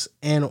backs,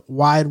 and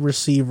wide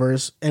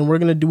receivers. And we're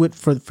going to do it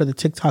for the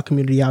TikTok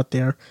community out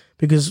there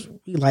because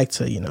we like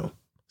to,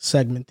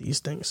 segment these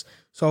things.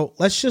 So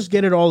let's just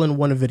get it all in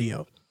one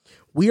video.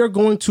 We are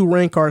going to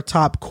rank our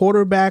top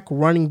quarterback,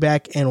 running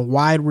back, and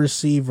wide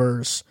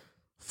receivers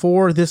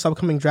for this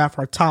upcoming draft,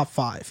 our top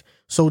 5.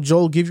 So,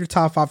 Joel, give your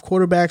top 5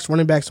 quarterbacks,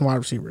 running backs, and wide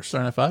receivers.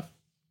 Starting at 5?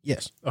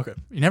 Yes. Okay.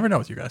 You never know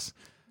with you guys.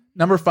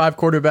 Number 5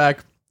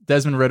 quarterback,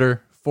 Desmond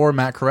Ridder. 4,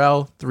 Matt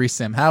Corral. 3,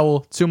 Sam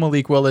Howell.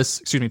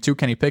 2, two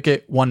Kenny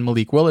Pickett. 1,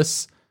 Malik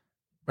Willis.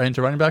 Right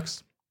into running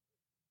backs.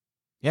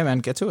 Yeah, man,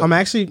 get to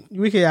it.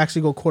 We could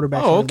actually go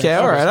quarterback. Oh, okay.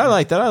 All right. I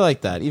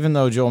like that. Even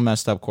though Joel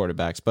messed up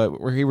quarterbacks, but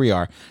here we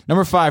are.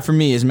 Number 5 for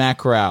me is Matt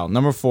Corral.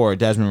 Number 4,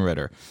 Desmond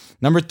Ridder.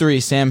 Number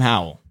 3, Sam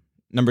Howell.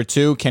 Number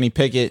 2, Kenny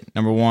Pickett.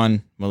 Number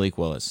 1, Malik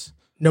Willis.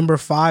 Number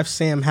 5,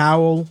 Sam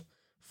Howell.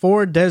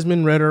 4,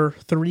 Desmond Ridder.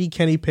 3,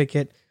 Kenny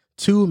Pickett.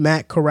 2,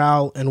 Matt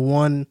Corral. And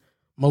 1,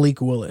 Malik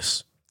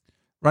Willis.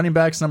 Running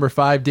backs, number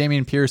 5,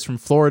 Dameon Pierce from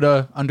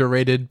Florida,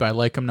 underrated, but I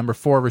like him. Number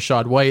 4,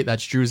 Rashad White,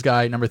 that's Drew's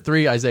guy. Number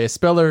 3, Isaiah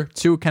Spiller.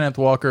 2, Kenneth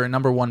Walker. And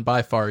number 1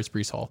 by far is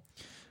Breece Hall.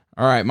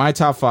 All right, my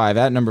top 5.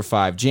 At number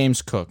 5,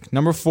 James Cook.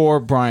 Number 4,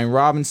 Brian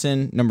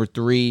Robinson. Number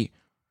 3,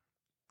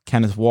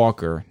 Kenneth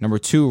Walker. Number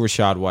 2,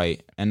 Rashad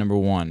White. And number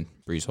 1,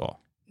 Breece Hall.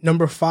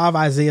 Number 5,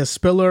 Isaiah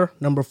Spiller.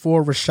 Number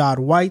 4, Rashad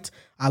White.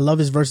 I love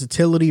his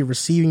versatility,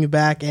 receiving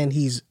back, and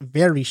he's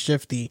very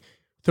shifty.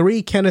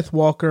 3, Kenneth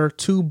Walker.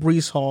 2,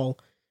 Breece Hall.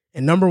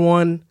 And number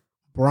 1,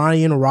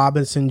 Brian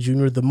Robinson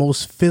Jr., the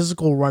most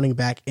physical running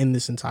back in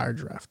this entire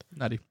draft.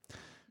 Nutty.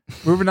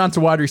 Moving on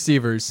to wide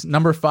receivers.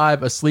 Number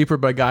 5, a sleeper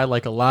but a guy I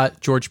like a lot,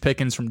 George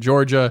Pickens from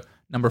Georgia.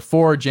 Number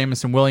 4,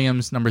 Jamison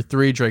Williams. Number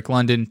 3, Drake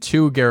London.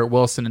 2, Garrett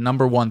Wilson. And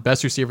number 1,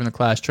 best receiver in the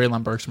class,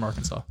 Treylon Burks from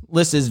Arkansas.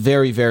 List is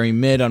very, very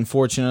mid,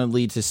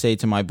 unfortunately, to say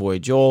to my boy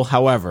Joel.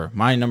 However,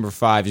 my number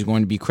 5 is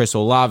going to be Chris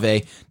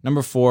Olave.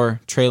 Number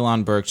 4,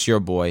 Treylon Burks, your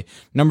boy.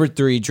 Number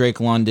 3, Drake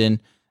London.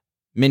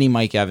 Mini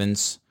Mike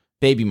Evans.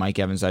 Baby Mike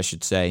Evans, I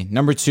should say.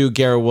 Number 2,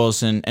 Garrett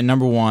Wilson. And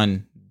number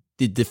 1,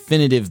 the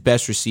definitive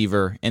best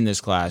receiver in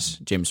this class,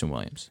 Jameson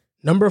Williams.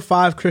 Number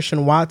 5,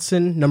 Christian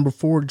Watson. Number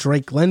 4,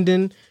 Drake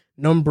London.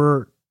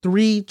 Number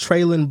 3,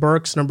 Treylon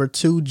Burks. Number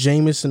 2,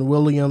 Jameson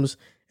Williams.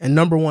 And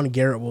number 1,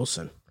 Garrett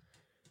Wilson.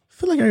 I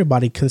feel like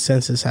everybody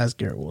consensus has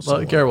Garrett Wilson.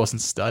 Well, Garrett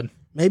Wilson's stud.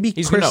 Maybe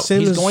He's Chris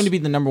Sims. going to be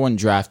the number 1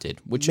 drafted,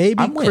 which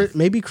maybe I'm with.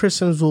 Maybe Chris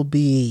Sims will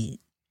be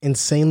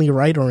insanely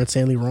right or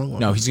insanely wrong.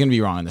 No, he's going to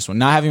be wrong on this one.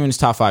 Not having him in his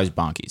top 5 is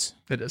bonkies.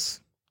 It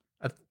is.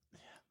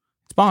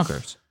 It's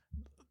bonkers.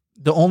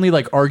 The only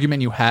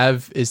argument you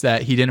have is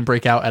that he didn't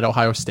break out at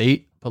Ohio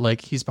State, but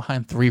he's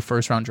behind 3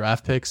 first-round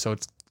draft picks, so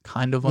it's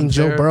kind of unfair. And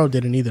Joe Burrow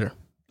didn't either.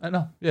 I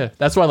know. Yeah,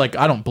 that's why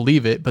I don't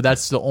believe it, but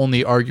that's the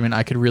only argument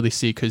I could really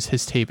see because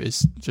his tape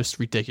is just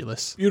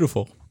ridiculous.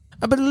 Beautiful.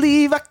 I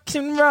believe I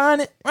can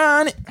run it.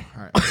 All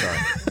right, I'm sorry.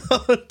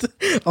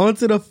 On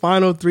to the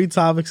final 3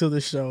 topics of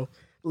the show.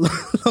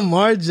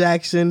 Lamar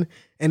Jackson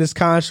and his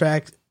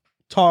contract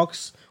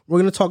talks. We're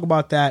going to talk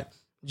about that.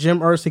 Jim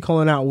Irsay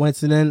calling out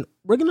Wentz, and then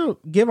we're going to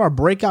give our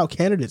breakout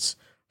candidates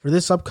for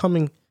this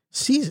upcoming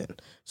season.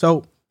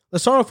 So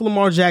let's start off with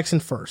Lamar Jackson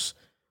first.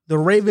 The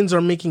Ravens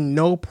are making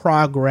no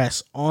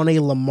progress on a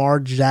Lamar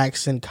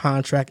Jackson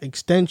contract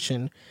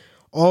extension,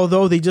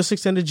 although they just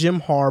extended John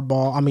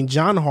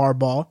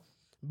Harbaugh,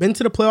 been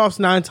to the playoffs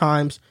 9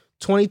 times,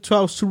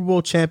 2012 Super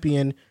Bowl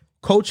champion,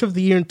 coach of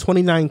the year in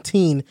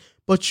 2019.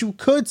 But you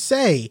could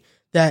say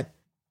that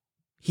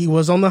he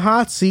was on the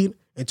hot seat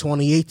in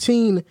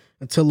 2018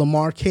 until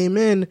Lamar came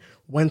in,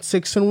 went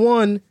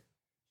 6-1,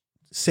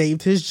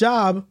 saved his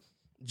job.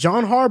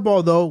 John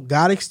Harbaugh, though,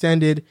 got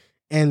extended,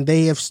 and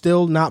they have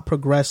still not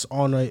progressed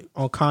on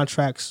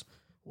contract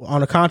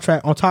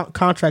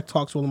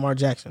talks with Lamar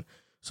Jackson.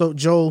 So,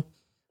 Joel,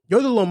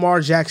 you're the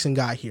Lamar Jackson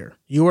guy here.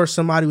 You are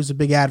somebody who's a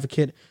big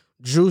advocate.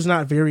 Drew's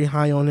not very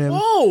high on him.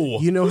 Oh,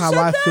 you know how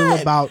I feel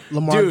about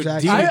Lamar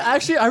Jackson.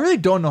 I really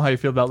don't know how you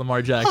feel about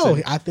Lamar Jackson.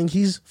 Oh, I think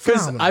he's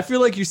phenomenal. I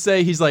feel like you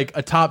say he's a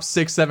top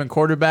 6-7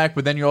 quarterback,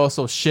 but then you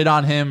also shit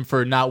on him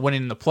for not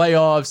winning the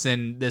playoffs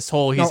and this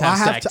whole I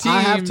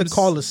have to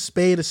call a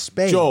spade a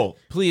spade. Joel,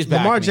 please back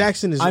Lamar me.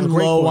 Jackson is I'm a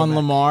great low on quarterback.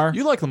 Lamar.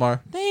 You like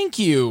Lamar. Thank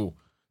you.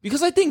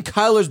 Because I think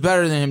Kyler's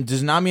better than him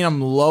does not mean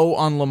I'm low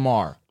on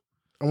Lamar.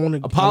 I want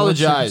to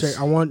apologize.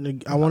 I want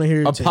to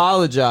hear you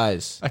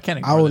apologize. I can't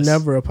ignore I will this.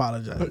 never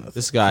apologize.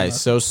 This guy is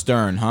so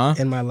stern, huh?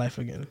 In my life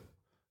again.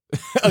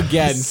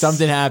 Again,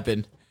 something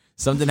happened.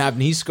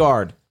 He's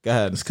scarred. Go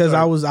ahead. It's because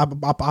I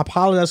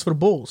apologized for the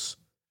Bulls,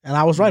 and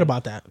I was right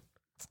about that.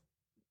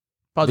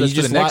 Apologize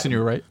for the Knicks, and you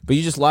were right. But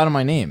you just lied on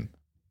my name,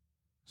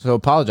 so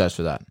apologize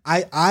for that.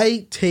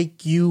 I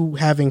take you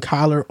having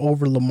Kyler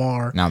over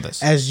Lamar Now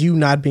this, as you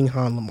not being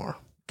Han Lamar.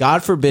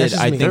 God forbid. That's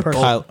just I me, think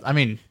personally.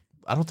 Kyler.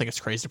 I don't think it's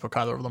crazy to put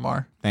Kyler over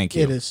Lamar. Thank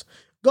you. It is.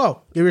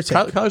 Go. Give your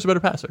take. Kyler's a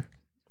better passer.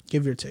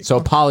 Give your take. So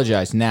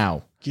apologize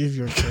now. Give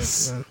your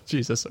take, man.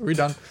 Jesus, are we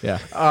done? Yeah.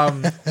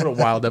 What a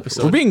wild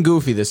episode. We're being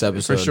goofy this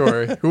episode. For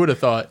sure. Who would have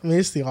thought? I mean,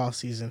 it's the off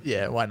season.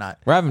 Yeah, why not?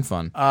 We're having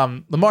fun.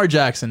 Lamar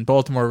Jackson,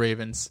 Baltimore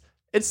Ravens.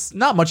 It's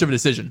not much of a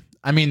decision.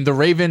 I mean, the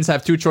Ravens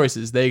have 2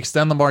 choices. They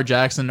extend Lamar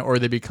Jackson or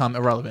they become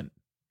irrelevant.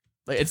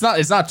 It's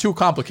not too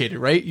complicated,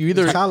 right? You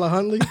either Tyler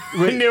Huntley.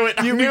 I knew it.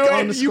 You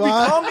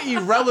become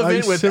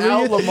irrelevant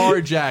without Lamar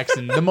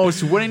Jackson, the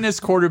most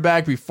winningest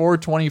quarterback before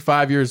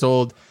 25 years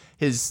old.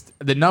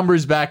 The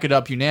numbers back it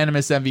up.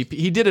 Unanimous MVP.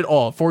 He did it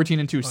all.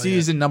 14-2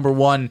 season, number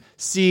 1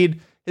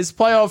 seed. His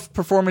playoff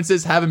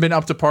performances haven't been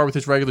up to par with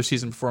his regular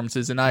season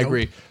performances, and I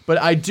agree. But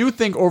I do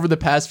think over the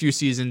past few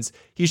seasons,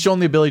 he's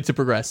shown the ability to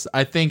progress.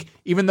 I think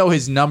even though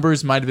his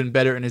numbers might have been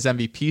better in his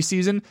MVP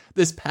season,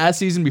 this past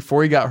season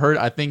before he got hurt,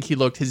 I think he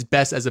looked his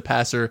best as a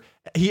passer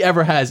he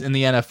ever has in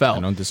the NFL. I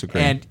don't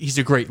disagree. And he's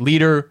a great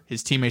leader.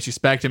 His teammates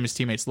respect him. His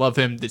teammates love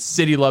him. The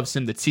city loves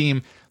him. The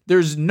team.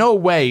 There's no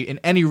way in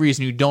any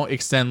reason you don't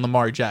extend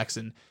Lamar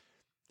Jackson.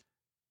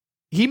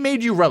 He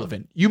made you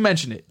relevant. You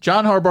mentioned it.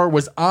 John Harbaugh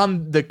was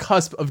on the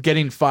cusp of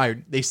getting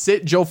fired. They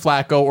sit Joe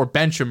Flacco, or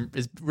bench him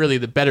is really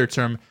the better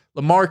term.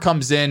 Lamar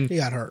comes in. He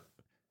got hurt.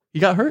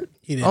 He got hurt?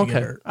 He didn't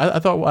get hurt. I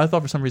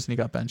thought for some reason he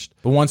got benched.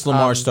 But once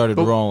Lamar started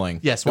rolling.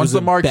 Yes, once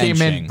Lamar came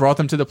in, brought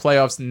them to the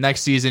playoffs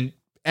next season,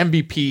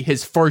 MVP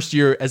his first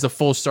year as a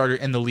full starter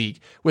in the league.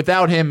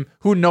 Without him,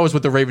 who knows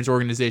what the Ravens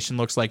organization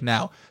looks like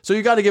now. So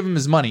you got to give him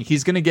his money.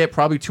 He's going to get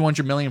probably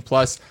 $200 million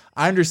plus.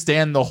 I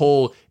understand the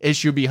whole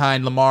issue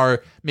behind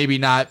Lamar maybe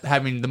not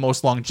having the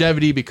most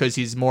longevity because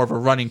he's more of a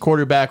running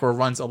quarterback or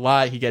runs a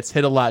lot. He gets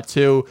hit a lot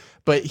too,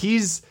 but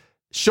he's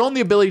shown the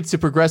ability to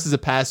progress as a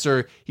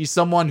passer. He's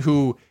someone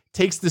who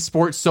takes the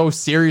sport so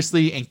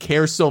seriously and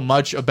cares so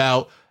much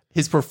about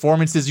his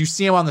performances. You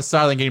see him on the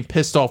sideline getting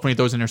pissed off when he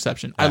throws an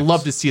interception. I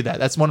love to see that.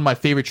 That's one of my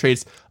favorite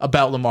traits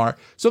about Lamar.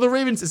 So the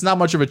Ravens, it's not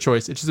much of a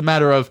choice. It's just a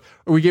matter of,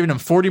 are we giving him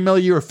 $40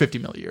 million a year or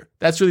 $50 million a year?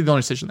 That's really the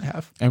only decision they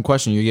have. And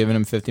question, you're giving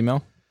him $50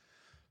 million?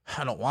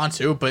 I don't want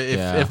to, but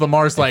if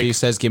Lamar's like, if he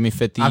says, give me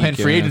 50, I'm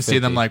hitting free agency,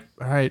 then I'm like,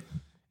 all right.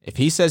 If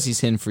he says he's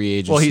hitting free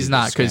agency, well, he's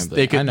not, because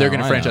they're going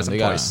to franchise him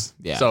twice.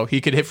 Yeah. So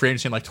he could hit free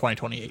agency in like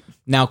 2028.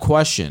 Now,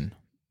 question.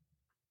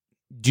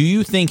 Do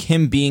you think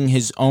him being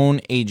his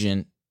own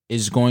agent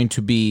is going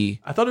to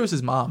be... I thought it was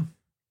his mom.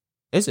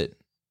 Is it?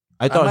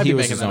 I thought he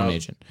was his own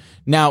agent.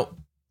 Now,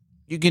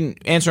 you can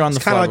answer on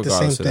the fly. It's kind of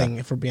like the same thing,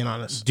 if we're being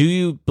honest. Do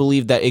you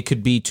believe that it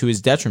could be to his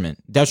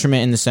detriment?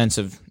 Detriment in the sense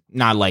of,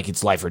 not like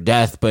it's life or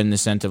death, but in the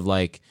sense of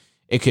like,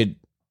 it could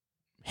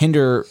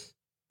hinder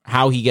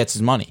how he gets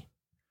his money.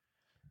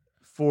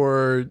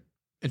 In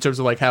terms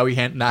of like how he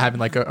not having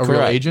like a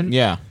real agent?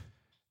 Yeah.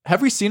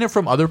 Have we seen it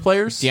from other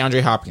players?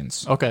 DeAndre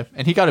Hopkins. Okay.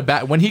 And he got it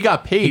back. When he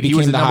got paid, he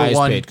was the number number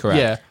one. Paid, correct.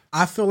 Yeah.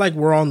 I feel like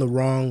we're on the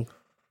wrong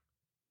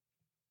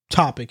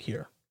topic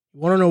here. You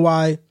want to know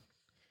why?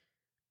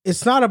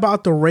 It's not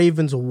about the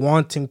Ravens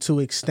wanting to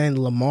extend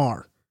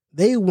Lamar.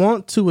 They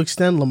want to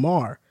extend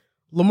Lamar.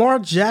 Lamar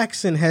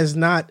Jackson has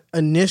not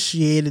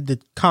initiated the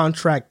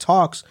contract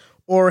talks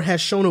or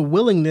has shown a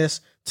willingness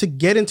to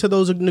get into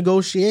those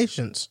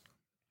negotiations.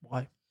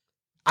 Why?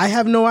 I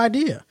have no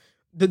idea.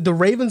 The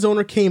Ravens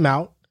owner came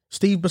out,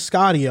 Steve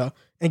Biscottia,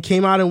 and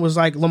came out and was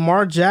like,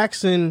 Lamar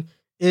Jackson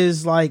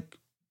is like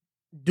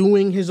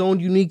doing his own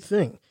unique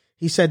thing.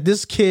 He said,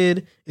 this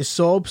kid is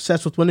so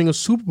obsessed with winning a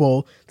Super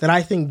Bowl that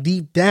I think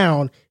deep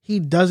down, he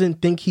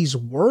doesn't think he's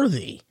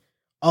worthy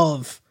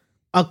of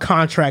a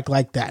contract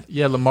like that.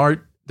 Yeah,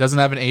 Lamar doesn't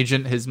have an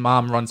agent. His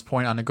mom runs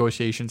point on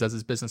negotiations as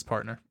his business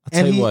partner.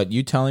 I'll tell you what,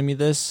 you telling me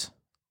this?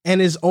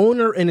 And his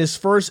owner in his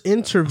first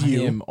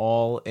interview. I am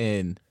all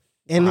in.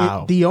 And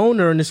wow. The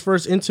owner in his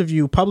first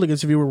interview, public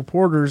interview with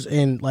reporters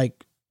in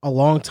like a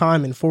long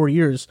time, in 4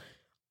 years,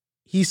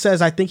 he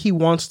says, I think he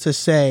wants to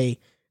say,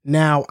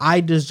 now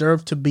I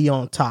deserve to be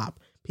on top.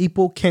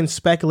 People can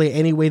speculate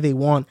any way they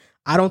want.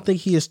 I don't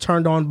think he is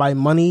turned on by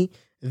money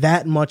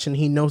that much, and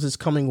he knows it's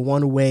coming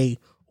one way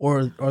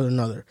or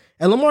another.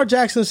 And Lamar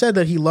Jackson said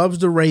that he loves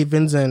the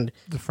Ravens and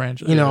the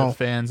franchise,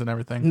 fans and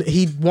everything.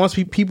 He wants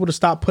people to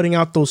stop putting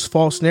out those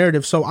false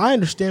narratives. So I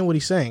understand what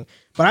he's saying,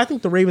 but I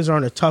think the Ravens are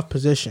in a tough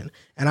position,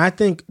 and I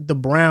think the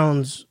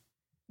Browns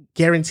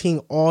guaranteeing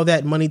all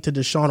that money to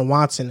Deshaun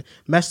Watson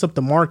messed up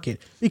the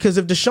market, because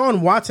if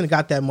Deshaun Watson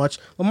got that much,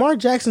 Lamar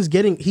Jackson's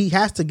he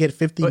has to get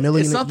 $50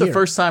 million. It's not the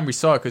first time we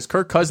saw it, because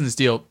Kirk Cousins'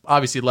 deal,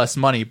 obviously less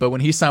money, but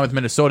when he signed with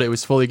Minnesota, it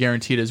was fully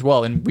guaranteed as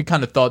well. And we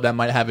kind of thought that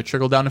might have a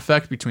trickle down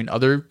effect between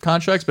other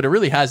contracts, but it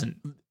really hasn't.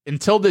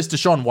 Until this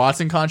Deshaun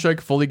Watson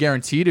contract fully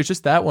guaranteed, it's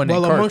just that one.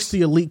 Well, amongst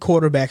the elite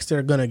quarterbacks,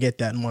 they're going to get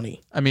that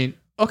money. I mean,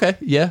 okay,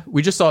 yeah.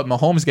 We just saw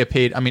Mahomes get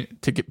paid, I mean,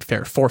 to get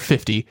fair,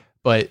 $450,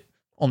 but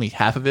only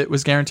half of it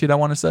was guaranteed, I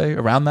want to say.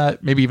 Around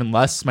that, maybe even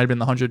less. Might have been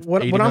the $180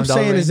 million. What I'm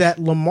saying range. is that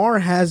Lamar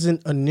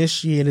hasn't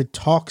initiated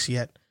talks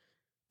yet.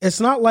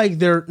 It's not like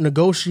they're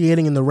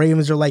negotiating and the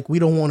Ravens are like, we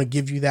don't want to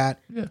give you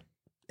that. Yeah.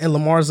 And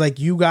Lamar's like,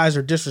 you guys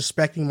are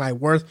disrespecting my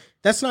worth.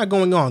 That's not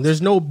going on.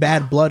 There's no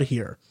bad blood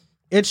here.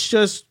 It's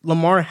just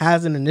Lamar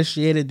hasn't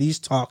initiated these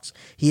talks.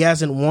 He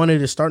hasn't wanted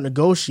to start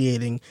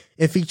negotiating.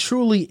 If he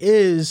truly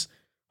is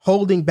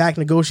holding back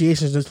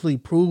negotiations until he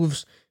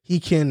proves he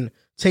can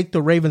take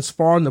the Ravens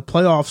far in the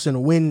playoffs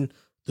and win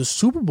the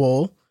Super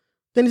Bowl,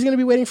 then he's going to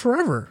be waiting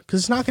forever, because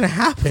it's not going to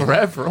happen.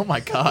 Forever? Oh my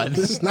God.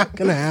 It's not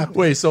going to happen.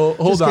 Wait, so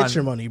hold Just on. Get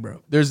your money,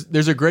 bro.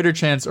 There's a greater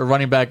chance a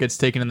running back gets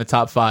taken in the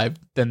top 5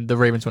 than the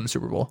Ravens win the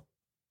Super Bowl.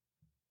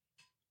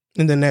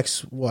 In the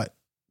next, what?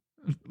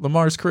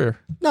 Lamar's career.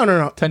 No.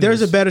 10 There's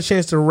years. a better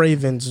chance the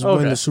Ravens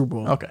win the Super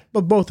Bowl. Okay.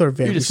 But both are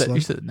very slim.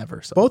 You said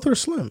never. So. Both are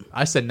slim.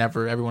 I said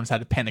never. Everyone's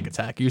had a panic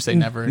attack. You say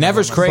never.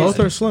 Never's crazy. Both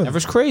are slim.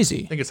 Never's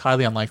crazy. I think it's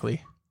highly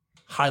unlikely.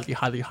 highly,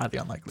 highly, highly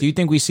unlikely. Do you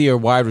think we see a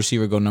wide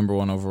receiver go number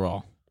 1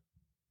 overall?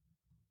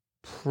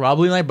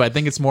 Probably not, but I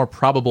think it's more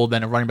probable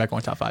than a running back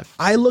going top 5.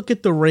 I look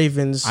at the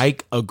Ravens. I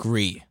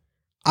agree.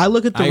 I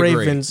look at the I agree.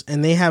 Ravens,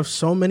 and they have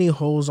so many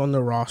holes on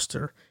the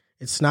roster.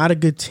 It's not a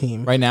good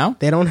team. Right now?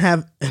 They don't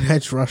have an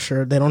edge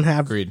rusher. They don't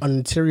have Agreed. an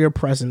interior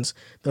presence.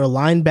 Their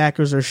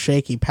linebackers are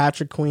shaky.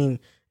 Patrick Queen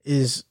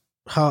is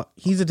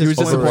he's a He was disappointment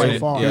so disappointed.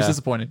 far. He was Yeah.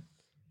 disappointed.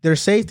 Their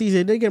safeties,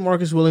 they did get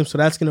Marcus Williams, so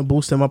that's going to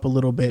boost them up a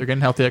little They're bit.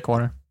 getting healthy at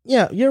corner.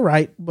 Yeah, you're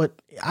right,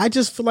 but I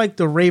just feel like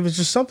the Ravens,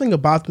 just something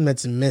about them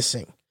that's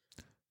missing.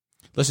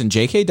 Listen,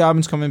 J.K.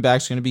 Dobbins coming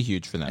back is going to be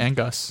huge for them. And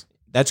Gus.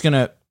 That's going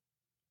to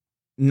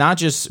not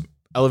just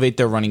elevate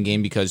their running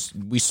game because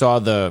we saw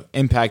the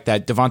impact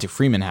that Devontae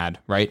Freeman had,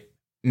 right?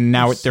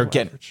 Now He's they're so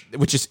getting, average.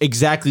 which is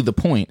exactly the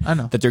point. I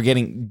know. That they're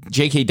getting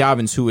J.K.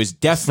 Dobbins, who is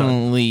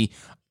definitely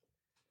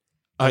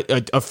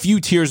a few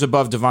tiers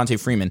above Devontae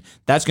Freeman.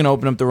 That's going to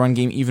open up the run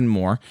game even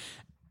more.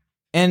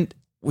 And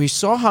we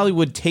saw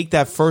Hollywood take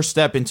that first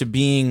step into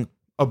being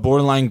a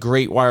borderline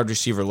great wide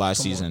receiver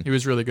last season. He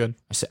was really good.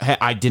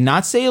 I did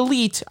not say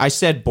elite. I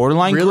said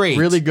borderline great.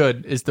 Really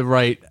good is the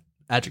right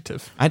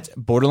adjective.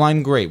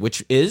 Borderline great,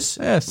 which is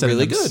really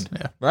synonyms. good,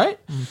 Yeah. right?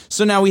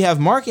 So now we have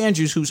Mark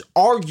Andrews, who's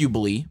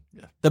arguably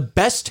the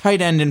best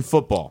tight end in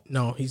football.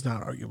 No, he's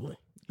not arguably.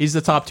 He's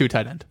the top 2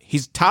 tight end.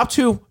 He's top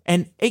 2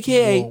 and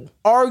AKA Whoa.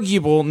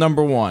 arguable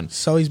number 1.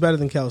 So he's better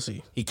than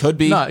Kelsey. He could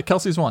be. No,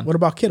 Kelsey's 1. What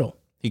about Kittle?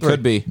 He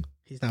could be.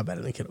 He's not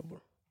better than Kittle,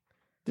 bro.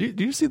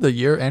 Do you see the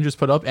year Andrews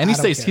put up? And he I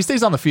don't stays. care. He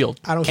stays on the field.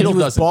 I don't And care. he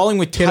was doesn't. balling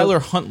with Kittle- Tyler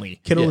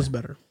Huntley. Kittle Yeah. is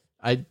better.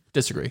 I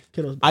disagree.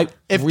 Kittle's better.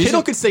 If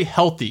Kittle could stay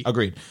healthy,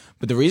 Agreed.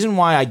 But the reason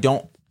why I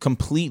don't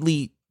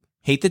completely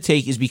hate the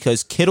take is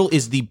because Kittle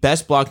is the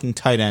best blocking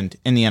tight end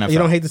in the NFL. You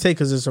don't hate the take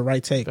because it's the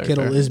right take. Very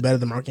Kittle fair. is better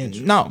than Mark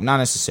Andrews. No, not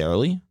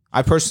necessarily.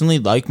 I personally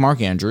like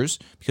Mark Andrews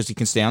because he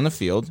can stay on the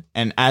field,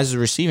 and as a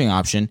receiving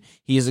option,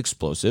 he is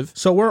explosive.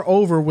 So we're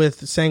over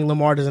with saying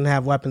Lamar doesn't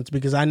have weapons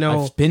because I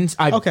know I've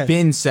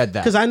been said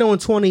that. because I know in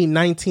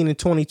 2019 and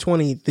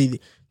 2020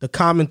 the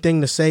common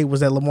thing to say was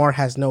that Lamar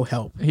has no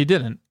help. he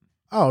didn't.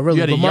 Oh, really?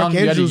 You had a But Mark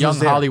young Andrews was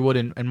there. Hollywood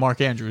and Mark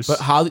Andrews. But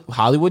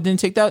Hollywood didn't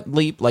take that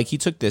leap like he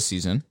took this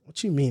season.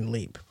 What you mean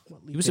leap?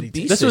 What leap He was a did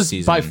beast take? this was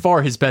season. by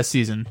far his best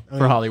season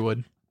for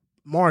Hollywood.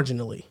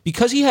 Marginally.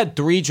 Because he had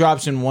 3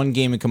 drops in one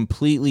game and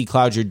completely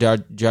clouds your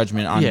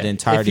judgment on the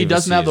entirety if he of the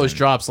doesn't have those season.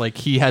 drops, like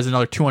he has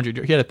another 200.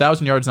 He had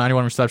 1,000 yards,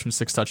 91 receptions,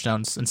 6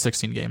 touchdowns in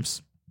 16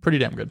 games. Pretty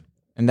damn good.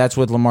 And that's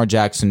with Lamar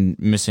Jackson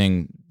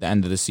missing the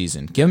end of the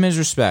season. Give him his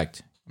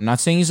respect. I'm not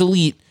saying he's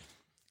elite.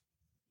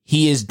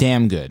 He is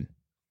damn good.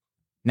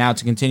 Now,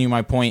 to continue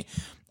my point,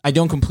 I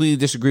don't completely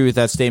disagree with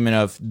that statement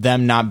of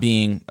them not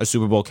being a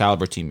Super Bowl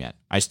caliber team yet.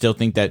 I still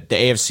think that the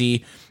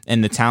AFC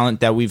and the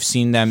talent that we've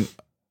seen them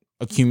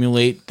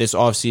accumulate this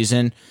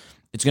offseason,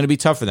 it's going to be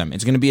tough for them.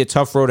 It's going to be a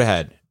tough road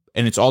ahead,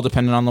 and it's all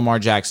dependent on Lamar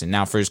Jackson.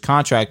 Now, for his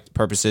contract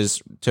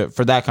purposes,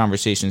 for that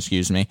conversation,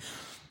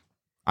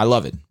 I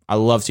love it. I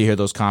love to hear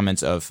those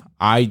comments of,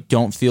 I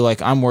don't feel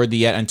like I'm worthy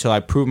yet until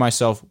I prove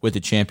myself with a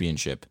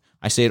championship.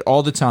 I say it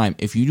all the time.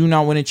 If you do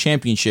not win a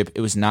championship, it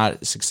was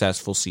not a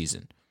successful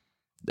season.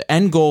 The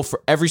end goal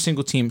for every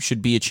single team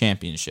should be a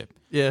championship,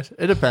 Yeah,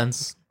 it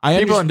depends. I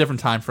People understand- on different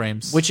time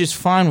frames. which is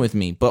fine with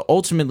me. But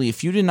ultimately,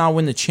 if you did not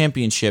win the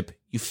championship,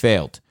 you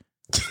failed.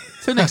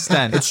 to an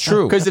extent, It's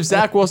true. Because if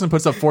Zach Wilson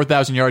puts up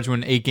 4,000 yards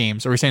in 8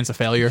 games, are we saying it's a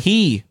failure?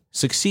 He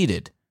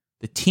succeeded.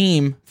 The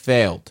team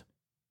failed.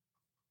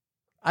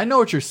 I know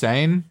what you're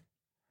saying,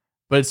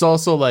 but it's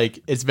also like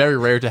it's very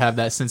rare to have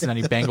that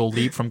Cincinnati Bengal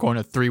leap from going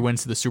to 3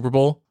 wins to the Super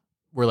Bowl.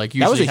 Where like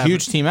That was usually a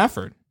huge team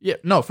effort. Yeah,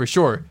 no, for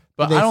sure.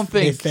 But I don't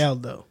think they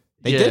failed though.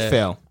 They did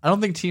fail. I don't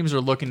think teams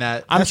are looking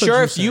at. I'm That's what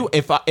sure you're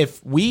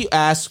if we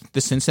ask the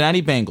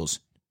Cincinnati Bengals,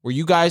 were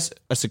you guys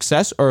a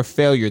success or a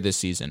failure this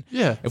season?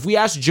 Yeah. If we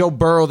asked Joe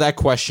Burrow that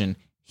question,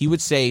 he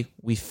would say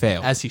we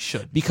failed. As he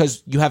should.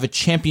 Because you have a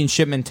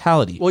championship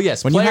mentality. Well,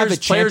 yes, when players, you have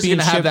a players are going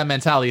to have championship, that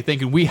mentality,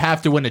 thinking we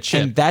have to win a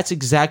chip. and that's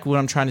exactly what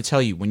I'm trying to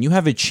tell you. When you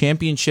have a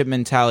championship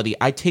mentality,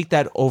 I take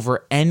that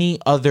over any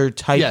other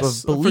type yes,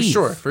 of belief.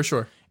 for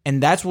sure.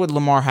 And that's what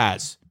Lamar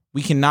has.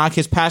 We can knock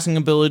his passing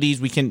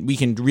abilities. We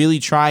can really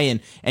try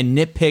and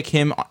nitpick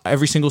him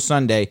every single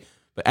Sunday.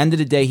 But end of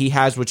the day, he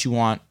has what you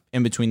want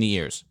in between the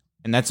ears.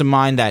 And that's a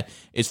mind that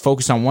is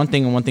focused on one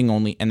thing and one thing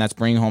only, and that's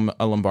bringing home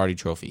a Lombardi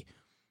trophy.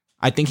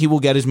 I think he will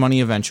get his money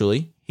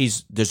eventually.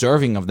 He's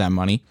deserving of that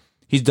money.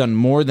 He's done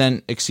more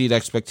than exceed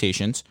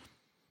expectations.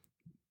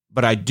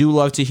 But I do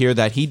love to hear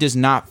that he does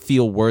not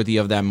feel worthy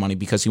of that money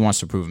because he wants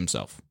to prove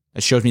himself.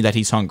 It shows me that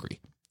he's hungry.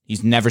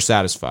 He's never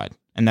satisfied.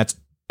 And that's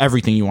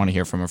everything you want to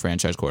hear from a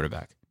franchise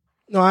quarterback.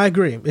 No, I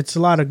agree. It's a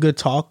lot of good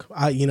talk.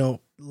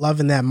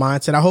 Loving that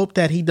mindset. I hope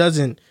that he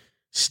doesn't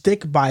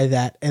stick by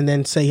that and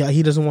then say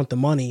he doesn't want the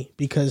money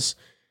because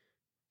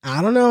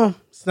I don't know.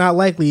 It's not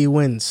likely he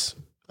wins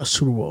a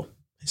Super Bowl.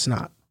 It's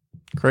not.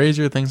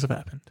 Crazier things have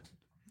happened.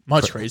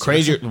 Much crazier.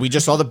 Crazier. We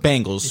just saw the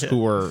Bengals, who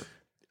were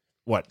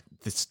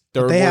this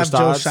third They have worst Joe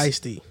odds,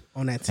 Shiesty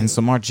on that team. and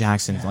Lamar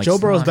Jackson. Like, Joe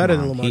Burrow's come better on.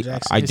 than Lamar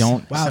Jackson. I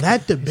don't. Wow,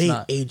 that debate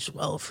not. aged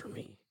well for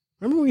me.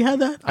 Remember we had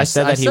that? I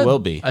said that he will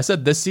be. I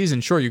said this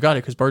season, sure, you got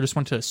it because Burr just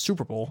went to a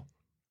Super Bowl.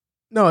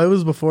 No, it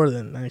was before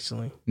then,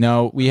 actually.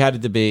 No, we had a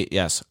debate.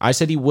 Yes, I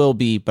said he will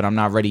be, but I'm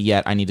not ready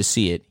yet. I need to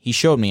see it. He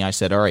showed me. I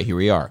said, all right, here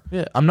we are.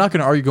 Yeah, I'm not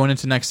going to argue going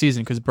into next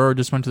season because Burr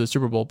just went to the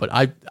Super Bowl, but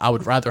I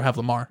would rather have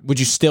Lamar. Would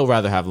you still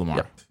rather have Lamar?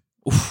 Yep.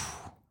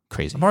 Oof,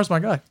 crazy. Lamar's my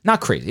guy. Not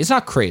crazy. It's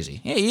not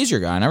crazy. Yeah, he's your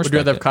guy. And I Would you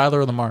respect rather have it. Kyler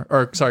or Lamar?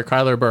 Or, sorry,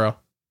 Kyler or Burrow?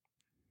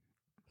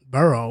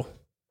 Burrow.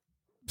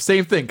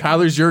 Same thing.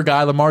 Kyler's your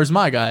guy. Lamar's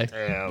my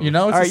guy. You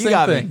know, it's All right, the you same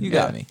got thing. me. You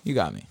got me. You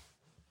got me.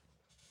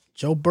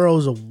 Joe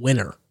Burrow's a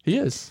winner. He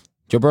is.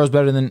 Joe Burrow's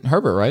better than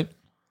Herbert, right?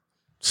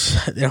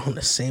 They're on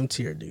the same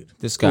tier, dude.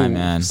 This guy, Ooh,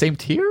 man. Same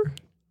tier?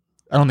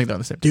 I don't think they're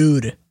on the same tier.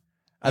 Dude,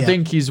 I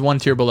think he's one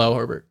tier below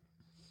Herbert.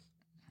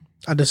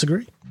 I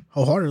disagree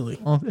wholeheartely.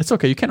 Well, it's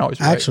okay. You can't always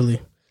be right.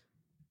 Actually,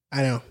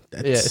 I know.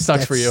 That's, Yeah, it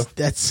sucks for you.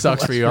 That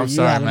Sucks for you. I'm I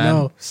sorry, don't man.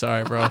 know.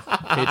 Sorry, bro.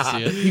 Hate to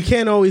see it. You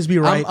can't always be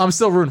right. I'm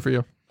still rooting for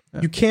you.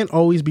 You can't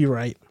always be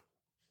right.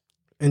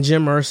 And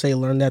Jim Irsay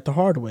learned that the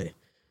hard way.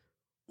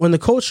 When the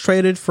coach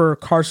traded for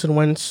Carson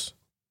Wentz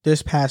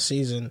this past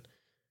season,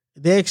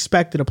 they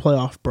expected a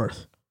playoff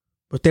berth,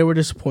 but they were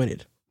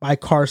disappointed by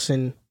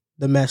Carson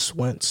the Mess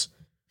Wentz.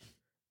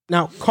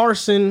 Now,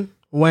 Carson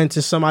Wentz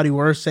is somebody who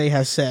Irsay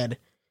has said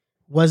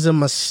was a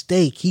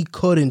mistake he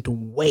couldn't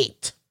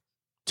wait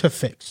to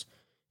fix.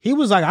 He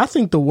was like, I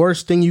think the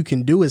worst thing you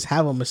can do is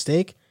have a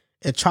mistake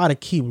and try to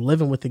keep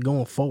living with it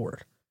going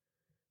forward.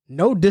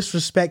 No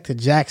disrespect to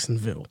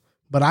Jacksonville,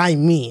 but I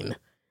mean,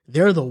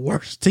 they're the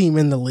worst team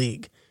in the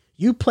league.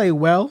 You play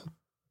well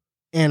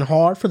and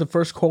hard for the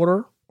first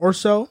quarter or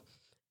so,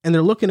 and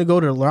they're looking to go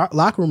to the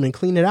locker room and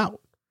clean it out.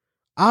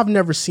 I've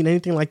never seen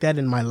anything like that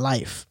in my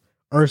life,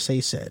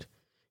 Irsay said.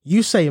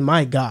 You say,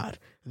 my God,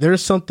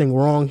 there's something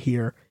wrong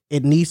here.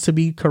 It needs to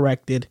be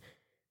corrected,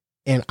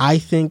 and I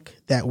think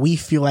that we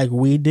feel like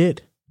we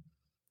did.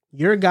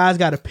 Your guy's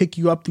got to pick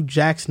you up through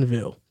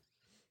Jacksonville.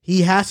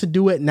 He has to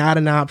do it, not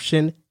an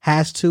option.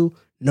 Has to.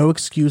 No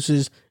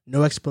excuses,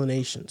 no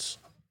explanations.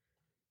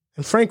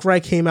 And Frank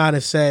Reich came out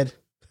and said,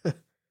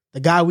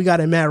 the guy we got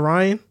in Matt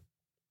Ryan,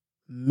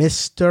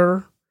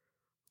 Mr.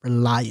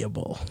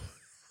 Reliable.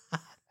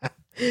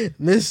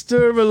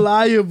 Mr.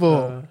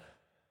 Reliable.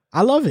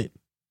 I love it.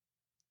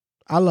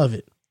 I love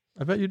it.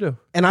 I bet you do.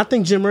 And I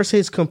think Jim Irsay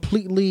is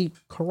completely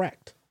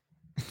correct.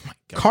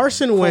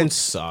 Carson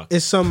Wentz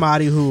is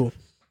somebody who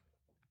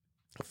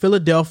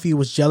Philadelphia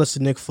was jealous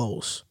of Nick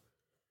Foles.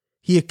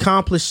 He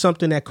accomplished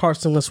something that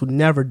Carson Wentz would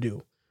never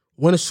do.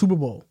 Win a Super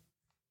Bowl.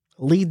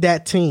 Lead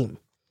that team.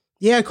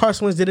 Yeah,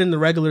 Carson Wentz did it in the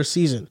regular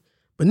season,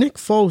 but Nick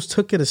Foles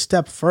took it a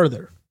step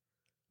further.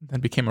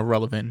 Then became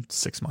irrelevant in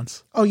 6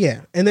 months. Oh,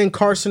 yeah. And then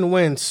Carson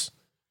Wentz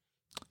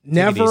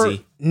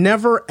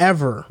never,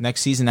 ever.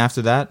 Next season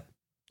after that?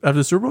 After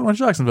the Super Bowl, went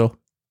to Jacksonville.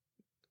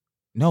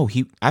 No,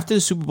 after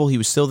the Super Bowl, he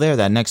was still there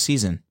that next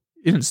season.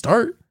 He didn't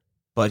start.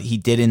 But he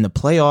did in the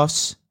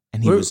playoffs,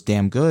 and he was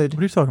damn good. What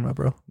are you talking about,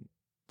 bro?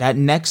 That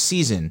next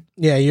season.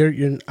 Yeah, you're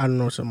I don't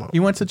know what I'm about.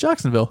 He went to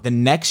Jacksonville. The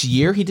next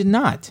year, he did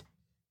not.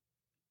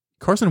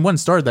 Carson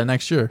Wentz started that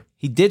next year.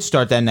 He did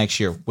start that next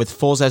year with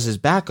Foles as his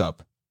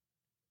backup.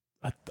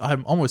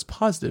 I'm almost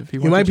positive. He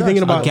might be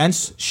thinking about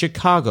against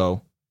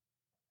Chicago.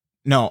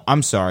 No,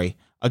 I'm sorry.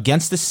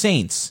 Against the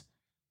Saints,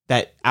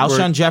 that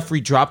Alshon Jeffrey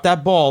dropped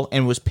that ball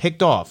and was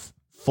picked off.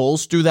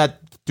 Foles threw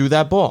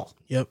that ball.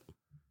 Yep.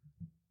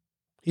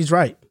 He's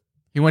right.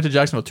 He went to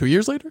Jacksonville 2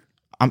 years later?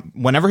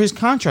 Whenever his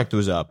contract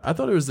was up. I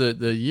thought it was the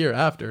year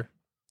after.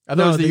 I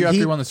thought it was the year after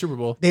he won the Super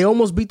Bowl. They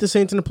almost beat the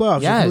Saints in the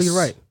playoffs. Yes. You're completely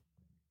right.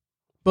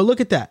 But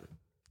look at that.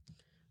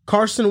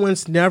 Carson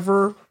Wentz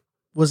never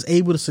was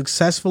able to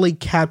successfully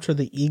capture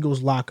the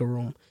Eagles' locker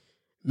room.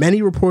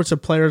 Many reports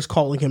of players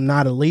calling him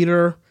not a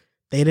leader.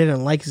 They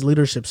didn't like his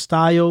leadership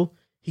style.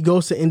 He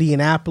goes to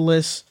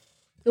Indianapolis.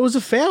 It was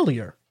a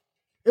failure.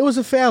 It was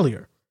a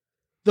failure.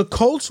 The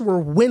Colts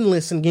were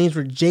winless in games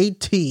where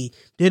JT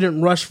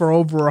didn't rush for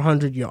over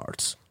 100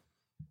 yards.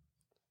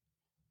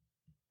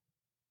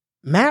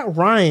 Matt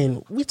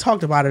Ryan, we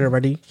talked about it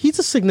already. He's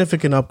a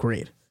significant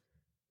upgrade.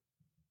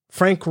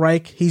 Frank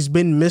Reich, he's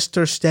been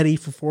Mr. Steady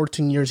for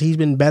 14 years. He's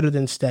been better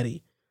than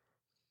steady.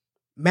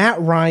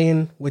 Matt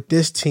Ryan with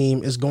this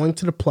team is going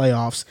to the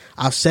playoffs.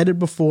 I've said it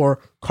before.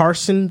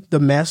 Carson the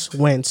Mess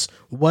Wentz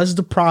was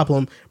the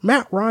problem.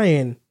 Matt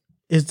Ryan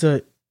is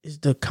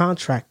the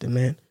contractor,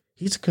 man.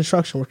 He's a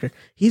construction worker.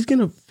 He's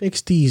gonna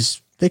fix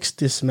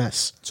this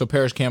mess. So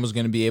Paris Campbell's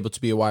going to be able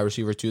to be a wide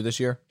receiver too this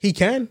year? He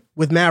can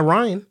with Matt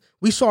Ryan.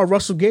 We saw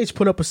Russell Gage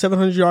put up a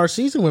 700-yard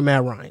season with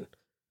Matt Ryan.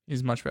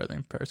 He's much better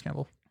than Paris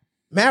Campbell.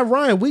 Matt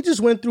Ryan, we just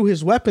went through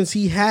his weapons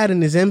he had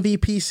in his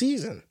MVP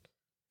season.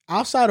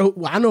 Outside of,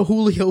 I know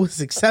Julio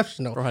was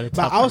exceptional, but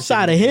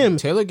outside of him,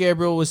 Taylor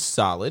Gabriel was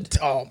solid.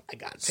 Oh my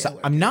God,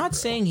 I'm not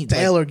saying he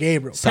Taylor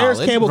Gabriel. Solid.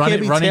 Paris Campbell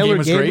can't be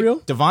Taylor Gabriel.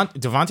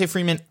 Devontae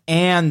Freeman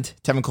and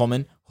Tevin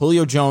Coleman,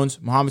 Julio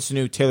Jones, Mohamed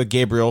Sanu, Taylor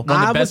Gabriel.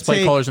 One of the best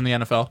play callers in the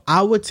NFL.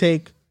 I would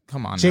take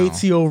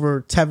JT now.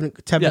 over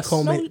Tevin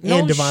Coleman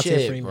and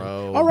Devontae Freeman.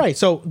 Bro. All right,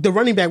 so the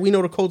running back, we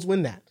know the Colts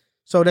win that.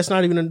 So that's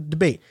not even a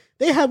debate.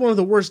 They had one of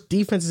the worst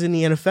defenses in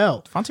the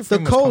NFL. Devontae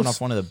Freeman was coming off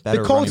one of the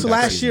better The Colts running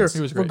back last year,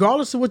 seasons.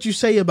 regardless of what you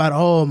say about,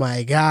 oh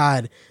my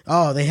God,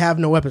 they have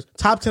no weapons.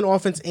 Top 10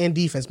 offense and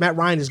defense. Matt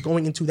Ryan is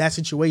going into that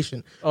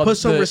situation. Put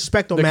some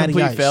respect on Matty Ice. The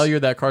complete failure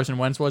that Carson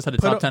Wentz was had a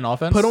top 10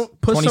 offense. Put some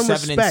 27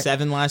 respect. and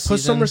 7 last season.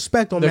 Put some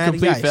respect on Matty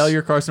Ice. The complete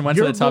failure Carson Wentz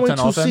had a top 10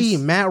 offense. You're going to see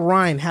Matt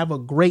Ryan have a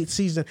great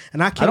season,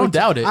 and I don't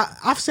doubt it.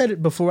 I've said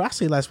it before. I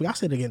said it last week. I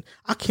said it again.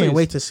 I can't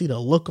wait to see the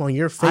look on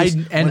your face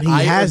and when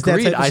he has that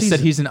type of I season. said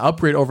he's an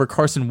upgrade over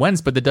Carson Wentz,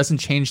 but that doesn't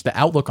change the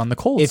outlook on the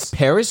Colts. If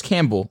Paris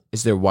Campbell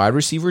is their wide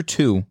receiver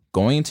 2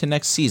 going into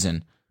next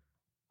season,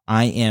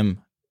 I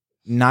am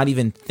not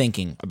even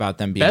thinking about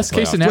them being best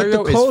case scenario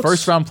With the Colts, is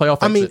first round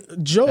playoff exit. I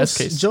mean,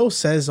 Joe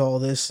says all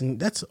this, and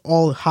that's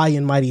all high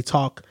and mighty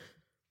talk.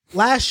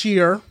 Last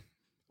year,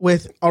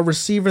 with a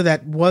receiver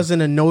that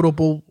wasn't a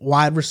notable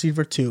wide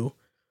receiver 2,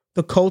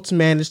 the Colts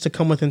managed to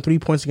come within 3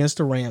 points against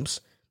the Rams.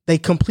 They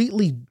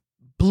completely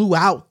blew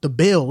out the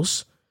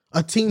Bills,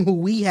 a team who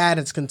we had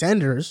as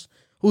contenders,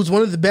 who's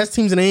one of the best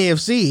teams in the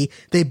AFC.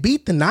 They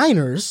beat the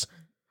Niners.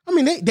 I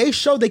mean, they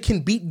showed they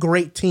can beat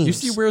great teams. You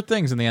see weird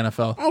things in the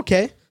NFL.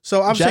 Okay,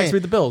 so I'm Jags saying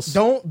beat the Bills.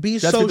 Don't be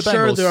Jags so beat the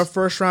sure Bengals. they're a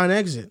first round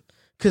exit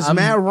because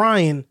Matt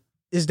Ryan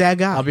is that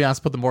guy. I'll be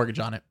honest, put the mortgage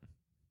on it.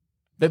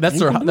 That's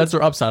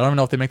their upside. I don't even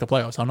know if they make the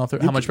playoffs. I don't know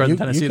how much better than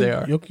Tennessee they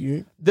are.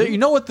 You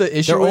know what the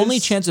issue Their is? only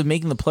chance of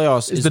making the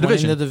playoffs is the winning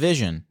division. the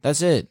division.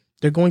 That's it.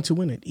 They're going to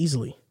win it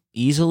easily.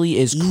 Easily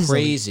is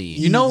crazy.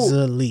 You know,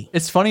 Easily.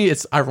 It's funny.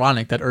 It's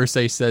ironic that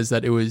Irsay says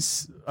that it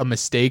was a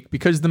mistake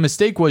because the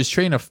mistake was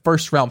trading a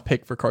first round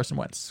pick for Carson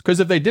Wentz.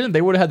 Because if they didn't,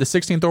 they would have had the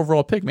 16th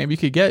overall pick. Maybe you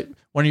could get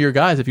one of your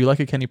guys if you like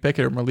a Kenny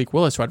Pickett or Malik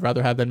Willis, who I'd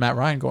rather have than Matt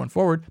Ryan going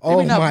forward.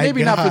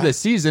 Maybe not for this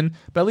season,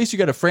 but at least you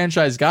get a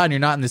franchise guy and you're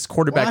not in this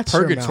quarterback Watch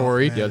your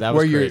purgatory mouth, Yo, that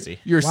was where crazy.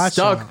 you're Watch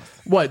stuck. your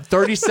mouth. What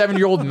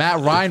 37-year-old Matt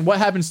Ryan? What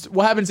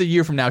happens a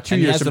year from now? 2 And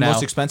he years has from the now?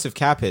 most expensive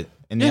cap hit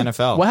in the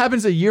NFL. What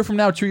happens a year from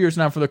now? 2 years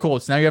from now for the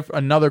Colts? Now you have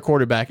another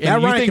quarterback. And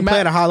Matt you Ryan think can play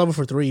at a high level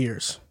for 3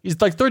 years. he's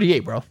like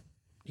 38, bro.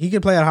 He can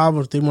play at a high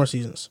level for 3 more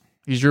seasons.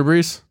 He's Drew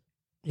Brees.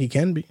 He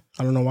can be.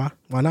 I don't know why.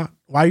 Why not?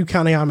 Why are you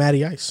counting out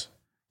Matty Ice?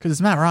 Because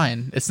it's Matt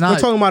Ryan. It's We're not.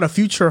 talking about a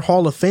future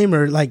Hall of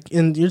Famer,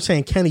 and you're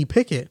saying Kenny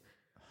Pickett.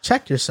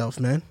 Check yourself,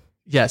 man.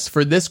 Yes,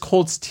 for this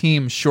Colts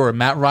team, sure,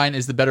 Matt Ryan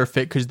is the better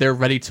fit because they're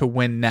ready to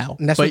win now.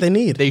 And that's what they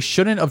need. They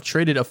shouldn't have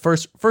traded a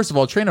first of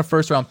all, trading a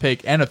first round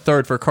pick and a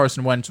third for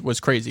Carson Wentz was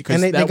crazy because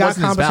And they that got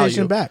wasn't his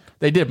compensation value. back.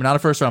 They did, but not a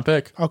first round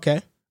pick.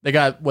 Okay. They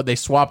got they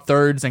swapped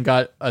thirds and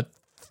got a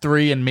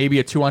 3 and maybe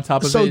a 2 on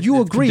top of it. So you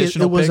It's agree it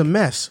conditional was pick. a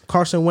mess.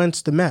 Carson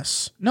Wentz, the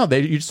mess. No,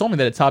 you just told me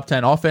that a top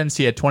 10 offense.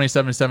 He had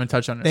 27-7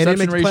 touchdown They didn't interception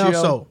make the ratio.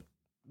 playoffs, so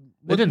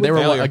They didn't. They were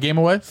failure. a game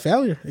away.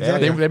 failure.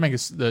 Exactly. They make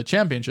the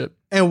championship.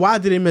 And why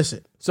did they miss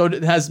it? So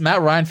has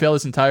Matt Ryan failed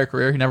his entire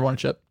career? He never won a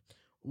chip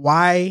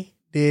Why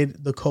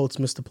did the Colts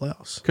miss the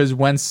playoffs? because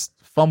Wentz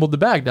fumbled the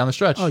bag down the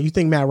stretch. Oh, you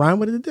think Matt Ryan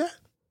would have did that?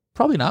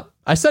 Probably not.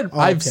 I've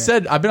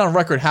been on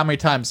record how many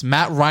times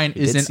Matt Ryan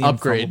is Did an see him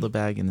upgrade. fumble the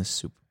bag in the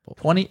Super Bowl.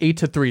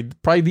 28-3,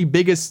 probably the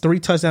biggest 3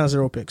 touchdowns,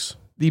 0 picks.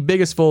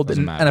 fold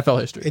Doesn't in matter. NFL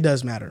history. It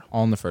does matter.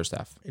 All in the first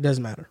half. It does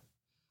matter.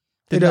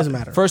 It doesn't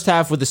matter. First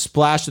half with the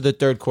splash of the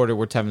third quarter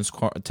where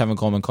Tevin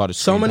Coleman caught a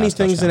So screen many pass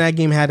things in touchdown. that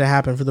game had to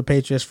happen for the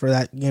Patriots for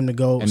that game to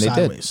go And they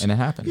sideways. did. And it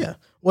happened. Yeah.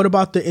 What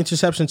about the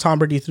interception Tom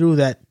Brady threw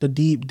that the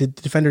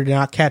defender did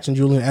not catch and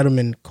Julian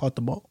Edelman caught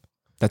the ball?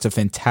 That's a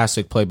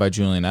fantastic play by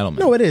Julian Edelman.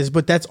 No, it is,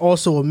 but that's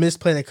also a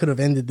misplay that could have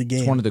ended the game.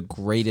 It's one of the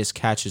greatest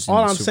catches in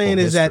All the I'm Super saying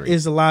Bowl is that history.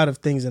 there's a lot of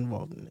things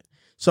involved in it.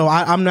 So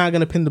I'm not going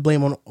to pin the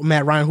blame on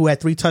Matt Ryan, who had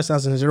 3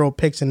 touchdowns and 0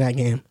 picks in that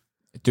game.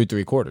 Through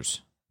 3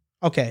 quarters.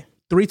 Okay.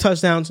 3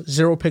 touchdowns,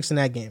 0 picks in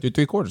that game. Through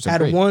 3 quarters. Had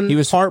Great. one He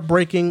was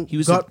heartbreaking he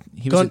was gut,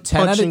 a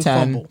 10 out of 10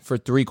 fumble. for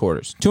 3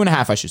 quarters.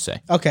 2.5, I should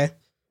say. Okay.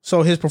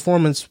 So his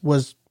performance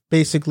was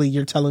basically,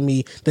 you're telling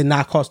me, did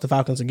not cost the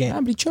Falcons a game. Yeah,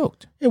 but he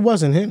choked. It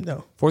wasn't him,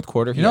 though. Fourth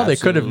quarter. You know, they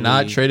could have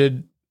not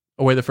traded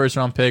away the first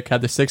round pick,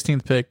 had the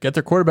 16th pick, get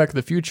their quarterback of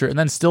the future, and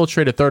then still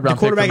trade a third The round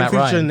pick for quarterback Matt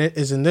in the future Ryan.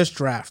 is in this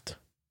draft.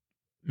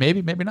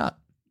 Maybe not.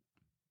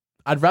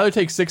 I'd rather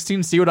take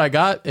 16, see what I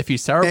got. If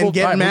he's terrible, Then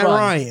get fine, Matt move on.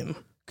 Ryan.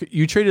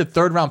 You traded a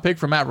third round pick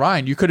for Matt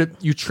Ryan. You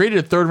traded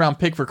a third round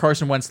pick for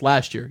Carson Wentz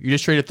last year. You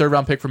just traded a third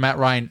round pick for Matt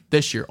Ryan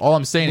this year. All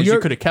I'm saying is you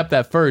could have kept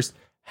that first,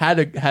 had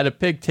a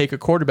pick, take a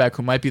quarterback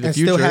who might be the And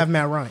future, still have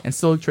Matt Ryan. and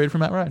still trade for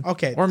Matt Ryan.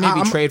 Okay. Or maybe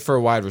I'm- trade for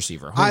a wide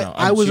receiver. Who knows?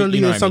 I was under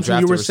the assumption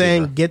you were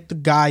saying receiver. get the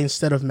guy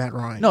instead of Matt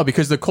Ryan. No,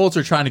 because the Colts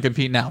are trying to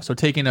compete now. So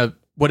taking a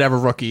whatever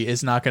rookie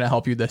is not going to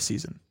help you this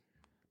season.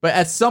 But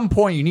at some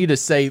point, you need to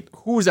say,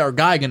 who's our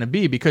guy going to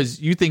be?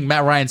 Because you think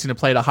Matt Ryan's going to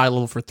play at a high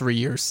level for 3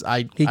 years.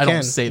 I He don't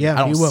can. say Yeah,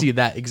 that. I he don't will. see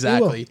that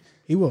exactly.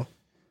 He will.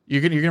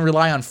 You're gonna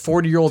rely on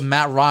 40-year-old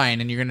Matt Ryan,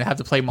 and you're gonna have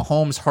to play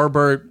Mahomes,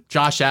 Herbert,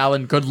 Josh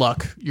Allen. Good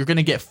luck. You're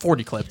gonna get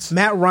 40 clips.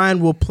 Matt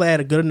Ryan will play at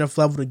a good enough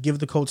level to give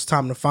the coach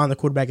time to find the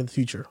quarterback in the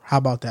future. How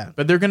about that?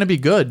 But they're gonna be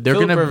good. They're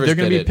gonna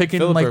be picking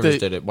Phillip like Rivers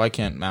did it. Why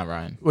can't Matt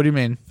Ryan? What do you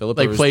mean? Phillip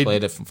Rivers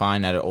played it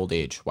fine at an old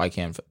age. Why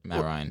can't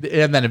Matt Ryan?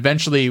 And then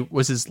eventually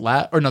was his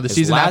the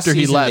season last after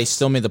he season, left. they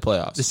still made the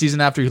playoffs. The season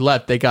after he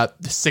left, they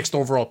got the 6th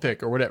overall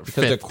pick or whatever.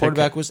 Because their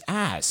quarterback was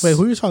ass. Wait,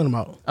 who are you talking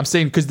about? I'm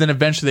saying because then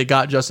eventually they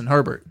got Justin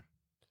Herbert.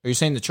 Are you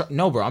saying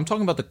no, bro? I'm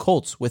talking about the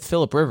Colts with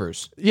Phillip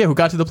Rivers. Yeah, who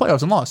got to the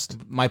playoffs and lost.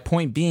 My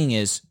point being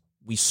is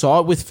we saw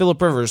it with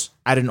Phillip Rivers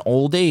at an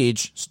old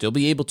age still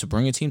be able to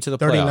bring a team to the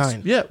 39.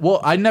 playoffs. Yeah,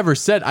 well,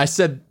 I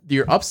said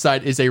your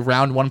upside is a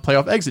round 1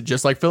 playoff exit,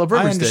 just like Phillip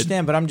Rivers I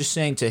understand, but I'm just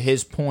saying to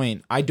his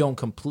point, I don't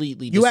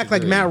completely disagree. You act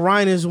like Matt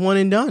Ryan is one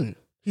and done.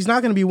 He's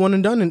not going to be one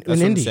and done in That's what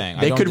I'm Indy. saying.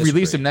 I They don't could release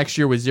disagree. him next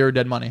year with 0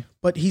 dead money.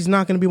 But he's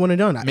not going to be one and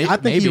done. I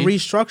think he maybe.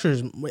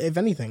 restructures, if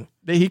anything.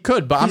 He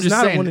could, but I'm He's just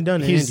not a saying one and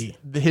done in Indy.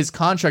 his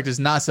contract is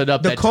not set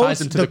up The that ties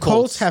him to the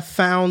Colts have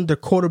found the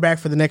quarterback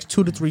for the next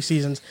 2 to 3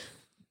 seasons.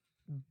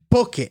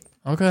 Book it.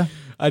 Okay.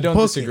 I don't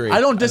Book it. disagree. I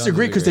don't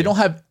disagree because they don't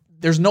have.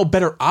 There's no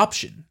better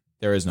option.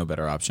 There is no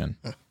better option.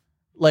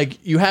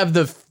 Like you have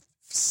the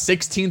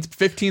 16th,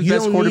 15th You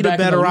best don't need quarterback a in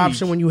the better league.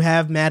 option when you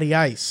have Matty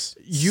Ice.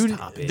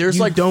 There's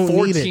You like don't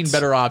need 14 it.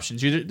 better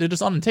options. They're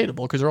just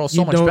unattainable because they're all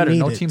so You much don't better. need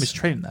No it. team is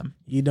trading them.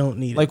 You don't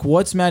need it. Like,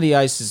 what's Matty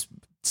Ice's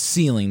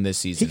ceiling this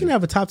season? He can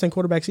have a top 10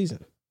 quarterback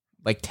season.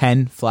 like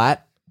 10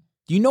 flat.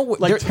 Do you know what?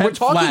 Like 10 we're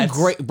talking flats.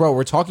 great, bro.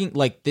 We're talking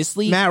like this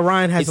league. Matt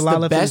Ryan has it's a lot the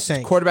left in the best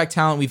tank. quarterback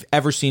talent we've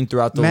ever seen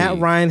throughout the Matt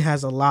league. Ryan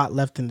has a lot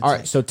left in the All tank.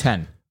 right, so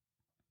 10.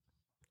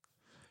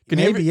 Can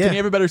Maybe, he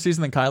have a better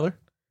season than Kyler?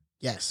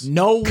 Yes.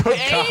 No way.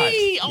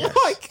 God. Oh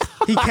my god.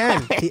 He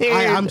can.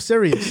 I'm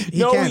serious. He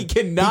no, can. he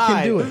cannot. He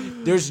can do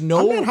it. There's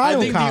no. I'm not high I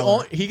on think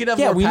Kyler. he could have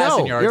Yeah, more we passing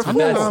know. yards. You're but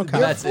full.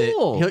 that's You're it.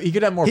 full. He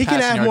could have more He passing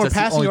can have yards. more That's the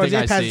passing only yards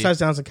thing and I passing see.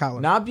 touchdowns than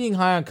Kyler. Not being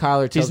high on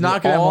Kyler. He's tells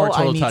not me going to have more all I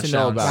total need to know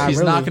touchdowns. about. He's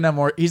Really. not going to have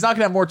more. He's not going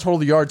to have more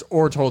total yards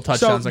or total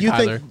touchdowns than you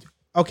Kyler. think?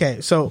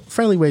 Okay, so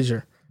friendly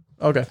wager.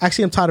 Okay.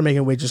 Actually, I'm tired of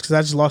making wagers because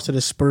I just lost to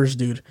this Spurs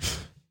dude.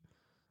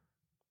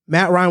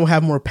 Matt Ryan will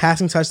have more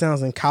passing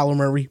touchdowns than Kyler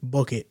Murray.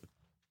 Book it.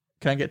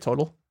 Can I get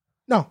total?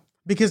 No,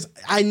 because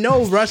I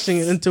know rushing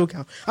into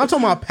account. I'm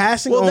talking about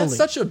passing Well, only. that's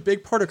such a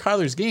big part of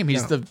Kyler's game.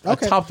 He's No. a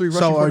top 3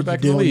 rushing quarterback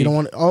in the you league.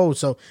 don't want.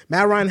 So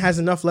Matt Ryan has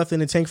enough left in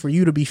the tank for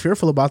you to be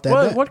fearful about that.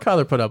 bet. What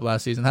Kyler put up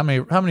last season? How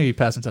many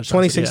passing touchdowns?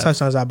 26 did he have?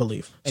 touchdowns, I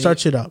believe.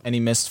 Start it up. And he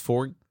missed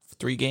 4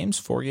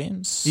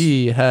 games.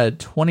 He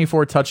had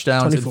 24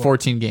 touchdowns 24. in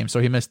 14 games,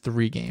 so he missed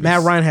 3 games.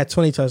 Matt Ryan had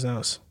 20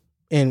 touchdowns,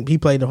 and he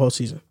played the whole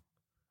season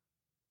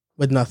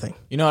with nothing.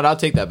 You know what? I'll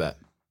take that bet.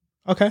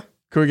 Okay.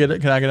 Can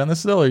I get on this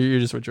still, or you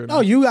just withdrew?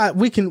 No,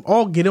 we can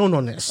all get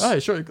on this. All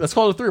right, sure. Let's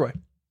call it a 3-way.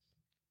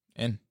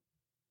 In.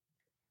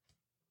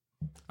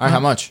 All right, how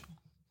much?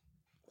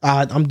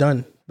 I'm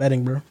done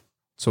betting, bro.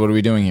 So what are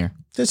we doing here?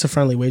 It's a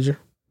friendly wager.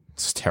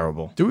 It's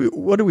terrible.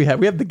 What do we have?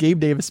 We have the Gabe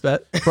Davis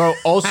bet. Bro,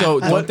 also,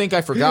 one thing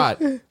I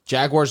forgot.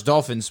 Jaguars,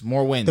 Dolphins,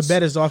 more wins. The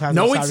bet is off. after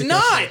No, the it's Tyreek Hill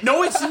not. trade.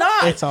 No, it's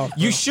not. It's off, bro.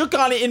 You shook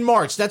on it in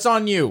March. That's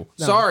on you.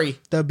 Sorry.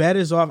 The bet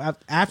is off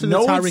after the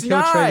No, Tyreek it's Hill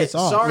not. trade. It's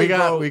off. Sorry.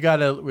 bro. We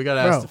gotta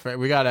ask the friend.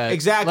 We gotta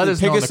Exactly. Let us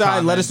Pick know a in the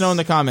side. Let us know in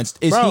the comments.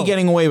 Is Bro, he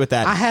getting away with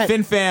that? I had-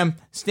 FinFam,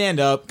 stand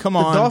up. Come The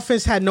on.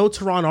 Dolphins had no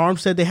Teron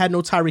Armstead. They had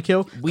no Tyreek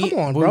Hill. Come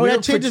on, bro.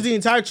 That changes the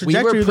entire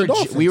trajectory of the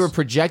Dolphins. We were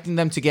projecting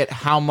them to get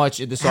how much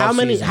in this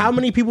offseason? How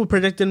many people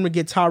predicted them to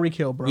get Tyreek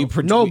Hill, bro? We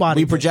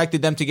Nobody. did.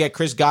 projected them to get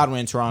Chris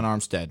Godwin and Teron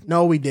Armstead.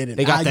 No, we didn't.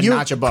 They got the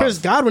notch above. Chris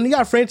Godwin, he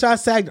got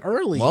franchise tagged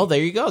early. Well, there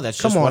you go. That's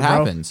Come just on, what bro.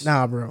 happens.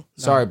 Nah, bro. Nah.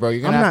 Sorry, bro.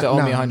 You're gonna I'm have to not-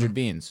 owe me nah, 100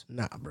 beans.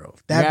 Nah, bro. You're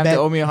That gonna have bet, to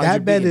owe me 100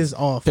 that bet beans. is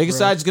off. Pick a bro.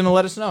 side's gonna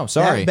let us know.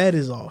 Sorry. That bet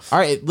is off. All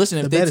right, listen.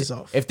 The If bet they, is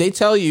off. if they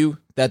tell you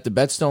that the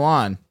bet's still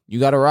on, you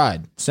got to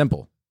ride.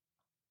 Simple.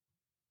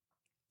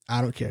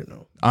 I don't care.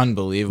 No.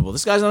 Unbelievable.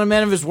 This guy's not a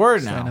man of his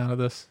word Sign now. out of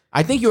this.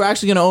 I think you were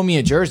actually gonna owe me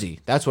a jersey.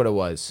 That's what it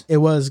was. It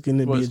was going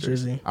to be Was a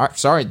jersey. All right,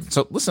 sorry.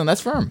 So listen,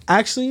 that's firm.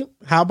 Actually,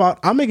 how about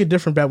I'll make a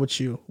different bet with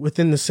you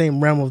within the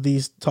same realm of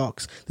these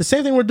talks. The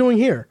same thing we're doing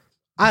here.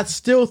 I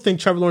still think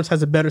Trevor Lawrence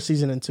has a better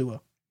season than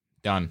Tua.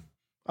 Done.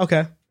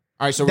 Okay. All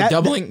right, so That-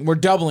 we're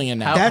doubling it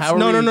now. How- That's are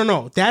we-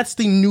 no. That's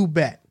the new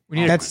bet.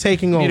 need to- That's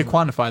taking We over. need to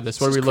quantify this.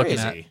 What This are is we looking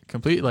crazy. at?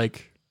 Complete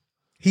like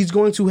He's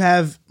going to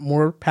have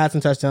more passing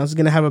touchdowns. He's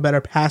going to have a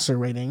better passer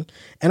rating,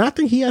 and I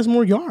think he has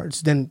more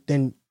yards than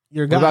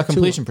your guy. what about Tua.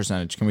 completion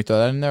percentage? Can we throw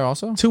that in there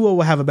also? Tua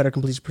will have a better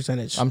completion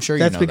percentage. I'm sure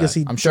you that's know because that.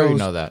 he I'm sure you throws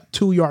know that.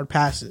 2-yard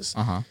passes.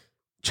 Uh-huh.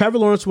 Trevor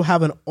Lawrence will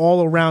have an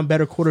all-around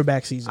better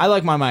quarterback season. I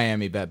like my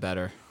Miami bet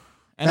better.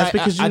 And That's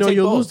because you know take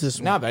you'll both. lose this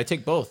one. No, but I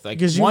take both. Like,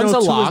 Because you one's know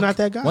a Tua's lock. not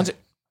that guy.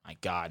 My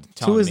God.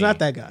 Tua is not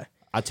that guy.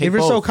 I take If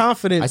you're both. so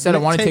confident, I said I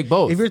want to take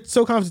both. If you're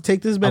so confident to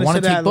take this bet, I wanna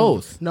instead of take that,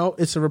 both. No,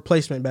 it's a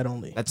replacement bet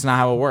only. That's not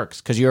how it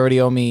works because you already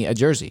owe me a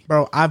jersey.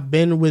 Bro, I've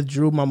been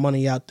withdrew my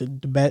money out the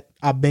bet.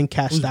 I've been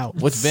cashed out.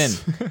 What's been?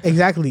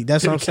 Exactly.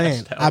 That's what I'm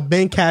saying. I've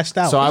been cashed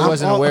out. So I I'm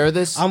wasn't off- aware of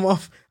this? I'm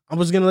off. I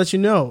was gonna let you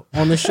know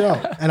on the show,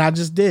 and I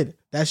just did.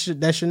 That's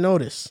your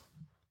notice.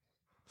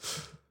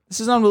 This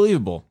is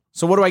unbelievable.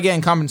 So what do I get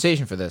in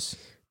compensation for this?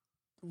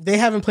 They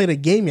haven't played a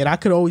game yet. I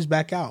could always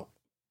back out.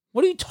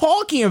 What are you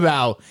talking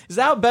about? Is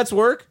that how bets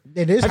work?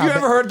 It is. Have you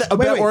ever heard a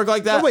bet work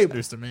like that? Wait,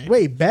 News to me.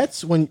 wait,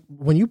 bets, when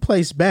you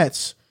place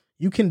bets,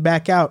 you can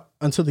back out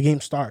until the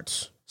game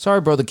starts. Sorry,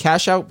 bro. The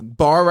cash out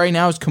bar right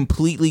now is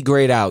completely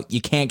grayed out.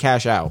 You can't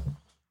cash out.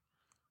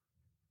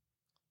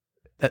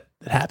 That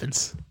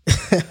happens.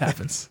 It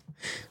happens.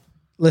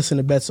 Listen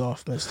to bets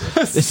off, mister.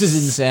 This is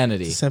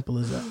insanity. Simple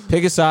as that.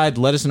 Pick a side.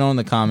 Let us know in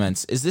the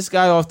comments. Is this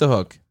guy off the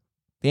hook?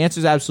 The answer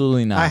is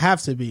absolutely not. I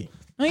have to be.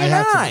 No, you're I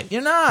have to not. be.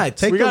 You're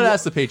not. We got to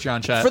ask the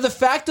Patreon chat. For the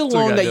fact what we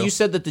alone gotta that do. you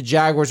said that the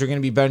Jaguars are going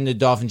to be better than the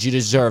Dolphins, you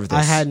deserve this.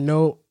 I had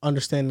no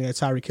understanding that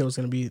Tyreek Hill was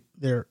going to be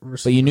their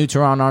receiver. But you knew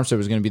Teron Armstead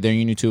was going to be there.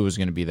 You knew Tua was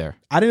going to be there.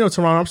 I didn't know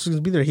Teron Armstead was going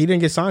to be there. He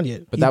didn't get signed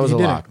yet. But that was a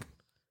didn't. lock.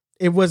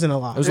 It wasn't a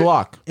lock. It was a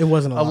lock. It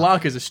wasn't a a lock.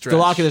 lock is a stretch. The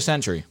lock of the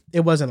century.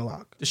 It wasn't a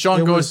lock. Deshaun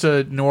It goes was-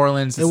 to New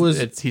Orleans. It was.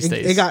 He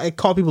stays. It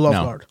caught people off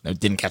No, guard. it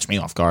didn't catch me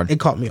off guard. It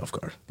caught me off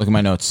guard. Look at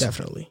my notes.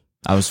 Definitely.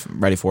 I was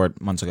ready for it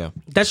months ago.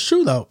 That's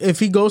true though. If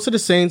he goes to the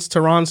Saints,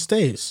 Teron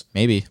stays.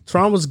 Maybe.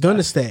 Teron was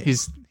gonna stay.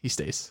 he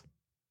stays.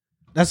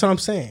 That's what I'm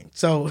saying.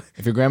 So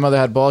If your grandmother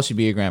had balls, she'd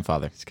be your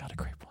grandfather. He's got a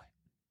great point.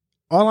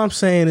 all I'm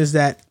saying is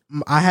that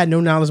I had no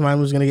knowledge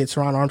Miami was going to get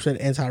Teron Armstead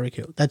and Tyreek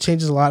Hill. That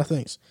changes a lot of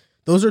things.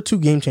 Those are two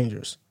game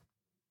changers.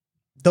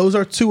 Those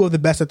are two of the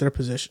best at their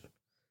position.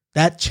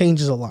 That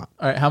changes a lot.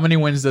 All right, how many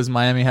wins does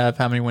Miami have?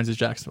 How many wins does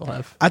Jacksonville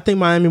have? I think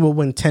Miami will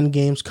win 10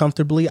 games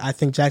comfortably. I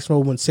think Jacksonville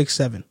will win 6,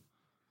 7.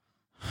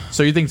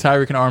 So you think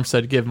Tyreek and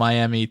Armstead give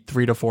Miami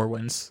 3 to 4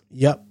 wins?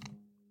 Yep.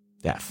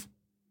 Def.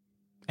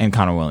 And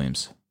Connor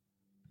Williams.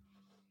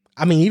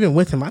 I mean, even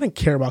with him, I didn't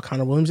care about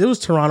Connor Williams. It was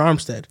Teron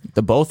Armstead.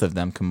 The both of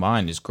them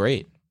combined is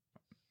great.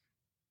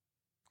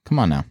 Come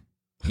on now.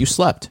 You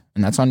slept,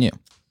 and that's on you.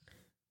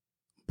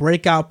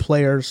 Breakout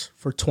players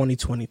for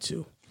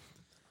 2022.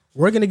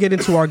 We're going to get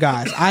into our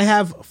guys. I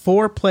have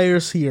 4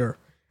 players here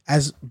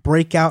as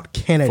breakout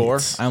 4?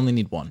 candidates. I only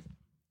need 1.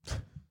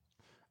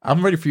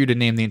 I'm ready for you to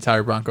name the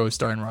entire Broncos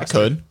starting roster.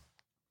 Could.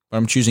 But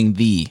I'm choosing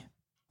the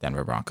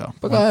Denver Bronco.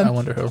 But go ahead. I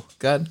wonder who.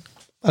 Go ahead.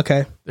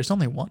 Okay. There's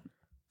only one.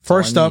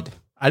 First all I up.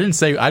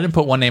 need. I didn't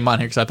put one name on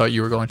here because I thought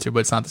you were going to, but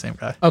it's not the same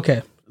guy.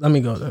 Okay. Let me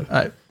go then. All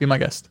right, be my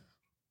guest.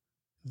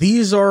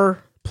 These are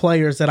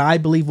players that I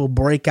believe will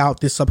break out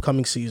this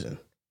upcoming season.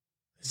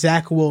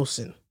 Zach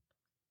Wilson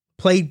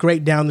played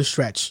great down the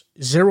stretch.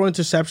 0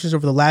 interceptions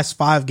over the last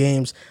 5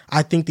 games.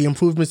 I think the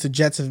improvements the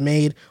Jets have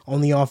made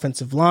on the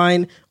offensive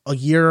line, a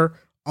year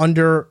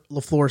under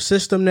LaFleur's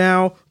system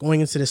now,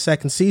 going into the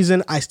second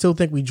season, I still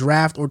think we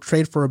draft or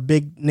trade for a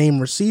big name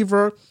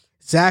receiver.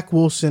 Zach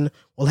Wilson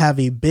will have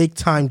a big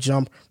time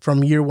jump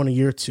from year 1 to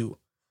year 2.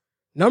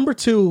 Number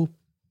 2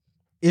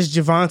 is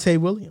Javonte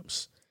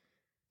Williams.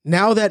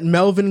 Now that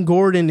Melvin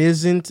Gordon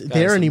isn't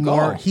there some anymore,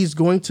 gall. he's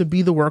going to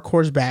be the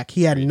workhorse back.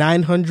 He had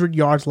 900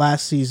 yards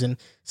last season,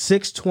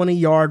 6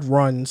 20-yard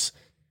runs.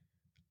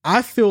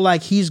 I feel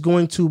like he's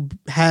going to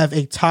have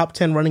a top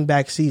 10 running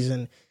back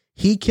season.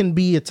 He can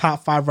be a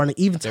top 5 running,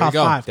 even There you top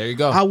go. 5. There you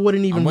go. I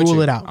wouldn't even I'm with rule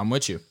you. it out. I'm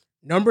with you.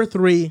 Number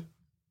 3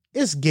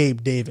 is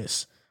Gabe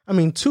Davis. I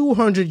mean,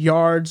 200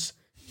 yards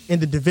in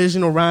the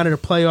divisional round of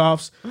the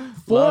playoffs.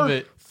 Love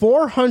it.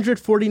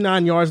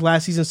 449 yards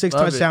last season, 6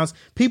 Love it. touchdowns.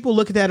 People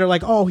look at that and are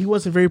like, oh, he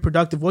wasn't very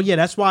productive. Well, yeah,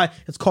 that's why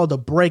it's called a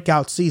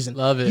breakout season.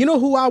 Love it. You know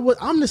who I was?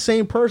 I'm the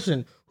same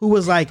person who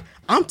was like,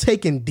 I'm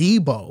taking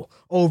Debo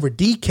over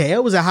DK.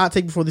 It was a hot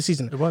take before the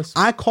season. It was.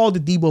 I called the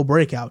Debo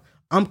breakout.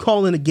 I'm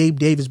calling the Gabe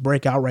Davis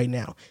breakout right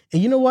now.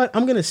 And you know what?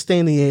 I'm going to stay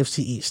in the AFC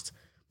East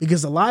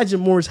because Elijah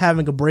Moore is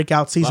having a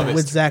breakout season Love it.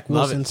 with Zach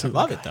Love Wilson it. too.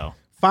 Love it, though.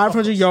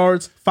 500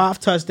 yards, 5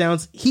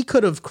 touchdowns. He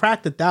could have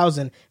cracked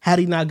 1,000 had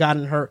he not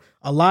gotten hurt.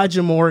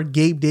 Elijah Moore,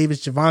 Gabe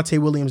Davis, Javonte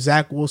Williams,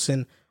 Zach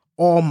Wilson,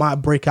 all my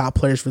breakout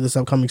players for this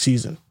upcoming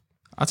season.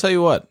 I'll tell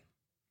you what.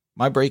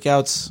 My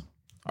breakouts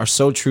are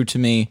so true to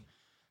me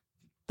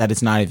that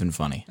it's not even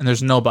funny. And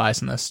there's no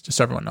bias in this, just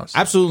so everyone knows.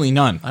 Absolutely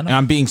none. I know. And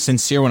I'm being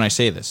sincere when I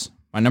say this.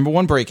 My number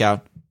 1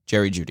 breakout,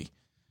 Jerry Jeudy.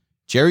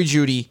 Jerry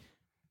Jeudy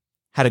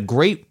had a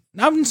great,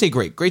 I wouldn't say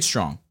great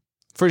strong.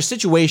 For a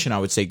situation, I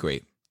would say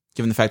great,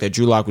 given the fact that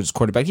Drew Lock was his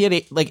quarterback. He had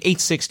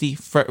 860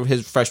 for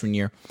his freshman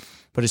year,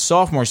 but his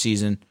sophomore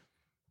season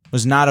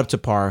was not up to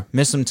par,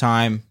 missed some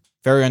time,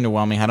 very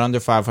underwhelming, had under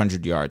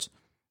 500 yards.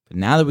 But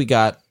now that we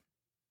got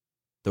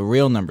the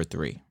real number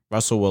 3,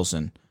 Russell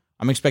Wilson,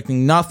 I'm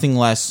expecting nothing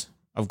less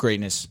of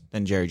greatness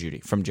than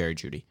from Jerry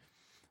Jeudy.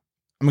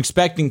 I'm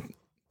expecting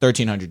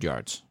 1,300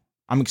 yards.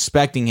 I'm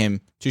expecting him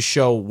to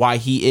show why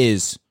he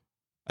is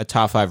a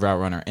top 5 route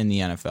runner in the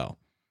NFL.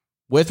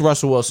 With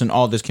Russell Wilson,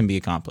 all this can be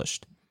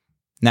accomplished.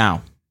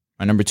 Now,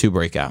 my number 2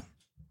 breakout.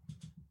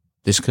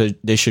 This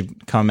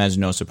should come as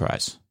no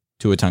surprise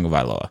to Tua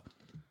Tagovailoa.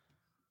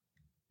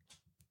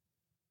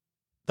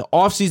 The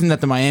offseason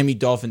that the Miami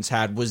Dolphins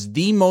had was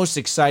the most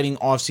exciting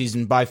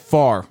offseason by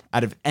far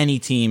out of any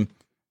team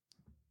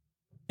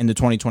in the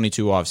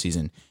 2022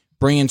 offseason.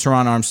 Bring in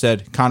Teron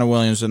Armstead, Connor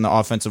Williams in the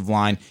offensive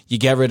line. You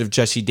get rid of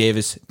Jesse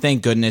Davis.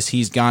 Thank goodness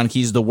he's gone.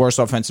 He's the worst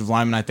offensive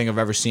lineman I think I've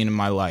ever seen in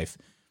my life.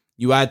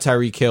 You add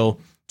Tyreek Hill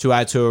to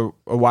add to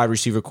a wide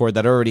receiver core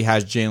that already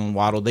has Jalen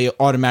Waddle. They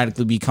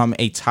automatically become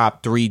a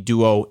top 3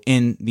 duo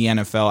in the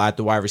NFL at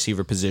the wide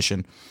receiver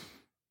position.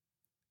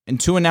 And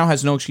Tua now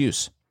has no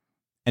excuse.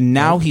 And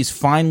now he's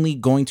finally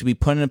going to be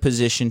put in a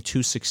position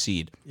to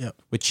succeed. Yep.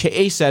 With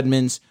Chase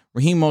Edmonds,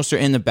 Raheem Mostert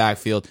in the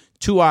backfield,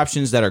 2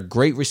 options that are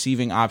great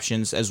receiving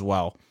options as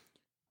well.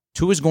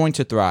 Tua is going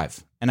to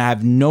thrive. And I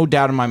have no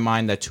doubt in my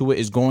mind that Tua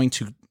is going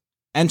to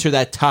enter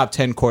that top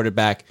 10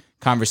 quarterback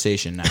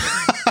conversation now.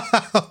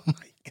 Oh my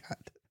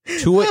God.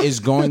 Tua is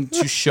going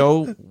to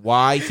show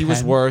why he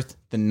was worth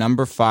the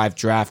number 5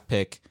 draft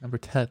pick. Number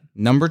 10.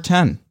 Number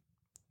 10.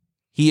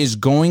 He is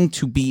going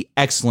to be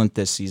excellent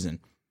this season.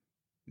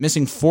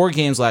 Missing 4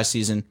 games last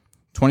season,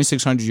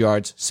 2,600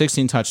 yards,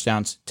 16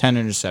 touchdowns, 10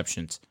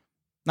 interceptions.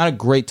 Not a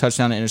great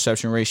touchdown to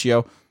interception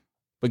ratio,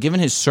 but given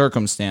his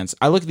circumstance,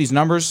 I look at these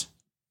numbers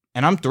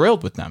and I'm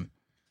thrilled with them.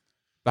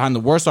 Behind the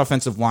worst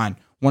offensive line,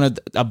 one of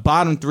a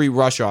bottom 3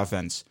 rush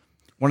offense,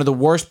 one of the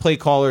worst play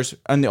callers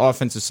on the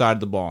offensive side of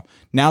the ball.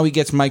 Now he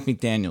gets Mike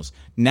McDaniels.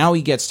 Now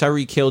he gets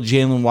Tyreek Hill,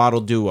 Jalen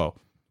Waddle duo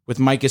with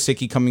Mike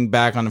Gesicki coming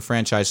back on the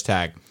franchise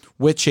tag,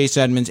 with Chase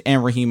Edmonds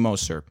and Raheem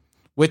Mostert,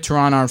 with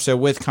Teron Armstead,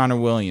 with Connor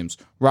Williams,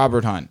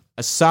 Robert Hunt,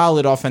 a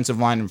solid offensive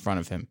line in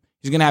front of him.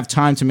 He's going to have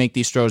time to make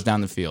these throws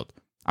down the field.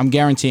 I'm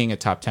guaranteeing a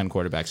top 10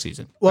 quarterback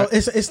season. Well,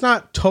 it's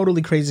not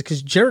totally crazy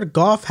because Jared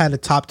Goff had a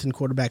top 10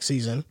 quarterback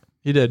season.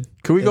 He did.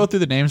 Can we go through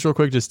the names real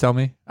quick? Just tell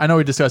me. I know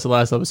we discussed it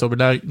last episode,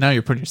 but now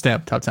you're putting your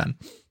stamp top 10.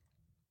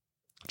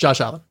 Josh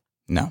Allen.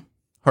 No.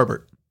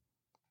 Herbert.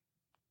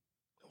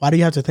 Why do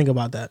you have to think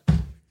about that?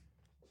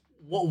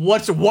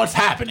 What's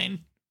happening?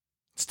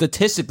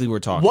 Statistically, we're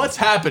talking. What's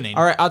happening?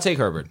 All right, I'll take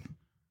Herbert.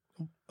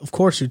 Of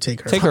course you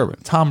take her. Take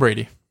Herbert. Tom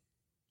Brady.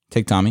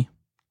 Take Tommy.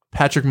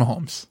 Patrick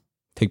Mahomes.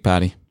 Take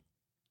Patty.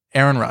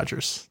 Aaron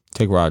Rodgers.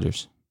 Take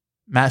Rodgers.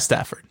 Matt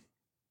Stafford.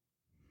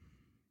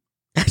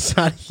 That's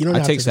not, you don't I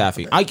have take to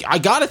Staffy. I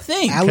got to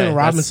think. Allen Okay,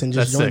 Robinson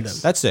just that's joined 6.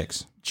 them. That's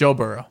 6. Joe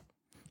Burrow.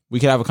 We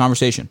could have a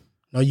conversation.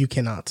 No, you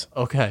cannot.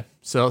 Okay,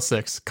 so that's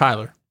 6.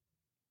 Kyler.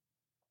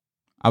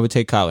 I would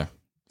take Kyler.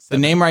 The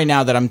 7. name right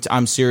now that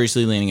I'm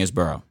seriously leaning is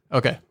Burrow.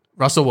 Okay,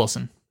 Russell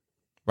Wilson.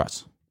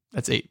 Russ.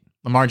 That's 8.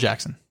 Lamar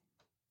Jackson.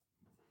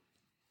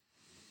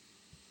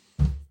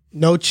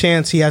 No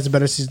chance he has a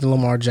better season than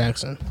Lamar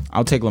Jackson.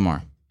 I'll take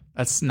Lamar.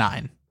 That's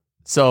 9.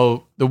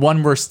 So the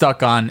one we're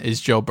stuck on is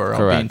Joe Burrow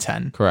Correct. being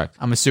 10. Correct.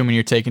 I'm assuming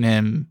you're taking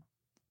him.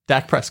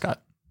 Dak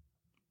Prescott.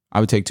 I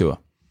would take Tua.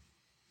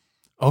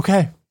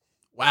 Okay.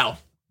 Wow.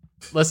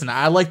 Listen,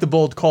 I like the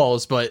bold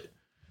calls, but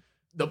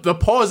the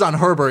pause on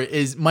Herbert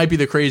might be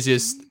the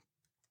craziest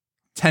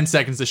 10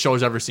 seconds the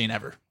show's ever seen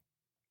ever.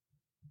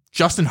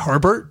 Justin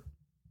Herbert?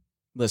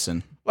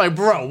 Listen, Like,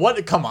 bro,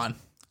 what? Come on.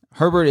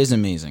 Herbert is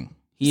amazing.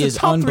 He He's is a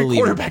top 3 unbelievable.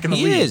 quarterback in the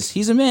he league. is.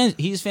 He's a man.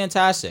 He's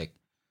fantastic.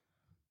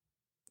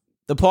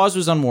 The pause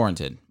was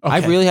unwarranted. I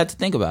Okay. really had to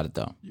think about it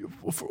though,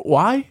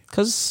 Why?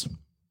 because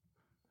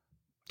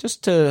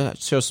just to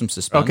show some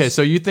suspense. Okay,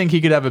 so you think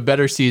he could have a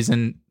better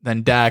season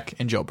than Dak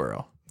and Joe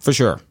Burrow? for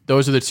sure.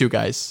 Those are the 2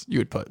 guys you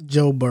would put.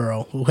 Joe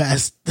Burrow, who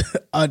has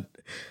a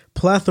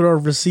plethora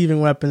of receiving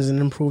weapons and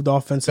improved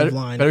offensive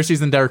line. Better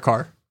season than Derek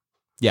Carr.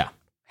 Yeah,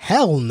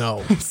 Hell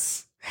no.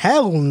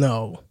 Hell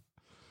no.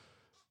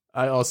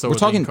 I also we're would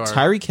talking lean Carr.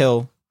 Tyreek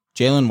Hill,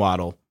 Jalen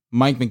Waddle,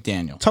 Mike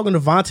McDaniel. Talking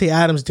Devontae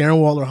Adams, Darren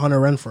Waller, Hunter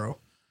Renfro.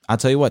 I'll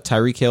tell you what: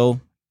 Tyreek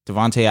Hill,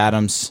 Devontae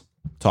Adams,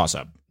 toss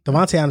up.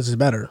 Devontae Adams is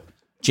better.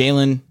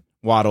 Jalen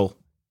Waddle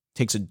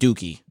takes a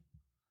dookie.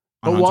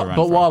 on But, Hunter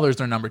but Renfro. Waller's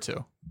their number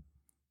 2.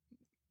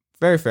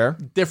 Very fair.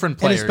 Different And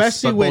players,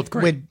 especially but with, both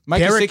great. with Mike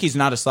Derek, Gesicki's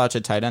not a slouch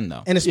at tight end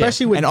though. and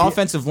especially with An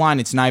offensive line,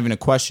 it's not even a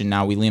question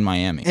now. We lean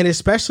Miami. and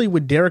especially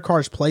with Derek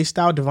Carr's play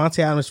style, Devontae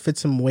Adams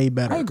fits him way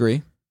better. I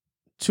agree.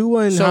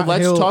 Tua and So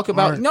let's Hill talk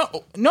about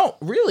aren't no,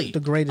 really. the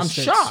greatest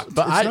I'm fits. shocked.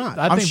 But It's I, not.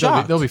 I I'm think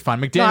shocked. they'll be fine.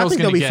 No, I McDaniel's think going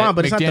they'll to be get fine,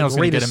 but it's not the McDaniel's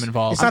going to get greatest. him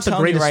involved. It's not the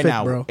telling you greatest right fit,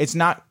 now. bro. It's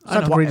not. It's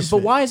not the greatest But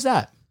fit. why is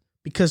that?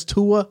 Because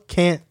Tua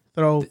can't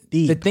throw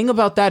deep. The thing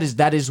about that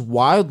is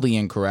wildly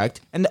incorrect.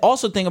 And the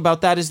also thing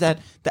about that is that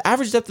the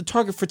average depth of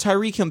target for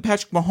Tyreek Hill and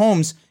Patrick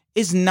Mahomes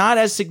is not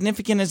as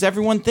significant as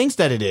everyone thinks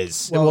that it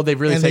is. Well, they've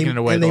really and taken it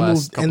away and the they last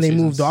moved, couple and they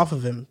seasons. moved off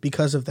of him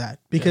because of that.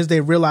 Because they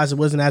realized it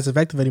wasn't as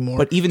effective anymore.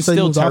 But even So they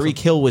still, moved off of Tyreek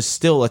him. Hill was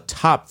still a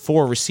top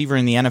 4 receiver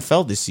in the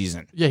NFL this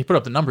season. Yeah, he put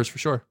up the numbers for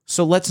sure.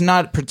 So let's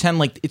not pretend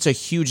like it's a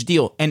huge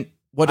deal. And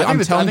what I I'm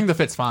telling think the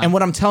fit's fine. and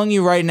what I'm telling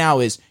you right now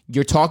is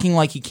you're talking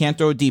like he can't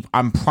throw deep.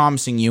 I'm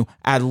promising you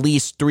at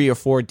least 3 or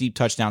 4 deep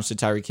touchdowns to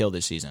Tyreek Hill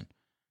this season.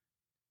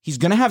 He's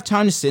going to have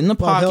time to sit in the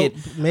Well, pocket.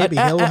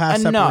 he'll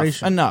have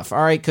separation. Enough. All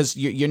right, because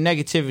your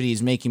negativity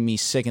is making me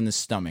sick in the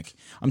stomach.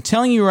 I'm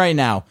telling you right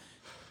now,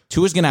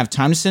 Tua's going to have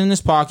time to sit in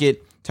his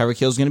pocket. Tyreek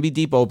Hill's going to be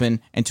deep open,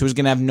 and Tua's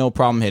going to have no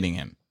problem hitting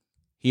him.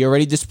 He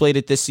already displayed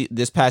it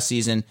this past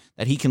season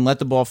that he can let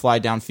the ball fly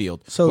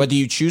downfield. So- whether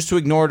you choose to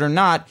ignore it or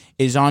not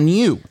is on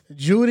you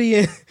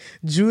Judy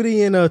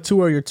and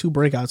Tua are your 2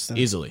 breakouts then.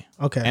 easily.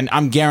 Okay. And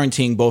I'm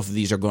guaranteeing both of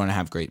these are going to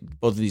have great.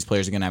 Both of these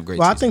players are going to have great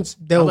Well, I think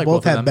seasons. they'll I like both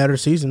both of have them. better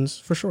seasons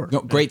for sure.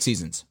 No, great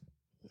seasons.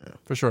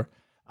 for sure.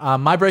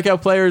 My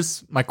breakout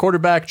players, my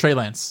quarterback, Trey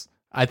Lance.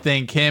 I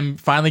think him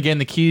finally getting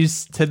the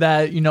keys to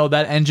that,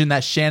 that engine,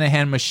 that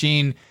Shanahan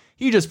machine,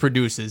 he just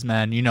produces,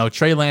 man.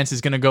 Trey Lance is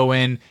going to go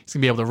in. He's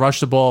going to be able to rush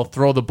the ball,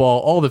 throw the ball,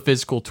 all the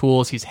physical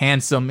tools. He's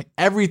handsome.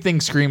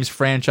 Everything screams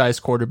franchise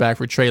quarterback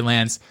for Trey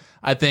Lance.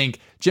 I think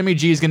Jimmy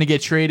G is going to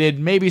get traded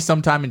maybe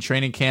sometime in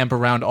training camp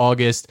around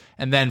August.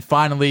 And then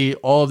finally,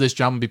 all of this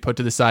drama will be put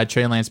to the side.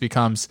 Trey Lance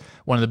becomes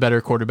one of the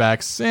better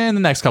quarterbacks in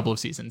the next couple of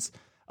seasons.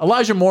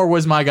 Elijah Moore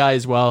was my guy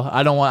as well.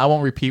 I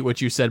won't repeat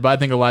what you said, but I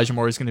think Elijah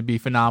Moore is going to be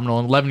phenomenal.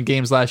 In 11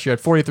 games last year, had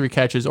 43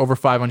 catches, over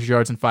 500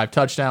 yards, and 5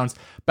 touchdowns.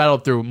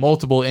 Battled through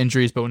multiple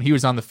injuries, but when he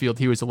was on the field,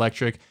 he was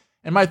electric.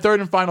 And my third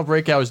and final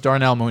breakout is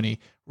Darnell Mooney.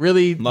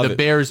 Really, the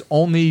Bears'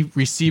 only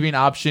receiving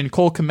option.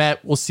 Cole Kmet,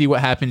 we'll see what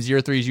happens.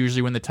 Year 3 is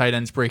usually when the tight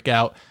ends break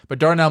out. But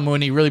Darnell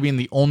Mooney really being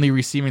the only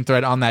receiving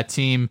threat on that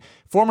team.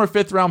 Former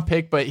 5th-round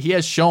pick, but he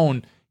has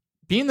shown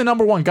being the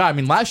number one guy. I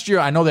mean, last year,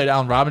 I know they had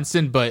Allen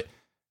Robinson, but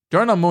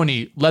Darnell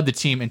Mooney led the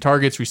team in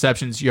targets,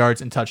 receptions, yards,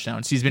 and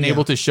touchdowns. He's been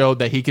able to show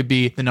that he could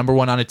be the number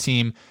one on a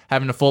team,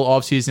 having a full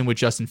offseason with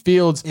Justin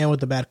Fields. And with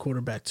the bad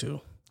quarterback,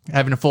 too.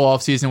 Having a full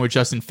offseason with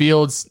Justin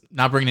Fields,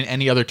 not bringing in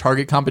any other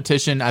target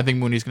competition. I think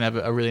Mooney's going to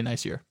have a really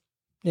nice year.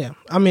 Yeah.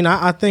 I mean,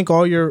 I think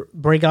all your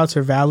breakouts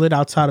are valid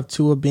outside of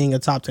Tua being a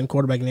top 10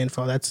 quarterback in the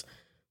NFL. That's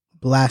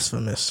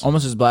blasphemous.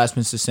 Almost as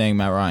blasphemous as saying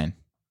Matt Ryan.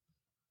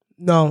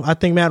 No, I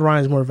think Matt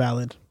Ryan's more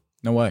valid.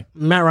 No way.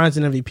 Matt Ryan's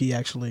an MVP,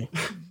 actually.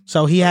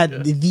 So he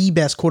had the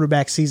best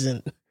quarterback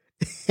season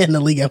in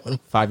the league at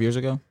 5 years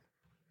ago?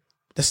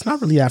 That's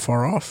not really that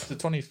far off. Is it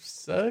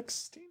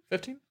 2016,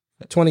 15?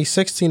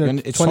 2016 or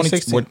It's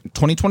 2016?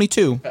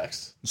 2022.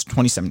 Facts. It's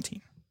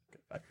 2017.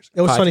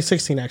 It was 5.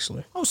 2016,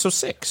 actually. Oh, so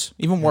 6.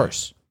 Even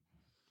worse.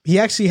 He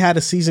actually had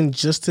a season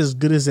just as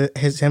good as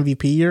his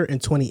MVP year in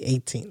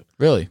 2018.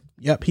 Really?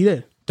 Yep, he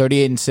did.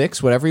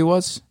 38-6, whatever he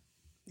was?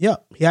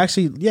 Yep.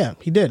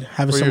 He did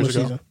have a 4 similar years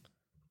ago. season.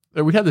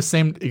 We had the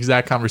same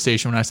exact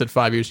conversation when I said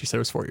 5 years. You said it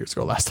was 4 years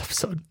ago last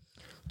episode.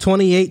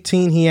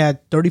 2018, he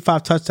had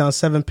 35 touchdowns,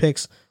 7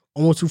 picks,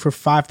 almost threw for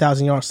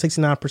 5,000 yards,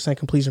 69%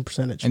 completion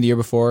percentage. And the year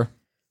before?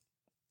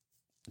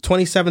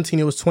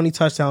 2017, it was 20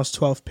 touchdowns,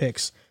 12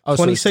 picks. Oh,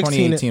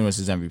 2018 was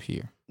his MVP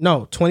year.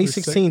 No,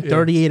 2016,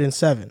 38 and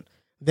 7.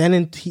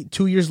 Then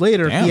 2 years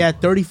later, Damn. he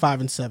had 35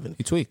 and 7.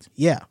 He tweaked.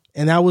 Yeah.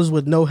 And that was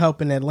with no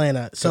help in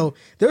Atlanta. So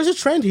there's a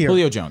trend here.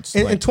 Julio Jones.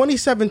 In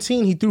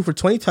 2017, he threw for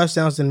 20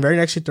 touchdowns, then very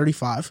next year,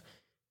 35.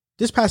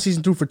 This past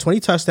season, threw for 20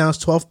 touchdowns,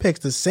 12 picks,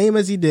 the same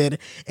as he did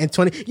in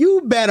 20.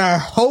 You better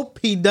hope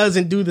he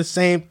doesn't do the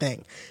same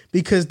thing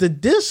because the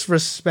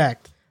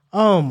disrespect.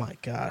 Oh, my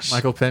gosh.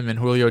 Michael Pittman,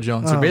 Julio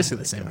Jones are basically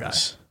the same guy.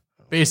 gosh.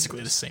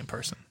 Basically the same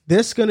person.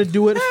 This is going to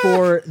do it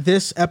for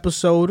this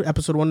episode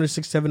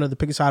 167 of the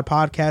Pick a Side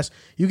Podcast.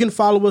 You can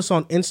follow us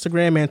on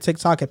Instagram and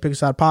TikTok at Pick a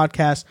Side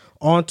Podcast,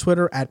 on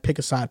Twitter at Pick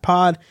a Side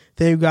Pod.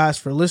 Thank you guys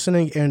for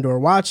listening and or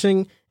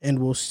watching, and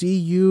we'll see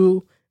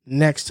you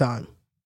next time.